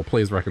 that's terrible.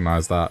 Please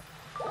recognize that.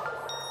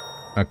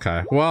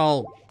 Okay,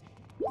 well,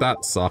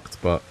 that sucked,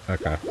 but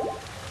okay.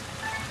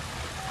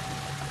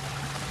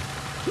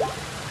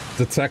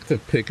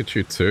 Detective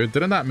Pikachu 2?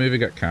 Didn't that movie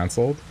get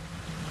cancelled?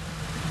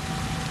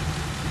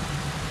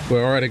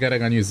 We're already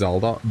getting a new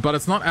Zelda, but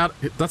it's not out...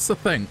 That's the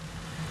thing.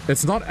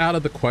 It's not out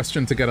of the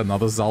question to get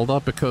another Zelda,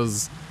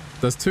 because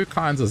there's 2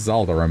 kinds of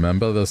Zelda,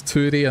 remember? There's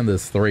 2D and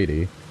there's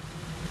 3D.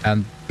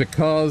 And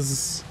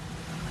because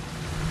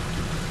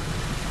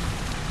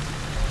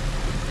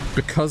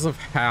of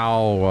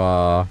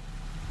how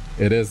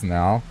it is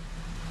now,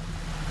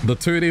 the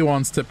 2D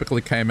ones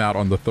typically came out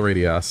on the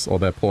 3DS or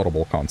their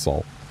portable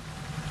console.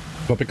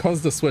 But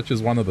because the Switch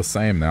is one of the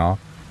same now,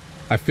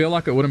 I feel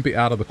like it wouldn't be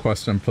out of the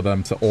question for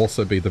them to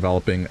also be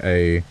developing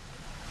a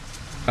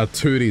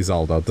 2D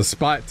Zelda,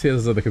 despite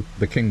Tears of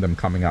the Kingdom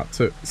coming out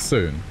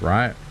soon,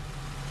 right?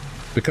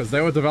 Because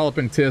they were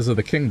developing Tears of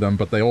the Kingdom,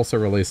 but they also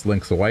released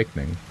Link's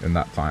Awakening in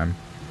that time.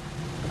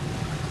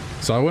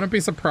 So I wouldn't be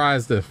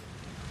surprised if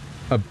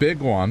a big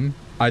one,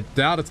 I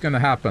doubt it's going to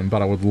happen,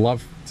 but I would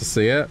love to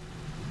see it,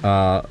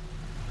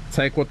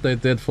 take what they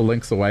did for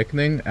Link's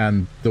Awakening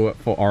and do it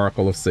for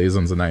Oracle of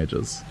Seasons and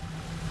Ages.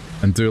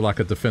 And do like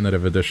a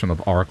definitive edition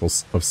of Oracle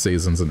of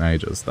Seasons and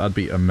Ages. That'd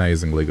be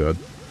amazingly good.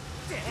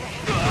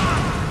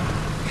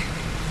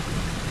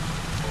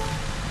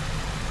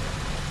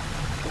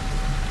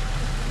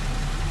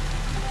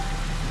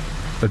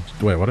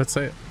 Wait, what did it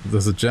say?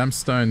 There's a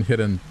gemstone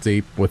hidden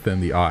deep within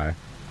the eye.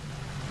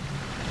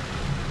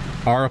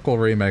 Oracle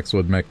remakes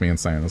would make me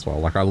insane as well.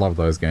 Like, I love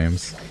those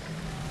games.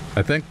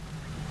 I think,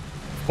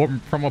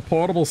 from a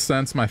portable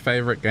sense, my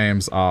favorite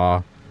games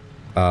are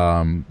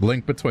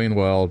Link Between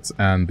Worlds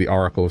and the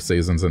Oracle of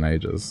Seasons and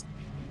Ages.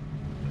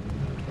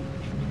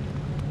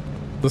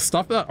 The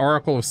stuff that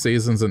Oracle of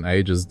Seasons and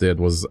Ages did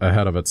was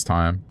ahead of its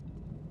time.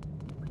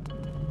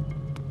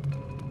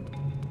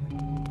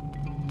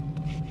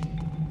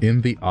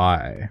 In the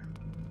Eye.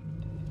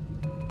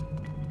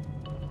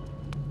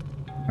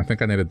 I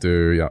think I need to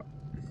do, yeah.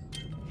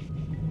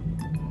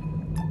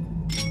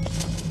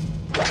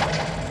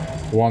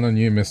 Want a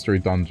new mystery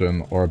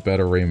dungeon or a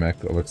better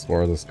remake of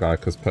Explore the Sky,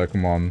 because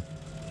Pokemon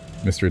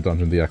Mystery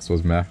Dungeon DX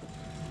was meh.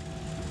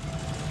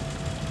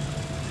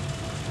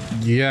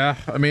 Yeah,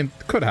 I mean,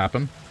 could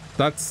happen.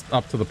 That's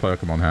up to the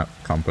Pokemon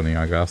company,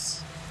 I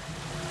guess.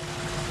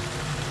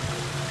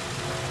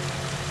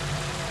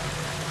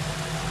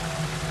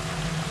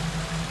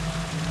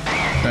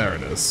 There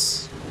it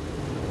is.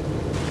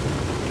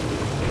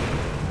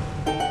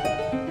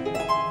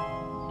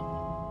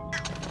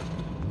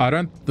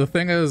 The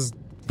thing is,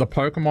 the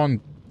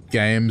Pokemon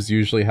games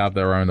usually have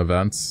their own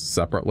events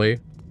separately.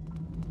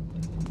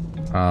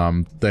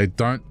 They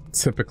don't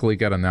typically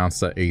get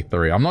announced at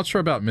E3. I'm not sure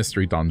about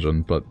Mystery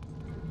Dungeon, but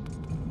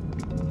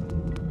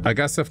I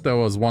guess if there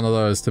was one of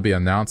those to be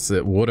announced,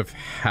 it would have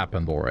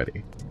happened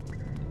already.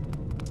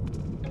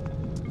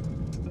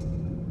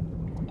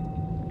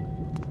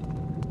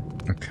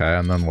 Okay,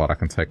 and then what? I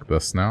can take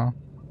this now.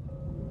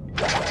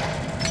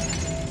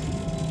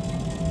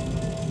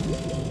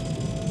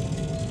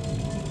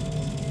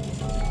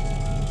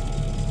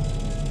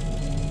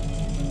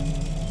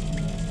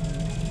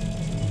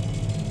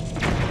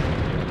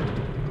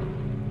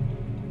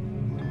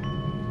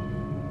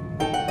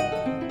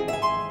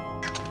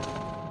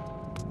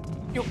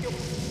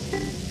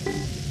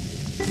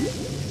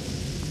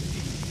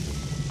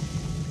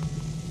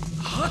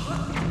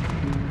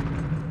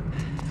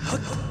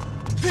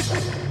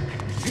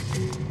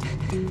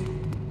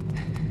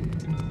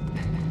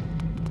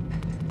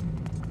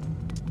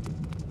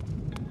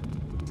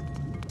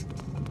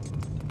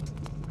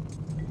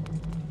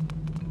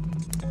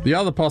 The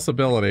other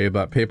possibility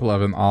that people have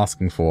been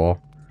asking for,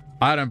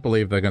 I don't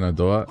believe they're gonna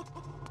do it,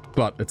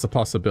 but it's a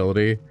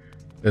possibility,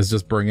 is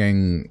just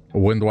bringing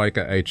Wind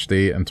Waker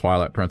HD and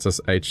Twilight Princess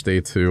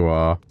HD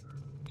to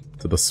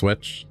the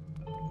Switch.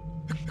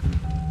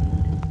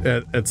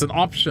 It's an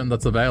option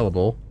that's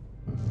available.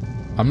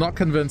 I'm not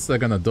convinced they're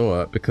gonna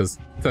do it, because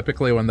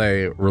typically when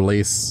they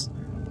release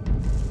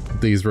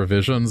these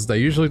revisions, they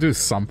usually do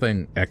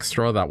something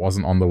extra that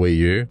wasn't on the Wii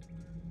U.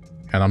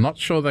 And I'm not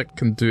sure they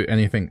can do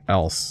anything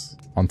else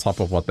on top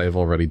of what they've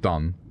already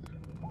done.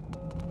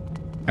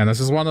 And it's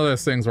just one of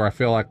those things where I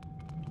feel like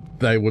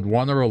they would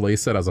want to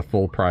release it as a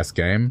full-price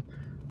game,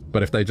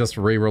 but if they just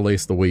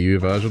re-release the Wii U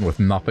version with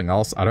nothing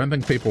else, I don't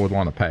think people would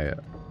want to pay it.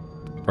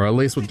 Or at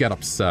least would get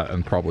upset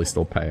and probably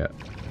still pay it.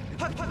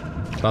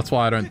 That's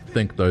why I don't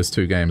think those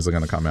two games are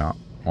going to come out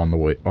on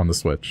the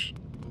Switch.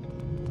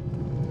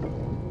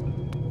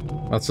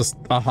 That's just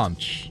a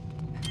hunch.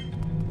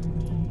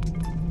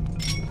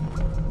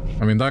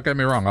 I mean, don't get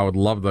me wrong, I would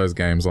love those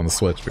games on the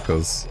Switch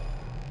because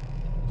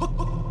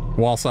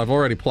whilst I've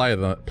already played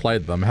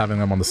them, having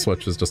them on the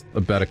Switch is just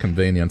a better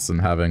convenience than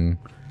having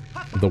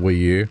the Wii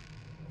U.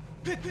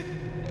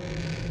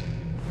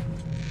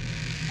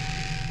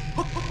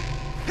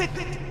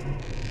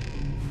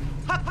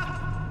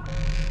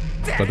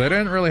 But they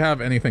didn't really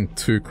have anything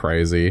too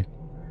crazy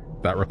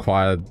that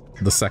required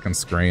the second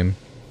screen.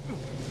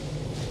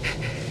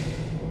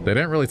 They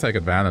didn't really take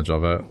advantage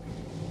of it.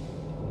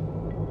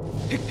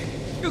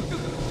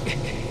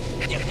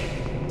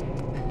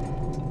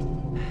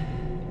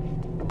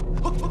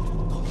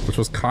 Which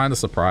was kind of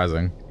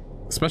surprising.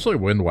 Especially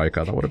Wind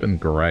Waker, that would have been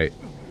great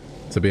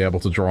to be able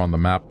to draw on the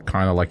map,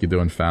 kind of like you do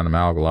in Phantom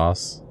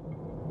Hourglass.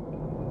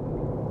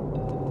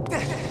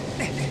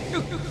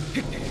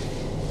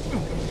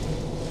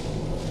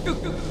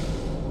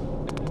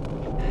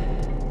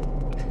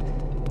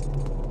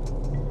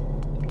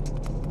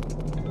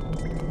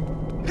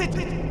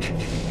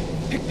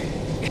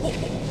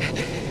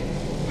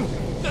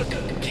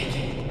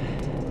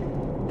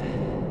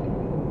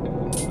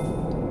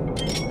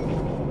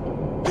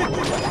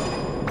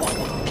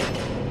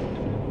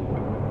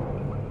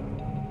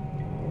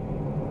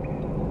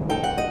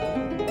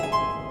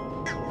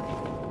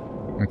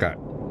 Okay.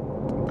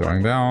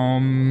 Going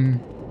down.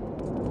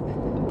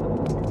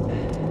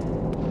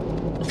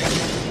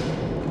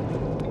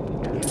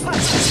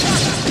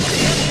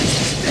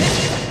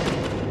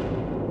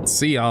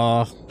 See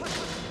ya.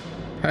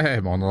 Hey,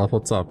 Monolith,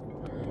 what's up?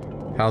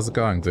 How's it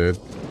going, dude?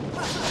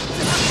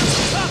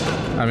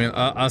 I mean,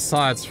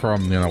 aside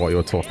from, you know, what you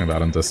were talking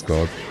about in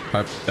Discord,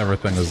 hope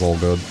everything is all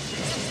good.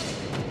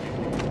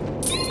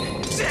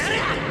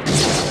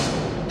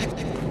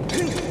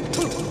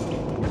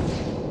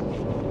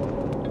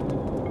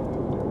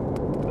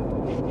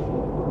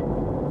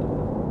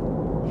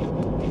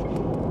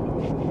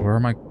 Where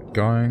am I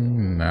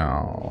going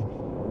now?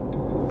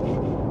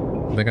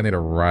 I think I need to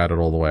ride it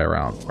all the way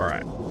around.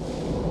 Alright.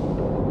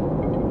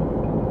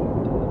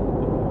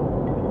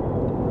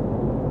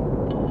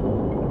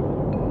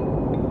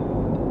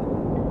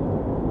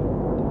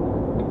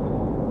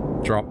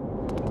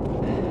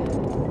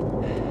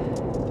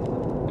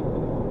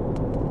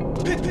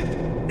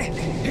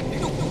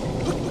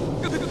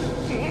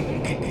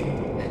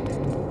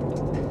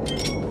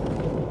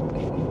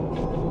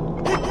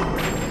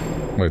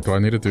 Wait, do I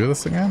need to do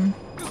this again?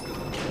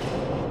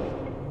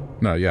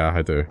 No, yeah,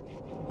 I do.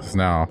 Because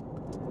now...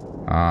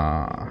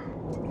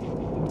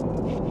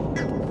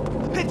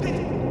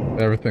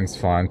 everything's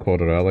fine,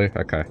 caught it early.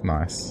 Okay,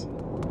 nice.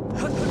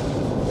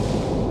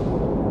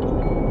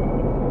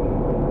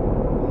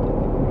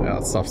 Yeah,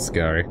 that stuff's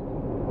scary.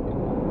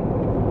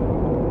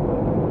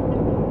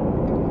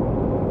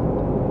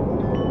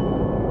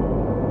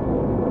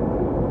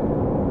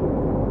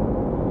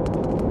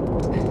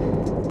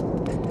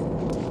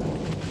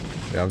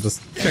 Yeah, I'm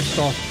just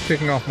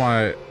kicking off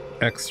my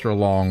extra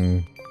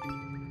long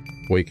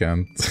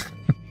weekend.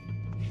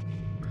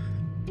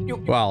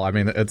 Well, I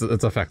mean, it's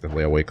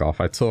effectively a week off.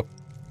 I took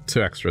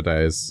 2 extra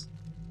days.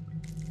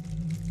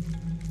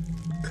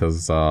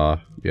 Because,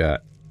 yeah,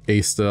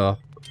 Easter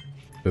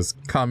is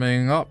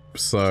coming up,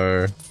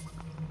 so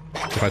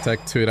if I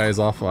take 2 days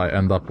off, I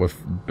end up with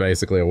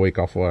basically a week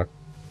off work.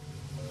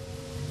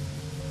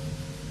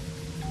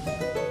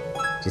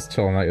 Just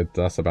chilling at your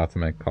desk, about to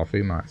make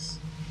coffee. Nice.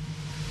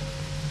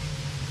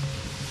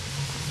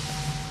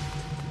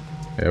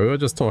 Yeah, we were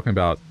just talking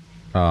about,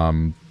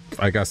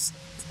 I guess,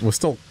 we're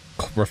still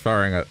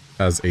referring it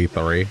as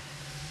E3,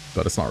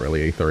 but it's not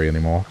really E3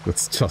 anymore.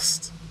 It's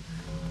just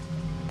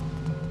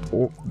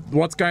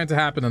what's going to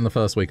happen in the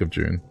first week of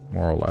June,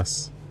 more or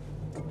less.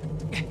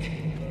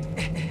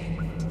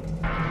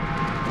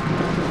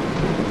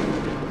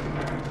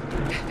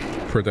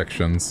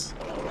 Predictions.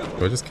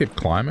 Do I just keep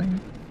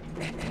climbing?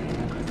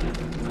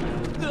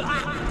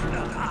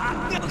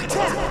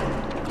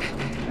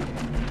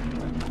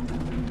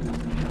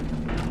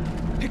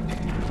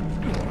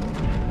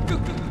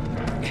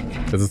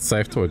 Is it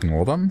safe to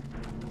ignore them?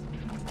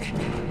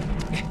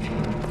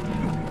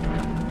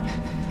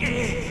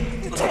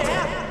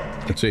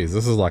 Jeez,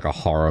 this is like a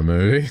horror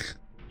movie.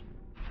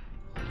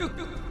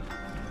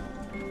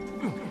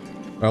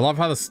 I love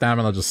how the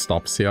stamina just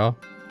stops here.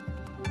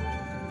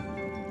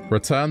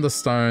 Return the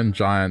stone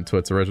giant to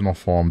its original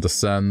form.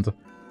 Descend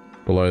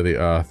below the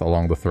earth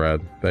along the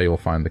thread. There you'll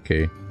find the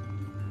key.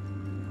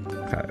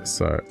 Okay,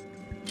 so...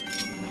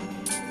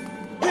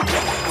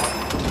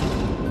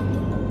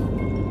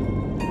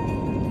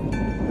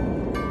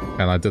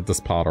 And I did this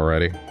part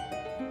already.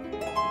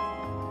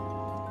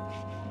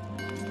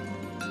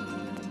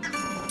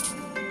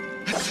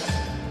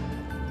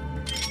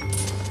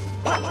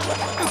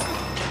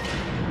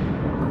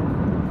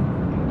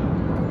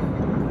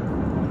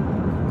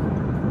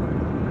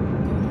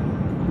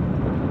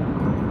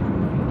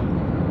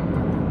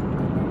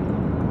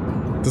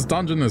 This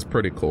dungeon is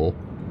pretty cool.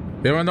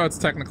 Even though it's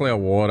technically a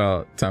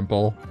water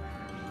temple,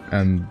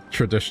 and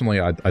traditionally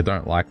I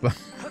don't like them,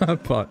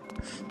 but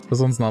this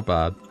one's not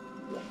bad.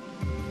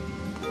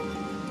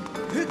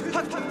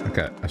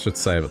 Okay, I should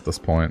save at this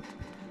point.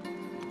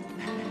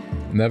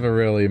 Never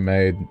really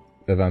made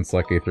events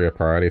like E3 a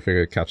priority,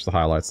 figured I'd catch the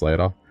highlights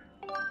later.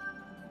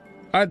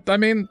 I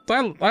mean,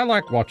 I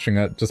like watching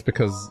it just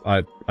because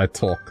I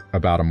talk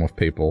about them with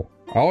people.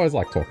 I always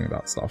like talking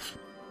about stuff.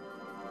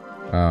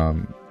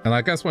 And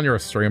I guess when you're a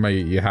streamer,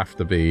 you have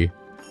to be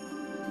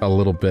a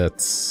little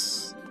bit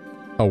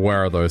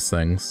aware of those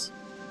things.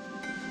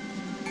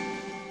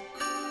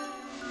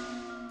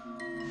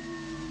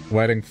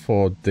 Waiting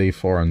for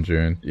D4 in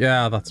June.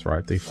 Yeah, that's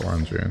right, D4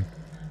 in June.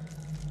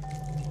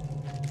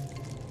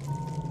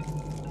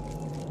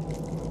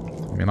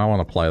 I mean, I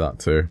want to play that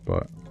too,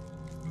 but...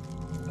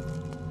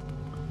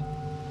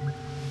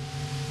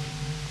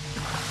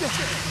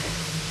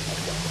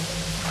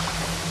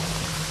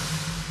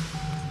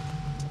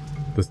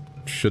 This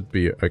should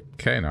be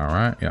okay now,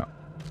 right? Yeah.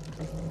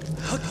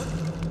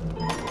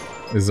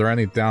 Is there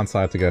any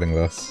downside to getting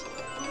this?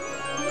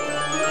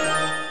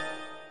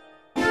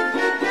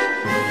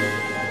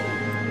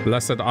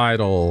 Blessed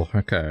Idol.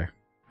 Okay.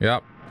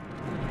 Yep.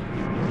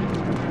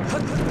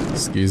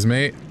 Excuse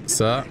me,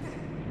 sir.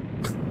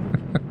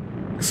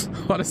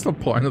 What is the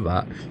point of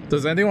that?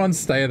 Does anyone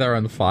stay there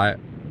and fight?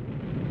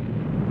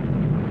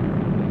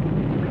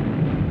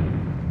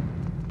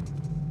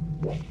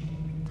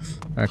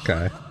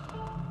 Okay.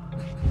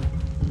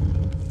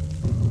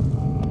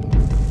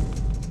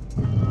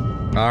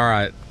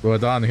 Alright, we're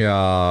done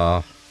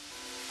here.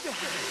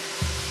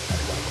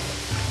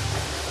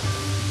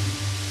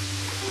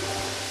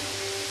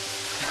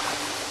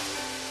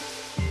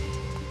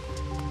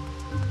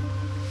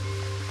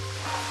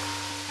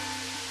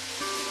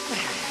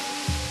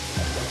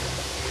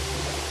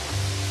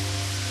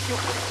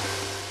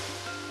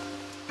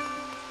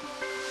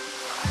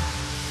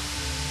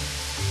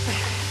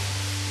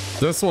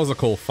 This was a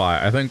cool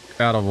fight. I think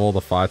out of all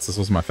the fights, this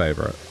was my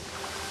favorite.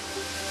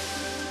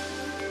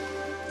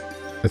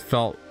 It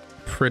felt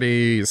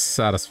pretty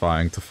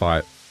satisfying to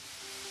fight.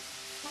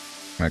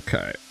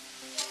 Okay.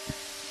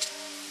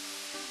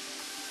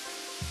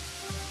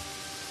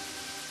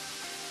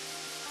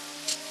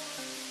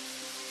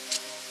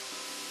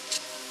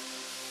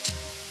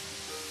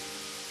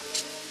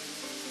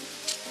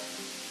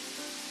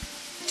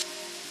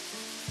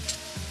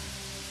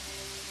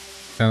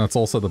 And it's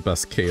also the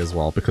best key as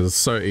well, because it's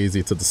so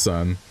easy to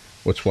discern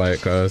which way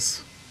it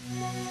goes.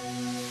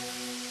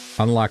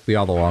 Unlike the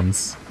other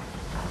ones.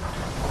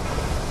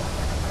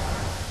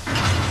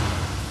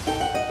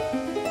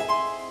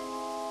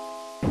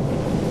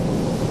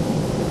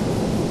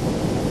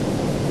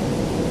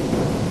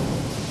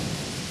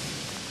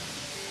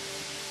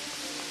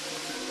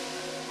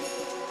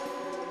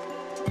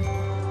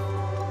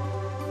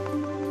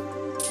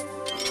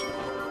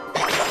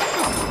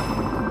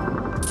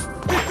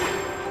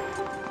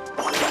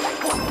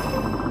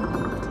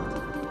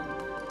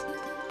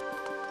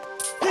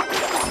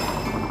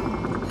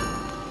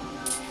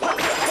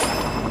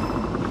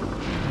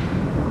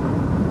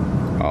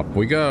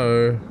 We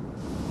go.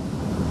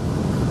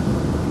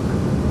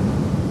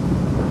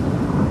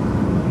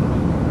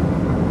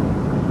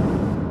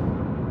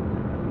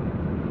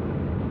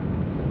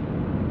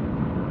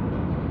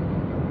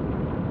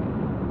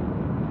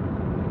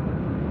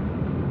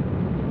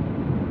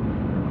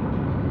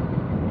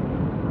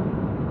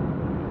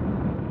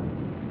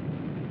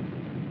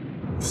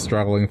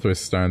 Struggling through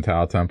Stone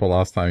Tower Temple.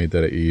 Last time you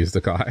did it, you used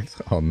a guide.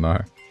 Oh no.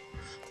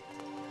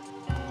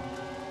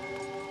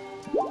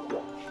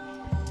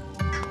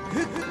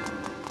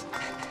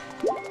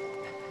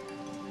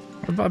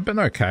 I've been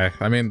okay.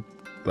 I mean,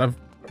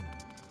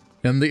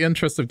 in the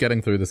interest of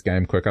getting through this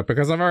game quicker,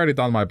 because I've already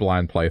done my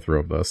blind playthrough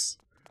of this.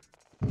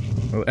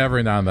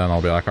 Every now and then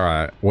I'll be like,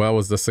 alright, where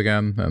was this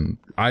again? And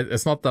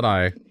it's not that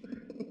I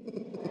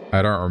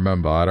don't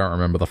remember. I don't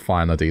remember the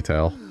finer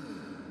detail.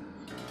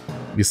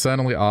 You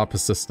certainly are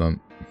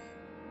persistent.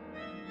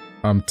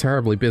 I'm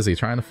terribly busy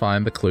trying to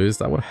find the clues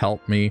that would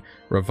help me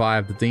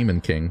revive the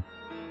Demon King.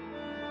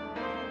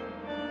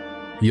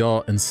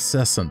 Your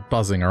incessant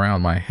buzzing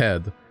around my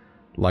head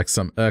like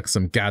some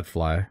irksome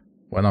gadfly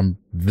when I'm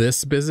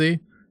this busy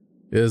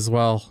is,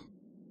 well,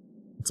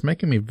 it's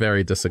making me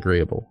very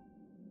disagreeable.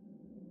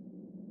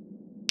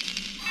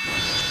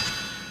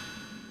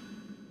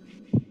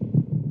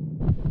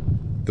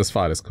 This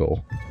fight is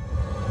cool.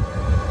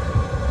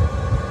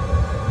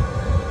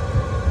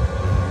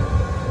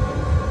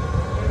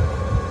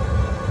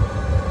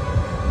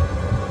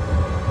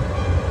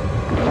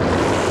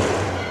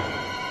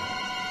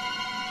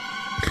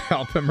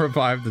 Help him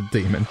revive the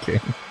Demon King.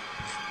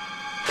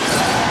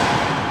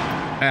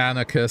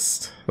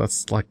 Anarchist.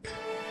 That's like...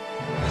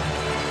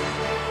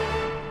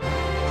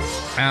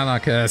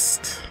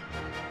 Anarchist.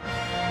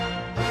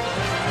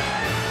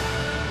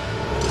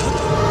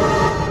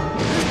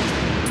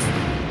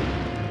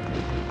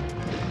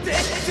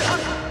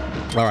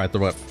 Alright, the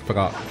whip.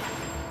 Forgot. I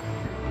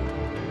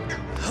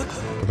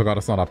forgot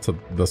it's not up to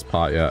this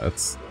part yet.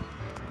 It's...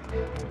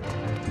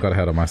 got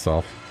ahead of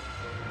myself.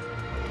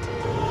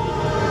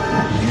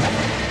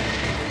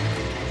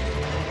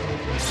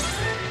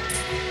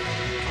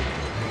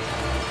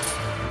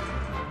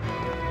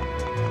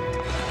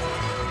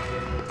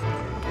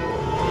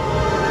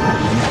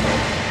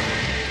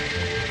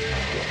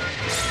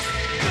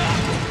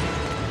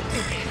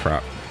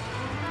 Crap.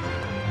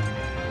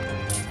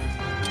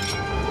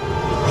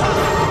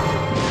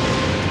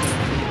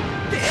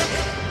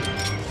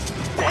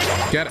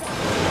 Get it.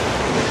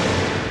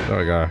 There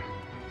we go.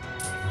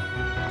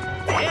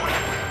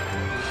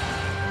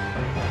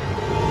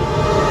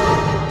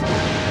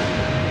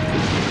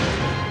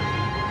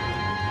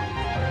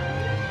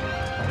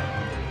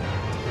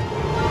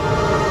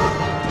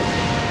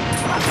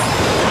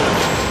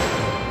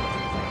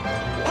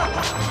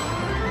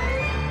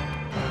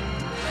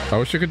 I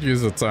wish you could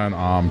use its own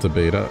arm to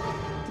beat it.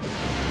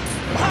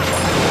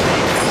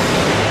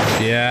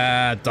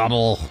 Yeah,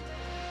 double.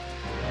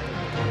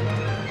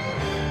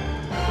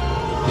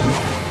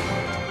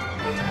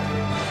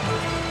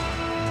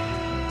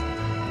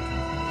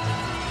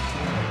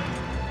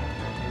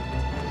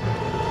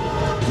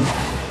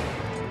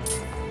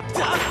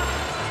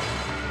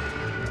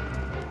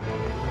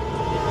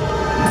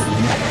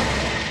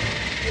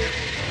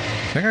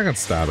 I think I can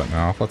stab it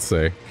now. Let's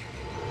see.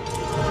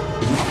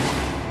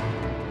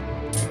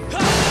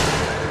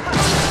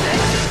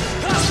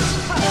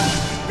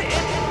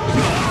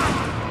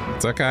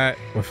 It's okay.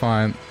 We're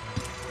fine.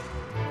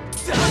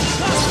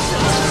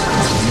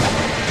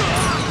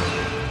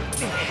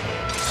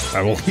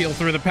 I will heal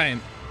through the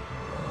pain.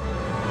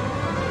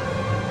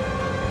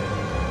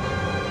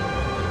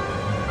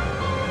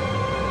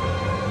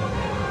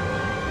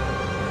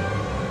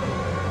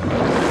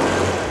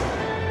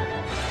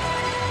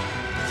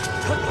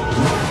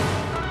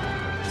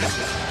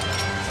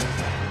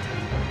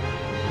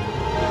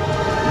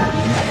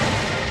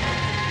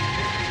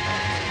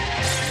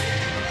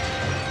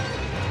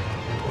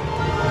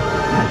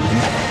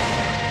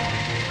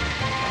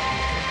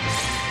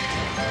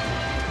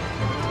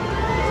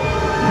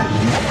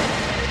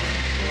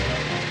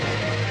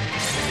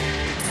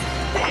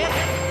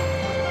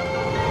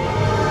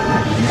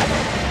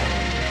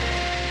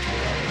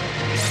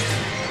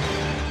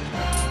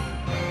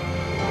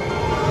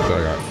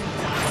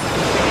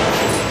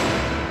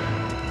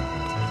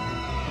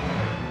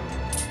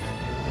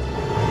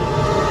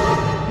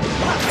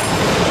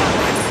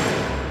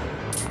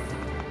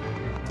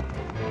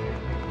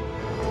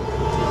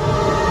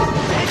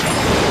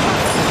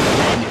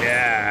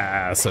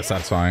 So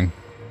satisfying.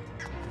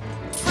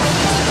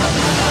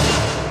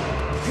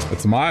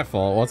 It's my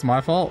fault. What's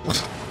my fault?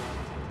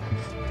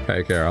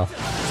 Hey, Carol.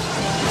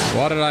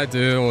 What did I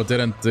do or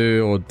didn't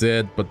do or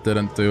did but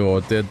didn't do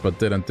or did but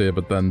didn't do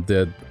but then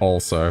did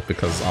also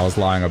because I was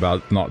lying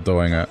about not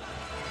doing it.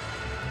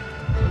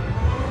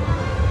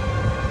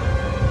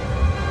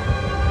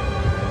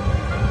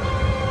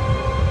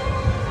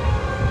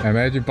 I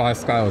made you buy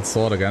Skyward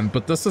Sword again,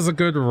 but this is a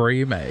good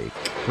remake.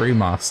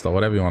 Remaster,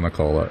 whatever you want to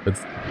call it.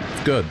 It's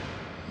good.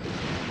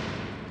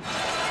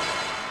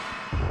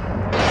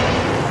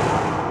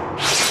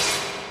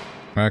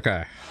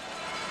 Okay.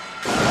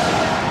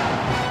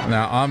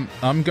 Now,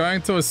 I'm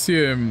going to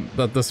assume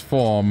that this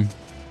form...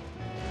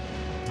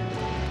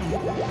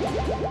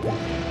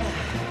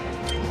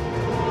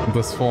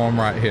 This form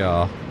right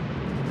here...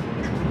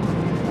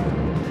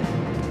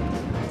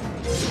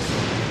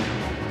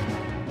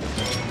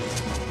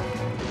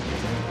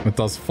 It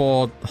does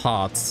 4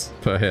 hearts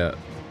per hit.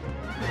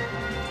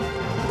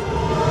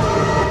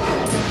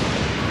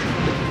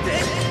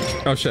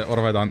 Oh shit, what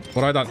have I done?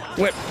 What have I done?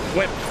 Whip,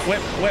 whip,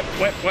 whip, whip,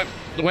 whip, whip,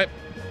 whip.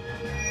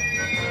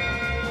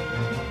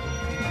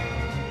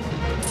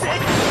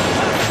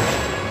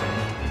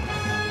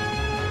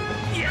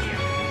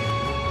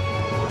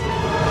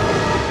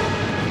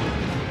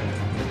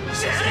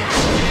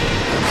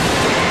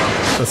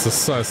 This is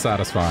so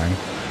satisfying.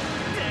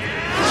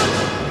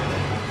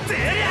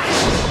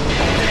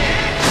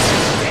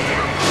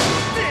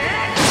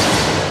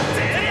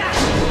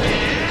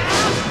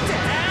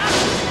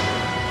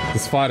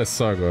 This fight is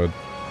so good.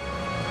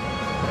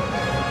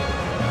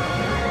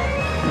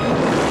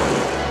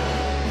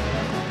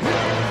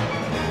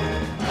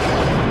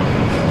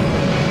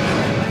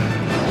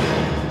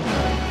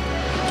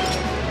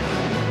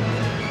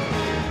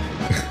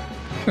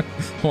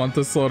 Want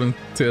the sword in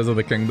Tears of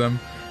the Kingdom?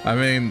 I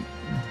mean,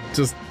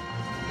 just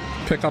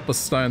pick up a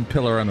stone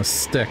pillar and a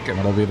stick and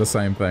it'll be the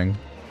same thing.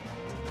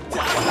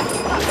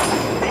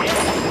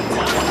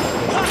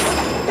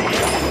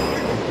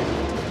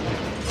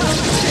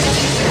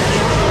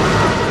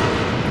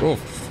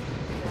 Oof.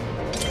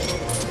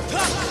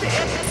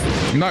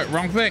 No,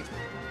 wrong thing.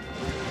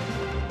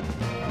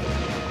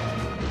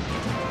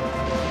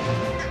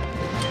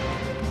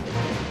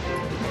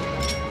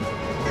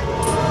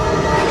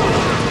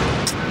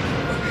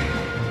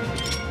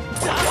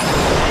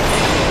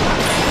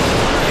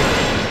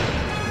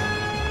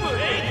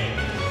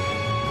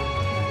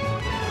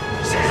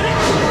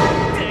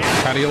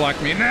 How do you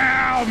like me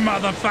now,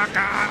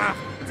 motherfucker?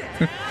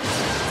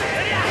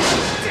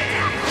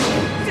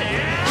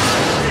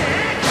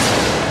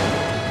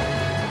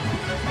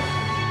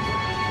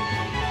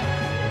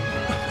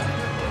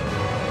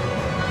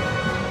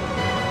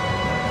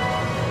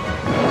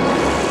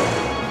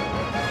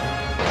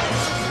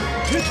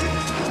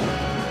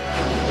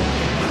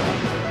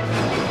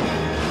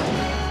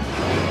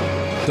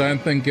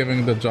 Don't think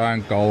giving the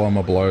giant golem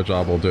a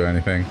blowjob will do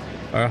anything.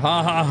 Oh,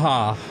 ha ha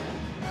ha.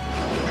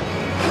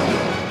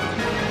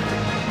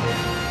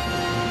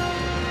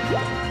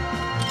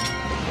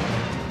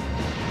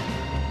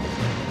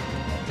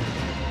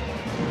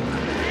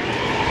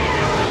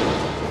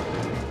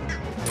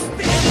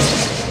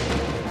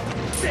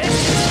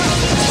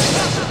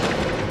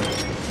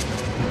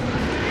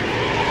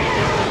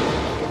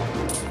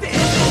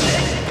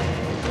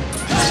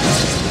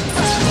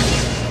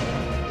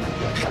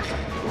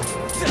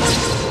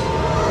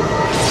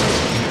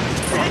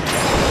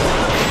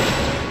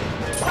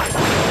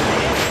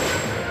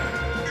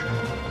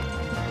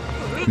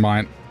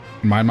 Mine.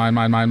 Mine, mine,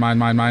 mine, mine, mine,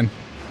 mine, mine.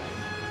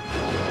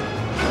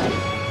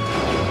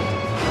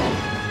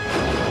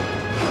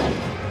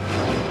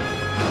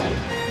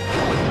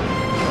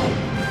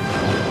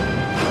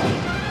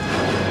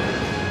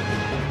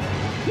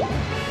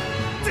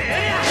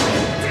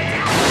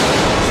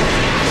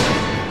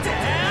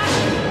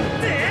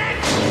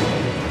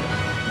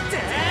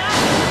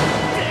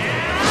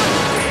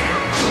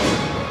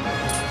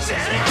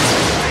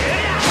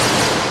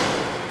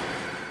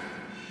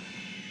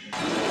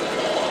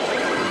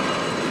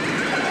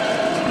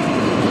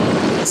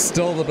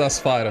 Still the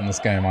best fight in this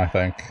game, I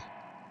think.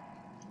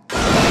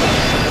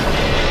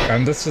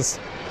 And this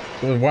just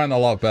went a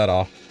lot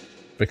better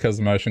because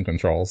of motion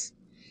controls.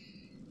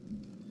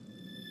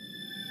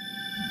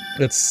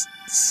 It's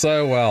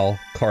so well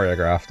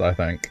choreographed, I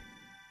think.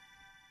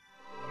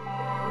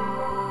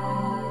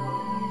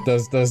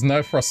 There's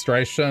no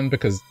frustration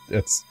because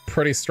it's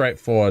pretty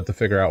straightforward to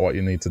figure out what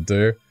you need to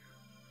do.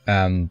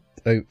 And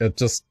it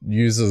just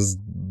uses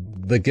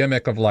the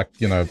gimmick of, like,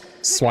 you know,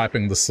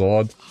 swiping the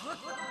sword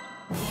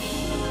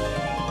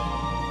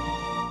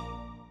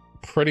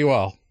pretty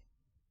well.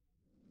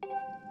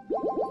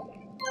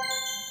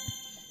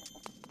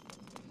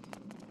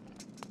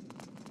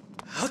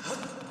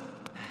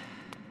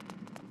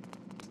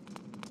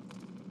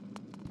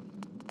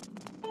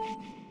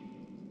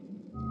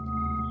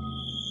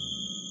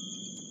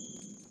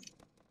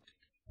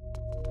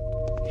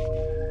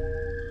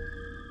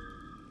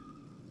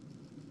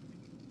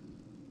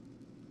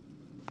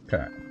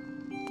 Okay.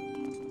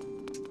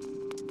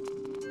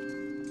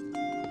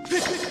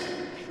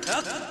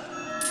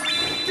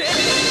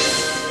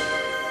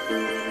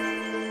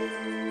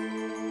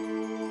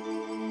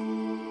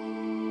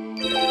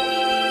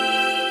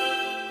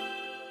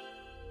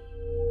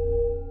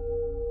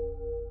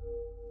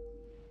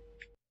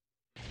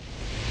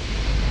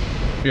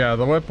 Yeah,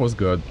 the whip was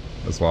good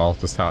as well,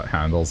 just how it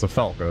handles. It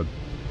felt good.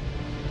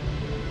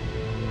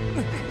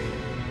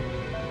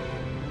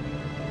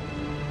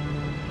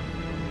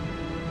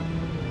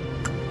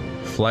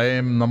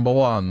 Flame number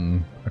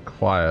 1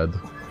 acquired.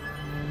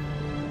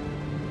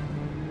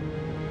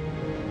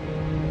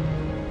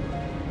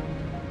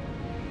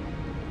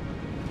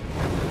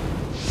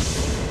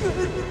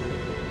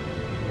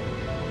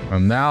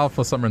 And now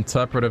for some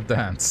interpretive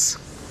dance.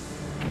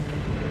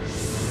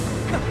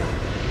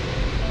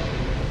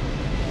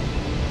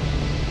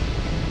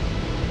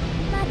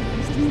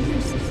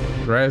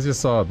 Raise your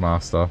sword,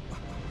 master.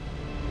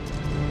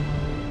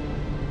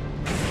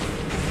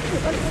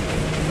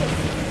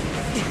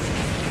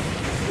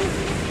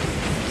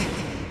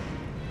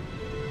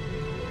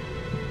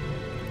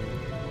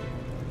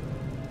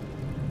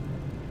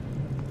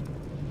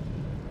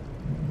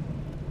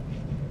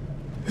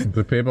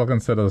 Do people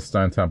consider the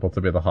Stone Temple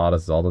to be the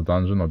hardest Zelda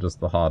dungeon or just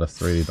the hardest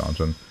 3D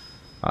dungeon?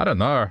 I don't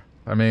know.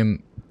 I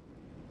mean...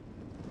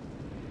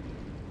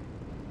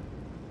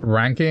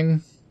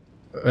 ranking?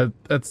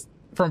 It's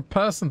from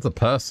person to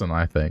person,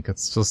 I think.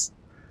 It's just...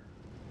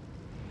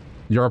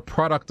 you're a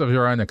product of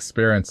your own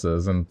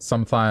experiences, and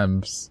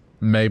sometimes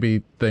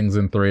maybe things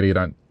in 3D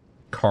don't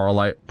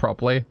correlate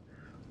properly.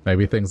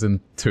 Maybe things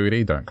in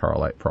 2D don't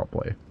correlate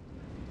properly.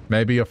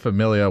 Maybe you're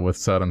familiar with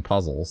certain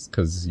puzzles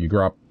because you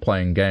grew up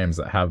playing games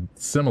that have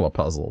similar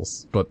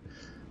puzzles, but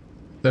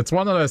it's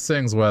one of those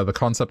things where the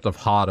concept of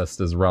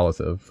hardest is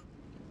relative.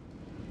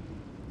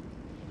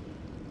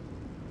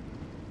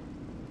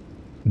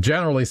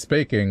 Generally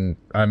speaking,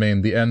 I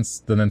mean, the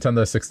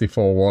Nintendo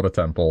 64 Water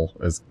Temple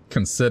is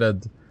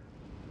considered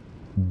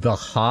the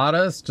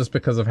hardest just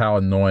because of how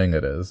annoying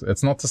it is.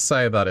 It's not to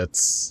say that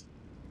it's...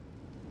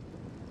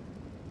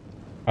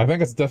 I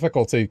think its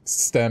difficulty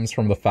stems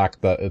from the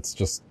fact that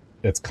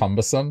it's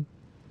cumbersome.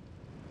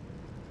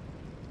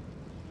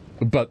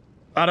 But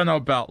I don't know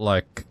about,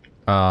 like,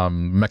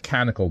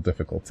 mechanical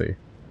difficulty.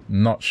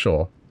 Not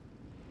sure.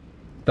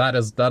 That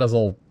is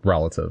all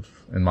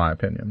relative, in my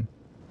opinion.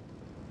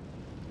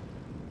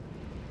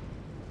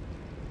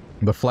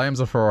 The flames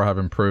of Aurora have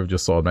improved your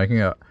sword, making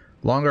it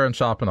longer and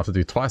sharp enough to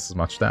do twice as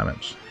much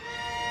damage.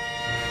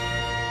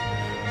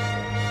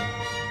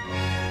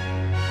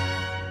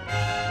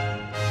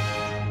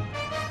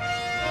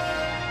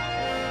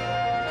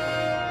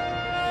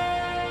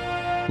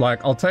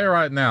 Like, I'll tell you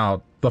right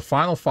now, the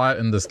final fight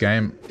in this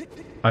game,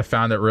 I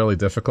found it really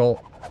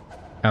difficult.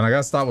 And I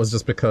guess that was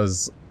just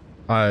because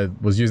I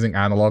was using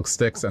analog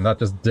sticks and that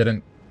just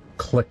didn't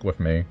click with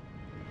me.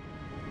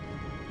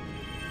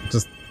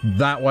 Just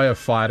that way of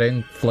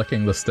fighting,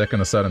 flicking the stick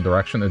in a certain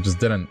direction, it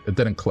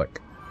didn't click.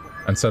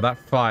 And so that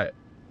fight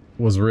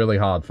was really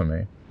hard for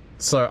me.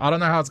 So I don't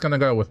know how it's going to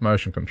go with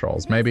motion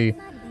controls. Maybe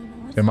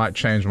it might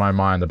change my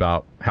mind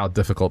about how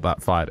difficult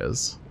that fight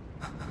is.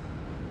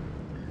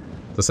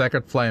 The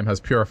Sacred Flame has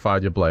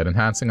purified your blade,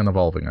 enhancing and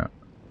evolving it.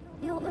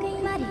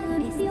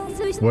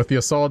 With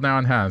your sword now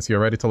enhanced, you're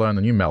ready to learn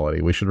the new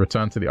melody. We should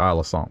return to the Isle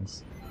of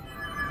Songs.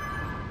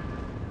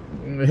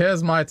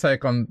 Here's my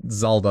take on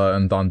Zelda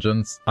and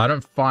dungeons. I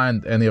don't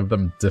find any of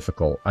them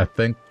difficult. I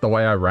think the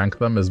way I rank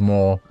them is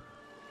more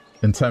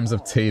in terms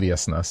of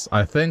tediousness.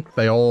 I think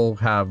they all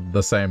have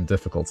the same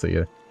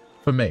difficulty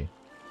for me.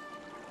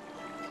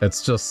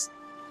 It's just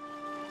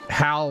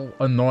how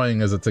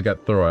annoying is it to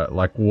get through it?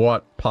 Like,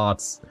 what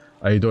parts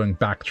are you doing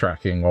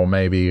backtracking or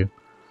maybe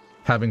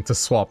having to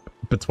swap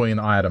between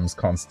items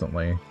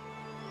constantly?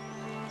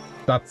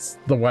 That's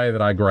the way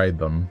that I grade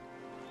them,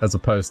 as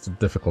opposed to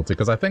difficulty,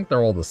 because I think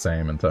they're all the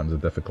same in terms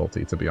of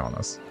difficulty, to be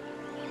honest.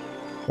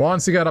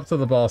 Once you get up to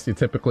the boss, you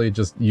typically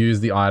just use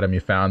the item you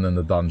found in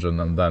the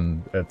dungeon, and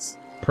then it's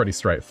pretty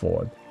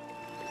straightforward.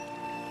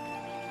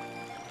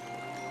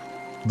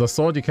 The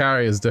sword you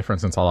carry is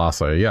different in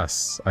Talasso.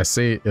 Yes, I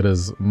see it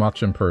is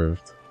much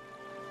improved.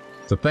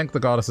 To think the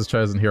goddess's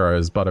chosen hero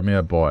is but a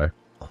mere boy.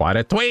 Quite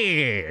a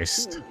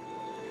twist!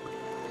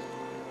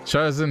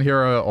 Chosen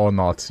hero or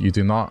not, you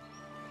do not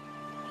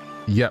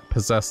yet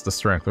possess the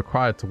strength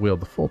required to wield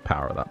the full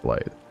power of that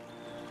blade.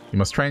 You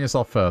must train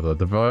yourself further,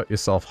 devote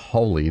yourself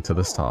wholly to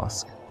this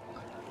task.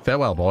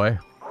 Farewell, boy.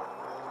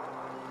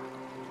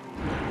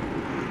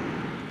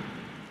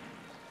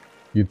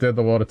 You did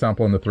the Water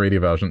Temple in the 3D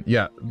version.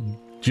 Yeah,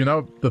 do you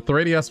know the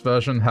 3DS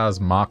version has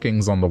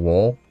markings on the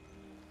wall,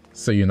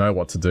 so you know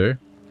what to do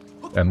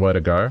and where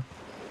to go.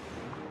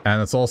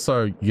 And it's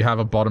also, you have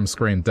a bottom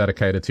screen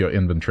dedicated to your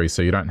inventory,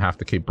 so you don't have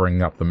to keep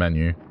bringing up the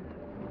menu.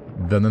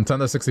 The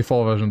Nintendo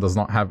 64 version does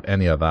not have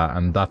any of that,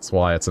 and that's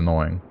why it's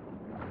annoying.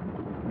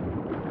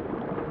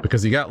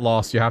 Because you get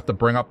lost, you have to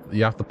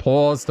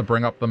pause to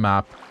bring up the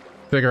map,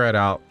 figure it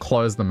out,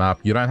 close the map.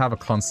 You don't have a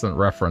constant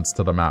reference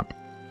to the map,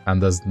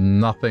 and there's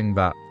nothing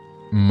that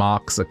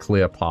marks a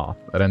clear path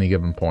at any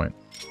given point.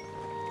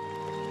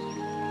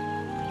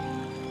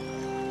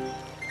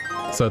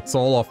 So it's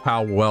all off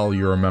how well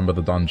you remember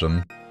the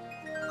dungeon.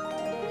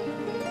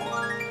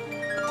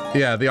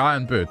 Yeah, the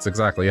iron boots,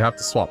 exactly. You have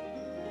to swap.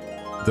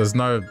 There's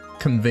no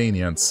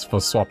convenience for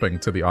swapping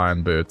to the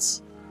iron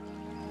boots.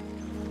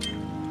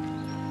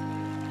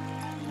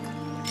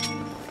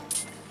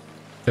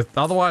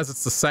 Otherwise,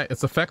 it's the same.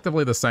 It's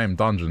effectively the same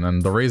dungeon,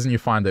 and the reason you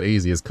find it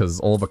easy is because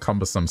all the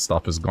cumbersome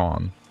stuff is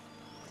gone.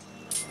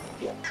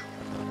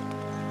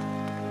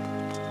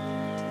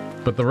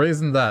 But the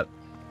reason that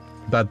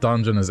that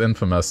dungeon is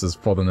infamous is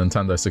for the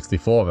Nintendo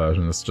 64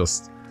 version. It's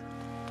just...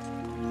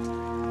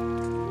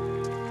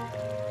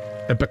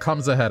 it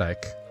becomes a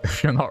headache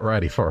if you're not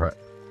ready for it.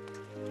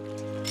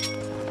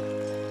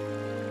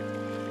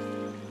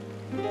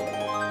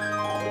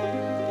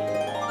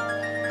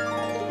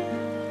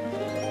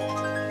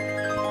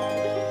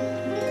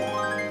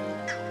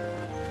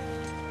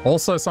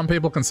 Also, some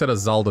people consider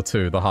Zelda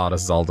 2 the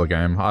hardest Zelda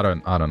game. I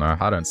don't know.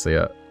 I don't see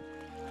it.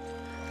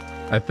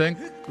 I think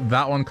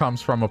that one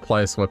comes from a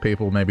place where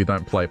people maybe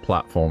don't play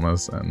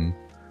platformers, and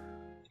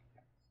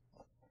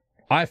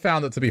I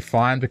found it to be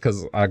fine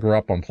because I grew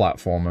up on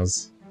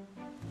platformers.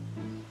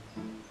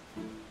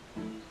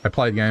 I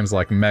played games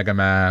like Mega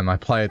Man, I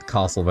played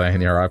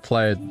Castlevania, I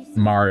played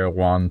Mario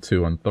 1,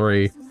 2, and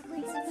 3.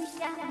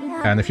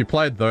 And if you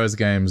played those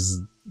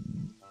games...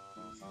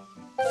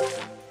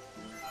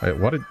 Wait,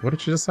 what did you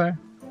just say?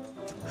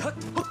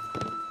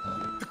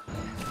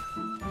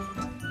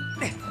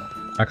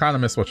 I kind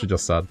of missed what she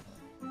just said.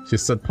 She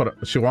said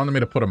she wanted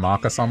me to put a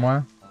marker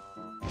somewhere.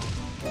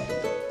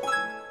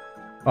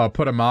 Oh,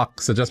 put a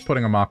mark. Suggest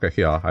putting a marker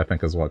here, I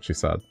think is what she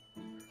said.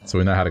 So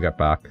we know how to get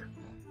back.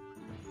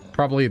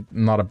 Probably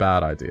not a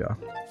bad idea.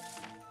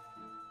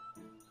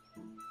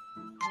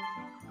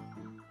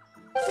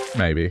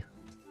 Maybe.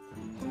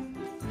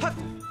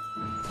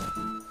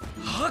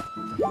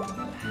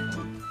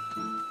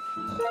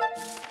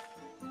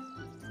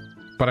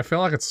 But I feel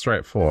like it's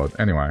straightforward.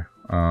 Anyway,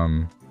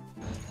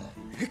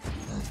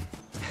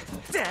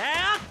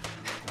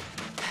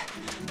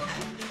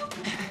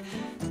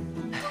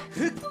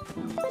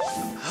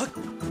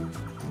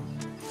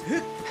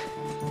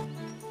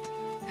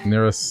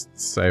 nearest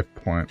save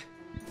point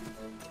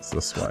is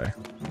this way.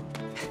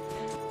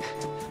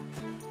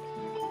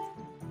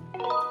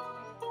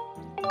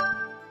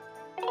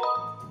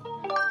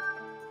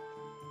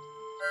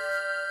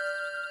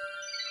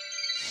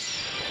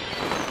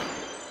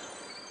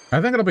 I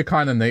think it'll be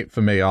kind of neat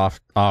for me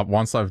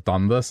once I've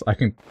done this. I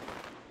can,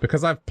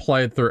 because I've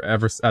played through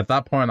at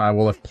that point I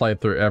will have played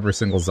through every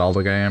single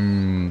Zelda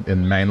game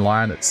in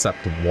mainline except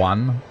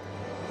one.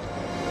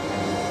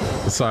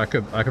 So I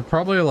could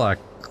probably like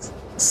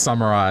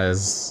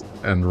summarize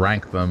and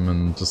rank them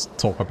and just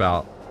talk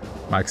about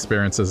my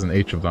experiences in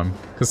each of them.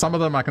 Because some of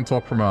them I can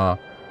talk from a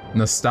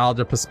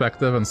nostalgia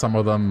perspective, and some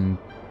of them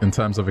in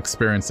terms of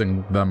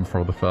experiencing them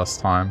for the first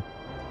time.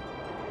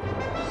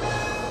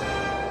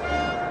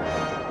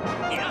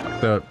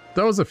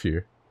 There was a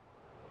few.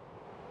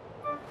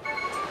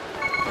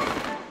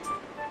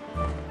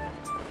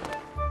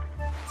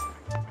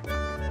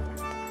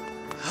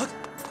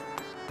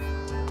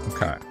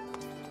 Okay.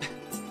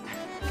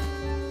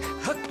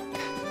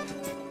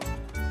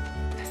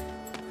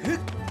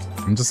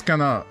 I'm just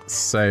gonna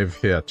save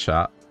here,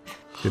 chat.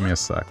 Give me a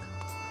sec.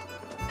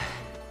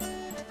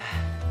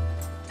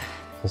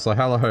 Also,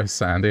 hello,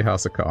 Sandy.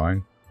 How's it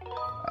going?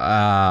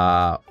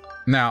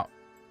 Now,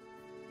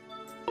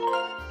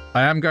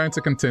 I am going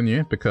to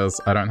continue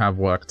because I don't have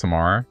work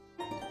tomorrow.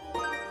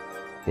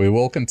 We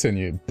will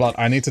continue, but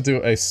I need to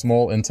do a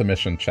small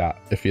intermission,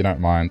 chat, if you don't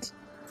mind.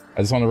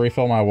 I just want to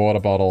refill my water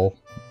bottle,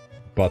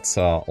 but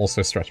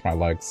also stretch my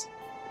legs,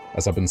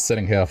 as I've been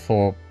sitting here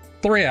for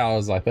 3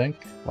 hours, I think,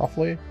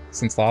 roughly,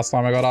 since last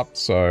time I got up,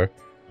 so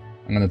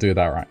I'm going to do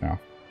that right now.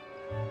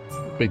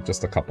 It'll be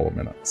just a couple of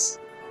minutes.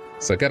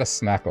 So get a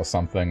snack or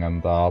something,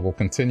 and we'll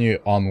continue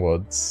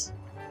onwards.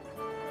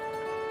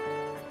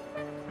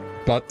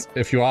 But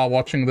if you are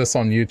watching this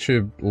on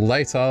YouTube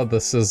later,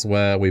 this is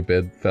where we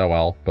bid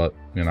farewell. But,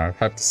 you know,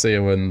 hope to see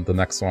you in the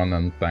next one,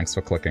 and thanks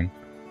for clicking.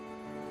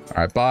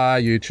 Alright,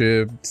 bye,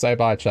 YouTube. Say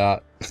bye,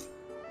 chat.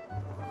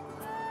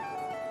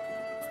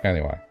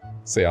 Anyway,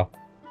 see ya.